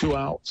base with 2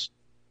 outs.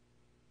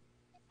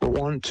 The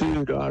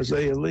 1-2 to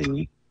Isaiah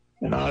Lee,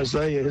 and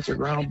Isaiah hits a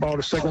ground ball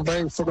to second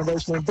base. Second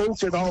baseman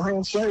boots it, all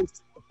hands safe.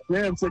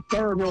 Jeb's at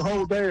third, he'll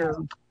hold there.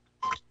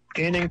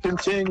 Inning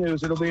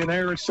continues. It'll be an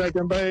error at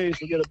second base.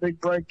 We get a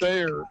big break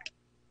there.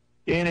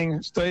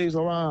 Inning stays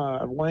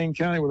alive. Wayne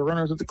County with the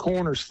runners at the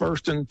corners,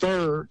 first and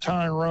third.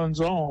 Time runs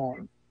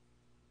on.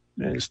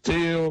 And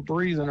still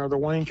breathing are the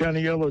Wayne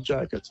County Yellow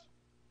Jackets.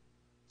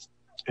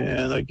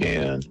 And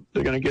again,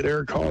 they're going to get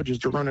Eric Hodges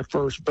to run at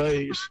first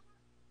base.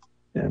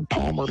 And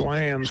Palmer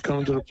Lambs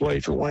come to the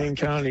plate for Wayne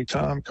County.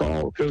 Time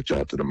call. Coach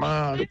out to the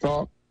mound to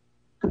talk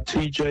to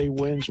T.J.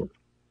 Windsor.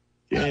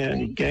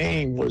 And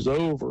game was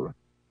over.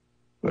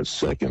 But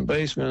second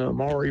baseman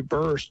Amari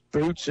Burst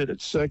boots it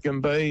at second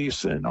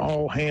base, and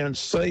all hands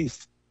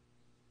safe.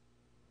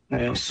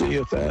 And see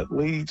if that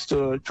leads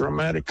to a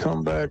dramatic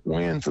comeback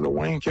win for the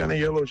Wayne County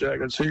Yellow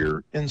Jackets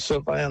here in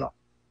Savannah.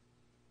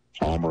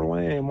 Palmer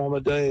Lamb on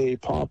the day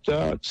popped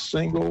out,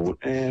 singled,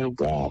 and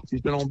walked.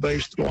 He's been on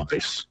base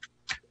twice.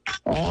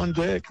 On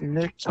deck,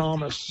 Nick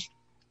Thomas.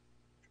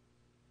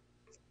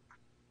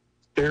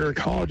 Eric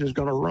Hodges is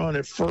going to run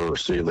at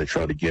first. See if they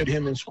try to get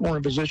him in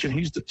scoring position.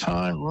 He's the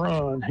time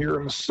run here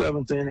in the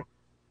 7th inning.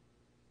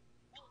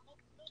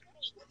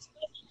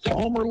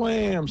 Palmer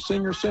Lamb,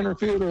 senior center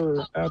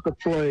fielder, at the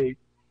plate.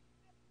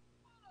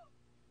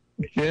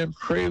 Jeb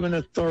Craven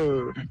at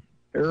third.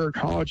 Eric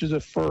Hodges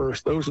at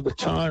first. Those are the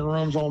time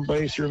runs on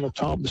base here in the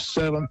top of the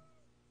 7th.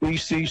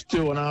 BC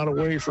still an out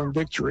away from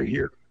victory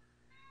here.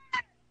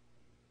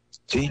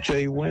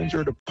 T.J.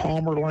 Windsor to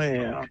Palmer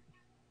Lamb.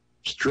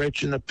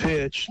 Stretching the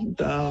pitch,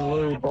 down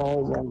low,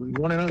 ball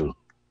 1-0.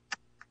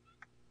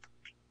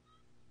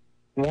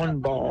 1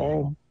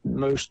 ball,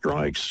 no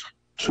strikes,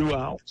 2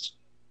 outs.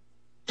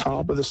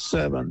 Top of the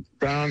 7th,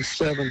 down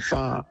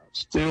 7-5,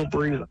 still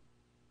breathing.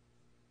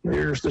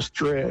 Here's the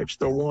stretch,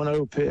 the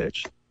 1-0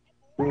 pitch.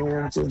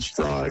 Hands and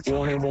strike,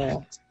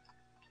 1-1.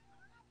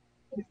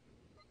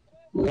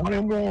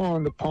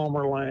 1-1 to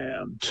Palmer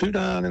Lamb, 2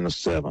 down in the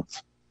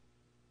 7th.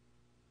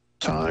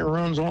 Time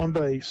runs on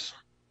base.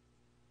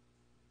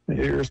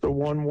 Here's the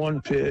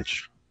 1-1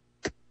 pitch.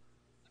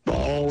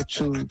 Ball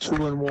 2,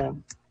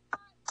 2-1.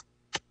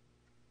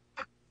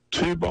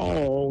 2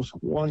 balls,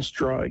 1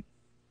 strike.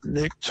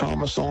 Nick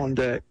Thomas on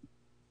deck.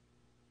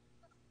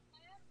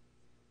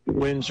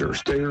 Windsor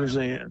stares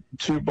in.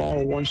 2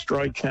 ball, 1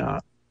 strike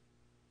count.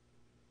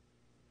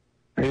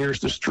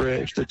 Here's the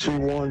stretch, the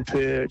 2-1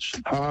 pitch.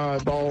 High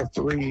ball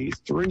 3,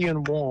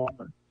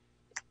 3-1.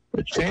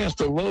 A chance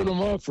to load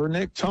them up for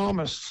Nick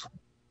Thomas.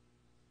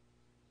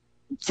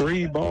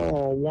 3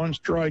 ball, 1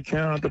 strike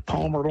count to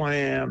Palmer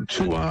Lamb.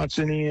 2 outs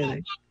in the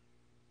inning.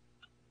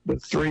 The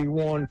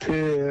 3-1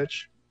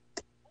 pitch.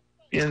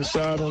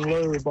 Inside and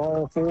low.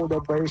 Ball 4. The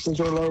bases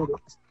are loaded.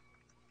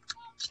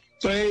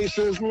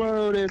 Bases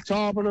loaded.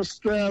 Top of the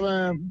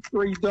 7.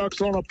 3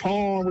 ducks on a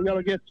pond. We got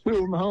to get 2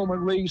 of them home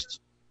at least.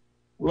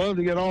 Love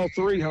to get all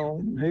 3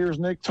 home. Here's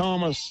Nick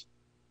Thomas.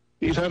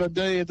 He's had a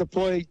day at the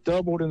plate.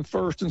 Doubled in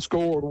first and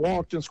scored.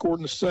 Walked and scored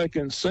in the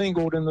second.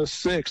 Singled in the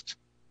 6th.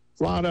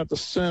 Flied out the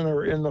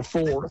center in the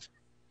 4th.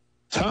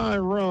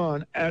 Time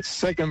run at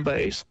second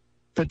base.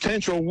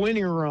 Potential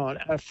winning run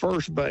at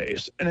first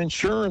base. An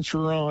insurance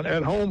run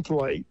at home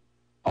plate.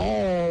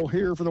 All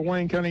here for the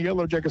Wayne County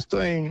Yellow Jackets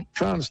trying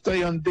to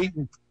stay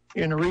unbeaten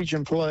in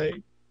region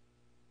play.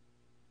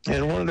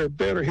 And one of their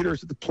better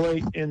hitters at the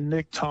plate in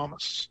Nick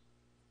Thomas.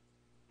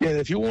 And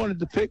if you wanted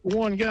to pick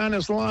one guy in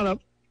this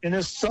lineup, in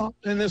this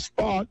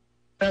spot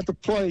at the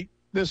plate,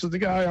 this is the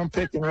guy I'm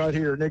picking right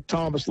here, Nick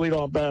Thomas,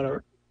 leadoff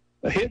batter.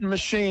 A hitting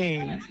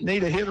machine.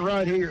 Need a hit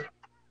right here.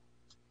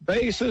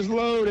 Bases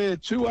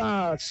loaded. 2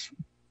 outs.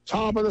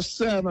 Top of the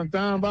 7th.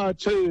 Down by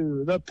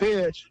 2. The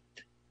pitch.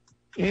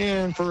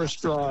 In for a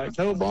strike.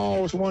 No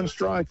balls. 1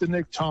 strike to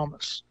Nick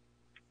Thomas.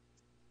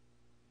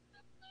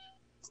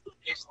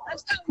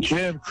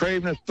 Jeb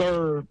Craven at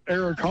third.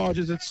 Eric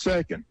Hodges at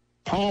second.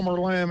 Palmer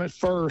Lamb at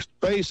first.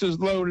 Bases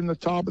loaded in the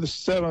top of the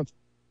 7th.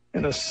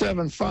 And a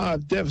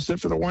 7-5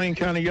 deficit for the Wayne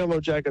County Yellow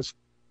Jackets.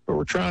 But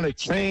we're trying to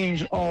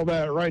change all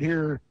that right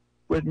here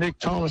with Nick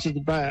Thomas at the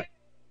bat.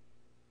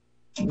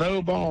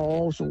 No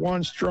balls,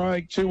 1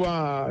 strike, 2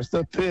 eyes.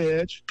 The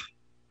pitch.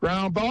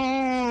 Ground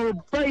ball.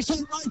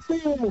 Bases right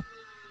field.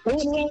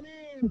 1 run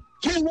in.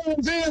 2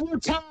 runs in. We're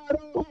tied.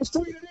 Oh, how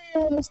sweet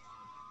it is.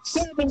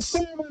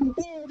 7-7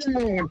 ball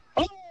game.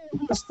 Oh,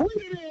 how sweet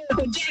it is.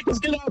 The Jackets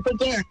get off the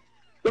deck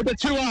with a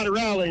 2-out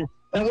rally.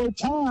 And we're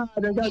tied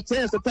and got a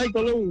chance to take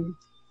the lead.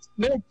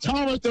 Nick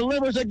Thomas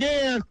delivers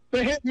again.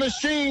 The hit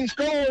machine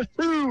scores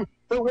 2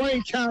 for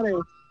Wayne County.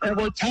 And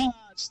we're tied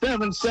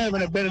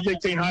 7-7 at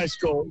Benedictine High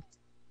School.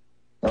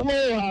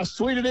 Oh, how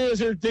sweet it is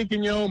here at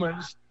Deacon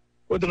Yeomans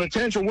with the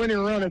potential winning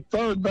run at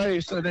third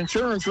base, an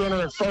insurance runner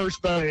at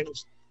first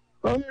base.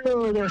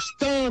 Oh, they're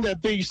stunned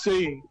at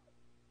BC.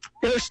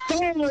 They're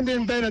stunned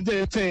in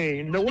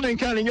Benedictine. The Wayne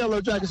County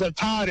Yellow Jackets have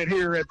tied it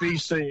here at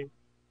BC.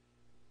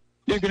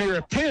 You can hear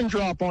a pin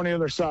drop on the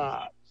other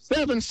side.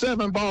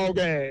 7-7 ball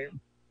game.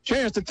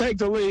 Chance to take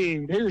the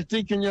lead. Here's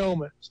Deacon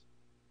Yeomans.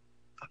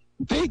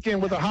 Deacon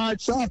with a high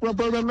chopper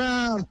up over the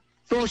mound.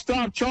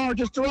 Shortstop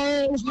charges,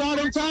 throws, not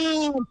in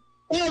time.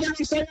 Oh, did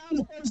he say out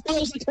of first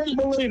base? I can't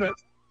believe it.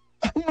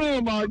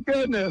 Oh, my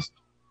goodness.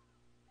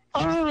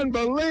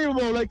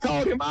 Unbelievable. They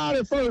called him out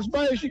at first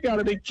base. You got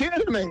to be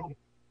kidding me.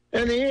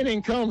 And the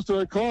inning comes to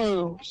a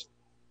close.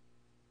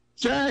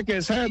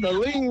 Jackets had the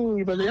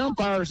lead, but the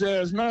umpire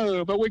says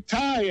no. But we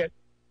tie it.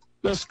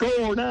 The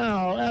score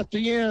now at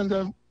the end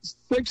of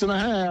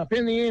 6.5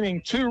 in the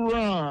inning, 2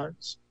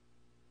 runs.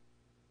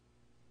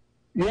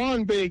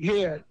 1 big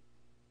hit.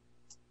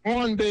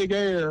 1 big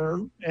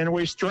error, and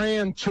we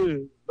strand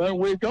 2. But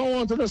we go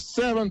on to the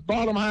 7th,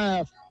 bottom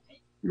half.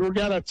 We've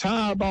got a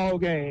tie ball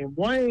game.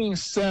 Wayne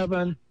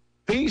 7,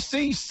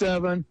 BC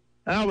 7.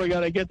 Now we got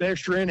to get the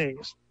extra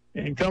innings.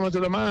 And coming to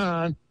the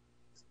mound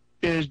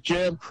is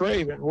Jeb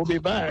Craven. We'll be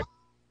back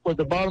with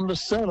the bottom of the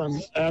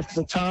 7th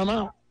after the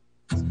timeout.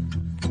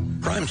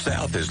 Prime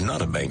South is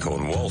not a bank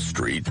on Wall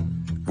Street.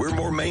 We're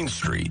more Main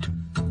Street.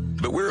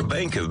 But we're a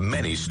bank of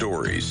many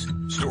stories.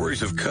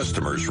 Stories of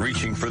customers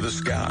reaching for the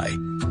sky.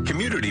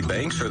 Community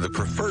banks are the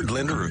preferred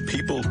lender of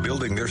people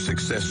building their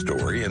success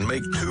story and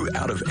make 2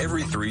 out of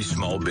every 3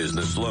 small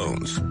business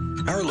loans.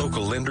 Our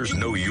local lenders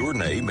know your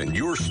name and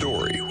your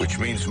story, which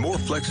means more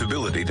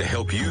flexibility to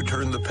help you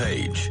turn the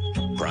page.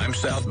 Prime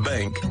South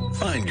Bank,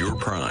 find your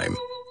prime.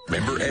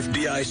 Member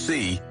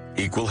FDIC,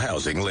 Equal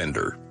Housing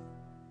Lender.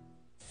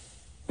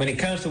 When it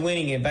comes to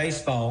winning in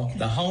baseball,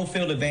 the home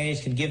field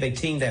advantage can give a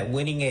team that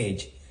winning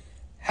edge.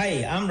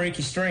 Hey, I'm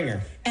Ricky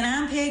Stringer. And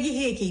I'm Peggy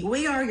Hickey.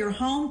 We are your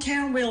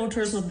hometown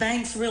realtors with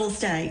Banks Real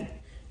Estate.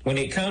 When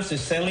it comes to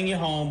selling your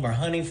home or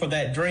hunting for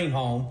that dream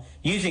home,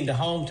 using the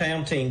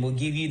hometown team will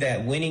give you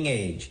that winning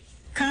edge.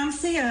 Come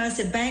see us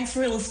at Banks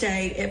Real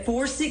Estate at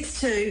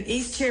 462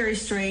 East Cherry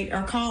Street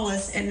or call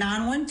us at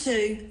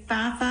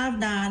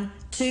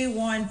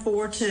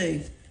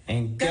 912-559-2142.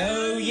 And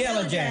go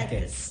Yellow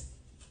Jackets!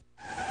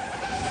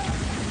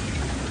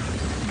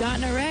 Got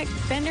in a wreck,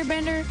 fender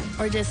bender,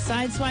 or just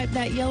sideswipe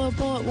that yellow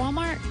pull at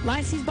Walmart?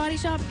 Lightsey's Body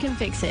Shop can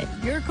fix it.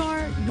 Your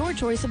car, your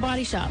choice of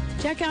body shop.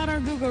 Check out our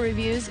Google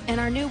reviews and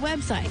our new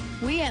website.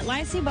 We at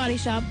Lightsey Body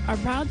Shop are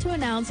proud to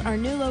announce our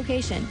new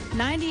location,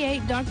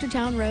 98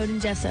 Doctortown Road in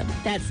Jessup.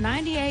 That's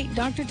 98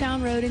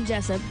 Doctortown Road in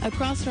Jessup,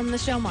 across from the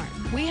Show Mart.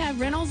 We have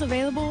rentals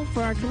available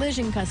for our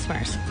collision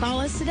customers.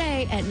 Call us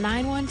today at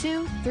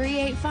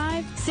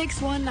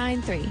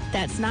 912-385-6193.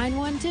 That's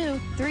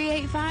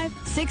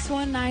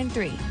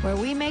 912-385-6193, where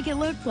we make it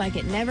look like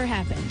it never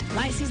happened.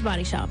 Lightsey's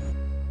Body Shop.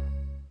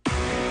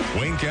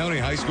 Wayne County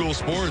High School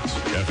Sports,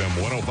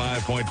 FM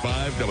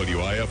 105.5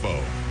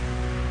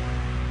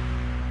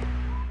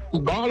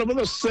 WIFO. Bottom of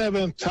the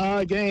 7th,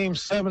 tie game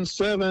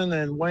 7-7,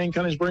 and Wayne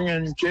County's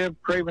bringing Jeb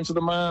Craven to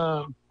the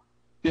mound.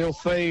 He'll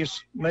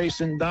face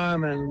Mason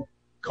Diamond,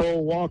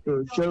 Cole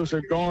Walker,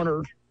 Joseph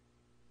Garner.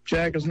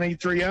 Jackets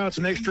need 3 outs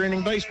and extra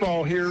inning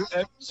baseball here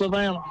at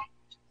Savannah.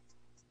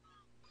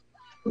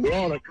 We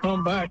ought to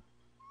come back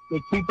to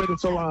keep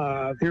it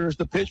alive. Here's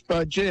the pitch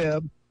by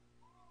Jeb,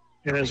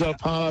 and it's up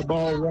high,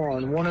 ball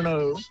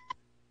 1-0.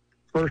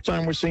 First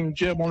time we've seen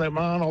Jeb on that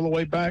mound all the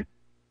way back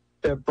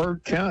at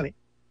Byrd County,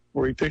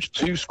 where he pitched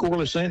 2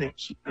 scoreless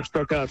innings and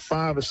struck out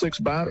 5 of 6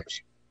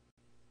 batters.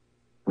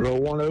 A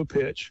 1-0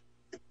 pitch.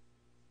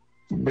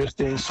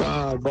 Missed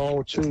inside,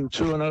 ball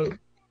 2-0.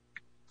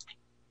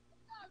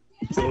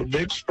 So a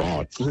big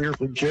spot here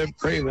for Jeb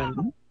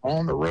Craven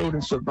on the road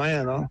in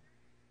Savannah.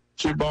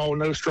 2-ball,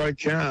 no strike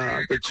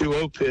count. The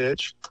 2-0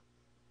 pitch.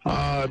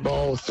 High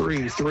ball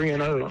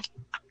 3-0.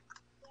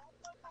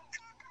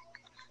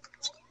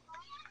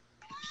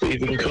 See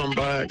if he can come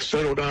back,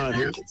 settle down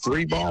here.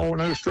 3-ball,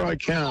 no strike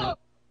count.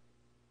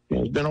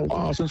 It's been a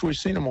while since we've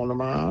seen him on the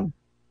mound.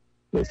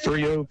 The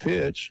 3-0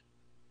 pitch.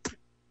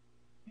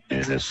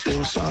 And it's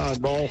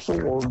inside, ball 4.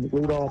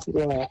 Leadoff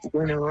walk.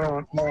 Winning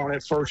run on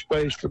at first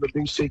base for the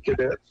BC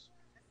Cadets.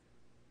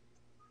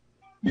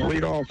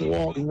 Leadoff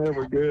walk,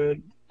 never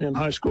good in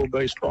high school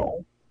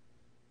baseball.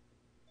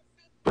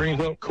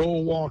 Brings up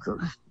Cole Walker.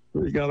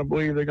 You got to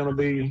believe they're going to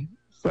be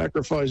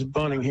sacrifice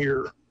bunting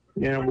here.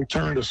 And we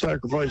turn the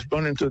sacrifice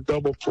bunting to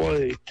double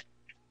play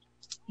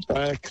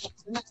back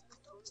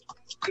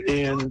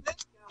in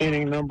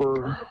inning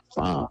number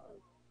 5.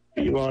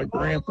 Eli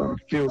Grantham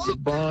fields the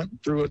bunt,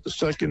 threw it to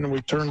second, and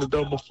we turn the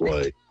double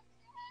play.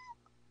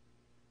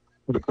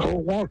 But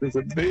Cole Walker's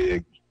a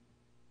big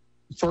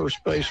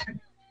first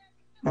baseman.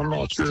 I'm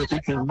not sure if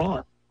he can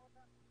bunt.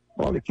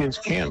 A lot of kids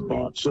can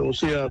bunt, so we'll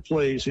see how it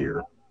plays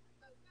here.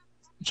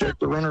 Check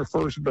the runner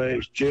first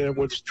base. Jeb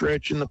with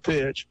stretch in the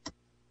pitch,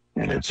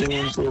 and it's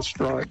in for a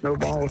strike. No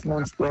ball with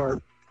 1 strike.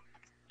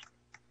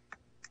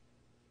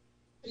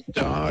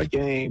 Tie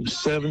game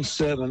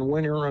 7-7.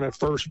 Winning run at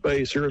first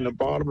base here in the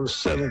bottom of the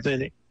 7th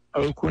inning.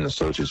 Oakland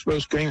Associates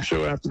post game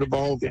show after the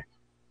ball game.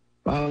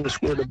 Finally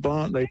squared the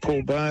bunt. They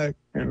pull back,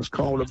 and it's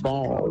called a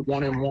ball.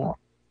 1-1.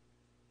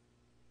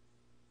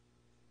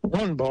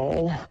 1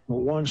 ball,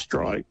 1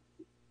 strike.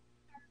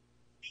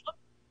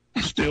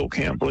 Still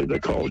can't believe they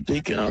called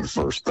Deacon out of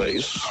first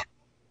base.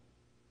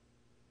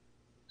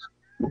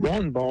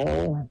 1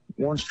 ball,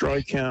 1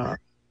 strike count.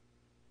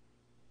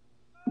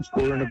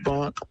 Scoring a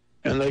bunt,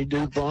 and they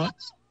do bunt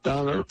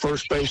down the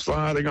first base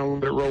line. They're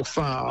going to let it roll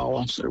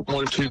foul. So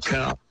 1-2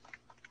 count.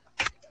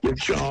 Good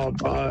job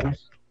by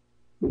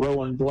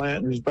Rowan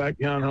Blanton, who's back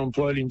behind home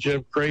plate, and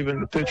Jeb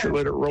Craven, the pitcher,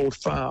 let it roll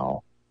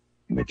foul.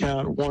 And they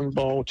count 1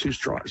 ball, 2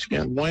 strikes.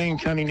 Again, Wayne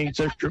County needs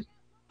extra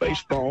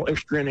baseball,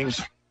 extra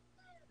innings,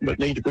 but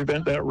need to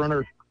prevent that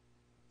runner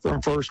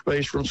from first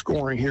base from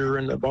scoring here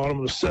in the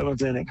bottom of the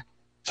 7th inning.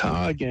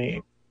 Tie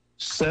game,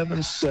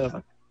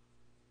 7-7.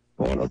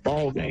 What a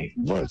ball game.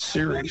 What a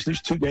series.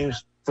 These 2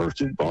 games, first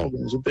 2 ball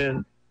games have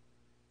been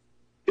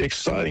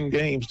exciting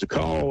games to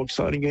call,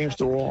 exciting games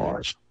to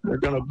watch. They're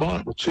going to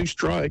bunt with 2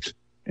 strikes,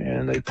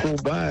 and they pull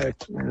back,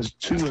 and it's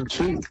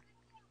 2-2.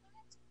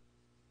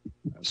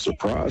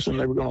 Surprising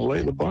they were going to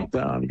lay the bunt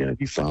down. Again, if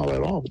you foul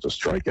that off, it's a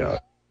strikeout.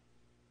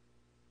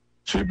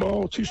 2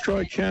 ball, 2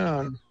 strike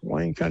count.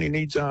 Wayne County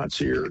needs outs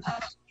here.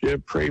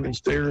 Jeb Craven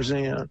stares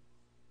in.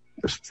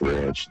 The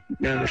stretch.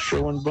 Again, they're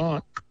showing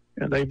bunt.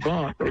 And they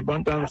bunt. They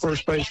bunt down the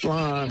first base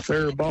line.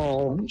 Fair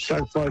ball.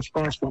 Sacrifice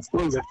bunts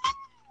completed.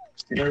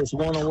 And there's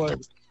 1 away.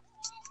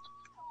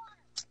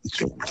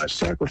 So a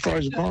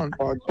sacrifice bunt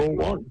by Cole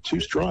Walton.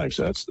 2 strikes.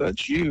 That's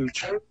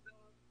huge.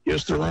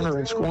 Gets the runner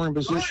in scoring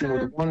position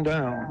with 1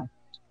 down.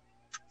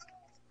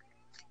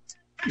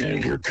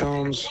 And here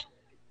comes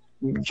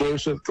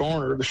Joseph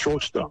Garner, the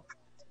shortstop.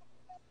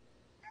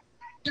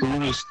 He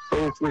was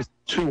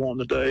 0-2 on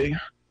the day.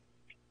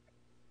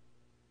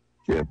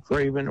 Jeb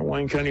Craven and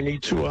Wayne County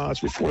need 2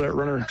 outs before that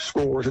runner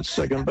scores at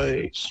second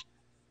base.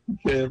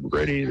 Jeb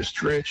ready to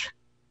stretch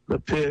the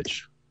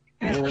pitch.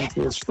 And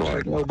for a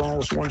strike. No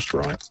balls, 1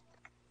 strike.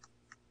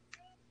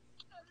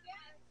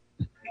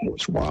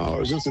 What's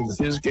wild is this is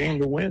his game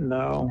to win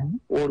now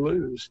or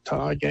lose.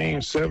 Tie game,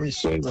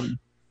 7-7.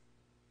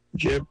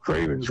 Jeb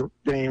Craven's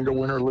game to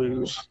win or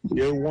lose. The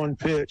 0-1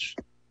 pitch.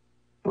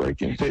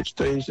 Breaking pitch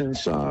stays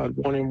inside,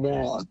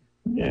 1-1.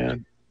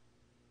 And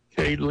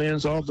Cade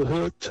Lynn's off the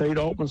hook. Tate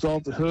Altman's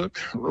off the hook.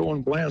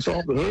 Rowan Blant's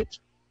off the hook.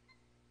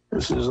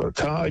 This is a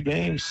tie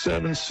game,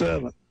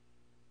 7-7.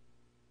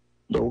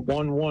 The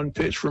 1-1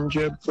 pitch from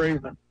Jeb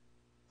Craven.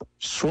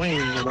 Swing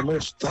and a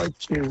miss. Strike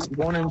 2,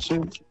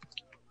 1-2.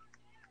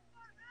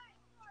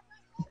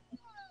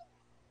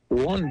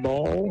 1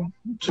 ball,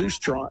 2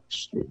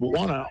 strikes,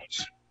 1 out.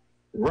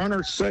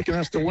 Runner second,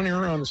 that's the winning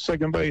run on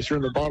second base here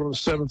in the bottom of the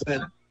 7th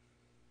inning.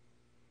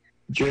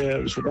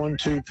 Jeb's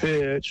 1-2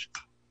 pitch.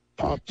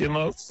 Popped him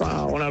up,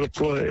 foul, went out of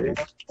play.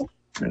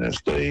 And it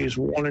stays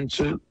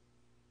 1-2.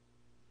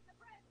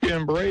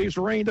 Again, Braves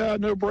rained out,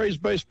 no Braves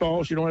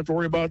baseball, so you don't have to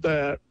worry about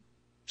that.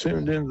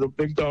 Tuned into the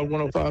Big Dog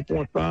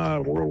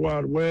 105.5, World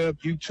Wide Web,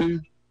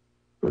 YouTube,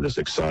 for this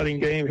exciting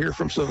game here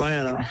from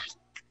Savannah.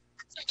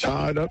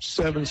 Tied up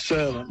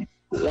 7-7.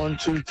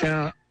 1-2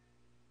 count.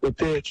 The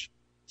pitch.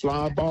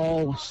 Fly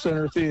ball,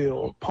 center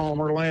field.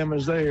 Palmer Lamb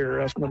is there.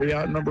 That's going to be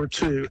out number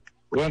 2.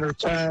 Runner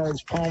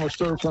tags. Palmer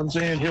still comes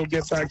in. He'll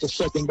get back to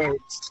second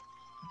base.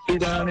 2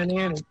 down in the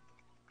inning.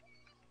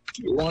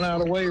 1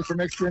 out away from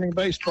extra inning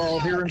baseball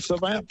here in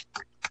Savannah.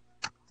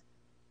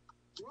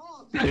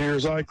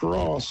 Here's Ike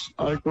Ross.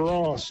 Ike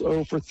Ross,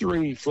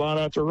 0-3. Flied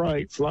out to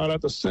right. Flied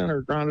out to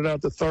center. Grounded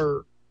out to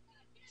third.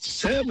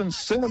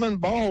 7-7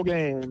 ball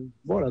game.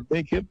 What a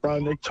big hit by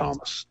Nick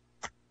Thomas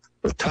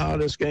to tie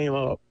this game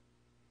up.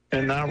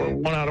 And now we're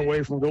 1 out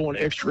away from going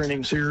extra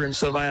innings here in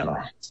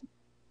Savannah.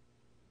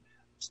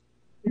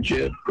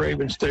 Jed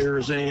Craven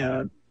stares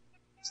in.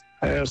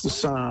 Has the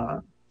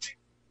sign.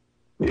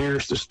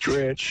 Here's the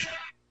stretch.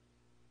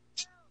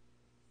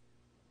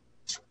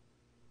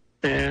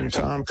 And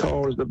Tom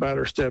called as the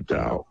batter stepped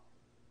out.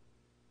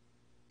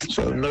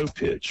 So no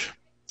pitch.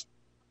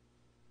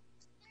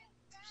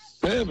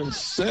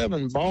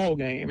 7-7 ball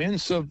game in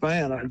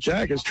Savannah.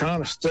 Jack is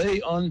trying to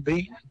stay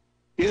unbeaten.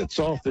 Gets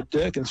off the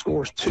deck and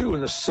scores 2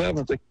 in the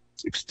 7th to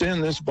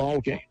extend this ball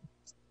game.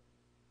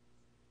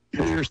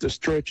 Here's the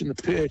stretch in the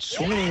pitch.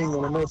 Swing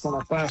and a miss on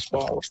a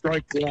fastball.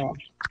 Strike 1.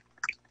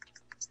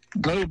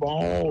 No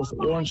balls,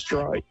 1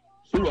 strike.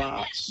 2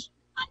 outs.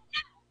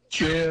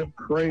 Jeb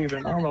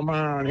Craven on the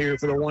mound here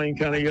for the Wayne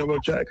County Yellow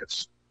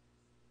Jackets.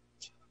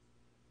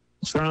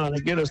 Trying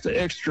to get us to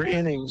extra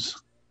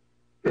innings.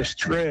 The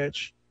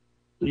stretch.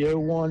 The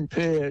 0-1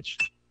 pitch.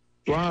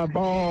 Fly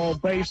ball,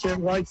 base hit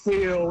right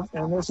field,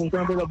 and this is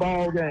going to be the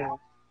ball game.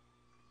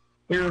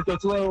 Here's the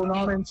throw,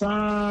 not in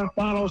time.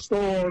 Final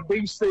score,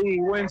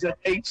 BC wins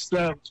at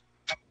 8-7.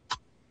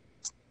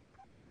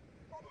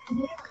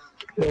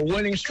 The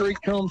winning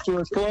streak comes to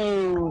a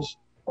close.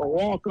 A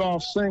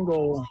walk-off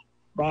single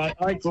by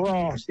Ike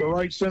Ross, the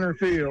right center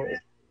field.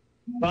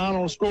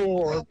 Final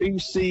score,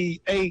 BC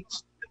 8,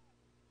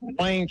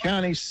 Wayne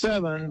County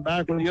 7.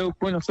 Back with the Oak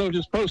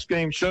Quintessocious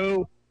post-game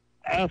show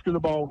after the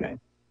ball game.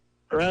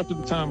 Or after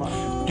the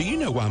timeout. Do you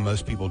know why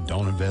most people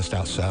don't invest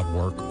outside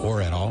work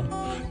or at all?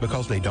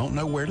 because they don't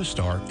know where to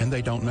start and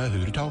they don't know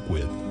who to talk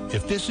with.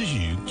 If this is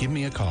you, give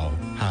me a call.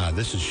 Hi,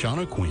 this is Sean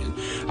O'Quinn.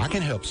 I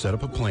can help set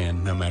up a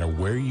plan no matter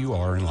where you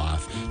are in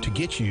life to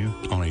get you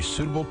on a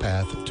suitable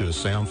path to a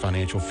sound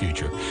financial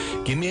future.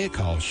 Give me a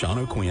call, Sean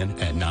O'Quinn,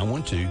 at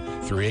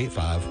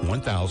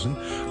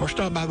 912-385-1000 or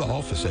stop by the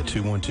office at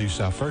 212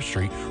 South 1st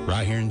Street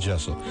right here in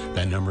Jessup.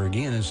 That number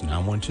again is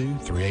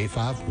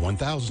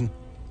 912-385-1000.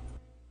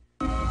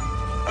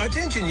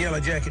 Attention, Yellow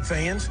Jacket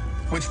fans.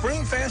 With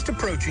spring fast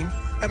approaching,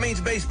 that means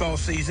baseball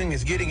season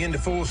is getting into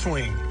full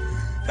swing.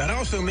 That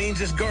also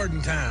means it's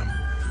garden time.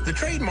 The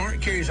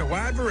trademark carries a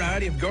wide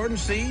variety of garden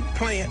seed,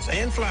 plants,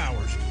 and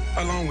flowers,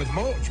 along with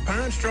mulch,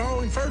 pine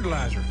straw, and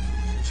fertilizer.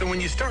 So when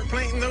you start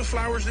planting those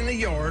flowers in the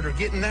yard or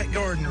getting that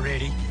garden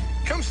ready,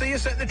 come see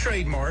us at the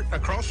Trade Mart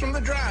across from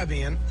the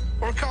drive-in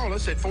or call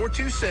us at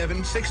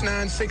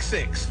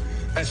 427-6966.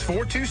 That's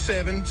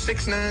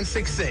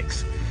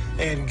 427-6966.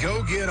 And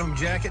go get 'em,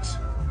 Jackets.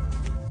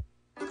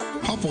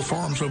 Popple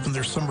Farms opened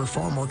their summer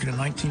farm market in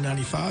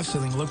 1995,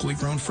 selling locally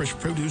grown fresh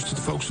produce to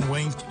the folks in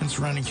Wayne and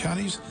surrounding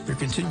counties. They're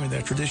continuing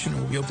that tradition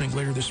and will be opening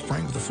later this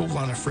spring with a full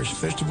line of fresh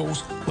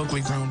vegetables,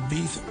 locally grown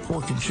beef,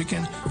 pork, and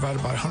chicken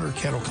provided by Hunter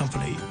Cattle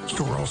Company. The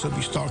store will also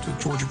be stocked with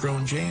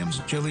Georgia-grown jams,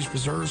 jellies,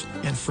 preserves,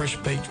 and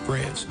fresh-baked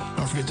breads.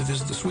 Don't forget to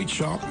visit the sweet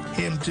shop,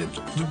 hand-dipped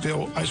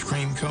Bluebell ice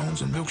cream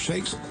cones and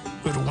milkshakes.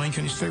 Go to Wayne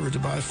County's favorite to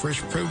buy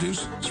fresh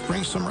produce.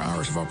 Spring-summer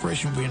hours of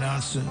operation will be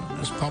announced soon.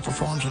 That's Popple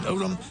Farms in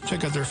Odom.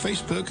 Check out their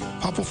Facebook,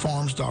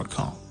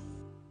 popplefarms.com.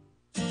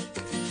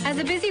 As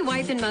a busy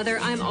wife and mother,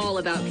 I'm all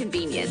about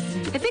convenience.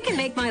 If it can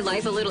make my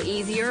life a little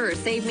easier or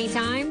save me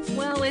time,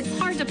 well, it's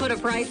hard to put a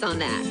price on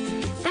that.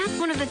 That's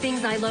one of the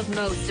things I love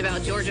most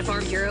about Georgia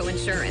Farm Bureau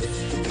Insurance.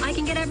 I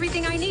can get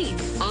everything I need.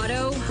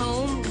 Auto,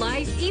 home,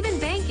 life, even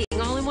banking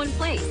all in one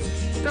place.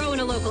 Throw in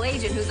a local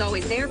agent who's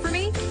always there for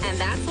me, and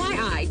that's why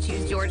I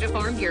choose Georgia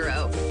Farm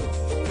Bureau.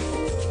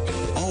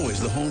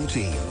 Always the home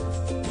team.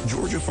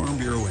 Georgia Farm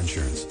Bureau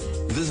Insurance.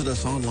 Visit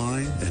us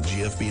online at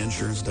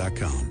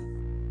gfbinsurance.com.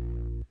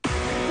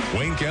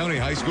 Wayne County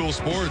High School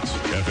Sports,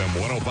 FM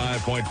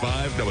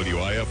 105.5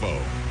 WIFO.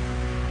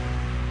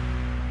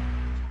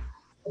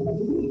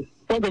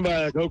 Welcome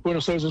back. Oakland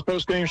Associates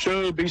postgame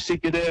show. BC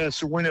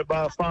Cadets win it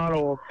by a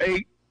final of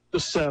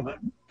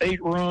 8-7.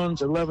 8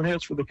 runs, 11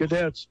 hits for the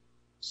Cadets.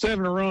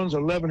 7 runs,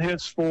 11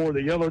 hits for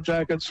the Yellow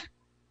Jackets.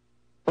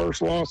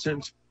 First loss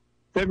since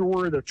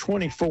February the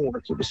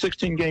 24th. So the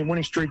 16-game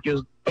winning streak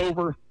is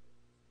over.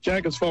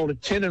 Jackets fall to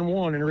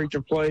 10-1 in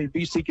region play.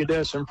 BC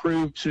Cadets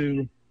improved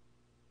to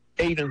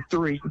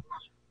 8-3.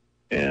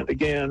 And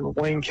again,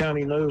 Wayne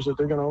County knows that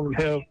they're going to only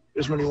have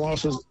as many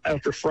losses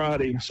after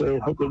Friday.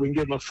 So hopefully we can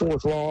give them a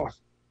 4th loss.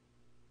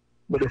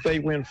 But if they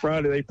win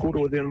Friday, they pull to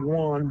within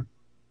 1.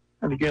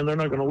 And again, they're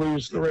not going to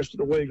lose the rest of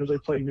the way because they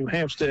play New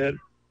Hampstead.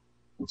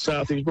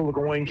 Southeast Bullock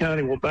and Wayne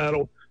County will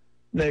battle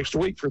next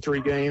week for 3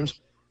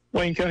 games.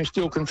 Wayne County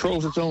still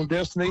controls its own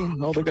destiny.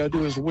 All they got to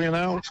do is win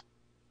out,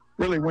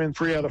 really win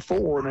 3 out of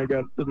 4, and they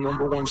got the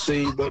number 1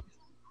 seed. But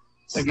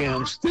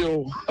again,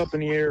 still up in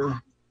the air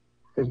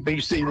as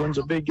BC wins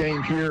a big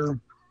game here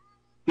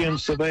in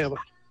Savannah.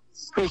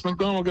 Coach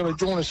McDonald going to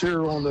join us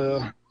here on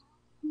the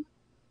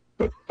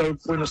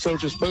Oakland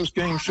Associates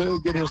post-game show,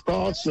 get his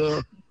thoughts.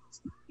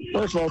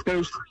 First of all,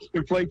 Coach,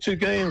 we played 2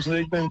 games, and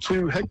they've been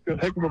 2 heck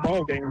of a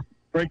ball game.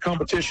 Great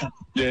competition.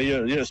 Yeah,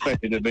 you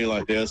expect it to be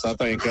like this. I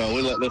think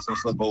we let this one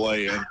slip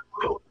away, and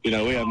we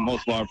had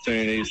multiple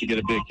opportunities to get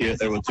a big hit.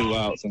 There were 2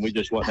 outs, and we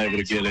just wasn't able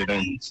to get it.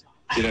 And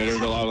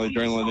there's a lot of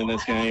adrenaline in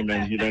this game,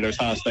 and there's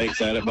high stakes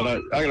at it.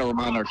 But I got to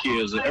remind our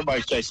kids that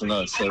everybody's chasing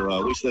us,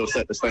 so we still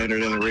set the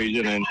standard in the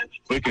region, and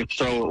we can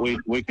control what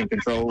we can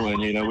control,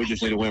 and we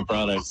just need to win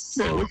Friday.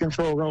 Yeah, we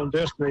control our own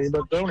destiny.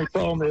 But the only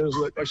problem is,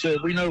 like I said,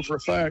 we know for a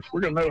fact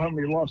we're going to know how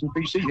many losses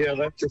BC have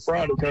after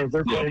Friday because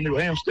they're playing New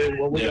Hampstead.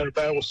 Well, we got to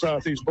battle with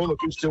Southeast Bullock,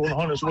 who's still in the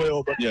hunt as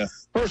well. But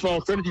first of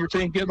all, credit to your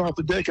team getting off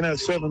the deck in that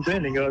 7th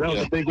inning. That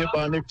was a big hit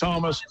by Nick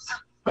Thomas.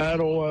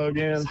 Battle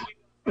again.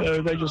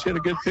 They just hit a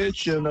good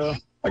pitch, and I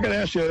got to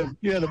ask you,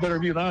 you had a better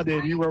view than I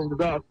did. You were over the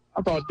dot.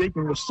 I thought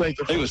Deacon was safe.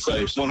 He was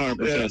safe,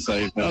 100%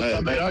 safe.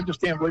 I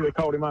just can't believe they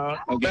called him out.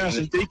 Fast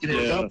as Deacon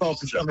is, high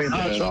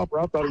chopper,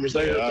 I thought he was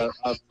there.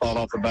 I thought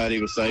off the bat he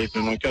was safe,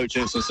 and when Coach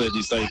Henson said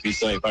he's safe,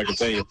 I can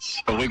tell you.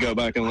 But we go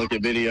back and look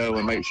at video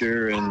and make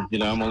sure, and, I'm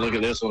going to look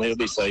at this one, he'll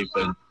be safe.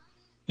 And,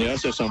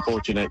 it's just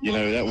unfortunate,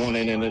 that one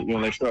inning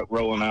when they struck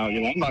rolling out,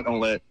 I'm not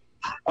going to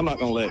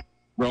let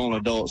grown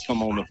adults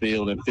come on the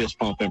field and fist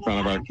pump in front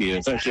of our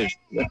kids. That's just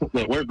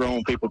that we're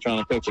grown people trying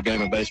to coach a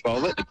game of baseball.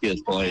 Let the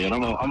kids play, and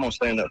I'm gonna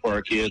stand up for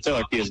our kids. Tell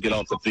our kids get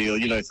off the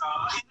field.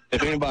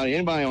 If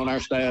anybody on our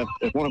staff,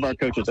 if one of our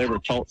coaches ever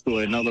talks to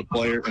another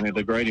player in a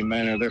degrading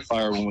manner, they're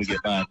fired when we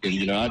get back.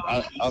 And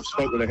I've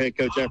spoken with a head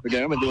coach after the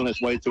game. I've been doing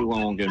this way too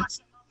long, and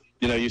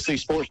you see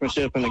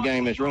sportsmanship in the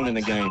game that's running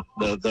the game.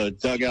 The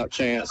dugout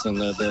chants and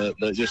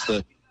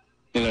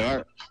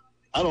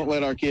I don't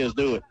let our kids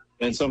do it.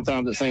 And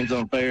sometimes it seems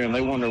unfair, and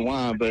they wonder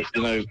why. But,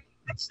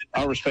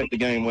 I respect the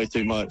game way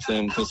too much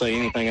than to say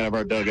anything out of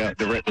our dugout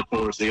directed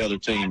towards the other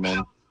team.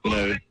 And,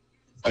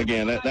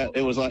 again,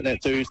 it was like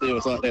that Tuesday, it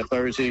was like that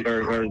Thursday,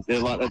 or it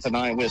was like that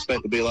tonight. We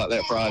expect to be like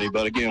that Friday.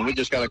 But again, we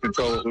just got to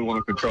control what we want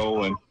to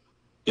control. And,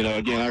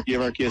 again, I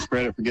give our kids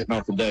credit for getting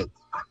off the deck.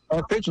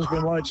 Our pitching's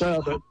been lights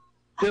out, but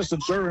just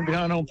observing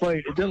behind home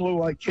plate, it didn't look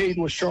like Cade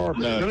was sharp.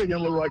 No. It really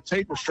didn't look like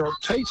Tate was sharp.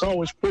 Tate's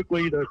always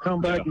quickly to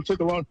come back. He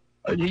took a lot.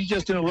 He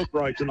just didn't look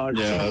right tonight.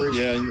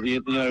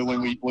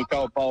 When we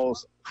called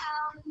balls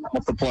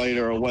off the plate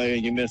or away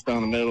and you missed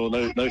down the middle,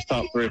 those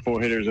top 3 or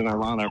 4 hitters in our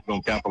lineup were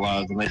going to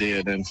capitalize, and they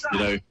did. And,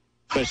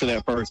 especially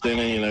that first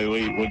inning,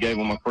 we gave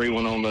them a free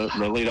one on the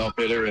leadoff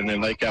hitter, and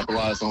then they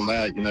capitalized on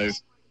that.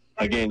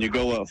 Again, you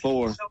go up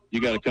 4,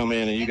 you got to come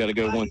in and you got to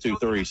go 1, 2,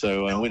 3.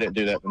 So we didn't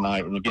do that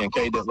tonight. And again,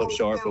 Cade didn't look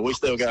sharp, but we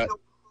still got,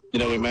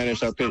 we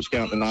managed our pitch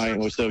count tonight,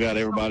 and we still got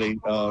everybody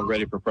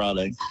ready for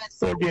Friday.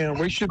 So again,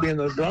 we should be in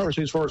the driver's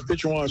seat as far as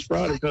pitching wise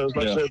Friday, because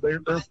like I said, their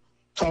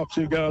top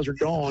 2 guys are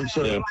gone,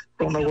 so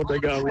don't know what they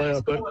got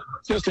left. But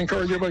just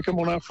encourage everybody to come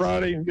on out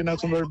Friday and get out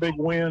some other big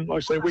win. Like I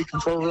say, we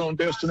control our own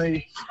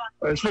destiny.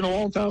 It's been a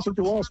long time since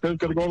we lost, because we've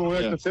got to go all the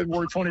way back to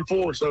February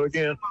 24. So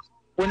again,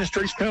 winning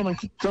streaks come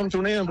to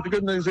an end, but the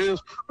good news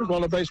is there's a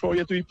lot of baseball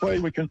yet to be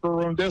played. We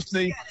control our own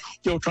destiny,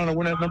 still trying to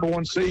win that number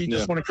 1 seed.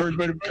 Just want to encourage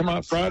everybody to come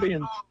out Friday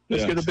and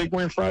let's get a big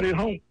win Friday at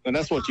home. And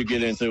that's what you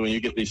get into when you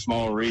get these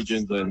small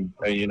regions, and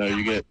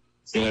you get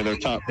they're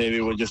top heavy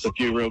with just a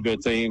few real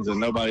good teams, and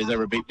nobody's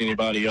ever beaten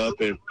anybody up.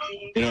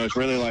 It's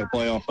really like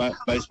playoff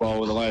baseball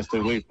with the last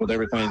 2 weeks, with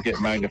everything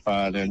getting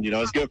magnified, and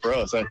it's good for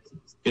us.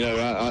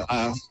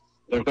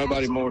 There's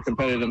nobody more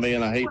competitive than me,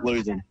 and I hate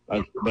losing.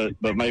 But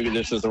maybe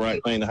this is the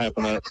right thing to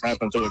happen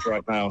to us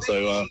right now.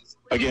 So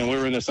again, we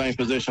were in the same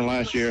position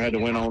last year, had to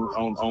win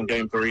on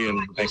game 3,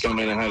 and come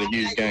in and had a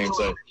huge game.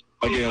 So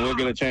again, we'll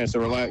get a chance to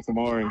relax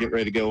tomorrow and get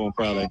ready to go on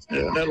Friday.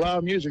 Yeah, that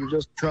loud music is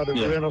just try to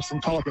prevent us from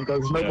talking,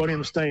 because there's nobody in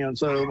the stand.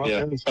 So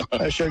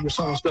that shows you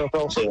some of the stuff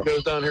also that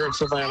goes down here in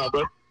Savannah.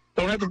 But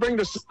don't have to come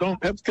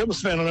to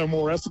Savannah no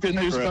more. That's the good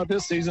news about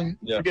this season.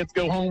 You get to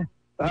go home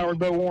to Howard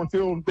Bell Warren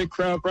Field, big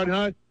crowd Friday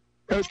night.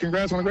 Coach,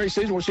 congrats on a great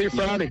season. We'll see you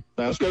Friday.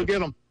 Let's go get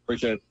them.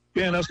 Appreciate it.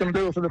 Again, that's going to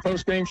do it for the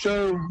post-game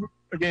show.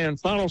 Again,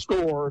 final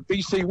score,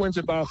 BC wins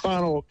it by a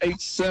final of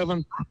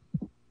 8-7.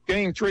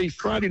 Game 3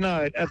 Friday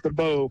night at the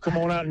Bow. Come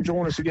on out and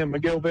join us again.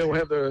 McGillville will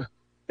have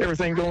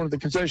everything going to the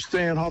concession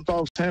stand, hot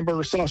dogs,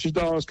 hamburgers, sausage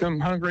dogs. Come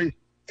hungry.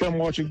 Come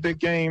watch a big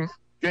game.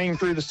 Game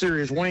 3 of the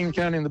series, Wayne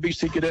County and the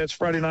BC Cadets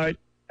Friday night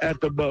at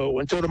the Bow.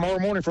 Until tomorrow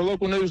morning, for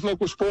local news,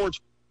 local sports,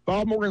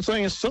 Bob Morgan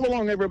saying so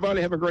long, everybody.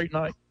 Have a great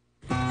night.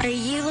 Are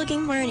you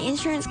looking for an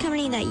insurance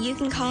company that you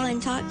can call and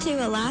talk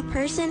to a live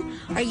person?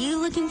 Are you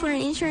looking for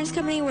an insurance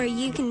company where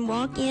you can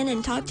walk in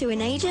and talk to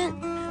an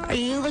agent? Are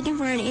you looking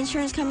for an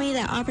insurance company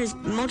that offers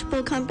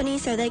multiple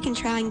companies so they can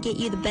try and get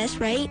you the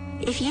best rate?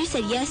 If you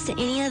said yes to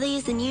any of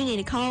these, then you need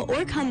to call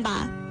or come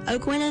by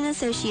Oakland &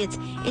 Associates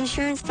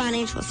Insurance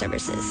Financial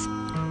Services.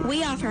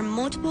 We offer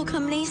multiple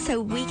companies so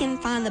we can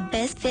find the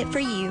best fit for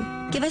you.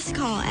 Give us a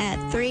call at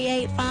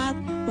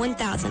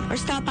 385-1000 or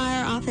stop by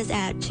our office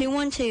at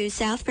 212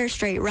 South First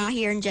Street right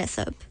here in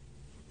Jessup.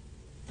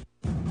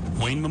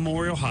 Wayne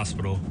Memorial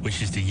Hospital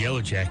wishes the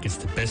Yellow Jackets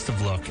the best of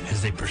luck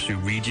as they pursue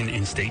region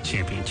and state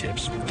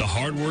championships. The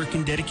hard work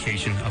and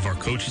dedication of our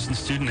coaches and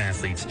student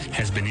athletes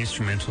has been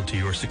instrumental to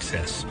your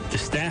success. The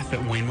staff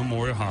at Wayne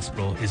Memorial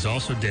Hospital is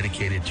also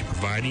dedicated to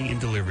providing and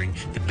delivering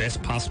the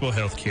best possible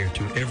health care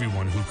to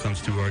everyone who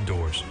comes through our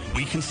doors.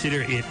 We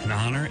consider it an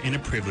honor and a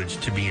privilege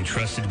to be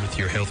entrusted with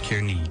your health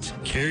care needs.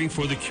 Caring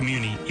for the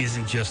community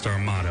isn't just our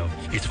motto,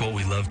 it's what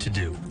we love to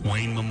do.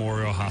 Wayne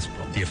Memorial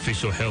Hospital, the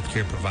official health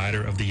care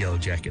provider of the Yellow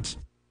Jackets.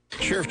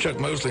 Sheriff Chuck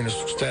Mosley and his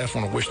staff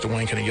want to wish the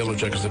Wayne County Yellow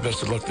Jackets the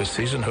best of luck this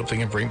season. Hope they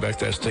can bring back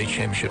that state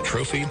championship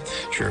trophy.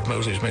 Sheriff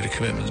Mosley has made a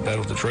commitment to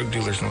battle the drug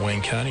dealers in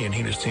Wayne County, and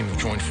he and his team have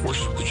joined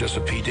forces with the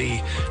Jessup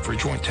PD for a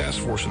joint task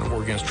force in the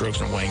war against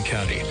drugs in Wayne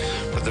County.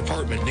 But the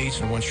department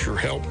needs and wants your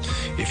help.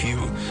 If you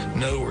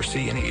know or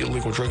see any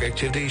illegal drug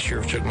activity,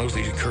 Sheriff Chuck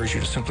Mosley encourages you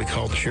to simply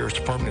call the Sheriff's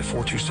Department at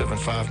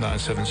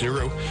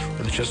 427-5970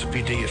 or the Jessup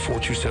PD at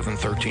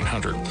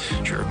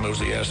 427-1300. Sheriff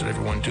Mosley asks that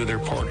everyone do their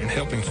part in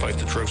helping fight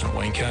the drugs in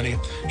Wayne County.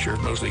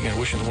 Sheriff Mosley again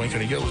wishing the Wayne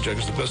County Yellow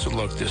Jackets the best of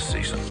luck this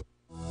season.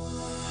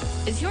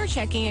 Is your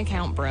checking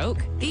account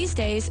broke? These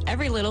days,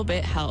 every little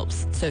bit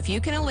helps. So if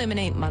you can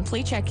eliminate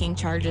monthly checking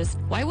charges,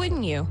 why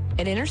wouldn't you?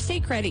 At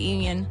Interstate Credit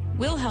Union,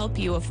 we'll help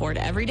you afford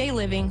everyday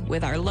living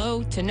with our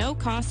low to no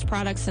cost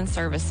products and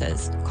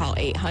services. Call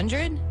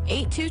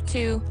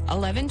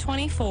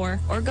 800-822-1124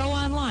 or go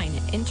online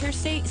at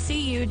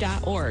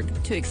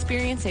interstatecu.org to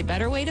experience a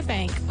better way to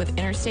bank with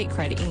Interstate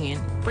Credit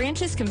Union.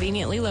 Branches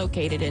conveniently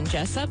located in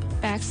Jessup,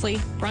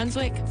 Baxley,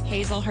 Brunswick,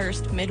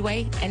 Hazelhurst,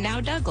 Midway, and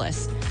now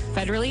Douglas.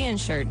 Federally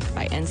insured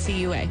by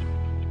NCUA.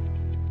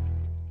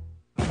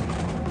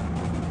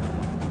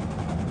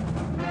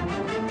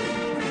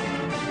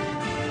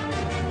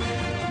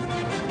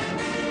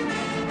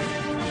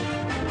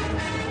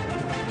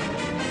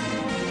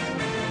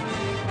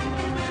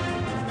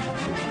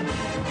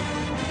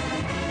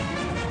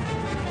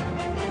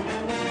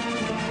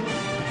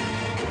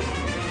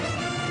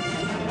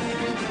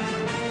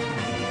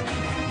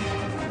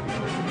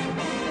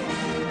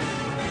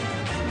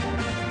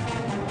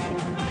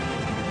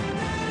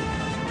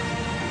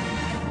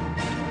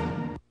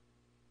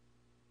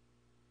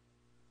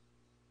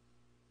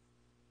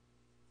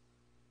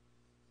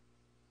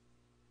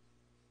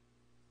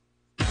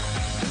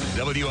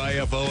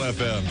 WIFO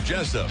FM,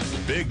 Jessup,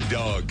 Big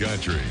Dog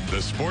Country, the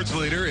sports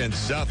leader in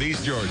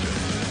Southeast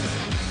Georgia.